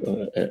até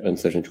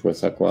antes da gente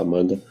começar com a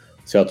Amanda.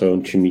 O Seattle é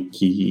um time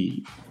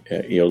que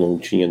eu não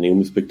tinha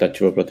nenhuma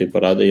expectativa para a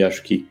temporada e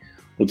acho que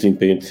o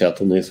desempenho de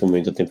Seattle nesse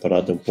momento da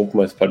temporada é um pouco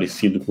mais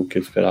parecido com o que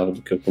eu esperava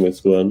do que o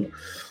começo do ano.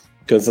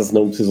 Kansas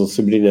não precisou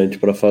ser brilhante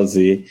para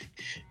fazer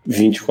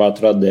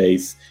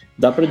 24-10.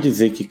 Dá para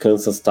dizer que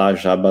Kansas está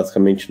já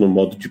basicamente no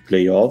modo de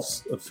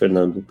playoffs,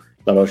 Fernando,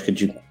 na lógica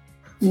de,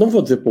 não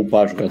vou dizer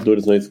poupar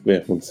jogadores, não é isso que vem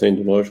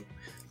acontecendo, lógico,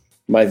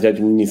 mas de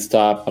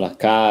administrar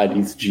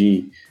placares,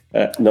 de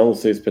não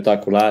ser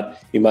espetacular,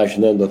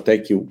 imaginando até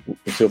que o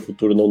seu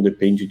futuro não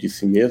depende de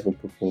si mesmo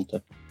por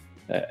conta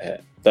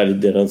da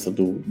liderança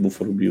do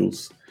Buffalo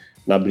Bills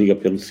na briga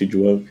pelo Seed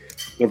 1.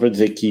 Dá pra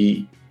dizer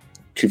que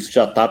o Chiefs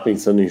já tá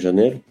pensando em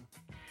janeiro?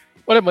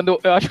 Olha, mano,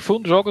 eu acho que foi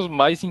um dos jogos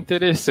mais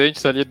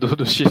interessantes ali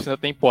dos Chiefs na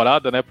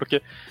temporada, né?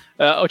 Porque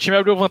o time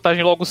abriu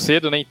vantagem logo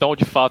cedo, né? Então,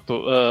 de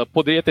fato,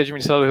 poderia ter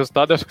administrado o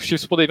resultado. Eu acho que os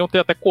Chiefs poderiam ter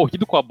até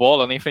corrido com a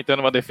bola, né?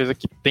 Enfrentando uma defesa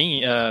que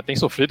tem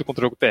sofrido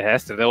contra o jogo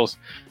terrestre, né?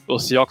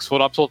 Os Seahawks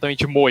foram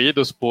absolutamente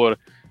moídos pelo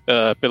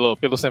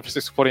San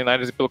Francisco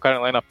 49ers e pelo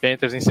Carolina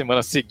Panthers em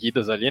semanas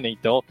seguidas ali, né?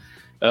 Então,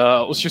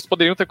 os Chiefs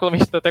poderiam ter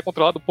até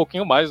controlado um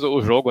pouquinho mais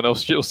o jogo, né?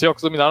 Os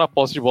Seahawks dominaram a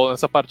posse de bola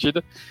nessa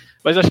partida,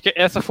 mas acho que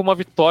essa foi uma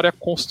vitória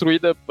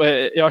construída,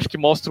 eu acho que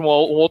mostra um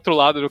outro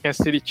lado do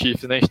Kansas City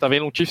Chiefs, né? A gente tá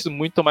vendo um Chiefs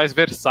muito mais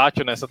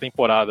versátil nessa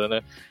temporada,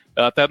 né?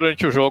 Até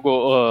durante o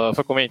jogo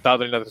foi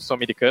comentado ali na transmissão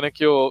americana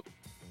que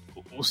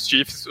os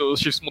Chiefs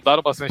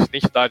mudaram bastante de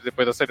identidade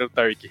depois da saída do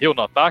Tyreek Hill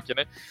no ataque,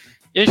 né?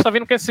 E a gente tá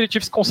vendo que o Kansas City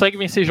Chiefs consegue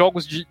vencer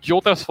jogos de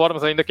outras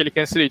formas, ainda aquele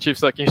Kansas City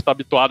Chiefs aqui a gente tá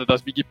habituado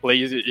das big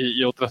plays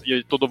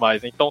e tudo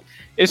mais. Então,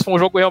 esse foi um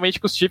jogo realmente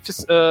que os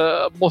Chiefs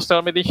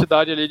mostraram uma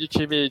identidade ali de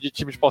time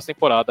de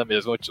pós-temporada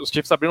mesmo. Os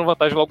Chiefs abriram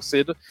vantagem logo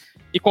cedo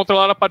e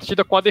controlaram a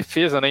partida com a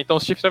defesa, né? Então,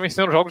 os Chiefs já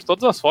venceram jogos de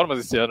todas as formas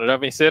esse ano. Já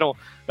venceram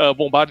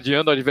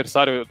bombardeando o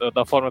adversário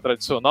da forma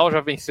tradicional,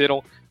 já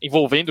venceram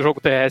envolvendo o jogo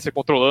terrestre,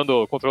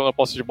 controlando a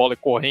posse de bola e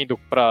correndo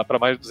para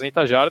mais de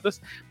 200 jardas,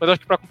 mas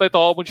acho que para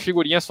completar o álbum de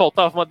figurinhas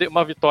faltava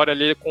uma vitória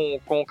ali com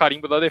o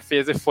carimbo da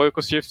defesa, e foi o que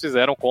os Chiefs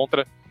fizeram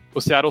contra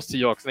o Seattle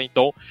Seahawks, né?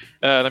 Então,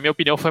 na minha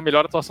opinião, foi a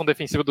melhor atuação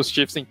defensiva dos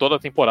Chiefs em toda a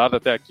temporada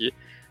até aqui.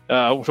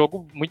 Um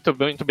jogo muito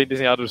bem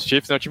desenhado dos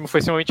Chiefs, né? O time foi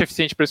extremamente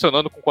eficiente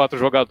pressionando com 4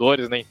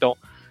 jogadores, né? Então,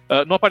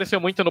 não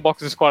apareceu muito no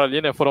box score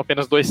ali, né? Foram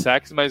apenas 2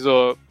 sacks, mas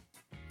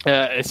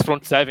esse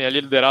front seven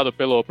ali liderado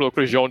pelo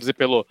Chris Jones e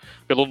pelo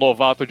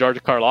novato George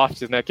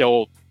Karlaftis, né, que é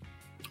o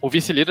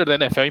vice-líder da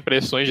NFL em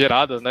pressões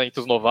geradas, né, entre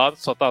os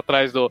novatos, só tá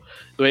atrás do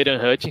Aiden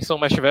Hutchinson,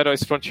 mas tiveram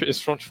esse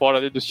front four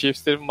ali dos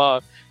Chiefs, teve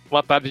uma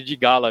tarde de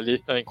gala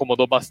ali,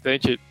 incomodou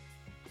bastante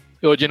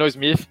o Geno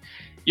Smith.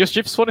 E os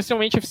Chiefs foram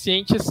extremamente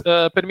eficientes,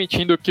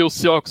 permitindo que os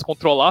Seahawks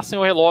controlassem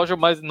o relógio,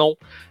 mas não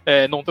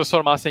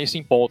transformassem isso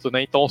em pontos,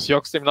 né? Então os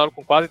Seahawks terminaram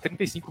com quase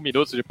 35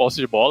 minutos de posse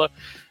de bola,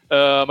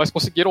 mas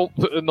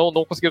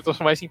não conseguiram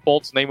transformar isso em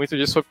pontos, né? E muito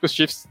disso foi porque os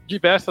Chiefs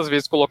diversas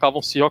vezes colocavam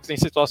os Seahawks em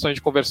situações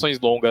de conversões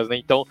longas, né?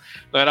 Então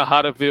não era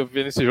raro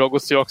ver nesse jogo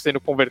os Seahawks tendo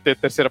que converter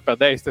terceira para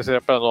 10,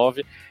 terceira para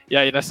 9, e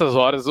aí nessas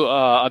horas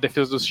a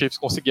defesa dos Chiefs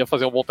conseguia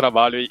fazer um bom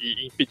trabalho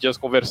e impedir as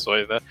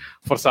conversões, né?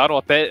 Forçaram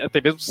até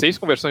mesmo 6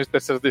 conversões de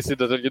terceiras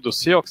descidas ali do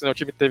Seahawks, né? O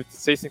time teve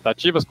 6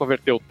 tentativas,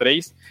 converteu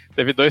 3,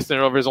 teve 2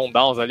 turnovers on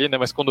downs ali, né?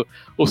 Mas quando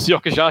o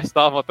Seahawks já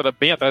estava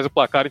bem atrás do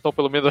placar, então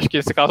pelo menos acho que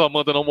nesse caso a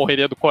Amanda não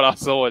morreria do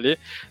coração ali.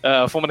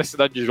 Foi uma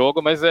necessidade de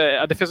jogo, mas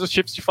a defesa dos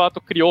Chiefs de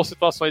fato criou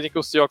situações em que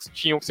os Seahawks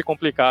tinham que se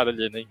complicar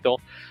ali, né? Então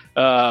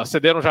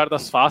cederam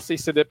jardas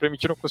fáceis,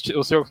 permitiram que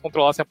os Seahawks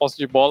controlassem a posse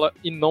de bola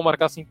e não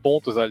marcassem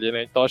pontos ali,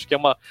 né? Então acho que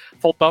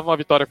faltava uma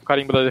vitória com o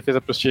carimbo da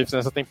defesa para os Chiefs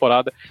nessa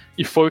temporada,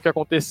 e foi o que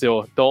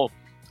aconteceu. Então,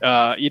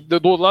 e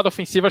do lado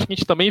ofensivo acho que a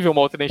gente também viu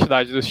uma outra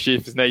identidade dos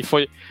Chiefs, né? E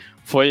foi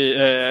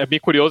bem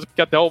curioso,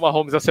 porque até o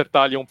Mahomes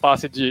acertar ali um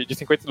passe de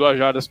 52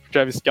 jardas pro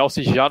Travis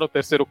Kelce já no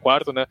terceiro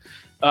quarto, né?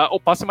 O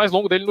passe mais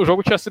longo dele no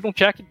jogo tinha sido um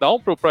check down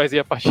pro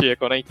Isaiah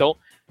Pacheco, né? Então,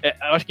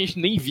 eu acho que a gente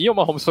nem via o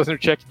Mahomes fazendo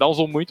check downs,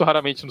 ou muito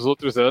raramente nos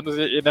outros anos,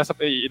 e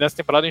nessa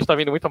temporada a gente tá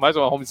vendo muito mais o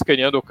Mahomes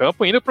escaneando o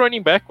campo, indo pro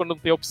running back quando não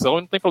tem opção,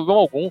 e não tem problema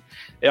algum.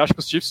 Eu acho que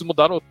os Chiefs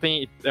mudaram,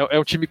 é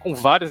um time com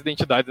várias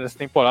identidades nessa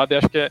temporada, e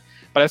acho que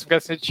parece que é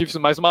um Chiefs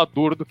mais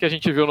maduro do que a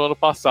gente viu no ano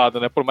passado,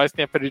 né? Por mais que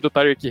tenha perdido o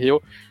Tyreek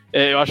Hill,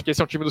 eu acho que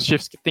esse é um time dos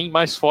Chiefs que tem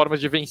mais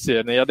formas de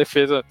vencer, né? E a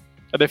defesa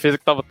que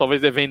estava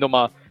talvez devendo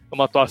uma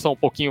atuação um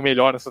pouquinho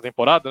melhor nessa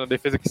temporada, né? A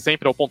defesa que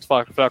sempre é o ponto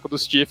fraco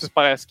dos Chiefs,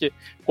 parece que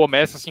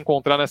começa a se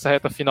encontrar nessa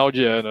reta final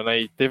de ano,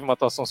 né? E teve uma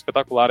atuação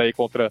espetacular aí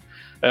contra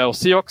os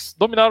Seahawks,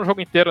 dominaram o jogo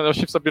inteiro, né? Os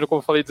Chiefs abriram, como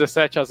eu falei,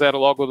 17-0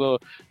 logo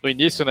no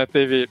início, né?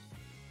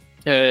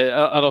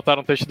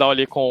 Anotaram um touchdown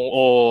ali com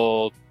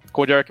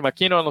o Jerick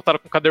McKinnon, anotaram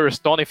com o Kadarius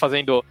Toney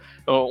fazendo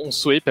um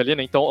sweep ali,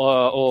 né? Então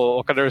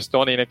o Kadarius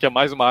Toney, né, que é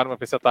mais uma arma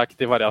para esse ataque,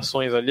 ter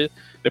variações ali.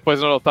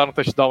 Depois anotaram um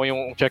touchdown e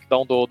um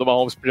checkdown do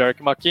Mahomes pro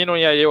Jerick McKinnon,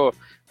 e aí o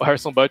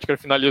Harrison Butker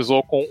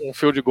finalizou com um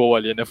field goal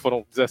ali, né?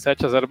 Foram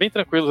 17-0 bem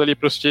tranquilos ali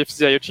para os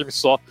Chiefs, e aí o time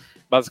só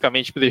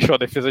basicamente deixou a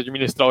defesa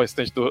administrar o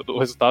restante do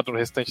resultado no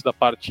restante da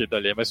partida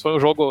ali. Mas foi um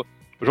jogo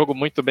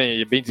muito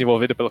bem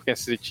desenvolvido pelo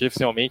Kansas City Chiefs,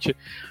 realmente.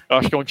 Eu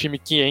acho que é um time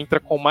que entra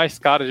com mais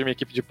cara de uma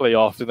equipe de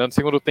playoffs, né? No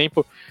segundo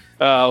tempo,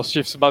 os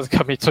Chiefs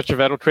basicamente só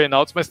tiveram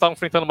train-outs, mas estavam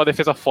enfrentando uma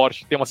defesa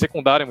forte, tem uma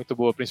secundária muito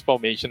boa,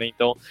 principalmente, né?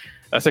 Então,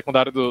 a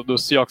secundária do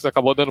Seahawks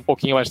acabou dando um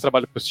pouquinho mais de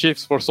trabalho para os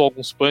Chiefs, forçou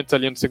alguns punts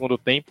ali no segundo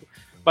tempo,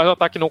 mas o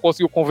ataque não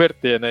conseguiu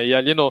converter, né? E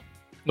ali no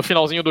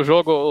finalzinho do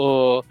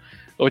jogo,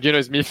 o Geno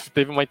Smith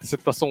teve uma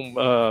interceptação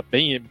uma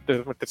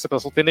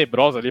interceptação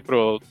tenebrosa ali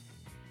pro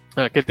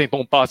que ele tentou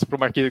um passe para o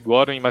Marquise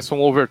Goodwin, mas foi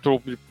um overthrow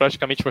de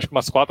praticamente acho que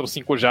umas 4 ou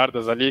 5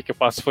 jardas ali, que o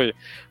passe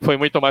foi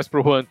muito mais para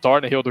o Juan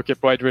Thornhill do que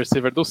para o wide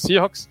receiver do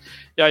Seahawks,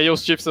 e aí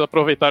os Chiefs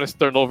aproveitaram esse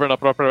turnover na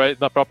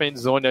própria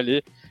endzone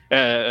ali,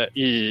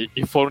 e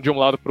foram de um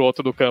lado para o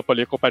outro do campo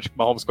ali, com o Patrick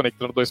Mahomes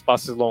conectando 2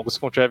 passes longos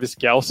com o Travis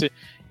Kelce,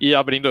 e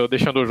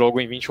deixando o jogo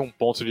em 21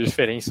 pontos de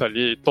diferença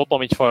ali,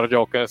 totalmente fora de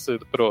alcance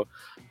pro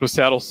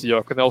Seattle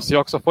Seahawks, né? O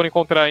Seahawks só foram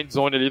encontrar a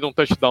endzone ali num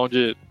touchdown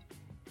de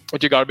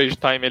garbage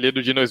time ali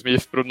do Geno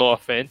Smith pro Noah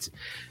Fant,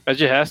 mas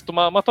de resto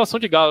uma atuação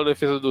de galo na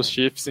defesa dos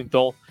Chiefs,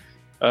 então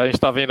a gente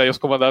tá vendo aí os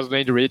comandados do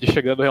Andy Reid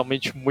chegando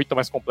realmente muito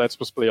mais completos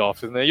pros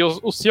playoffs, né, e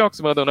os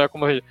Seahawks mandam, né,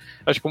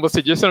 acho que como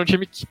você disse, era um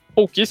time que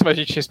pouquíssima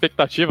gente tinha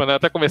expectativa, né,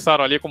 até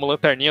começaram ali como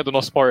lanterninha do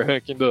nosso power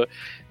ranking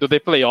do The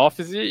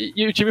Playoffs, e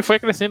o time foi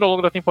crescendo ao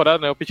longo da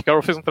temporada, né, o Pete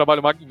Carroll fez um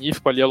trabalho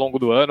magnífico ali ao longo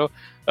do ano,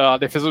 a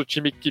defesa do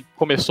time que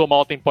começou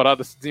mal a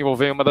temporada se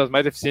desenvolveu em uma das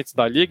mais eficientes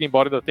da liga,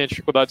 embora ainda tenha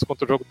dificuldades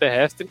contra o jogo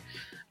terrestre,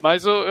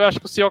 mas eu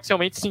acho que os Seahawks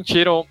realmente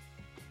sentiram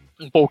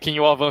um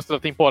pouquinho o avanço da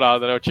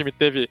temporada, né? O time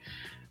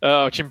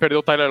perdeu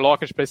o Tyler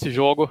Lockett para esse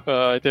jogo,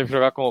 e teve que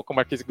jogar com o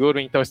Marquise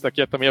Goodwin, então esse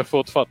daqui também foi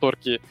outro fator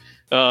que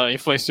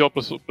influenciou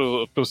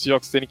para os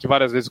Seahawks terem que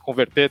várias vezes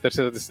converter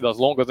terceiras descidas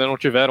longas, né? Não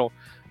tiveram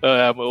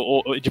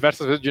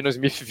diversas vezes o Geno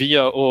Smith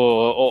via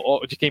o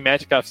DK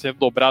Metcalf sendo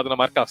dobrado na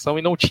marcação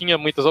e não tinha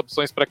muitas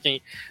opções para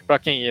quem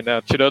ir, né?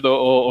 Tirando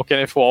o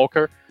Kenneth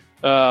Walker.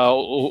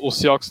 O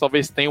Seahawks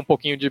talvez tenha um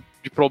pouquinho de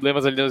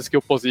problemas ali nas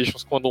skill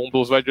positions quando um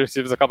dos wide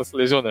receivers acaba se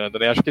lesionando,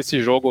 né? Acho que esse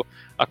jogo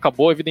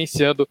acabou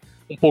evidenciando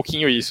um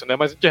pouquinho isso, né?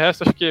 Mas de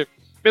resto, acho que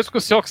mesmo que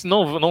os Seahawks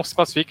não se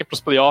classifiquem para os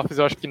playoffs,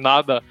 eu acho que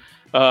nada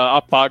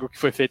apaga o que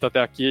foi feito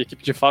até aqui. A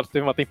equipe de fato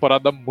teve uma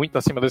temporada muito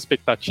acima das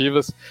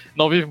expectativas,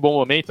 não vive um bom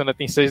momento, né?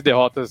 Tem 5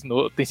 derrotas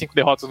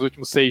nos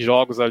últimos 6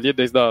 jogos ali,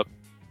 desde a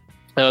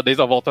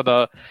volta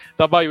da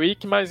bye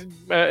week, mas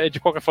de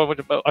qualquer forma,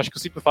 acho que o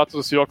simples fato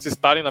dos Seahawks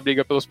estarem na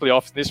briga pelos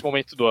playoffs nesse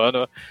momento do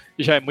ano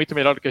já é muito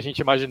melhor do que a gente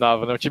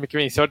imaginava, né? Um time que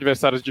venceu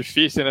adversários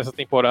difíceis nessa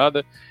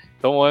temporada,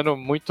 então um ano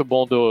muito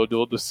bom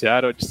do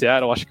Seattle.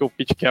 Acho que o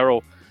Pete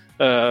Carroll,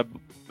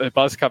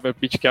 basicamente o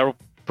Pete Carroll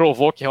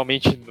provou que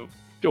realmente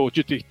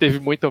teve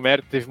muito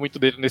mérito, teve muito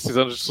dele nesses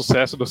anos de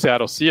sucesso do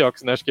Seattle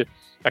Seahawks, né? Acho que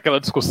aquela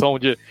discussão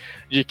de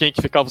quem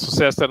que ficava o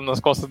sucesso era nas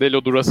costas dele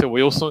ou do Russell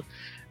Wilson.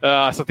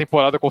 Essa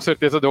temporada com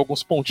certeza deu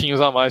alguns pontinhos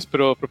a mais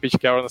pro Pete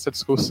Carroll nessa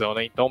discussão,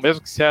 né? Então,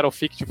 mesmo que Seattle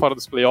fique de fora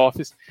dos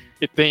playoffs,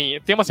 e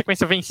tem uma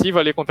sequência vencível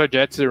ali contra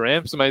Jets e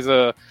Rams, mas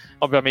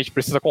obviamente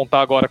precisa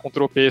contar agora com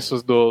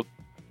tropeços do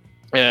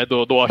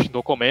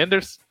Washington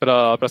Commanders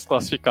para se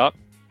classificar.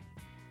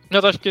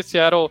 Mas acho que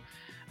Seattle,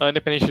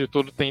 independente de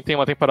tudo, tem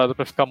uma temporada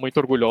para ficar muito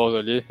orgulhoso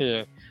ali.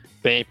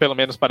 Pelo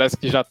menos parece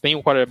que já tem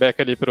um quarterback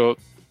ali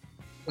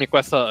e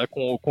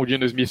com o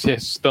Geno Smith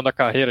ressuscitando a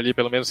carreira ali,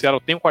 pelo menos o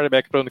Seattle tem um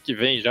quarterback para o ano que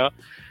vem já.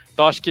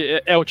 Então acho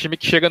que é o time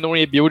que chega num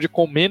rebuild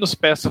com menos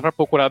peças para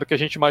procurar do que a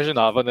gente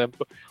imaginava, né?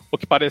 O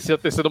que parecia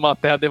ter sido uma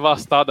terra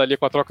devastada ali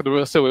com a troca do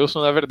Russell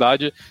Wilson, na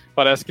verdade,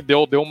 parece que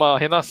deu uma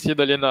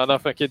renascida ali na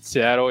franquia de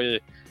Seattle, e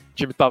o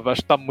time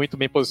acho que tá muito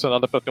bem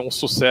posicionado para ter um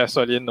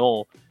sucesso ali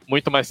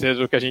muito mais cedo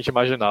do que a gente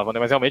imaginava, né?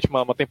 Mas realmente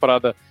uma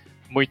temporada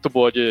muito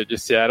boa de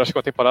Seattle, acho que é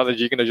uma temporada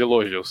digna de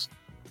elogios.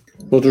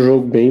 Outro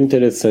jogo bem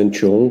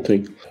interessante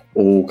ontem,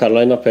 o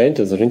Carolina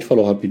Panthers, a gente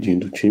falou rapidinho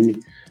do time,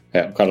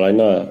 o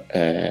Carolina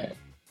é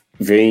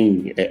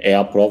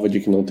a prova de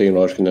que não tem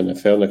lógica na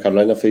NFL, né? A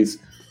Carolina fez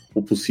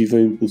o possível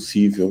e o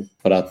impossível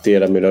para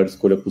ter a melhor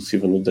escolha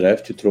possível no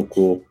draft,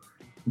 trocou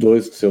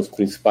 2 dos seus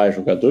principais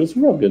jogadores,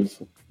 o Rob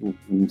Anderson, não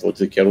vou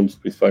dizer que era um dos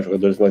principais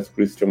jogadores, mas o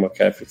Christian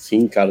McCaffrey,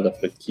 sim, cara da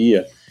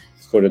franquia,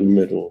 escolha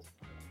número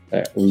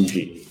 1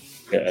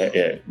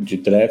 de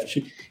draft,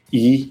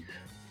 e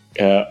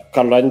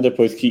Carolina,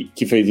 depois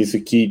que fez isso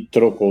e que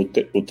trocou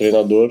o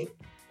treinador,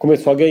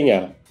 começou a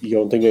ganhar, e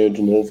ontem ganhou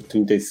de novo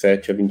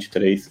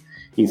 37-23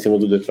 em cima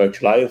do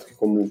Detroit Lions, que,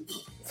 como o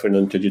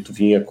Fernando tinha dito,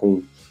 vinha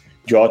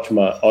de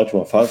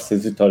ótima fase,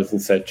 6 vitórias em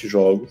 7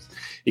 jogos,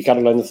 e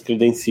Carolina se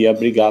credencia a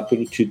brigar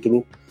pelo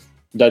título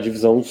da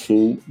divisão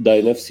sul da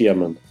NFC,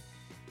 Amanda.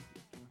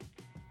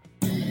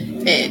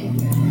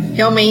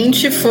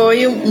 Realmente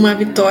foi uma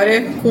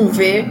vitória com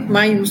V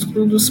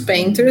maiúsculo dos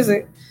Panthers,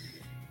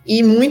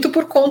 e muito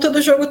por conta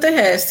do jogo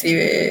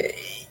terrestre.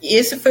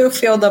 Esse foi o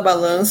fiel da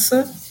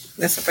balança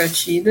nessa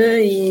partida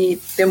e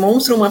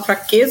demonstra uma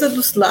fraqueza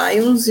dos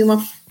Lions e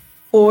uma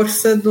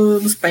força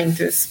dos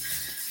Panthers.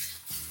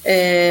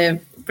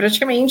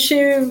 Praticamente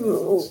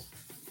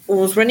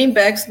os running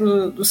backs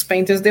dos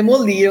Panthers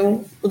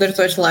demoliram o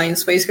Detroit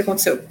Lions, foi isso que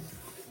aconteceu.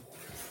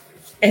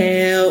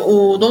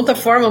 O Donta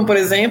Foreman, por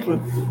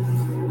exemplo,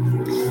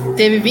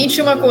 teve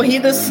 21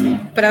 corridas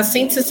para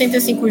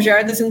 165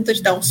 jardas e um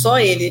touchdown, só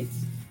ele.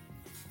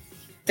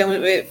 Então,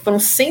 foram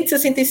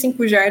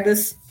 165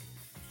 jardas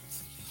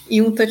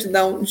e um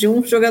touchdown de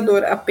um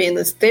jogador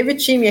apenas. Teve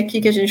time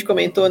aqui que a gente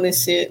comentou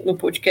no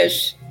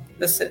podcast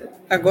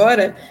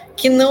agora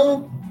que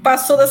não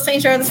passou das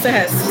 100 jardas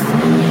terrestres.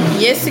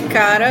 E esse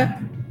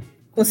cara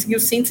conseguiu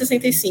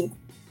 165.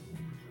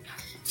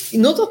 E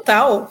no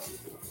total,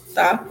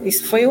 tá?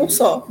 Isso foi um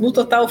só. No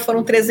total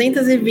foram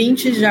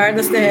 320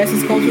 jardas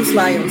terrestres contra os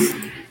Lions.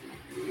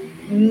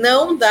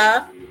 Não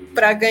dá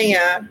para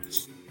ganhar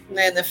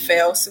na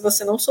NFL se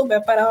você não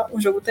souber parar o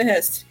jogo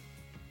terrestre.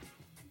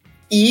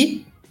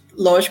 E,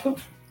 lógico,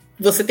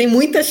 você tem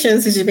muitas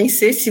chances de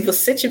vencer se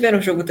você tiver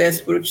um jogo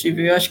terrestre produtivo.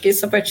 Eu acho que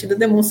essa partida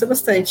demonstra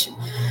bastante.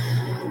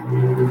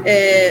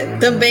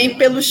 Também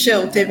pelo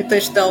chão, teve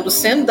touchdown do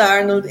Sam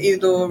Darnold e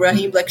do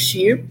Raheem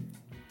Blackshear.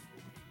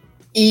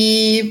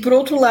 E, por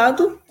outro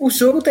lado, o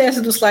jogo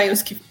terrestre dos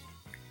Lions, que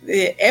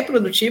é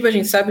produtivo, a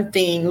gente sabe,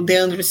 tem o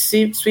DeAndre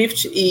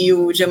Swift e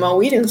o Jamal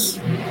Williams,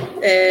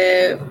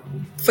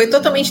 foi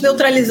totalmente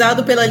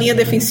neutralizado pela linha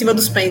defensiva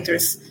dos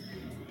Panthers.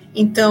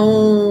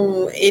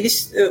 Então,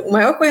 o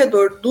maior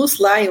corredor dos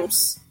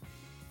Lions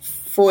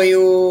foi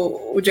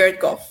o Jared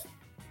Goff.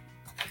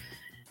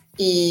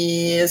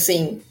 E,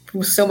 assim,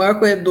 o seu maior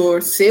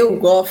corredor ser o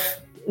Goff,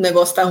 o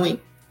negócio tá ruim.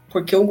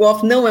 Porque o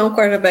Goff não é um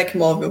quarterback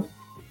móvel.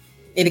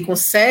 Ele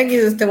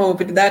consegue ter uma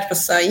mobilidade para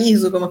sair,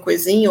 resolver uma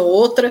coisinha ou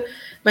outra,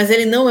 mas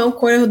ele não é um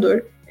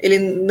corredor. Ele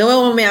não é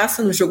uma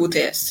ameaça no jogo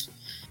terrestre.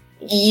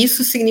 E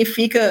isso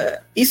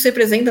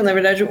representa, na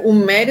verdade, o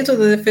mérito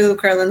da defesa do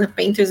Carolina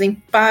Panthers em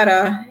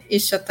parar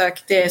este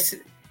ataque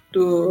terrestre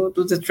do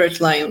Detroit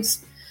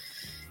Lions.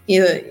 E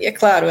é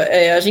claro,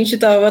 a gente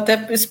estava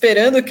até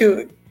esperando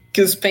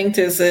que os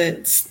Panthers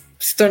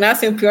se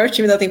tornassem o pior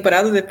time da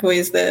temporada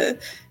depois da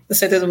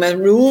saída do Matt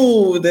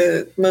Rule,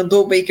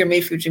 mandou o Baker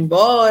Mayfield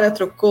embora,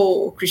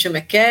 trocou o Christian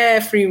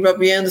McCaffrey, o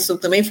Robbie Anderson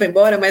também foi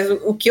embora, mas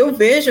o que eu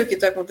vejo que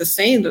está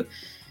acontecendo,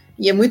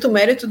 e é muito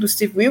mérito do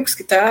Steve Wilkes,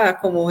 que está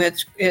como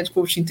head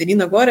coach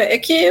interino agora, é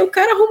que o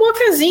cara arrumou a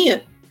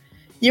casinha.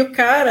 E o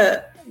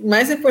cara,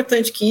 mais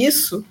importante que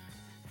isso,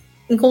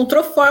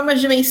 encontrou formas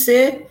de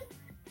vencer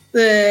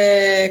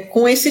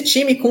com esse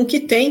time, com o que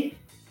tem.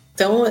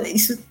 Então,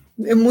 isso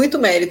é muito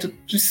mérito.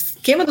 O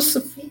esquema do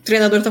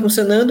treinador está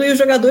funcionando e os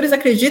jogadores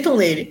acreditam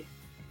nele.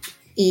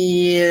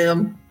 E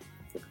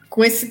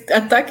com esse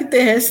ataque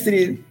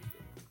terrestre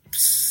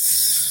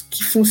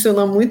que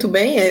funcionou muito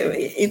bem,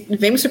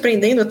 vem me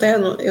surpreendendo até.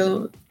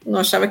 Eu não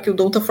achava que o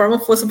Donta Foreman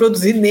fosse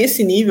produzir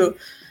nesse nível,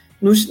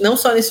 não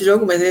só nesse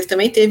jogo, mas ele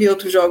também teve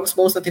outros jogos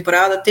bons na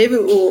temporada. Teve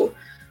o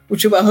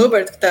Chuba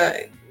Hubbard, que está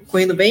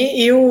correndo bem,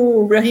 e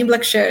o Raheem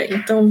Blackshear.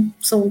 Então,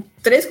 são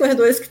 3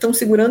 corredores que estão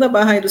segurando a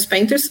barra aí dos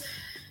Panthers,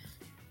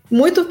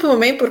 muito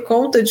também por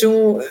conta de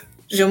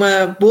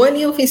uma boa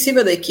linha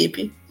ofensiva da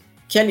equipe,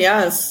 que,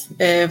 aliás,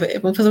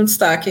 vamos fazer um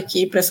destaque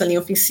aqui para essa linha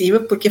ofensiva,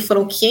 porque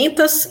foram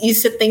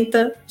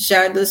 570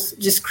 jardas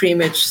de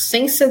scrimmage,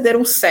 sem ceder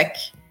um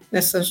sack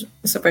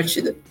nessa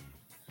partida.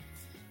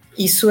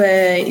 Isso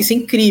é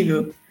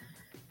incrível.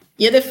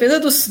 E a defesa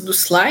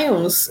dos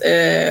Lions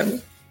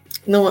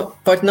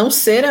pode não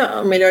ser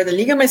a melhor da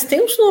liga, mas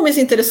tem uns nomes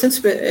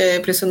interessantes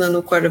pressionando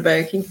o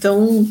quarterback.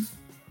 Então,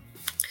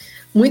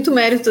 muito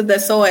mérito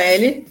dessa OL,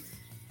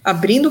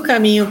 abrindo o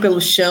caminho pelo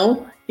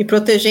chão e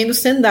protegendo o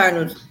Sam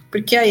Darnold.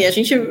 Porque aí a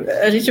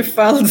gente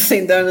fala do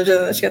Sam Darnold,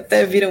 acho que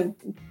até vira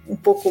um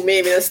pouco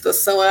meme na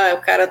situação,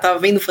 o cara tava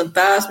vendo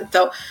fantasma e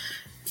tal.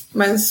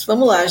 Mas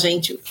vamos lá,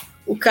 gente.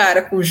 O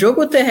cara com o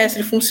jogo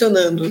terrestre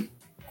funcionando,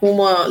 com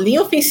uma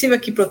linha ofensiva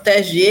que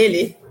protege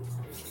ele,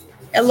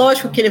 é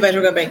lógico que ele vai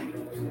jogar bem.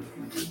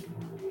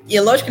 E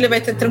é lógico que ele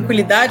vai ter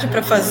tranquilidade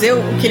para fazer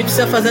o que ele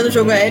precisa fazer no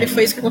jogo aéreo.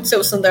 Foi isso que aconteceu.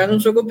 O Sam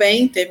Darnold jogou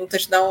bem, teve um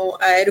touchdown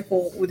aéreo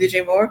com o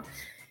DJ Moore.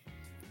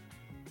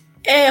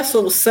 É a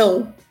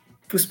solução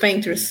para os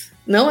Panthers?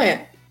 Não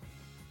é.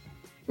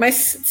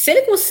 Mas se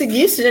ele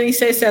conseguisse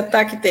gerenciar esse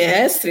ataque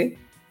terrestre,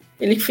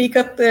 ele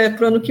fica para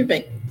o ano que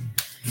vem.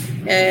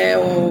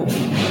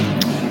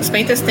 Os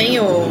Panthers têm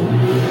o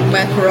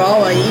Matt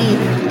Corral aí,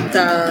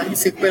 tá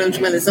se recuperando de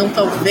uma lesão.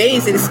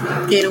 Talvez eles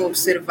queiram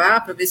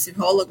observar para ver se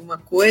rola alguma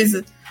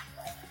coisa,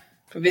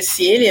 para ver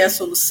se ele é a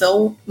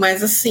solução.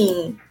 Mas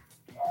assim,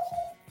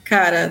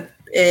 cara,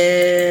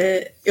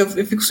 eu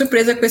fico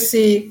surpresa com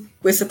esse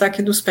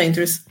ataque dos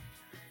Panthers.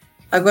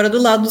 Agora,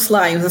 do lado dos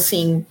Lions,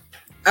 assim,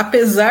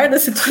 apesar da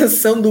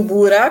situação do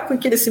buraco em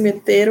que eles se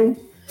meteram,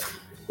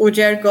 o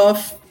Jared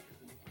Goff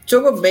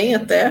jogou bem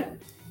até.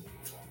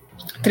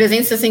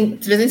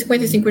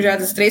 355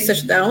 jardas, 3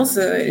 touchdowns.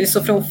 Ele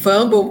sofreu um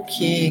fumble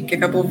que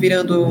acabou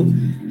virando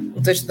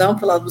um touchdown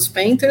pelo lado dos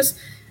Panthers.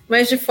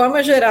 Mas, de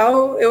forma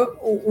geral,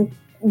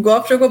 o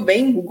Goff jogou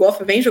bem. O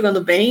Goff vem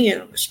jogando bem.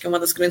 Eu acho que é uma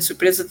das grandes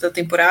surpresas da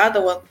temporada.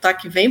 O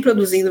ataque vem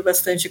produzindo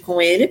bastante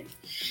com ele.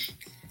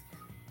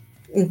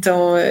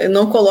 Então, eu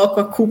não coloco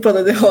a culpa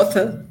da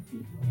derrota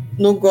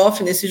no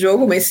Goff nesse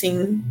jogo, mas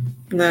sim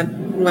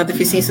na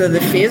deficiência da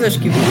defesa. Acho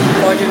que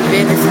pode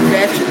ver nesse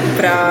draft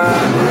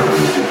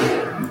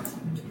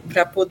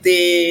para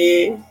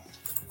poder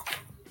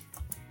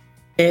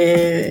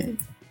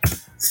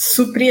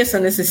suprir essa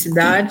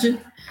necessidade.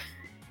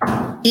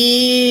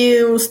 E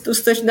os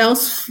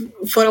touchdowns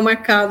foram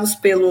marcados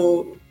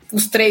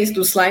os 3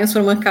 dos Lions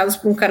foram marcados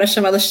por um cara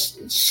chamado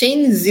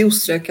Shane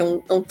Zylstra, que é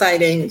um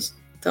tight end.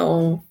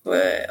 Então,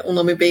 um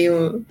nome bem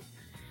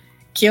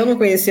que eu não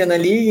conhecia na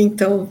liga,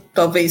 então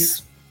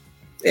talvez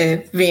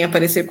vem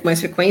aparecer com mais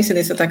frequência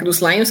nesse ataque dos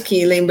Lions,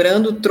 que,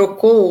 lembrando,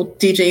 trocou o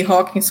TJ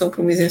Hawkinson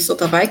para o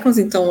Minnesota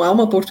Vikings, então há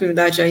uma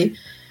oportunidade aí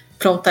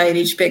para um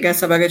Tyree pegar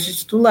essa vaga de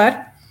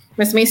titular,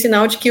 mas também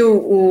sinal de que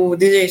o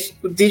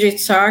DJ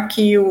Chark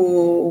e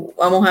o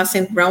Amon-Ra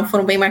St. Brown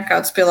foram bem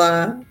marcados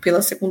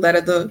pela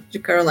secundária de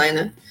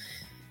Carolina.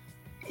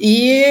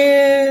 E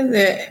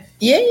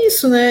é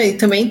isso, né? E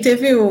também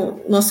teve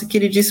o nosso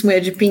queridíssimo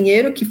Ed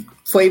Pinheiro, que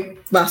foi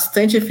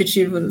bastante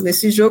efetivo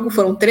nesse jogo,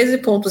 foram 13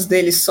 pontos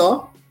dele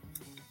só.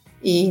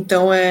 E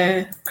então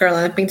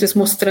Carolina Panthers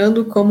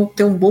mostrando como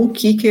ter um bom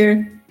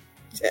kicker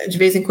de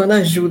vez em quando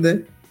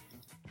ajuda.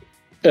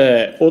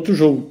 Outro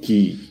jogo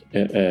que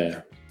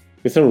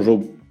esse é um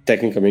jogo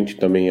tecnicamente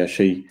também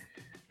achei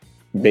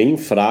bem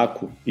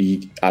fraco,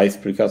 e há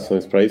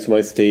explicações para isso,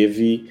 mas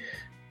teve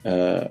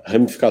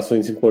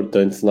ramificações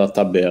importantes na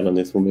tabela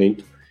nesse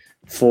momento.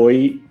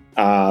 Foi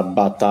a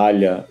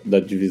batalha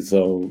da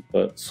divisão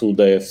sul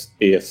da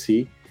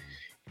AFC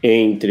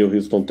entre o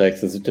Houston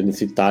Texans e o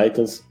Tennessee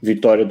Titans.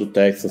 Vitória do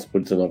Texans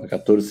por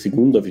 19-14,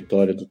 segunda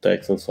vitória do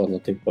Texans só na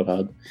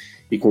temporada,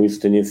 e com isso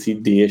o Tennessee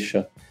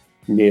deixa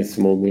nesse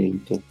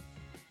momento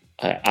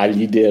a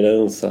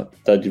liderança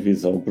da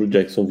divisão para o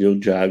Jacksonville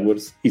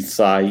Jaguars e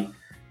sai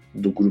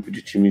do grupo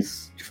de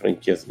times de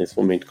franquias nesse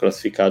momento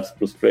classificados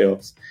para os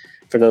playoffs.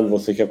 Fernando,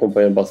 você que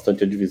acompanha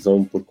bastante a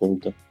divisão por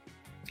conta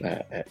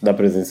da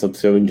presença do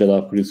seu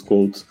Indianapolis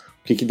Colts,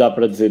 o que dá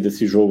para dizer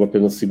desse jogo,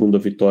 apenas segunda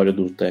vitória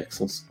do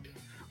Texans?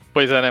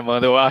 Pois é, né,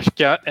 mano? Eu acho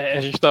que a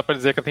gente dá pra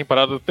dizer que a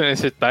temporada do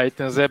Tennessee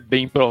Titans é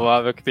bem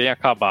provável que tenha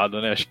acabado,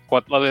 né? Acho que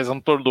a lesão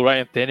do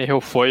Ryan Tannehill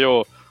foi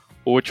o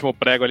último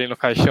prego ali no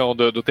caixão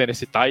do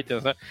Tennessee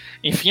Titans, né?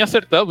 Enfim,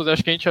 acertamos, né?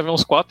 Acho que a gente já vê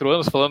uns 4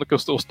 anos falando que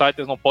os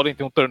Titans não podem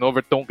ter um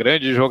turnover tão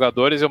grande de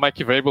jogadores, e o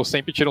Mike Vrabel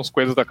sempre tira uns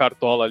coisas da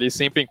cartola ali,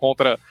 sempre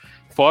encontra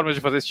formas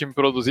de fazer esse time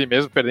produzir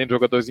mesmo perdendo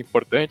jogadores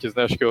importantes,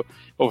 né? Acho que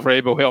o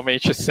Vrabel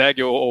realmente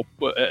segue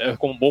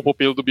como um bom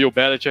pupilo do Bill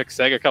Belichick,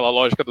 segue aquela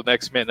lógica do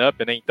next man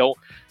up, né? Então,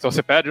 se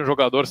você perde um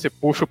jogador, você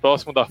puxa o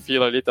próximo da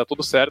fila ali, tá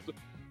tudo certo.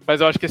 Mas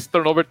eu acho que esse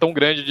turnover tão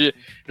grande de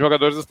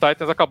jogadores dos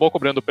Titans acabou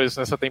cobrando preço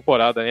nessa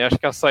temporada, né? Acho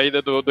que a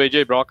saída do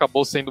A.J. Brown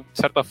acabou sendo, de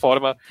certa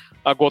forma,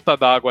 a gota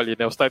d'água ali,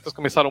 né? Os Titans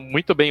começaram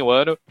muito bem o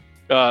ano,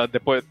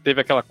 depois teve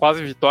aquela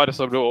quase vitória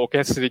sobre o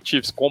Kansas City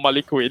Chiefs com o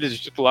Malik Willis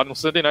de titular no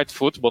Sunday Night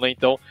Football, né?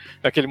 Então,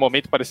 naquele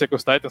momento parecia que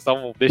os Titans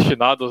estavam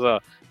destinados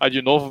a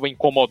de novo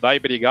incomodar e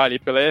brigar ali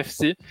pela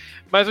AFC,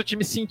 mas o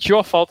time sentiu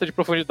a falta de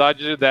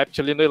profundidade de depth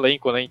ali no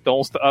elenco, né? Então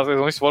as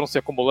lesões foram se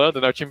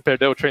acumulando, né? O time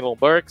perdeu o Traylon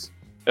Burks,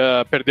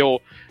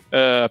 perdeu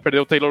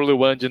o Taylor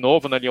Lewan de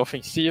novo na linha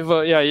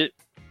ofensiva, e aí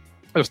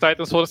os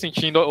Titans foram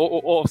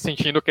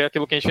sentindo que é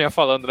aquilo que a gente vinha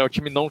falando, né? O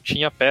time não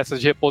tinha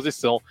peças de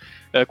reposição.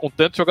 Com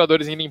tantos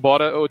jogadores indo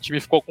embora, o time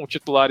ficou com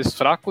titulares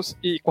fracos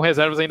e com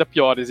reservas ainda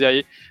piores. E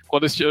aí,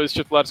 quando os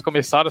titulares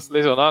começaram a se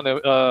lesionar, né,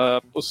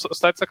 os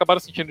Titans acabaram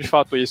sentindo de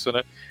fato isso,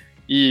 né?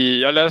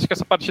 E, aliás, acho que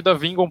essa partida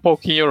vinga um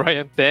pouquinho o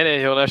Ryan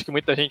Tannehill, né? Acho que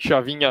muita gente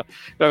já vinha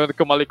vendo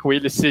que o Malik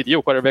Willis seria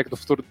o quarterback do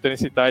futuro do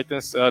Tennessee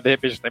Titans, de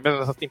repente, até mesmo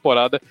nessa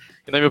temporada.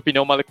 E, na minha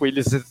opinião, o Malik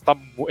Willis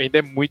ainda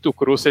é muito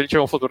cru. Se ele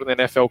tiver um futuro na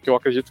NFL, que eu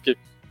acredito que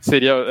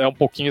seria um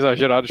pouquinho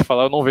exagerado de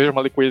falar, eu não vejo o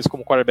Malik Willis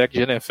como quarterback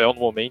de NFL no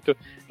momento.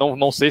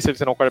 Não sei se ele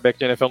será um quarterback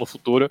de NFL no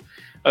futuro.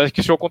 Acho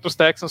que o jogo contra os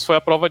Texans foi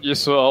a prova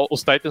disso.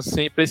 Os Titans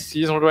sempre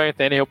precisam do Ryan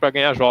Tannehill para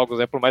ganhar jogos,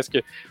 né? Por mais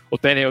que o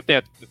Tannehill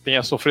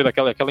tenha sofrido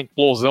aquela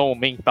implosão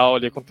mental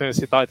ali com o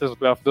Tennessee Titans no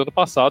playoff do ano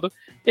passado,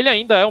 ele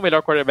ainda é o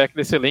melhor quarterback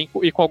desse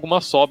elenco e com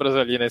algumas sobras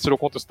ali, né? Esse jogo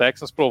contra os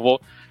Texans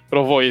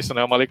provou isso,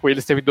 né? O Malik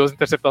Willis teve 2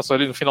 interceptações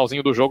ali no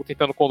finalzinho do jogo,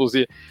 tentando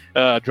conduzir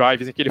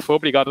drives em que ele foi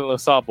obrigado a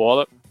lançar a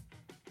bola.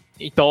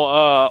 Então,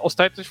 os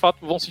Titans, de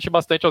fato, vão sentir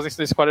bastante a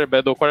ausência desse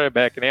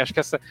quarterback, né? Acho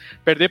que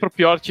perder para o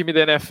pior time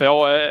da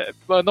NFL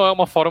não é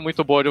uma forma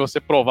muito boa de você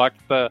provar que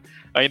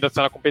ainda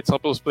está na competição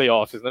pelos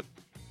playoffs, né?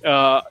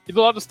 E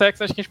do lado dos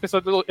Texans, acho que a gente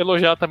precisa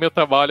elogiar também o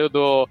trabalho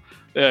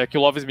que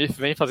o Love Smith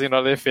vem fazendo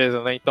na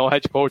defesa, né? Então, o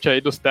head coach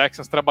aí dos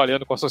Texans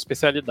trabalhando com a sua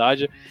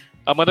especialidade.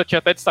 A Amanda tinha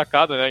até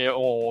destacado, né,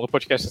 no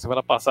podcast da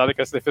semana passada, que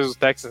essa defesa dos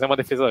Texans é uma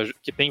defesa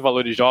que tem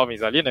valores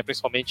jovens ali, né?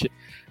 Principalmente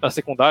na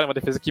secundária, uma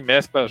defesa que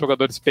mescla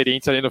jogadores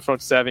experientes ali no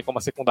front seven com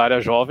uma secundária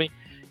jovem.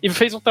 E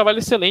fez um trabalho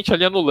excelente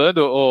ali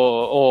anulando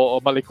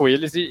o Malik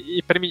Willis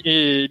e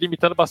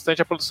limitando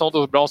bastante a produção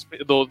dos Browns,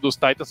 dos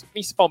Titans,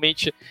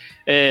 principalmente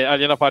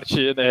ali na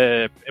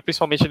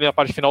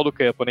parte final do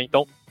campo, né?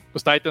 Então,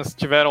 os Titans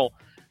tiveram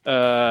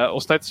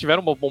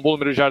um bom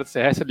número de jardas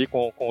terrestres ali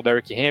com o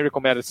Derrick Henry,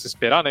 como era de se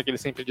esperar, né? Que ele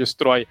sempre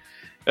destrói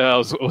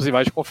os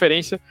rivais de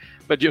conferência,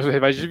 os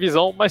rivais de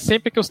divisão, mas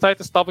sempre que os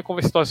Titans estavam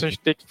com situações de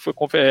ter que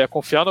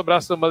confiar no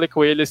braço do Malik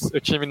Willis,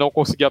 o time não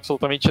conseguia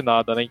absolutamente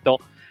nada, né? Então,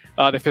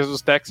 a defesa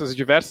dos Texans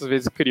diversas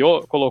vezes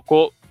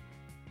colocou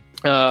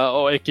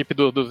a equipe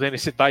do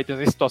Tennessee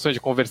Titans em situações de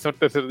conversão de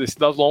terceiras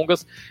descidas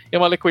longas, e o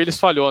Malik Willis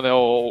falhou, né?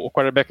 O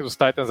quarterback dos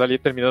Titans ali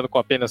terminando com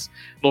apenas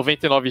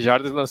 99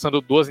 jardas,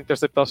 lançando 2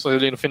 interceptações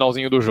ali no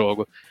finalzinho do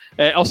jogo.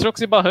 Aos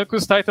trancos e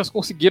barrancos, os Titans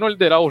conseguiram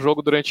liderar o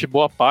jogo durante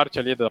boa parte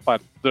ali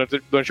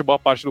durante boa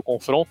parte do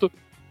confronto.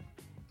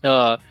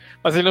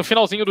 Mas no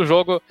finalzinho do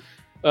jogo,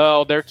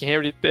 o Derrick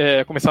Henry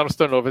começaram os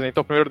turnovers, né?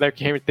 Então primeiro o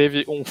Derrick Henry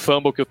teve um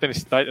fumble que o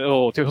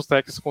Houston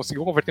Texans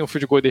conseguiu converter um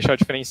field goal e deixar a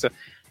diferença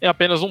em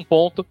apenas 1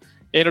 ponto.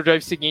 E no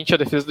drive seguinte, a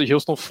defesa do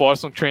Houston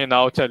força um train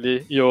out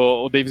ali e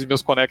o Davis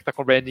Mills conecta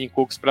com o Brandon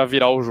Cooks para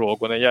virar o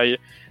jogo, né? E aí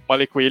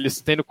Malik Willis,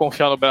 tendo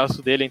confiar no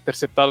braço dele, é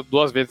interceptado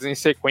 2 vezes em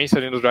sequência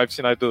ali nos drives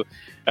finais do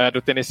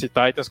Tennessee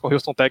Titans, com o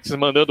Houston Texans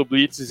mandando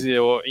blitzes e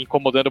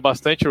incomodando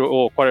bastante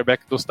o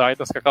quarterback dos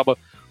Titans, que acaba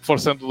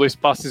forçando 2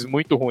 passes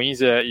muito ruins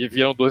e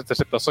viram 2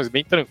 interceptações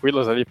bem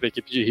tranquilas ali para a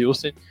equipe de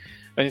Houston.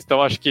 Então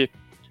acho que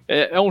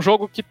é um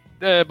jogo que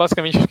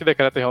basicamente acho que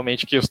decreta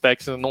realmente que os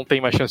Texans não têm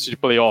mais chance de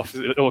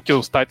playoffs, ou que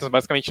os Titans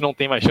basicamente não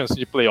têm mais chance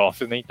de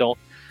playoffs, né? Então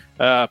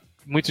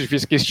muito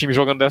difícil que esse time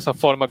jogando dessa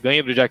forma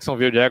ganhe do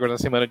Jacksonville Jaguars na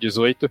semana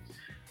 18.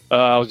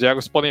 Os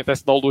Jaguars podem até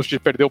se dar o luxo de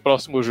perder o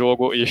próximo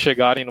jogo e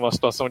chegarem numa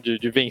situação de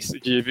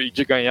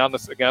ganhar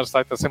os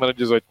Titans na semana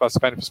 18,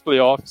 classificarem para os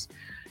playoffs.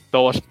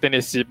 Então acho que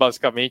Tennessee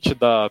basicamente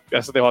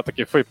essa derrota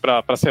aqui foi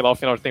para selar o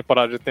final de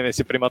temporada de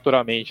Tennessee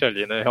prematuramente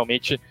ali, né?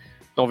 Realmente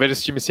não vejo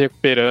esse time se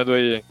recuperando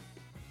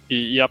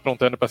e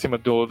aprontando para cima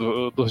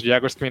dos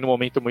Jaguars, que vem num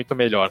momento muito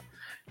melhor.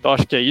 Então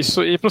acho que é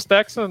isso. E para os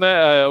Texans,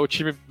 né, o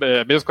time,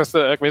 mesmo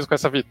com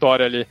essa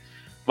vitória ali,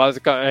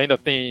 ainda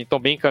estão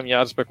bem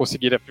encaminhados para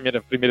conseguir a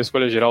primeira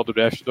escolha geral do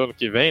draft do ano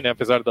que vem, né,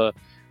 apesar da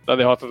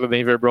derrota do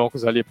Denver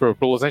Broncos ali para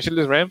o Los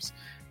Angeles Rams.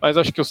 Mas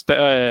acho que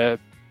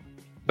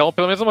dão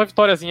pelo menos uma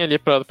vitóriazinha ali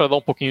para dar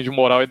um pouquinho de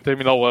moral e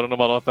terminar o ano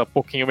numa nota um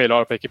pouquinho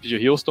melhor para a equipe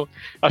de Houston.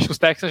 Acho que os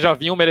Texans já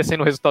vinham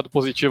merecendo um resultado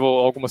positivo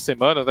há algumas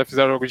semanas, né?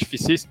 Fizeram jogos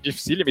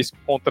dificílimos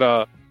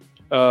contra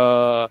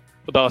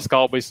o Dallas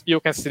Cowboys e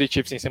o Kansas City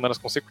Chiefs em semanas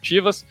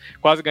consecutivas,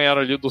 quase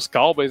ganharam ali dos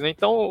Cowboys, né?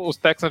 Então os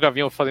Texans já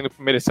vinham fazendo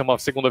merecer uma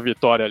segunda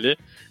vitória ali,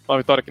 uma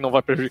vitória que não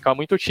vai prejudicar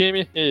muito o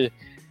time,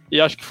 e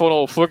acho que foi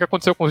o que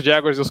aconteceu com os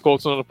Jaguars e os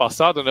Colts no ano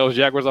passado, né? Os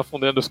Jaguars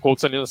afundando os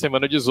Colts ali na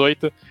semana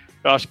 18.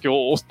 Eu acho que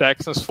os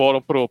Texans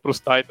foram para os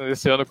Titans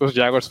esse ano, que os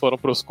Jaguars foram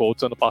para os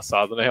Colts ano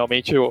passado, né?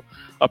 Realmente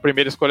a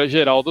primeira escolha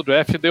geral do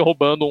draft,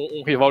 derrubando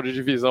um rival de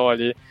divisão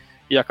ali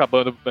e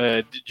acabando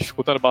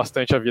dificultando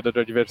bastante a vida do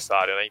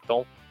adversário, né?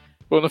 Então,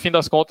 no fim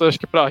das contas, acho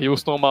que para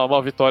Houston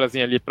uma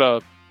vitóriazinha ali para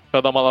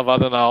dar uma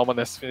lavada na alma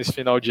nesse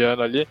final de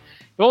ano ali.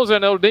 Vamos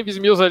ver, né? O Davis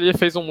Mills ali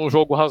fez um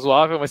jogo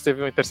razoável, mas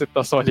teve uma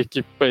interceptação ali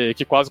que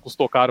quase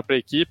custou caro para a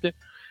equipe.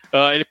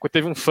 Ele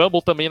teve um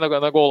fumble também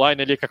na goal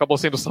line ali, que acabou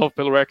sendo salvo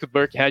pelo Rex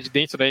Burkhead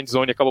dentro da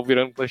endzone e acabou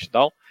virando um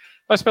touchdown.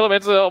 Mas pelo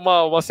menos é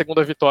uma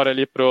segunda vitória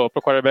ali pro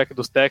quarterback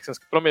dos Texans,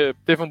 que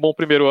teve um bom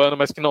primeiro ano,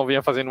 mas que não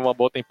vinha fazendo uma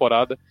boa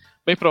temporada.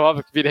 Bem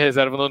provável que vire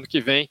reserva no ano que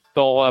vem,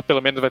 então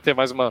pelo menos vai ter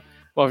mais uma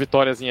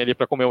vitóriazinha ali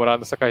para comemorar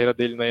nessa carreira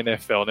dele na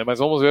NFL, né? Mas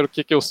vamos ver o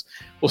que os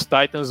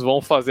Titans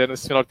vão fazer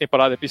nesse final de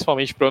temporada,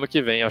 principalmente pro ano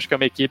que vem. Acho que é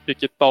uma equipe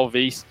que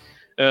talvez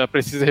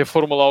precisa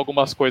reformular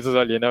algumas coisas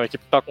ali, né? Uma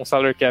equipe que está com o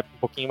salary cap um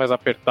pouquinho mais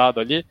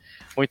apertado ali,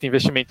 muito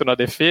investimento na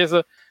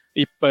defesa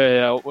e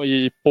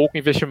pouco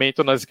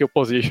investimento nas skill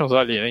positions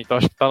ali, né? Então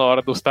acho que está na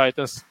hora dos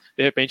Titans,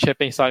 de repente,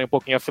 repensarem um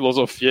pouquinho a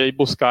filosofia e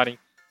buscarem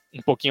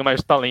um pouquinho mais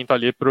de talento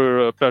ali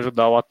para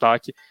ajudar o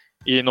ataque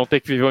e não ter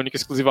que viver única e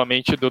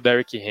exclusivamente do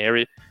Derrick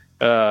Henry,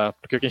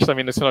 porque o que a gente está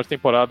vendo nesse final de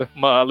temporada,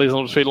 a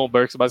lesão do Treylon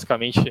Burks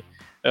basicamente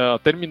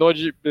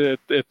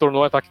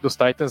tornou o ataque dos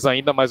Titans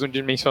ainda mais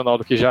unidimensional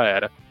do que já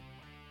era.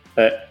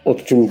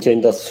 Outro time que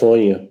ainda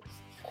sonha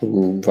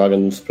com vaga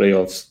nos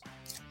playoffs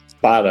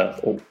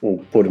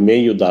por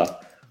meio da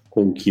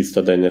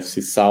conquista da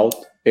NFC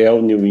South é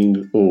o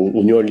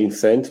New Orleans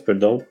Saints,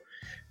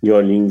 New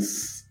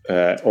Orleans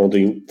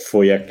ontem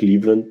foi a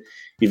Cleveland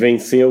e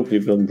venceu o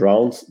Cleveland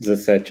Browns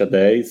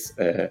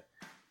 17-10.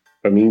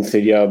 Para mim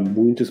seria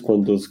muito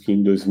espantoso que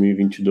em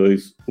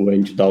 2022 o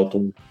Andy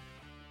Dalton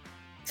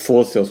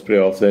fosse aos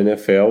playoffs da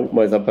NFL,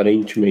 mas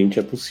aparentemente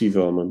é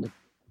possível, Amanda.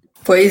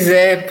 Pois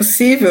é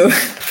possível.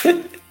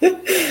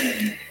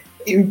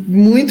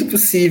 Muito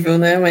possível,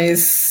 né?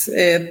 Mas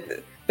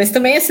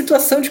também a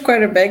situação de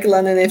quarterback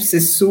lá na NFC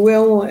Sul é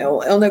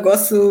um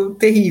negócio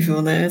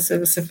terrível, né? Se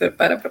você for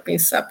parar para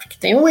pensar, porque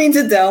tem o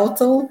Andy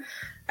Dalton,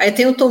 aí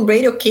tem o Tom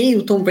Brady, ok,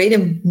 o Tom Brady é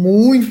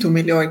muito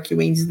melhor que o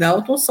Andy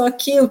Dalton, só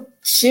que o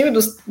time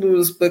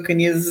dos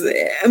Buccaneers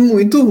é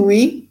muito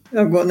ruim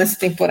agora nessa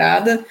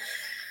temporada.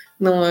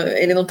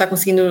 Ele não está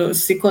conseguindo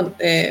se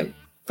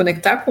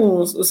conectar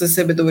com os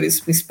recebedores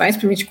principais,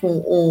 principalmente com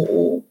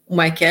o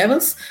Mike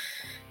Evans,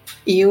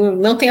 e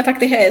não tem ataque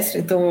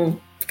terrestre, então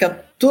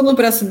fica tudo no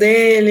braço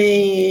dele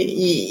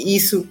e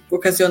isso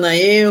ocasiona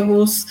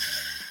erros.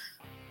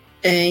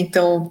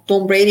 Então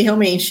Tom Brady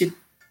realmente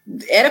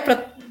era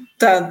para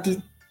estar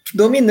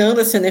dominando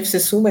essa NFC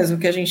Sul, mas o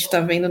que a gente está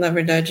vendo na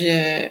verdade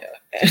é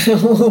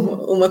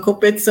uma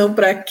competição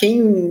para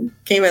quem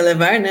vai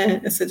levar,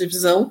 né, essa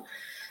divisão.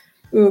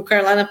 O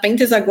Carolina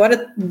Panthers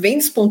agora vem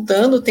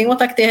despontando, tem um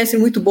ataque terrestre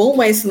muito bom,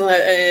 mas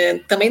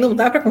também não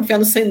dá para confiar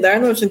no Sam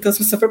Darnold, então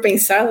se você for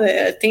pensar,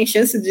 tem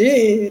chance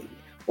de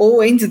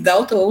ou Andy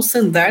Dalton ou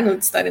Sam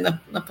Darnold estarem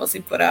na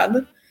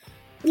pós-temporada.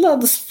 E lá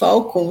dos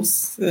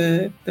Falcons,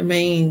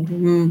 também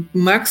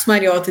Marcus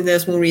Mariota e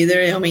Desmond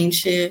Ridder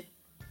realmente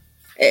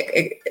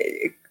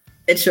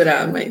é de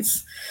chorar,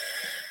 mas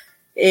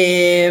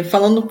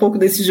falando um pouco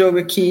desse jogo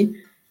aqui,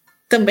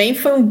 também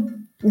foi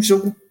um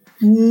jogo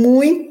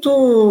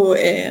muito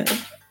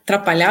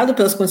atrapalhado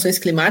pelas condições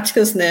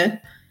climáticas,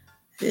 né?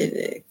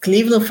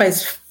 Cleveland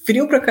faz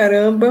frio pra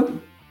caramba.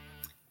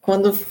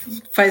 Quando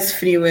faz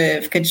frio,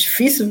 fica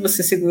difícil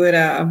você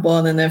segurar a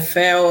bola na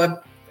NFL,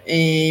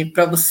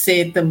 para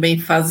você também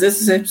fazer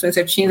essas recepções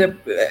certinhas.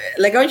 É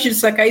legal a gente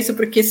destacar isso,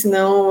 porque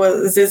senão,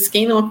 às vezes,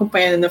 quem não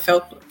acompanha a NFL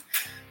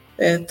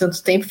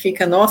tanto tempo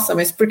fica, nossa,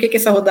 mas por que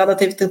essa rodada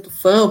teve tanto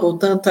fumble,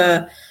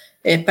 tanta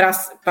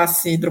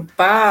passe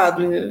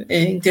dropado,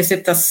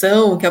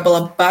 interceptação, que a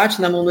bola bate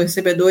na mão do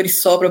recebedor e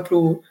sobra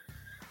pro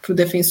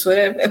defensor?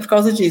 É por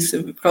causa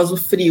disso, por causa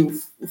do frio.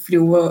 O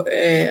frio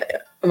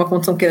é uma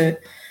condição que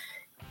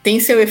tem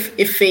seu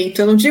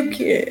efeito. Eu não digo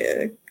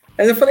que...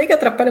 eu falei que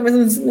atrapalha,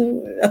 mas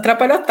não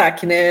atrapalha o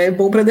ataque, né? É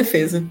bom para a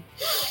defesa.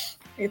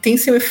 Tem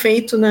seu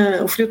efeito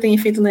o frio tem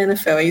efeito na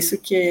NFL, é isso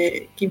que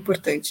é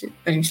importante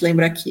a gente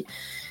lembrar aqui.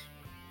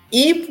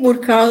 E por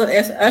causa...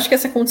 acho que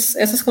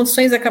essas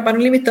condições acabaram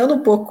limitando um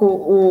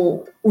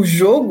pouco o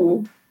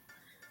jogo,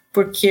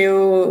 porque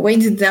o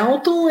Andy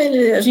Dalton,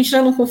 a gente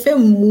já não confia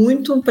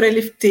muito para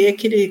ele ter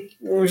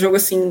um jogo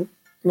assim,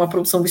 uma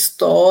produção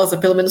vistosa,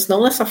 pelo menos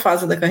não nessa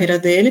fase da carreira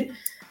dele.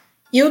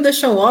 E o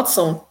Deshaun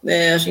Watson,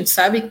 a gente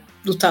sabe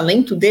do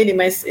talento dele,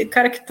 mas é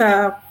cara que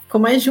tá com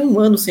mais de um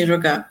ano sem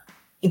jogar.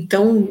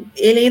 Então,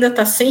 ele ainda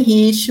tá sem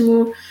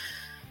ritmo,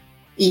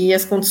 e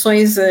as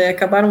condições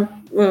acabaram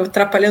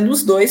atrapalhando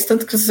os dois,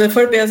 tanto que se você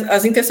for ver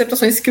as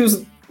interceptações que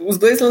os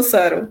dois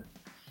lançaram,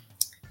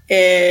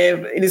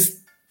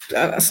 eles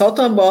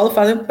soltam a bola,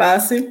 fazem um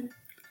passe,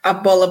 a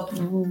bola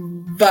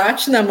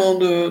bate na mão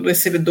do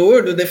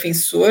recebedor, do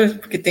defensor,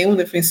 porque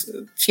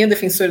tinha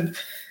defensor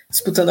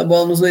disputando a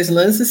bola nos dois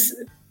lances,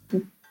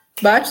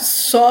 bate,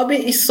 sobe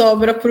e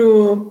sobra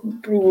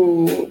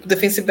pro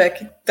defensive back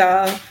que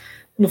tá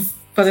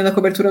fazendo a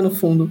cobertura no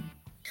fundo.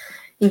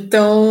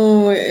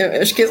 Então,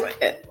 eu acho que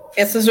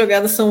essas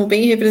jogadas são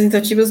bem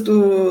representativas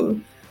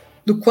do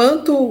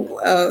quanto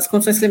as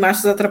condições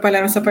climáticas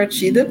atrapalharam essa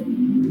partida.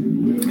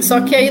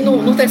 Só que aí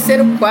no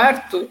terceiro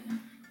quarto,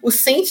 os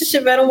Saints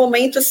tiveram um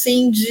momento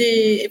assim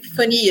de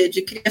epifania,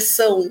 de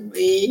criação,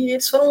 e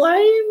eles foram lá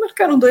e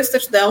marcaram 2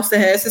 touchdowns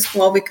terrestres com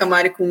o Alvin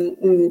Kamara e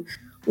com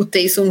o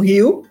Taysom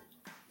Hill,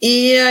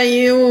 e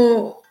aí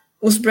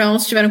os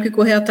Browns tiveram que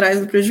correr atrás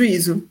do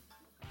prejuízo.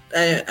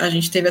 A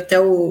gente teve até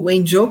o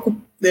Njoku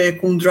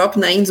com um drop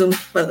na endzone,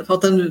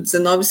 faltando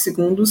 19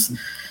 segundos,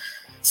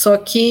 só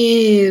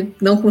que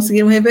não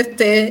conseguiram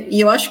reverter, e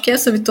eu acho que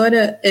essa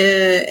vitória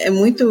é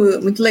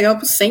muito, muito legal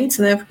para os Saints,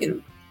 né, porque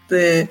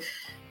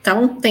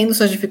estavam tendo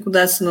suas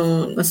dificuldades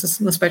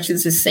nas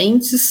partidas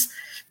recentes,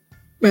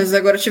 mas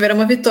agora tiveram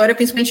uma vitória,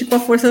 principalmente com a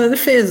força da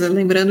defesa.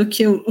 Lembrando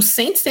que o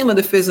Saints tem uma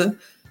defesa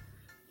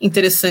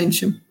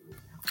interessante.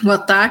 O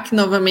ataque,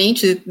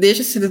 novamente,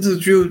 desde a saída do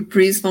Drew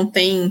Brees, não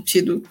tem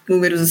tido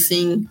números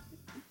assim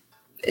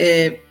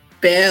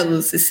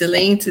belos,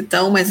 excelentes e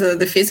tal, mas a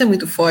defesa é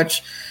muito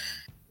forte.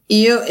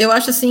 E eu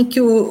acho assim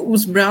que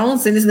os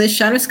Browns, eles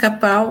deixaram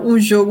escapar um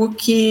jogo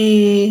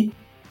que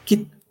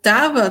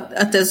estava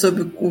até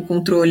sob o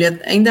controle,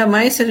 ainda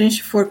mais se a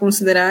gente for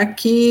considerar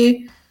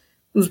que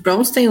os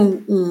Browns têm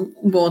um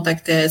bom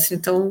ataque terrestre.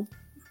 Então,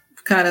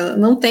 cara,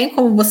 não tem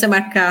como você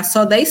marcar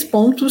só 10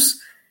 pontos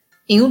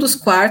em um dos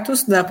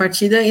quartos da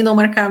partida e não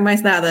marcar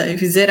mais nada, e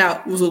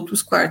zerar os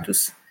outros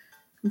quartos.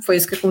 Foi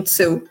isso que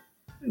aconteceu.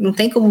 Não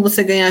tem como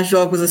você ganhar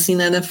jogos assim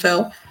na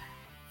NFL.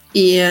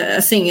 E,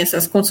 assim,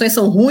 essas condições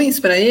são ruins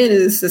para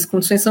eles, as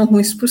condições são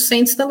ruins para os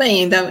Saints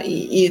também.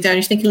 E a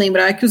gente tem que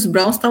lembrar que os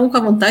Browns estavam com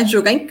a vontade de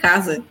jogar em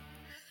casa.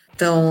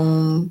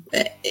 Então,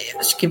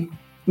 acho que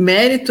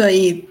mérito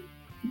aí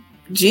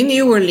de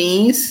New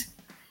Orleans,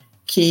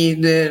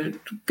 que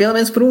pelo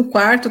menos por um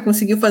quarto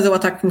conseguiu fazer o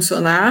ataque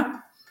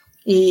funcionar,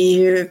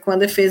 e com a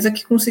defesa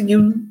que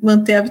conseguiu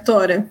manter a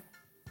vitória.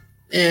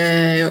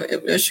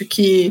 Eu acho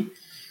que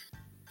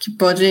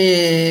pode,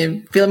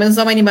 pelo menos,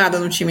 dar uma animada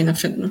no time no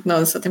final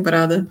dessa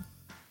temporada.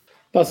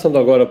 Passando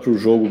agora para o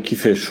jogo que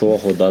fechou a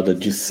rodada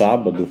de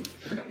sábado,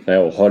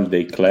 o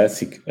Holiday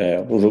Classic.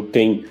 O jogo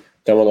tem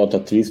até uma nota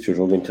triste, o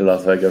jogo entre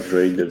Las Vegas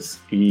Raiders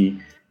e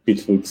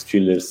Pittsburgh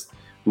Steelers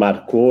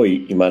marcou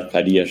e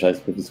marcaria, já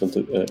previsto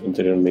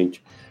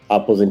anteriormente, a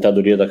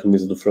aposentadoria da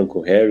camisa do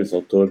Franco Harris,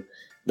 autor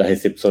da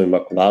recepção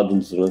imaculada, um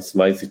dos lances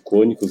mais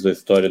icônicos da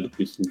história do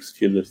Pittsburgh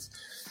Steelers.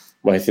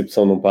 Uma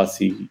recepção num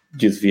passe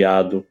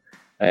desviado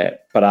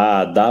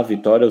para dar a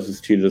vitória aos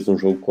Steelers no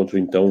jogo contra o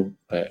então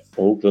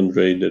Oakland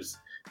Raiders.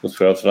 Nos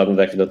playoffs lá na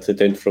década de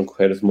 70, Franco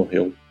Harris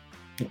morreu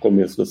no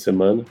começo da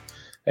semana.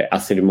 A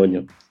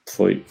cerimônia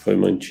foi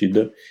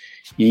mantida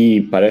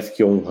e parece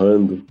que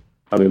honrando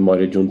a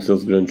memória de um de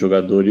seus grandes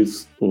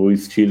jogadores, o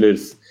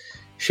Steelers,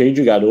 cheio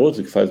de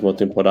garoto, que faz uma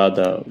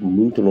temporada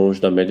muito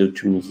longe da média do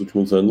time nos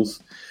últimos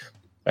anos,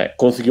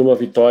 conseguiu uma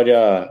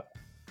vitória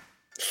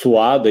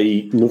suada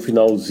e no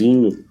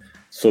finalzinho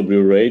sobre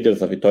o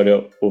Raiders. A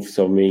vitória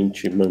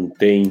oficialmente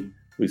mantém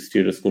o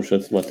Steelers com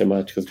chances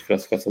matemáticas de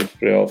classificação dos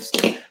playoffs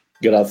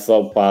graças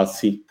ao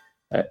passe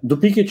do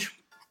Pickett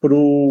para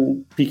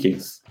o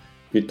Pickens.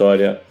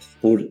 Vitória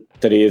por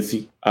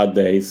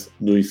 13-10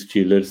 do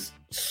Steelers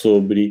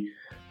sobre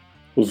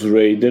os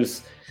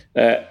Raiders.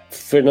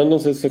 Fernando, não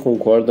sei se você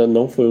concorda,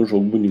 não foi um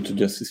jogo bonito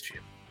de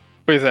assistir.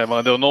 Pois é,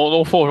 mano,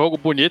 não foi um jogo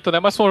bonito, né?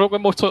 Mas foi um jogo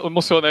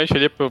emocionante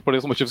ali por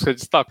esses motivos que você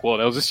destacou,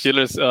 né? Os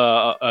Steelers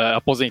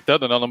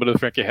aposentando, né, o nome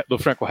do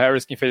Franco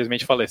Harris, que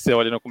infelizmente faleceu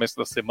ali no começo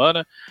da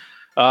semana.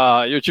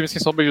 E o time,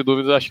 sem sombra de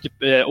dúvidas, acho que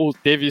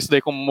teve isso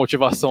daí como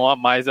motivação a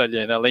mais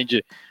ali, né?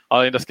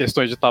 Além das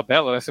questões de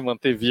tabela, né? Se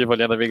manter vivo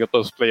ali na briga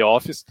pelos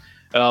playoffs,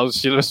 os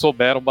Steelers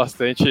souberam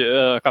bastante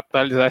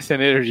capitalizar essa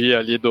energia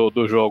ali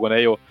do jogo,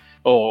 né? E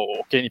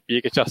o Kenny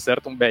Pickett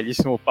acerta um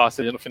belíssimo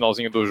passe ali no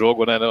finalzinho do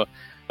jogo, né?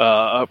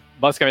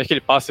 Basicamente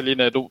aquele passe ali,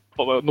 né?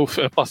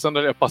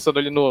 Passando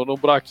ali no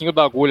buraquinho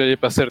da agulha ali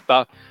para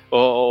acertar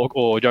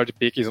o George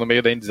Pickens no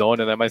meio da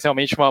endzone, né? Mas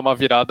realmente uma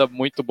virada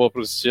muito boa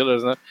para os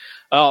Steelers, né?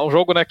 Um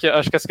jogo, né? Que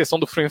acho que essa questão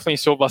do frio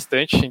influenciou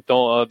bastante.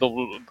 Então,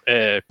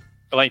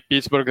 lá em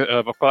Pittsburgh,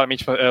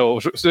 claramente,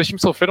 os dois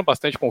times sofreram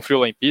bastante com o frio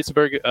lá em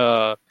Pittsburgh.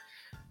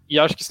 E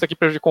acho que isso aqui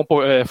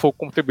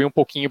contribuiu um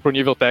pouquinho para o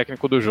nível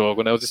técnico do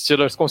jogo, né? Os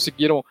Steelers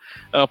conseguiram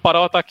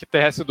parar o ataque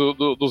terrestre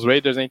dos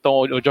Raiders, né? Então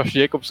o Josh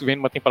Jacobs, que vem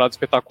numa temporada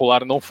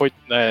espetacular, não foi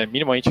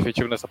minimamente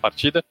efetivo nessa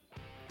partida.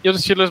 E os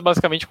Steelers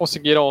basicamente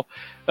conseguiram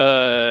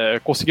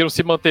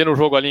se manter no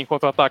jogo ali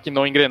enquanto o ataque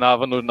não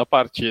engrenava na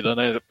partida,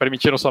 né?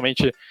 Permitiram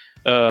somente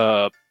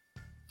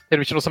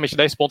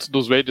 10 pontos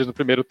dos Raiders no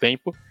primeiro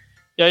tempo.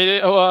 E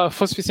aí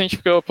foi suficiente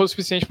para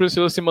os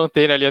Steelers se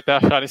manterem ali até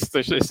acharem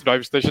esse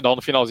drive de touchdown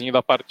no finalzinho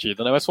da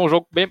partida, né? Mas foi um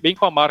jogo bem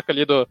com a marca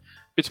ali do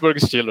Pittsburgh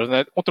Steelers,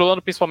 né?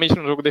 Controlando principalmente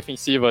no jogo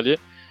defensivo ali.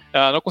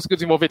 Não conseguiu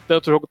desenvolver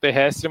tanto o jogo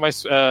terrestre,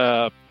 mas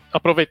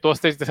aproveitou as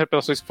 3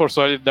 interceptações que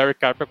forçou ali o Derek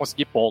Carr para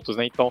conseguir pontos,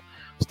 né? Então,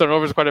 os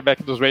turnovers do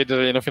quarterback dos Raiders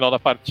ali no final da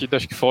partida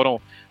acho que foram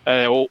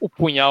o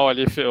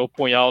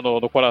punhal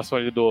no coração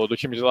ali do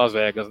time de Las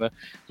Vegas, né?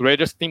 Os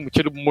Raiders têm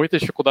tido muita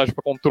dificuldade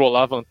para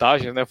controlar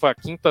vantagens, né? Foi a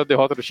 5ª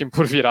derrota do time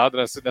por virada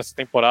nessa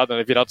temporada,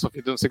 né? Virada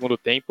sofrida no segundo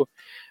tempo.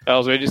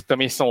 Os Raiders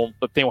também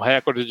têm um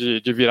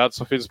recorde de viradas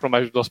sofridas por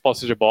mais de 2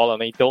 posses de bola,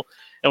 né? Então,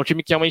 é um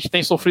time que realmente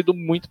tem sofrido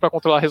muito para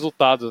controlar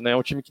resultados, né? É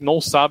um time que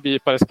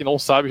parece que não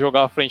sabe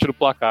jogar à frente do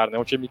placar, né? É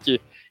um time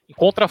que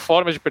encontra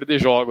formas de perder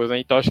jogos, né?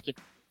 Então, acho que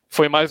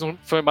foi mais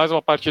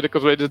uma partida que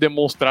os Raiders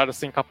demonstraram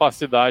essa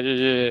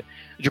incapacidade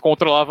de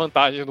controlar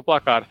vantagens do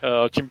placar.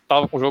 O time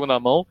estava com o jogo na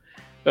mão,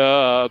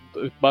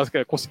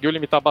 basicamente conseguiu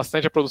limitar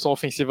bastante a produção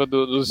ofensiva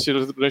dos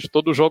Steelers durante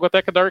todo o jogo,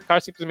 até que o Derek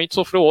Carr simplesmente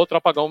sofreu outro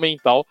apagão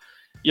mental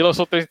e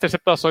lançou 3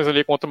 interceptações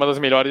ali contra uma das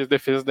melhores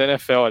defesas da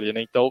NFL ali,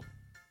 né? Então,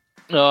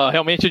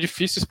 realmente é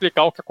difícil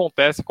explicar o que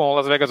acontece com o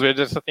Las Vegas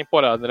Raiders essa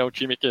temporada, né? Um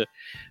time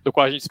do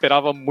qual a gente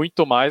esperava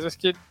muito mais, mas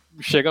que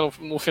chega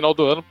no final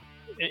do ano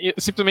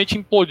simplesmente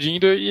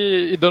implodindo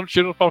e dando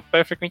tiro no próprio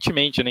pé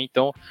frequentemente, né?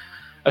 Então,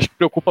 acho que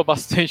preocupa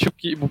bastante o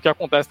que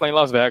acontece lá em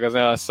Las Vegas,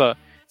 né? Essa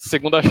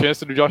segunda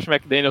chance do Josh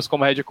McDaniels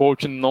como head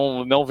coach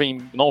não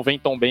vem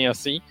tão bem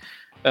assim.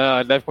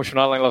 Ele deve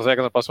continuar lá em Las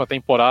Vegas na próxima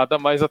temporada,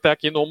 mas até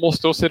aqui não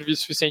mostrou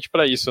serviço suficiente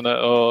para isso, né?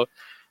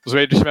 Os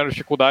Raiders tiveram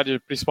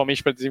dificuldade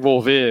principalmente para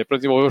desenvolver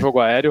o jogo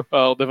aéreo.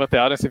 O Davante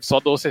Adams teve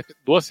só 2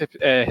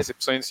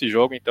 recepções nesse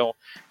jogo, então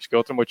acho que é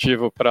outro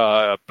motivo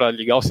para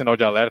ligar o sinal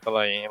de alerta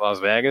lá em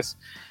Las Vegas.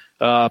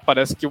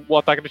 Parece que o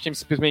ataque do time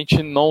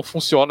simplesmente não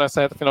funciona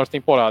nessa reta final de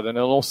temporada, né?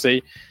 Eu não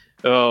sei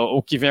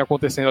o que vem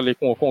acontecendo ali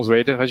com os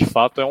Raiders, mas de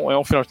fato é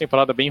um final de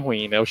temporada bem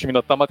ruim, né? O time ainda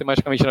está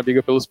matematicamente na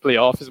briga pelos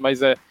playoffs, mas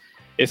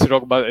esse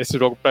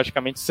jogo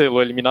praticamente selou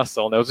a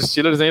eliminação, né? Os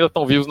Steelers ainda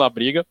estão vivos na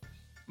briga,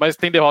 mas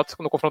tem derrotas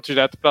no confronto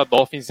direto para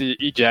Dolphins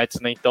e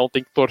Jets, né? Então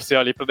tem que torcer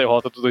ali para a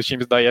derrota dos 2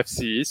 times da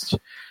AFC East.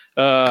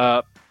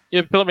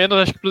 E pelo menos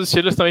acho que para os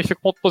Steelers também fica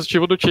um ponto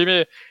positivo do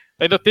time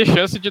ainda ter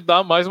chance de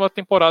dar mais uma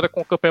temporada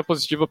com campanha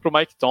positiva para o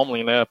Mike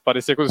Tomlin, né?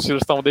 Parecia que os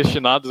Steelers estavam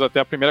destinados até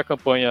a primeira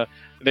campanha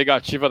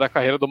negativa da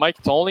carreira do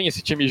Mike Tomlin,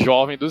 esse time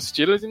jovem dos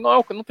Steelers, e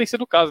não tem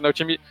sido o caso, né? O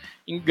time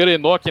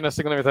engrenou aqui na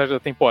segunda metade da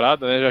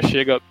temporada, né? Já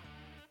chega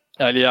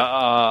ali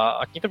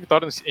a 5ª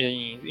vitória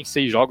em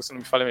 6 jogos, se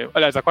não me falha mesmo.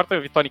 Aliás, a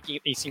 4ª vitória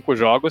em 5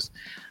 jogos.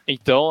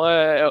 Então,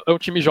 é um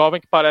time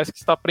jovem que parece que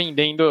está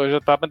aprendendo, já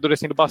está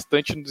amadurecendo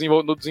bastante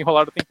no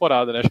desenrolar da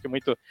temporada, né? Acho que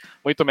muito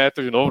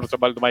mérito, de novo, no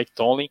trabalho do Mike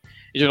Tomlin.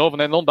 E, de novo,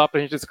 né, não dá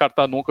pra gente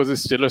descartar nunca os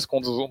Steelers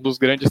como um dos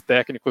grandes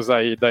técnicos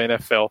aí da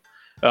NFL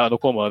no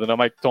comando, né?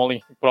 Mike Tomlin,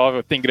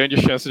 tem grande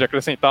chance de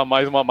acrescentar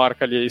mais uma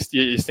marca ali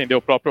e estender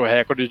o próprio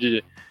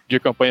recorde de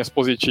campanhas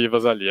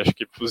positivas ali. Acho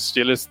que os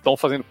Steelers estão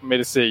fazendo por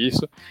merecer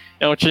isso.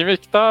 É um time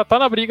que tá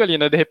na briga ali,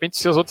 né? De repente,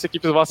 se as outras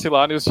equipes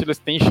vacilarem, os Steelers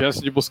têm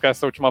chance de buscar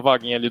essa última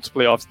vaguinha ali dos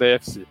playoffs da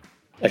AFC.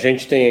 A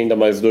gente tem ainda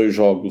mais 2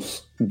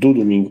 jogos do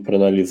domingo para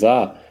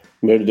analisar. O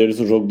primeiro deles,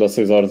 o jogo das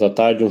 6 horas da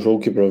tarde, um jogo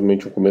que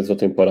provavelmente no começo da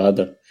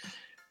temporada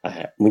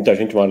muita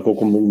gente marcou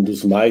como um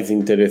dos mais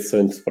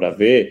interessantes para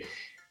ver,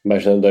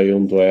 imaginando aí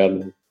um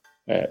duelo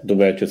do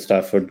Matthew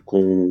Stafford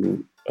com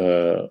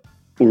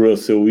o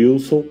Russell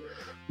Wilson,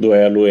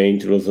 duelo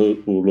entre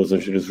o Los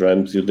Angeles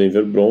Rams e o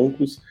Denver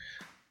Broncos.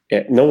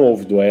 Não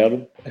houve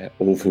duelo,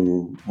 houve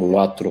um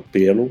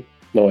atropelo.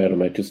 Não era o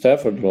Matthew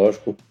Stafford,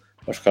 lógico,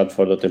 machucado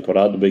fora da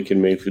temporada. O Baker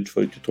Mayfield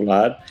foi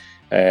titular.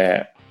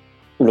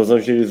 O Los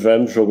Angeles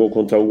Rams jogou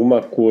contra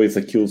alguma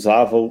coisa que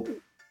usava o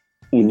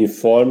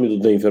uniforme do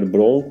Denver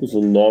Broncos,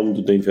 o nome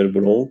do Denver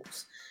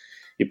Broncos,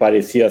 e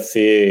parecia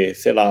ser,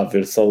 sei lá, a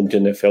versão de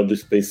NFL do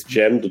Space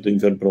Jam do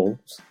Denver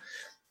Broncos.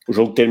 O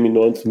jogo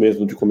terminou antes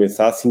mesmo de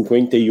começar,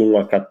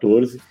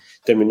 51-14.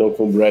 Terminou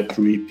com o Brett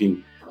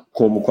Rippin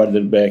como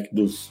quarterback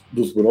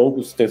dos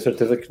Broncos. Tenho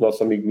certeza que o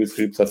nosso amigo Luiz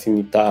Felipe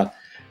Sassini tá...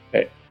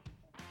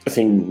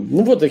 assim,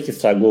 não vou dizer que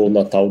estragou o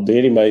Natal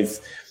dele,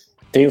 mas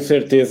tenho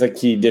certeza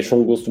que deixou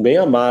um gosto bem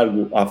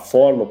amargo a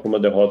forma como a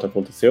derrota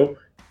aconteceu.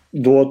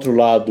 Do outro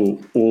lado,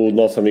 o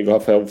nosso amigo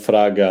Rafael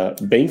Fraga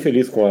bem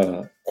feliz com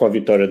a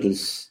vitória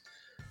dos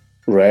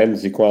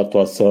Rams e com a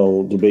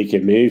atuação do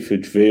Baker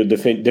Mayfield. Veio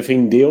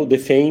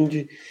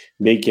defende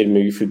Baker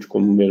Mayfield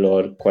como o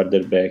melhor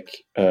quarterback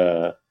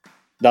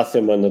da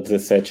semana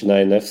 17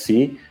 na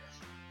NFC.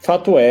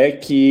 Fato é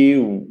que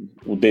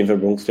o Denver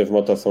Broncos teve uma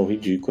atuação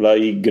ridícula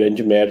e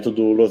grande mérito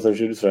do Los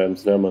Angeles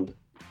Rams, né, Amanda?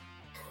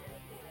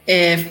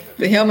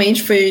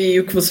 Realmente foi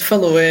o que você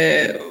falou.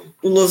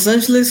 O Los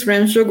Angeles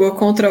Rams jogou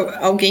contra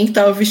alguém que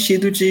estava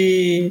vestido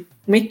de...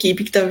 uma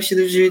equipe que estava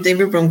vestida de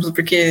Denver Broncos,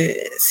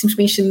 porque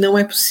simplesmente não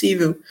é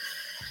possível.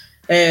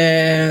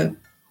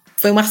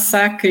 Foi um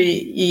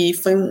massacre e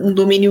foi um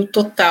domínio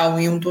total,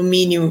 e um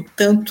domínio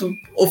tanto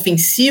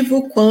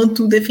ofensivo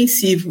quanto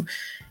defensivo.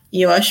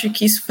 E eu acho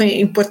que isso foi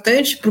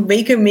importante para o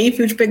Baker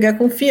Mayfield pegar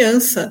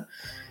confiança,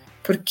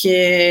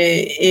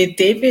 porque ele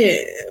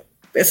teve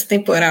essa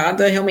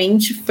temporada,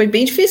 realmente foi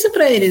bem difícil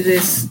para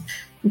eles.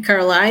 Em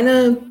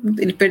Carolina,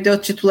 ele perdeu a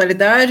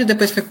titularidade,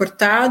 depois foi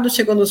cortado,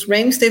 chegou nos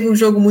Rams, teve um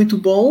jogo muito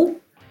bom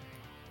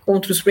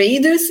contra os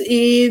Raiders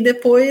e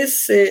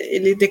depois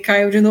ele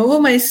decaiu de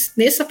novo, mas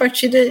nessa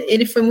partida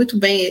ele foi muito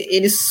bem,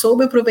 ele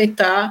soube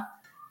aproveitar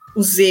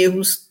os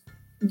erros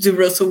de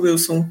Russell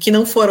Wilson, que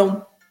não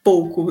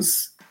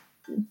poucos.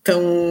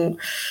 Então,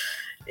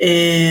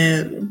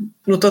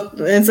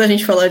 antes da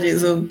gente falar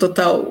disso, no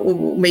total,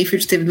 o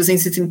Mayfield teve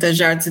 230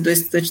 jardas e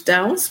 2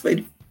 touchdowns,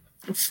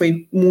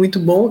 foi muito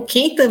bom.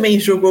 Quem também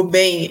jogou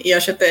bem, e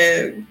acho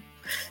até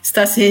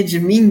está se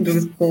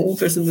redimindo com o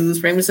torcedor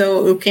dos Rams, é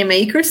o Cam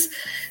Akers.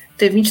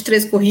 Teve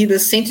 23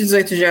 corridas,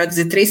 118 jardas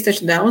e 3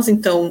 touchdowns.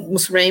 Então,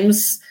 os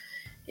Rams,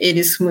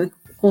 eles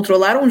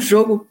controlaram o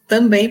jogo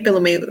também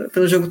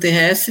pelo jogo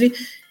terrestre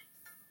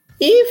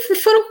e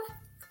foram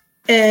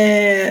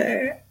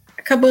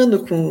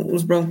acabando com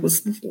os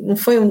Broncos. Não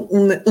foi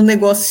um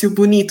negócio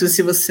bonito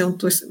se você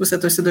é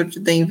torcedor de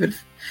Denver.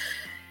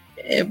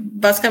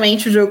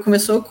 Basicamente, o jogo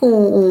começou com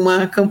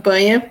uma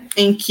campanha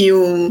em que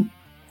o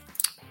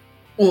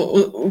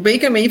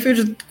Baker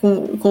Mayfield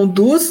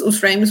conduz os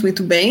Rams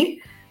muito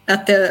bem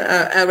até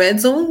a red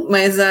zone,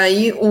 mas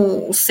aí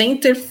o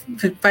center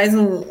faz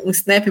um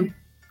snap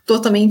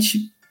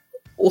totalmente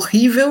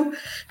horrível,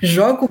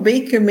 joga o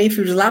Baker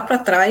Mayfield lá para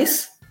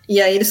trás, e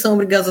aí eles são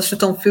obrigados a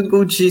chutar um field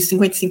goal de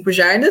 55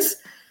 jardas,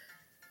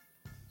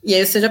 e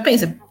aí você já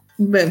pensa,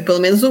 bem, pelo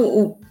menos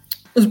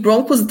os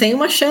Broncos têm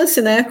uma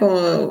chance, né,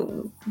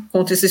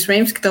 contra esses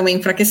Rams que estão meio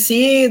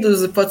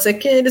enfraquecidos, pode ser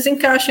que eles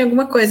encaixem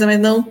alguma coisa, mas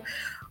não.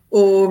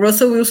 O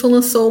Russell Wilson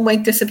lançou uma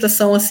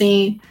interceptação,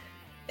 assim,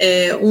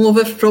 um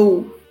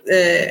overthrow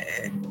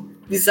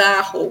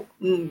bizarro.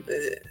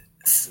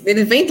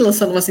 Ele vem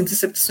lançando umas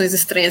interceptações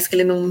estranhas que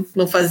ele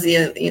não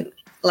fazia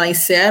lá em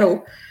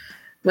Seattle,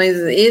 mas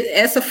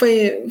essa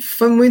foi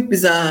muito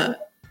bizarra.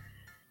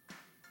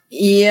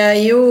 E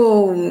aí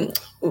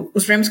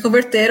os Rams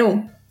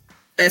converteram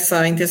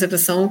essa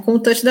interceptação com um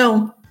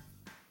touchdown.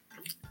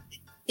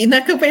 E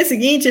na campanha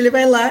seguinte, ele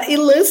vai lá e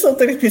lança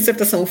outra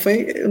interceptação.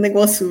 Foi um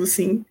negócio,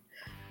 assim...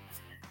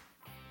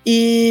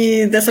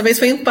 E dessa vez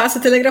foi um passe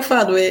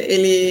telegrafado.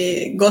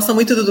 Ele gosta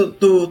muito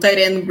do tight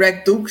end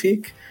Greg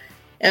Dulcich.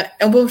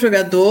 É um bom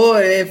jogador,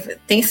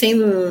 vem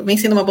sendo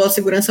uma boa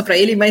segurança para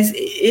ele, mas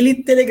ele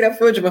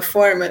telegrafou de uma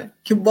forma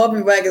que o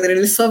Bob Wagner,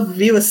 ele só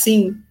viu,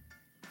 assim...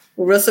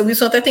 O Russell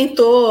Wilson até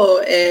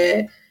tentou...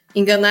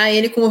 enganar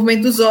ele com o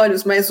movimento dos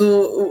olhos, mas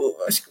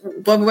acho que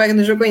o Bob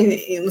Wagner jogou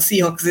no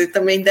Seahawks, ele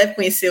também deve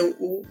conhecer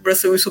o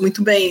Russell Wilson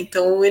muito bem,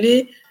 então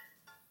ele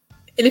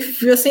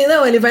viu assim,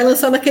 não, ele vai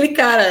lançar naquele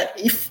cara,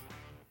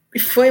 e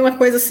foi uma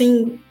coisa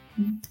assim,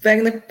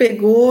 Wagner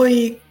pegou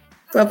e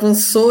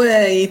avançou,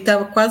 e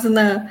tava quase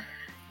na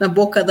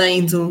boca da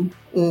endzone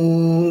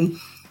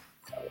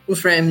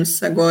os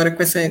Rams agora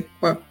com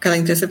aquela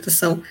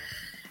interceptação.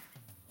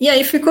 E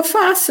aí ficou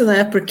fácil,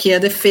 né, porque a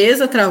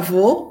defesa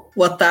travou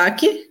o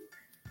ataque.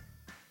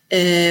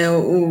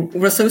 O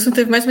Russell Wilson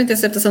teve mais uma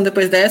interceptação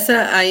depois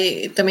dessa.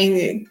 Aí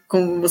também,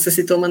 como você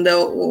citou,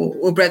 Mandel,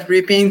 o Brett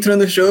Rippin entrou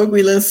no jogo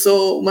e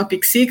lançou uma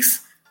pick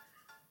six.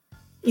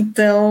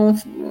 Então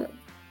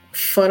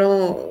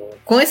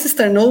com esses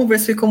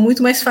turnovers ficou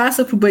muito mais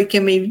fácil para o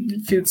Baker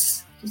Mayfield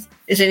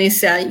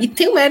gerenciar. E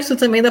tem o mérito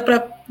também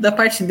da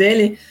parte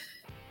dele,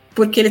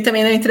 porque ele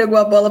também não entregou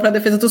a bola para a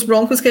defesa dos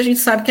Broncos, que a gente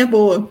sabe que é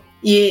boa.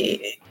 e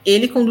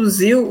ele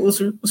conduziu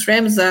os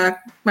Rams a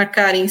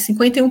marcarem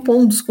 51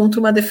 pontos contra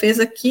uma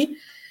defesa que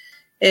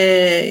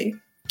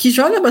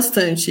joga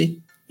bastante.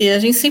 E a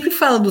gente sempre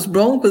fala dos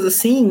Broncos,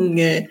 assim,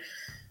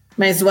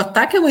 mas o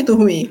ataque é muito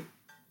ruim.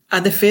 A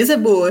defesa é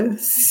boa.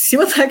 Se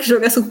o ataque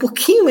jogasse um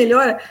pouquinho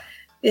melhor,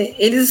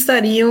 eles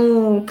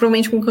estariam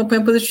provavelmente com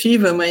campanha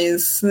positiva,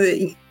 mas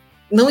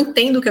não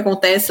entendo o que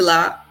acontece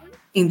lá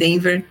em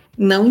Denver,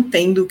 não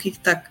entendo o que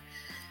está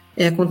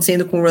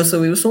acontecendo com o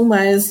Russell Wilson,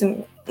 mas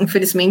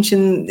infelizmente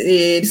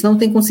eles não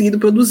têm conseguido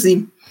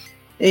produzir.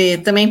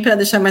 Também para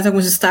deixar mais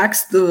alguns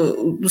destaques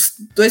dos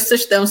 2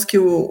 touchdowns que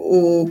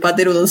o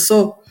Padeiro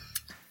lançou,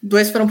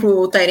 2 foram para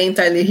o Tyrion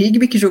Tyler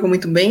Higbee, que jogou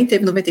muito bem,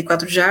 teve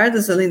 94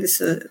 jardas, além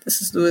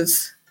desses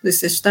 2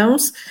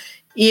 touchdowns.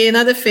 E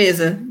na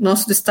defesa,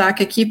 nosso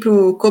destaque aqui para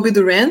o Kobe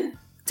Durant,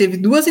 teve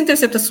 2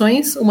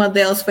 interceptações, uma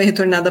delas foi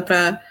retornada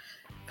para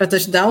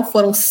touchdown,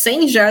 foram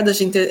 100 jardas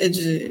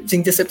de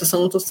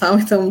interceptação no total,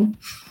 então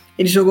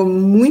ele jogou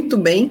muito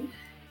bem.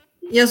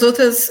 E as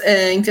outras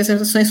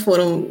interceptações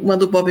foram uma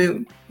do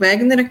Bob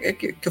Wagner,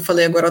 que eu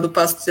falei agora do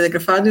passe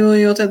telegrafado,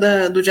 e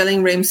outra do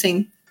Jalen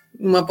Ramsey,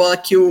 uma bola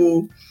que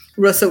o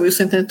Russell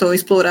Wilson tentou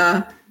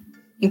explorar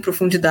em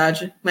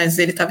profundidade, mas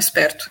ele estava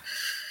esperto.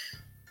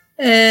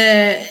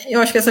 Eu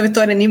acho que essa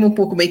vitória anima um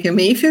pouco o Baker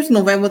Mayfield,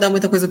 não vai mudar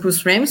muita coisa para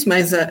os Rams,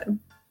 mas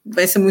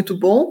vai ser muito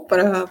bom.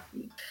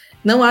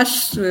 Não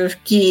acho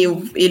que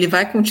ele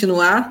vai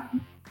continuar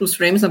os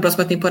Rams na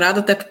próxima temporada,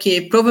 até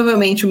porque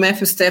provavelmente o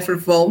Matthew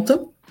Stafford volta.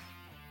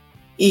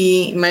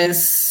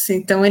 Mas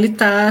então ele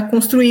está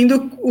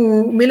construindo,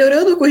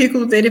 melhorando o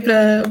currículo dele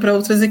para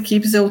outras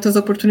equipes e outras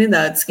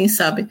oportunidades, quem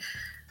sabe.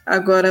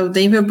 Agora, o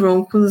Denver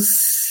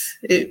Broncos,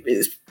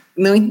 eles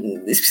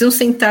precisam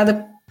sentar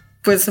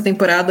depois dessa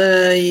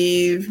temporada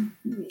e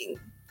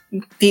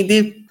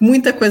entender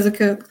muita coisa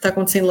que está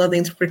acontecendo lá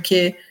dentro,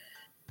 porque,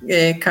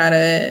 cara,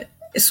 é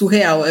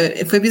surreal.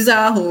 Foi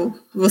bizarro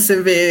você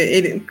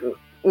ver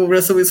o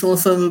Russell Wilson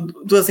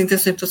lançando 2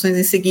 interceptações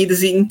em seguida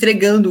e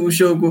entregando o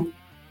jogo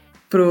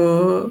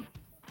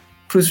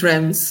pros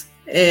Rams.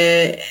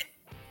 É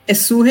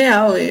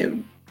surreal.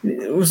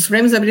 Os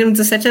Rams abriram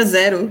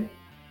 17-0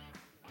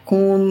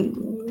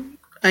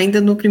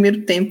 ainda no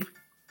primeiro tempo.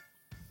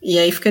 E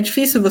aí fica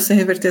difícil você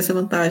reverter essa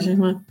vantagem,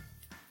 né?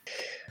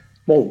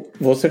 Bom,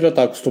 você já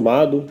está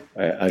acostumado.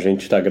 A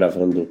gente está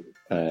gravando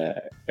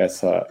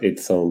essa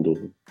edição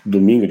do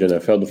domingo de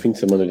NFL, do fim de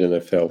semana de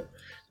NFL,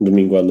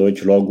 domingo à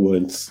noite, logo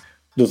antes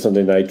do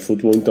Sunday Night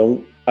Football.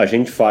 Então, a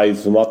gente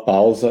faz uma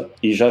pausa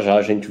e já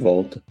a gente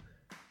volta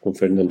com o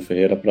Fernando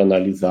Ferreira para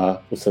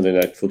analisar o Sunday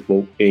Night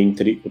Football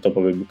entre o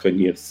Tampa Bay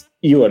Buccaneers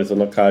e o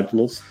Arizona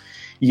Cardinals.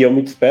 E eu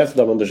me despeço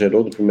da Amanda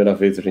Geroldo, primeira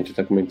vez, a gente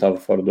até comentava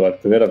fora do ar,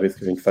 primeira vez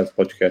que a gente faz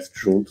podcast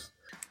juntos.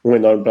 Um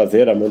enorme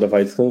prazer, a Amanda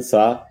vai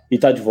descansar e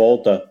está de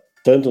volta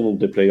tanto no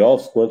The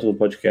Playoffs quanto no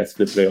podcast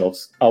The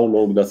Playoffs ao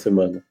longo da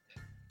semana.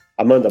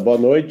 Amanda, boa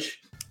noite,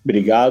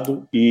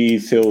 obrigado e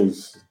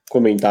seus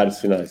comentários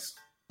finais.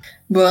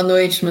 Boa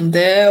noite,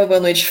 Mandel, boa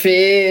noite,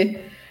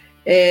 Fê,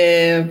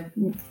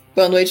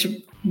 boa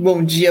noite,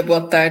 bom dia,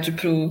 boa tarde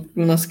para o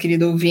nosso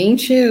querido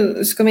ouvinte.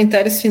 Os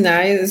comentários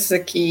finais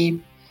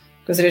aqui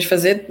gostaria de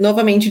fazer,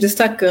 novamente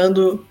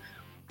destacando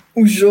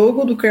o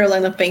jogo do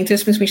Carolina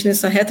Panthers, principalmente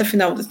nessa reta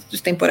final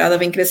de temporada,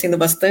 vem crescendo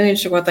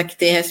bastante, o ataque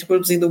terrestre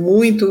produzindo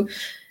muito,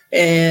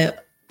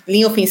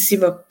 linha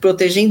ofensiva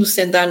protegendo o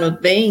Sam Darnold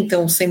bem,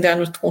 então o Sam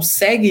Darnold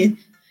consegue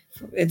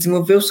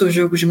desenvolver o seu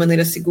jogo de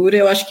maneira segura.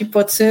 Eu acho que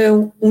pode ser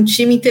um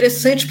time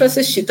interessante para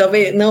assistir,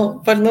 talvez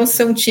pode não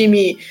ser um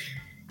time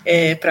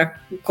para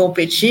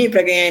competir,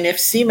 para ganhar a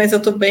NFC, mas eu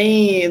tô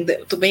bem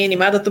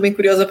animada, tô bem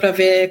curiosa para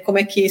ver como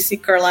é que esse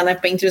Carolina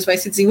Panthers vai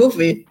se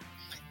desenvolver.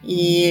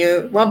 E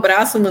um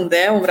abraço,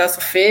 Mandel, um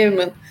abraço, Fê.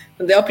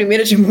 Mandel, a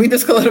primeira de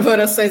muitas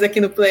colaborações aqui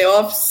no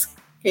Playoffs,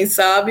 quem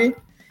sabe,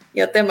 e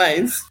até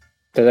mais.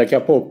 Até daqui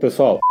a pouco,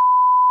 pessoal.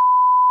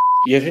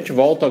 E a gente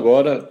volta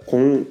agora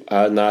com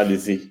a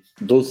análise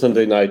do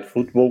Sunday Night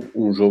Football,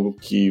 um jogo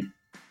que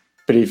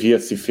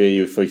previa-se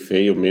feio e foi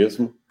feio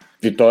mesmo.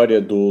 Vitória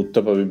do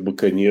Tampa Bay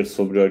Buccaneers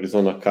sobre o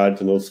Arizona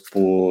Cardinals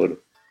por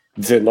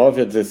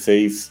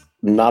 19-16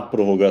 na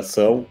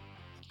prorrogação.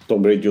 Tom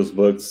Brady e os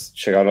Bucs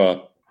chegaram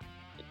a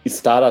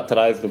estar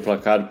atrás do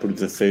placar por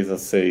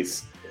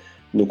 16-6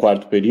 no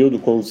quarto período,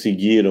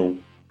 conseguiram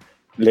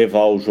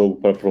levar o jogo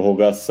para a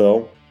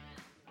prorrogação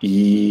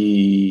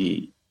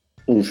e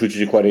um chute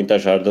de 40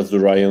 jardas do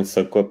Ryan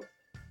Succop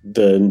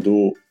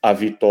dando a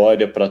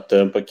vitória para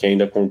Tampa, que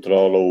ainda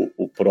controla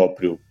o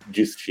próprio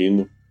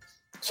destino.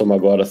 Soma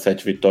agora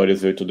 7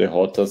 vitórias e 8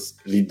 derrotas,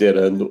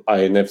 liderando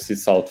a NFC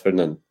South,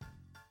 Fernando.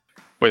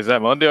 Pois é,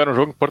 Monday era um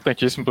jogo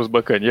importantíssimo para os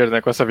Buccaneers,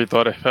 né? Com essa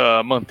vitória,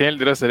 mantém a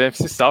liderança da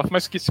NFC South,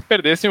 mas que se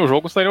perdessem o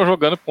jogo, estariam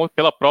jogando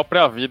pela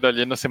própria vida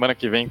ali na semana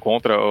que vem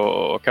contra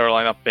o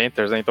Carolina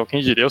Panthers, né? Então,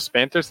 quem diria, os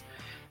Panthers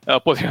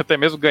poderiam até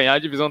mesmo ganhar a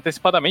divisão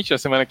antecipadamente na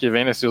semana que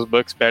vem, né? Se os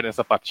Bucs perdem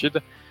essa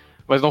partida,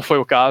 mas não foi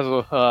o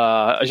caso.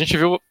 A gente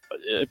viu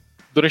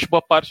durante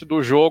boa parte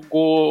do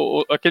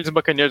jogo aqueles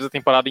Buccaneers da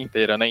temporada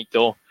inteira, né?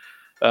 Então,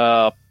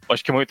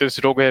 acho que muito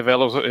esse jogo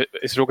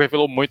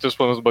revelou muito os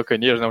problemas do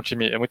Buccaneers, né? Um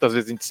time muitas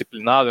vezes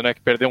indisciplinado, né?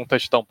 Que perdeu um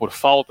touchdown por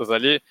faltas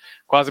ali,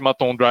 quase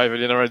matou um drive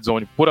ali na red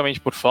zone puramente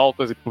por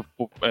faltas e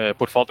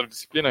por falta de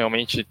disciplina,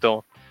 realmente.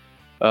 Então,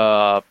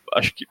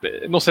 acho que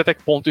não sei até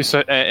que ponto isso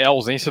é a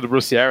ausência do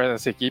Bruce Arians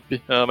nessa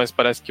equipe, mas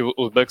parece que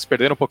os Bucs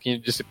perderam um pouquinho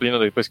de disciplina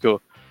depois que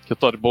o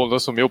Todd Bowles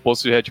assumiu o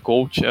posto de head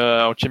coach.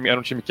 Era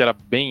um time que era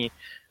bem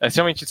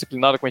extremamente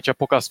disciplinado, quando tinha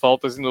poucas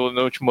faltas, e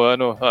no último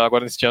ano,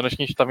 agora nesse ano, acho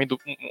que a gente tá vendo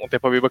um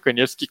Tampa Bay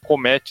Buccaneers que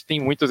tem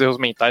muitos erros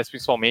mentais,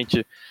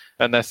 principalmente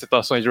nessas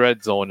situações de red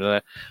zone,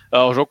 né?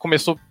 O jogo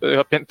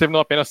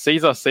terminou apenas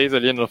 6-6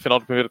 ali no final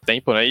do primeiro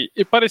tempo, né?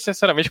 E parecia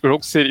sinceramente que o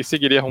jogo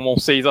seguiria rumo a um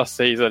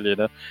 6-6 ali,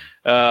 né?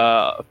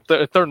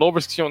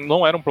 Turnovers que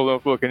não eram um problema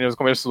para o Buccaneers no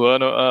começo do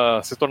ano,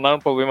 se tornaram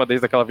um problema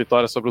desde aquela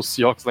vitória sobre os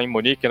Seahawks lá em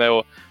Munique, né?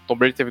 O Tom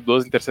Brady teve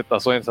 2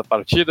 interceptações nessa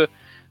partida,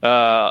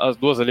 as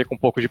duas ali com um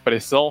pouco de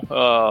pressão.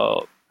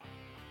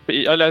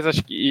 E, aliás,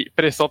 acho que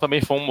pressão também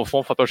foi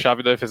um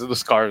fator-chave da defesa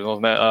dos Cardinals,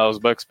 né? Os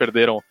Bucs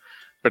perderam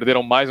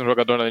mais um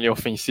jogador na linha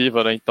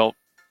ofensiva, né? Então,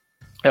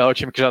 o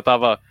time que já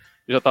estava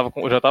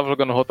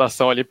jogando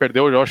rotação ali,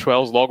 perdeu o Josh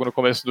Wells logo no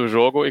começo do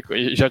jogo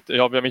e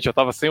obviamente já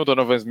estava sem o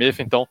Donovan Smith,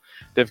 então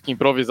teve que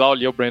improvisar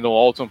ali o Brandon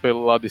Walton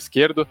pelo lado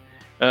esquerdo,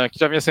 que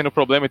já vinha sendo um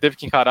problema, e teve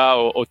que encarar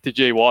o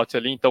TJ Watt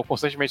ali. Então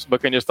constantemente os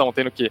Buccaneers estavam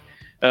tendo que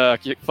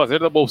fazer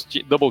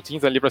double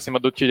teams ali para cima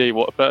do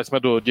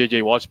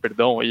JJ Watt,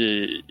 perdão,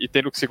 e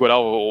tendo que segurar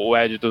o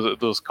edge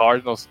dos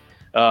Cardinals.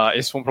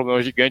 Esse foi um problema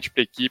gigante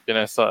para a equipe,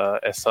 né?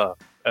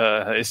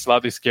 Esse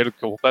lado esquerdo que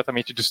foi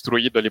completamente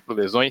destruído ali por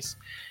lesões.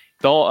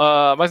 Então,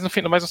 mas no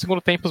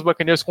segundo tempo os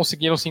Buccaneers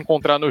conseguiram se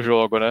encontrar no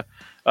jogo, né?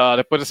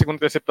 Depois da segunda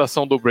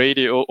interceptação do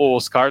Brady,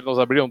 os Cardinals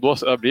abriram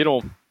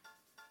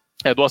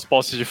duas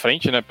posses de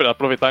frente, né? Para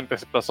aproveitar a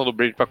interceptação do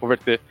Brady para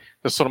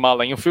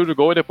transformá-la em um field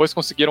goal, e depois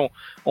conseguiram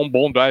um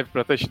bom drive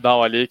para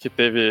touchdown ali, que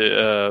teve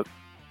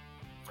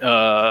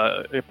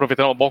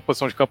aproveitando uma boa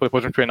posição de campo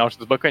depois de um train-out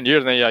dos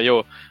Buccaneers, né? E aí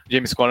o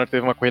James Conner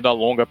teve uma corrida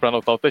longa para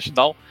anotar o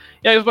touchdown.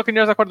 E aí os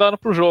Buccaneers acordaram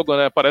pro jogo,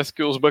 né? Parece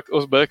que os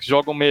Bucs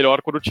jogam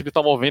melhor quando o time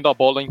tá movendo a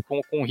bola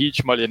com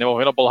ritmo ali, né?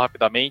 Movendo a bola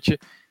rapidamente.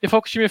 E foi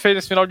o que o time fez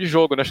nesse final de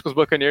jogo, né? Acho que os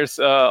Buccaneers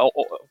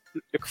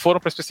foram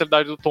para a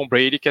especialidade do Tom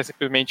Brady, que é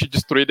simplesmente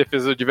destruir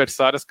defesas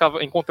adversárias,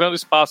 encontrando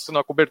espaço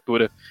na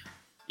cobertura.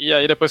 E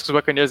aí, depois que os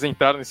Buccaneers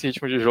entraram nesse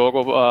ritmo de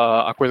jogo,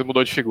 a coisa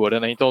mudou de figura,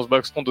 né? Então os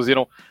Bucs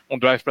conduziram um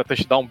drive para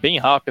touchdown bem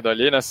rápido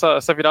ali, né?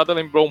 Essa virada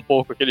lembrou um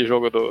pouco aquele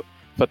jogo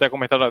foi até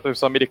comentado na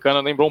televisão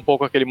americana, lembrou um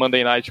pouco aquele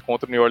Monday Night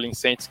contra o New Orleans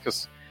Saints, que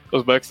os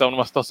Bucs estavam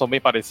numa situação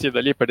bem parecida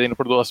ali, perdendo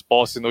por 2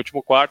 posses no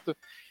último quarto.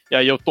 E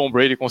aí o Tom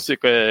Brady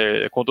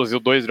conduziu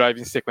 2 drives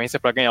em sequência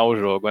para ganhar o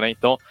jogo, né?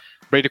 Então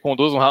Brady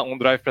conduz um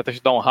drive para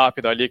touchdown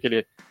rápido ali, que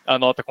ele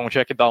anota com um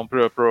check down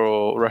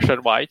pro Rashad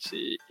White,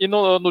 e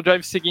no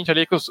drive seguinte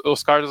ali, que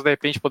os Cardinals de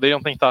repente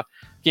poderiam tentar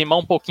queimar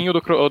um pouquinho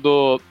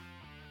do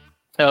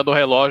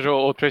relógio.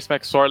 O Trace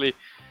McSorley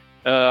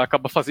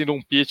acaba fazendo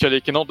um pitch ali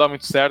que não dá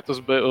muito certo,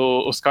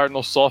 os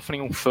Cardinals sofrem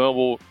um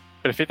fumble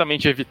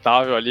perfeitamente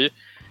evitável ali.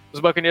 Os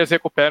Buccaneers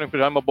recuperam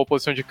já uma boa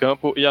posição de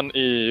campo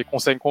e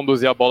conseguem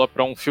conduzir a bola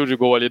para um field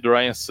goal ali do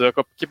Ryan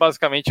Succop, que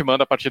basicamente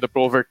manda a partida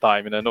para o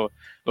overtime, né? No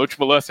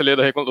último lance ali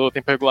do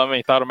tempo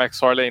regulamentar, o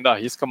McSorley ainda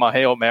arrisca uma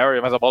Hail Mary,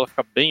 mas a bola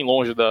fica bem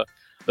longe da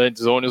end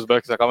zone e os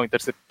Bucs acabam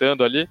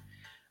interceptando ali.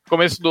 No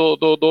começo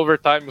do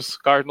overtime, os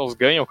Cardinals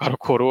ganham, o cara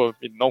coroa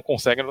e não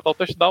conseguem anotar o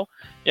touchdown.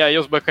 E aí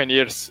os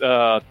Buccaneers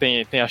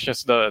têm a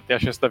chance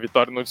da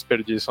vitória no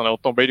desperdício, né? O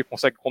Tom Brady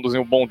consegue conduzir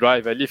um bom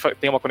drive ali,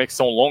 tem uma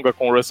conexão longa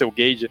com o Russell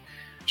Gage,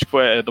 tipo,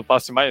 do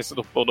passe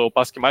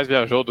que mais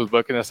viajou dos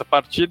Bucks nessa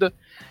partida.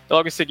 E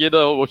logo em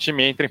seguida o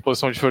time entra em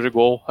posição de field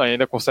goal,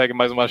 ainda consegue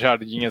mais umas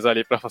jardinhas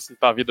ali para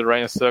facilitar a vida do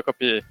Ryan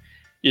Succop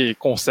e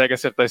consegue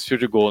acertar esse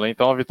field goal, né?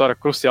 Então uma vitória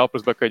crucial para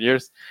os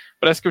Buccaneers.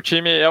 Parece que o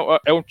time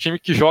é um time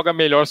que joga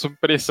melhor sob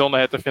pressão na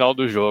reta final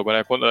do jogo,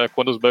 né?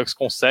 Quando os Bucks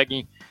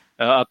conseguem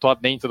atuar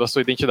dentro da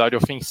sua identidade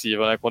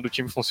ofensiva, né? Quando o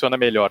time funciona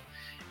melhor.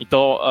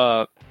 Então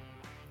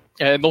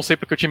não sei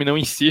porque o time não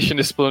insiste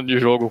nesse plano de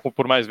jogo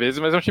por mais vezes,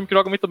 mas é um time que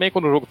joga muito bem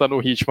quando o jogo tá no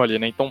ritmo ali,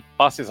 né? Então,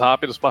 passes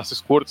rápidos, passes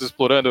curtos,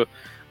 explorando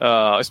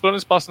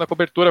espaço na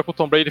cobertura, que o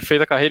Tom Brady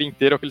fez a carreira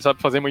inteira, o que ele sabe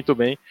fazer muito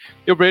bem.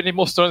 E o Brady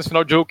mostrou nesse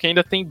final de jogo que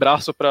ainda tem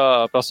braço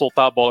para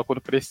soltar a bola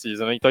quando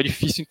precisa, né? Então é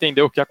difícil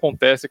entender o que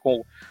acontece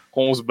com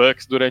os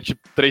Bucks durante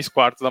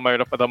 3/4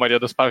 da maioria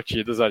das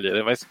partidas ali,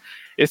 né? Mas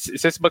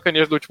se esse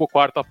Buccaneers do último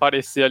quarto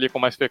aparecer ali com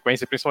mais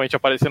frequência, principalmente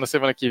aparecer na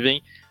semana que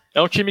vem,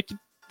 é um time que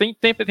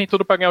tem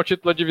tudo para ganhar o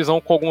título da divisão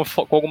com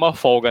alguma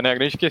folga, né? A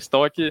grande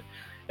questão é que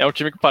é um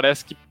time que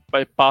parece que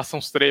passa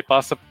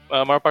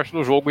a maior parte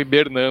do jogo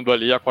hibernando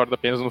ali e acorda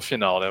apenas no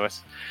final, né?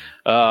 Mas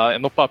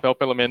no papel,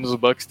 pelo menos, os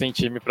Bucks têm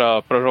time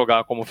para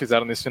jogar como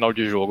fizeram nesse final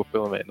de jogo,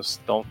 pelo menos.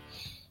 Então,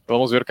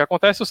 vamos ver o que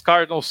acontece. Os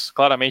Cardinals,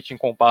 claramente em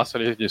compasso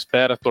ali de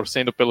espera,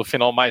 torcendo pelo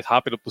final mais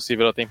rápido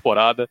possível da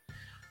temporada.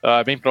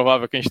 É bem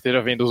provável que a gente esteja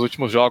vendo os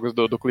últimos jogos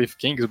do Cliff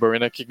Kingsbury,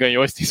 né? Que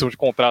ganhou a extensão de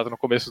contrato no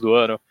começo do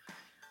ano.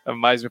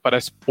 mas me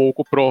parece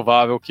pouco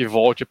provável que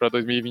volte para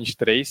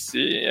 2023,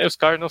 e os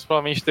Cardinals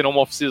provavelmente terão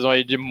uma off-season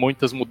aí de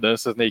muitas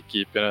mudanças na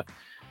equipe, né?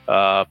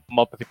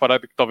 Uma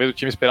temporada que talvez o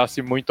time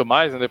esperasse muito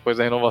mais, né, depois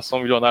da renovação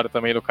milionária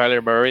também do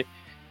Kyler Murray,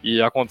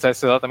 e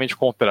acontece exatamente o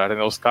contrário,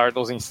 né? Os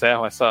Cardinals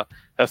encerram essa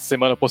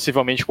semana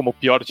possivelmente como o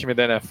pior time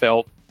da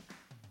NFL.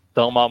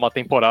 Então uma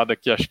temporada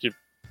que acho que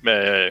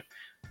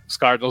os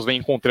Cardinals vêm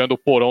encontrando o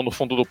porão no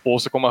fundo do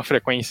poço com uma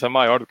frequência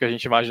maior do que a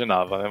gente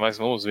imaginava, né? Mas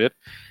vamos ver.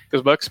 E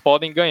os Bucks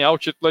podem ganhar o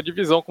título da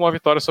divisão com uma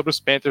vitória sobre os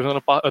Panthers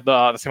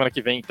da semana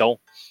que vem, então.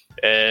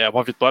 É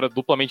uma vitória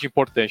duplamente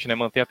importante, né?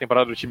 Mantém a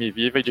temporada do time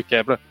viva e de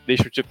quebra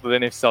deixa o título da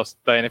NFC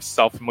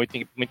South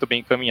muito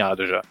bem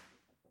encaminhado já.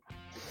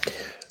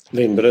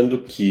 Lembrando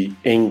que,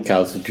 em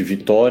caso de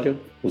vitória,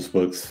 os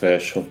Bucks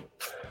fecham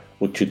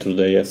o título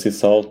da AFC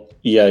South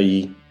e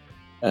aí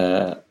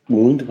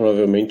muito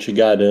provavelmente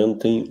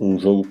garantem um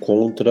jogo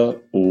contra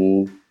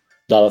o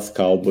Dallas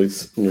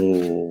Cowboys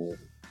no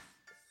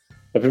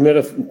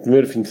primeiro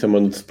fim de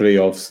semana dos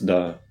playoffs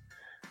da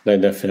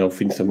NFL,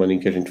 fim de semana em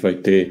que a gente vai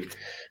ter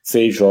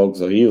 6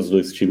 jogos aí, os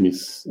dois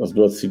times, as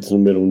duas seeds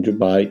número 1 de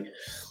bye,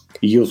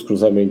 e os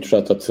cruzamentos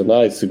já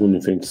tradicionais, segundo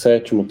enfrenta o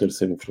sétimo,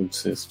 terceiro enfrenta o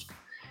sexto,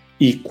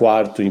 e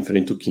quarto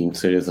enfrenta o quinto.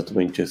 Seria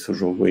exatamente esse o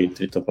jogo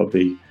entre Tampa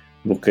Bay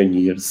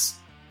Buccaneers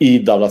e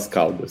Dallas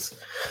Cowboys.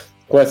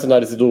 Com essa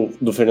análise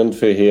do Fernando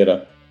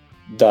Ferreira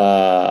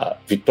da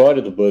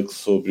vitória do Bucks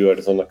sobre o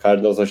Arizona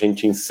Cardinals, a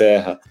gente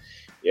encerra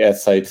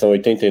essa edição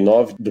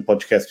 89 do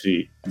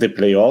podcast The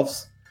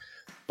Playoffs,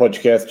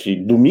 podcast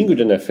domingo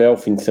de NFL,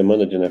 fim de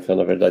semana de NFL,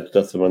 na verdade,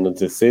 da semana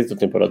 16 da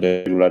temporada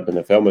regular da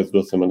NFL, mas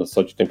 2 semanas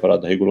só de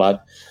temporada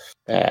regular.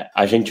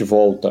 A gente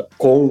volta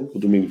com o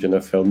domingo de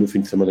NFL no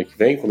fim de semana que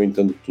vem,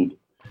 comentando tudo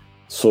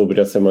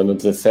sobre a semana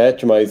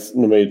 17, mas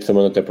no meio de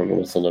semana tem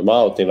programação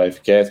normal, tem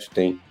livecast,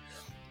 tem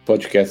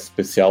podcast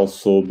especial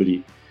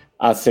sobre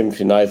as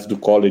semifinais do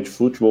college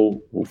football,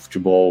 o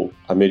futebol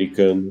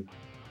americano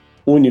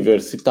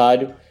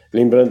universitário.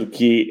 Lembrando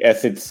que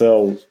essa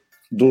edição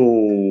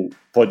do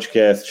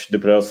podcast The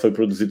Playoffs foi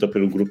produzida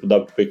pelo grupo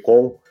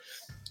WPcom.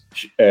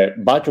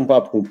 Bate um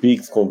papo com o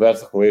Pix,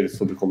 conversa com eles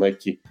sobre como é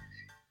que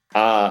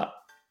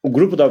o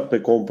grupo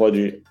WPcom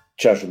pode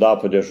te ajudar,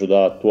 pode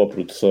ajudar a tua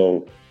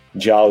produção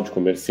de áudio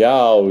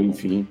comercial,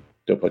 enfim,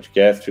 teu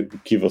podcast, o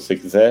que você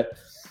quiser.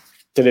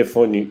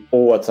 Telefone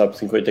ou WhatsApp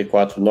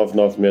 54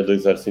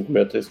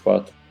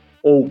 996205634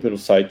 ou pelo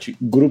site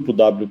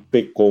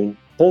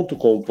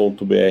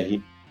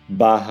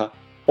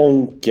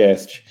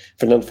grupowpcom.com.br/oncast.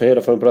 Fernando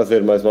Ferreira, foi um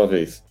prazer mais uma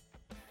vez.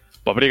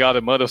 Obrigado,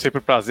 Amanda. É sempre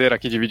um prazer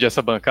aqui dividir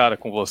essa bancada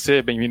com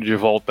você. Bem-vindo de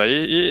volta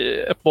aí.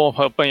 E é bom,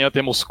 amanhã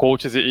temos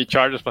Colts e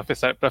Chargers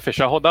para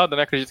fechar a rodada,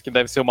 né? Acredito que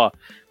deve ser uma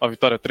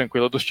vitória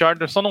tranquila dos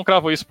Chargers. Só não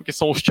cravo isso porque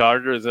são os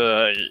Chargers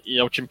e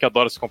é um time que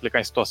adora se complicar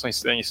em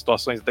situações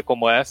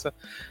como essa.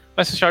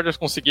 Mas se os Chargers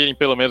conseguirem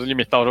pelo menos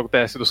limitar o jogo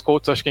terrestre dos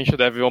Colts, acho que a gente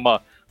deve ver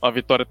uma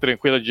vitória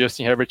tranquila de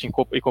Justin Herbert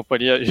e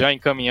companhia, já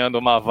encaminhando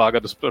uma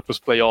vaga para os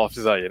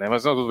playoffs aí, né?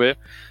 Mas vamos ver.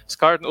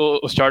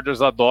 Os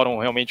Chargers adoram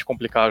realmente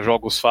complicar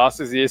jogos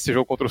fáceis, e esse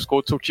jogo contra os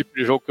Colts é o tipo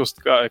de jogo que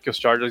os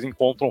Chargers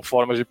encontram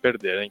formas de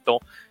perder, né? Então,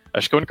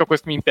 acho que a única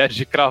coisa que me impede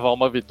de cravar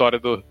uma vitória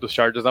dos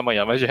Chargers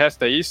amanhã. Mas de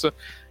resto é isso.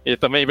 E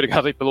também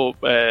obrigado aí pela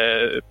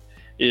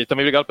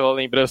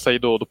lembrança aí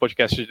do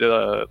podcast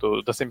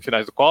das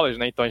semifinais do college,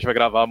 né? Então a gente vai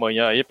gravar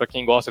amanhã aí. Para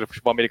quem gosta de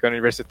futebol americano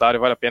universitário,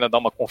 vale a pena dar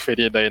uma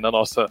conferida aí na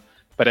nossa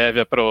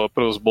prévia para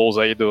os bowls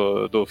aí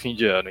do fim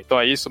de ano. Então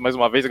é isso, mais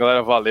uma vez,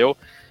 galera, valeu.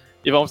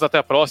 E vamos até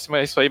a próxima.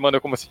 É isso aí,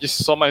 mano. Como você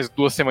disse, só mais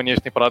 2 semaninhas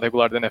de temporada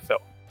regular da NFL.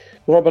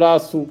 Um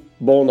abraço,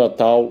 bom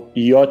Natal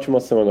e ótima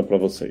semana para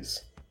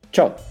vocês.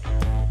 Tchau!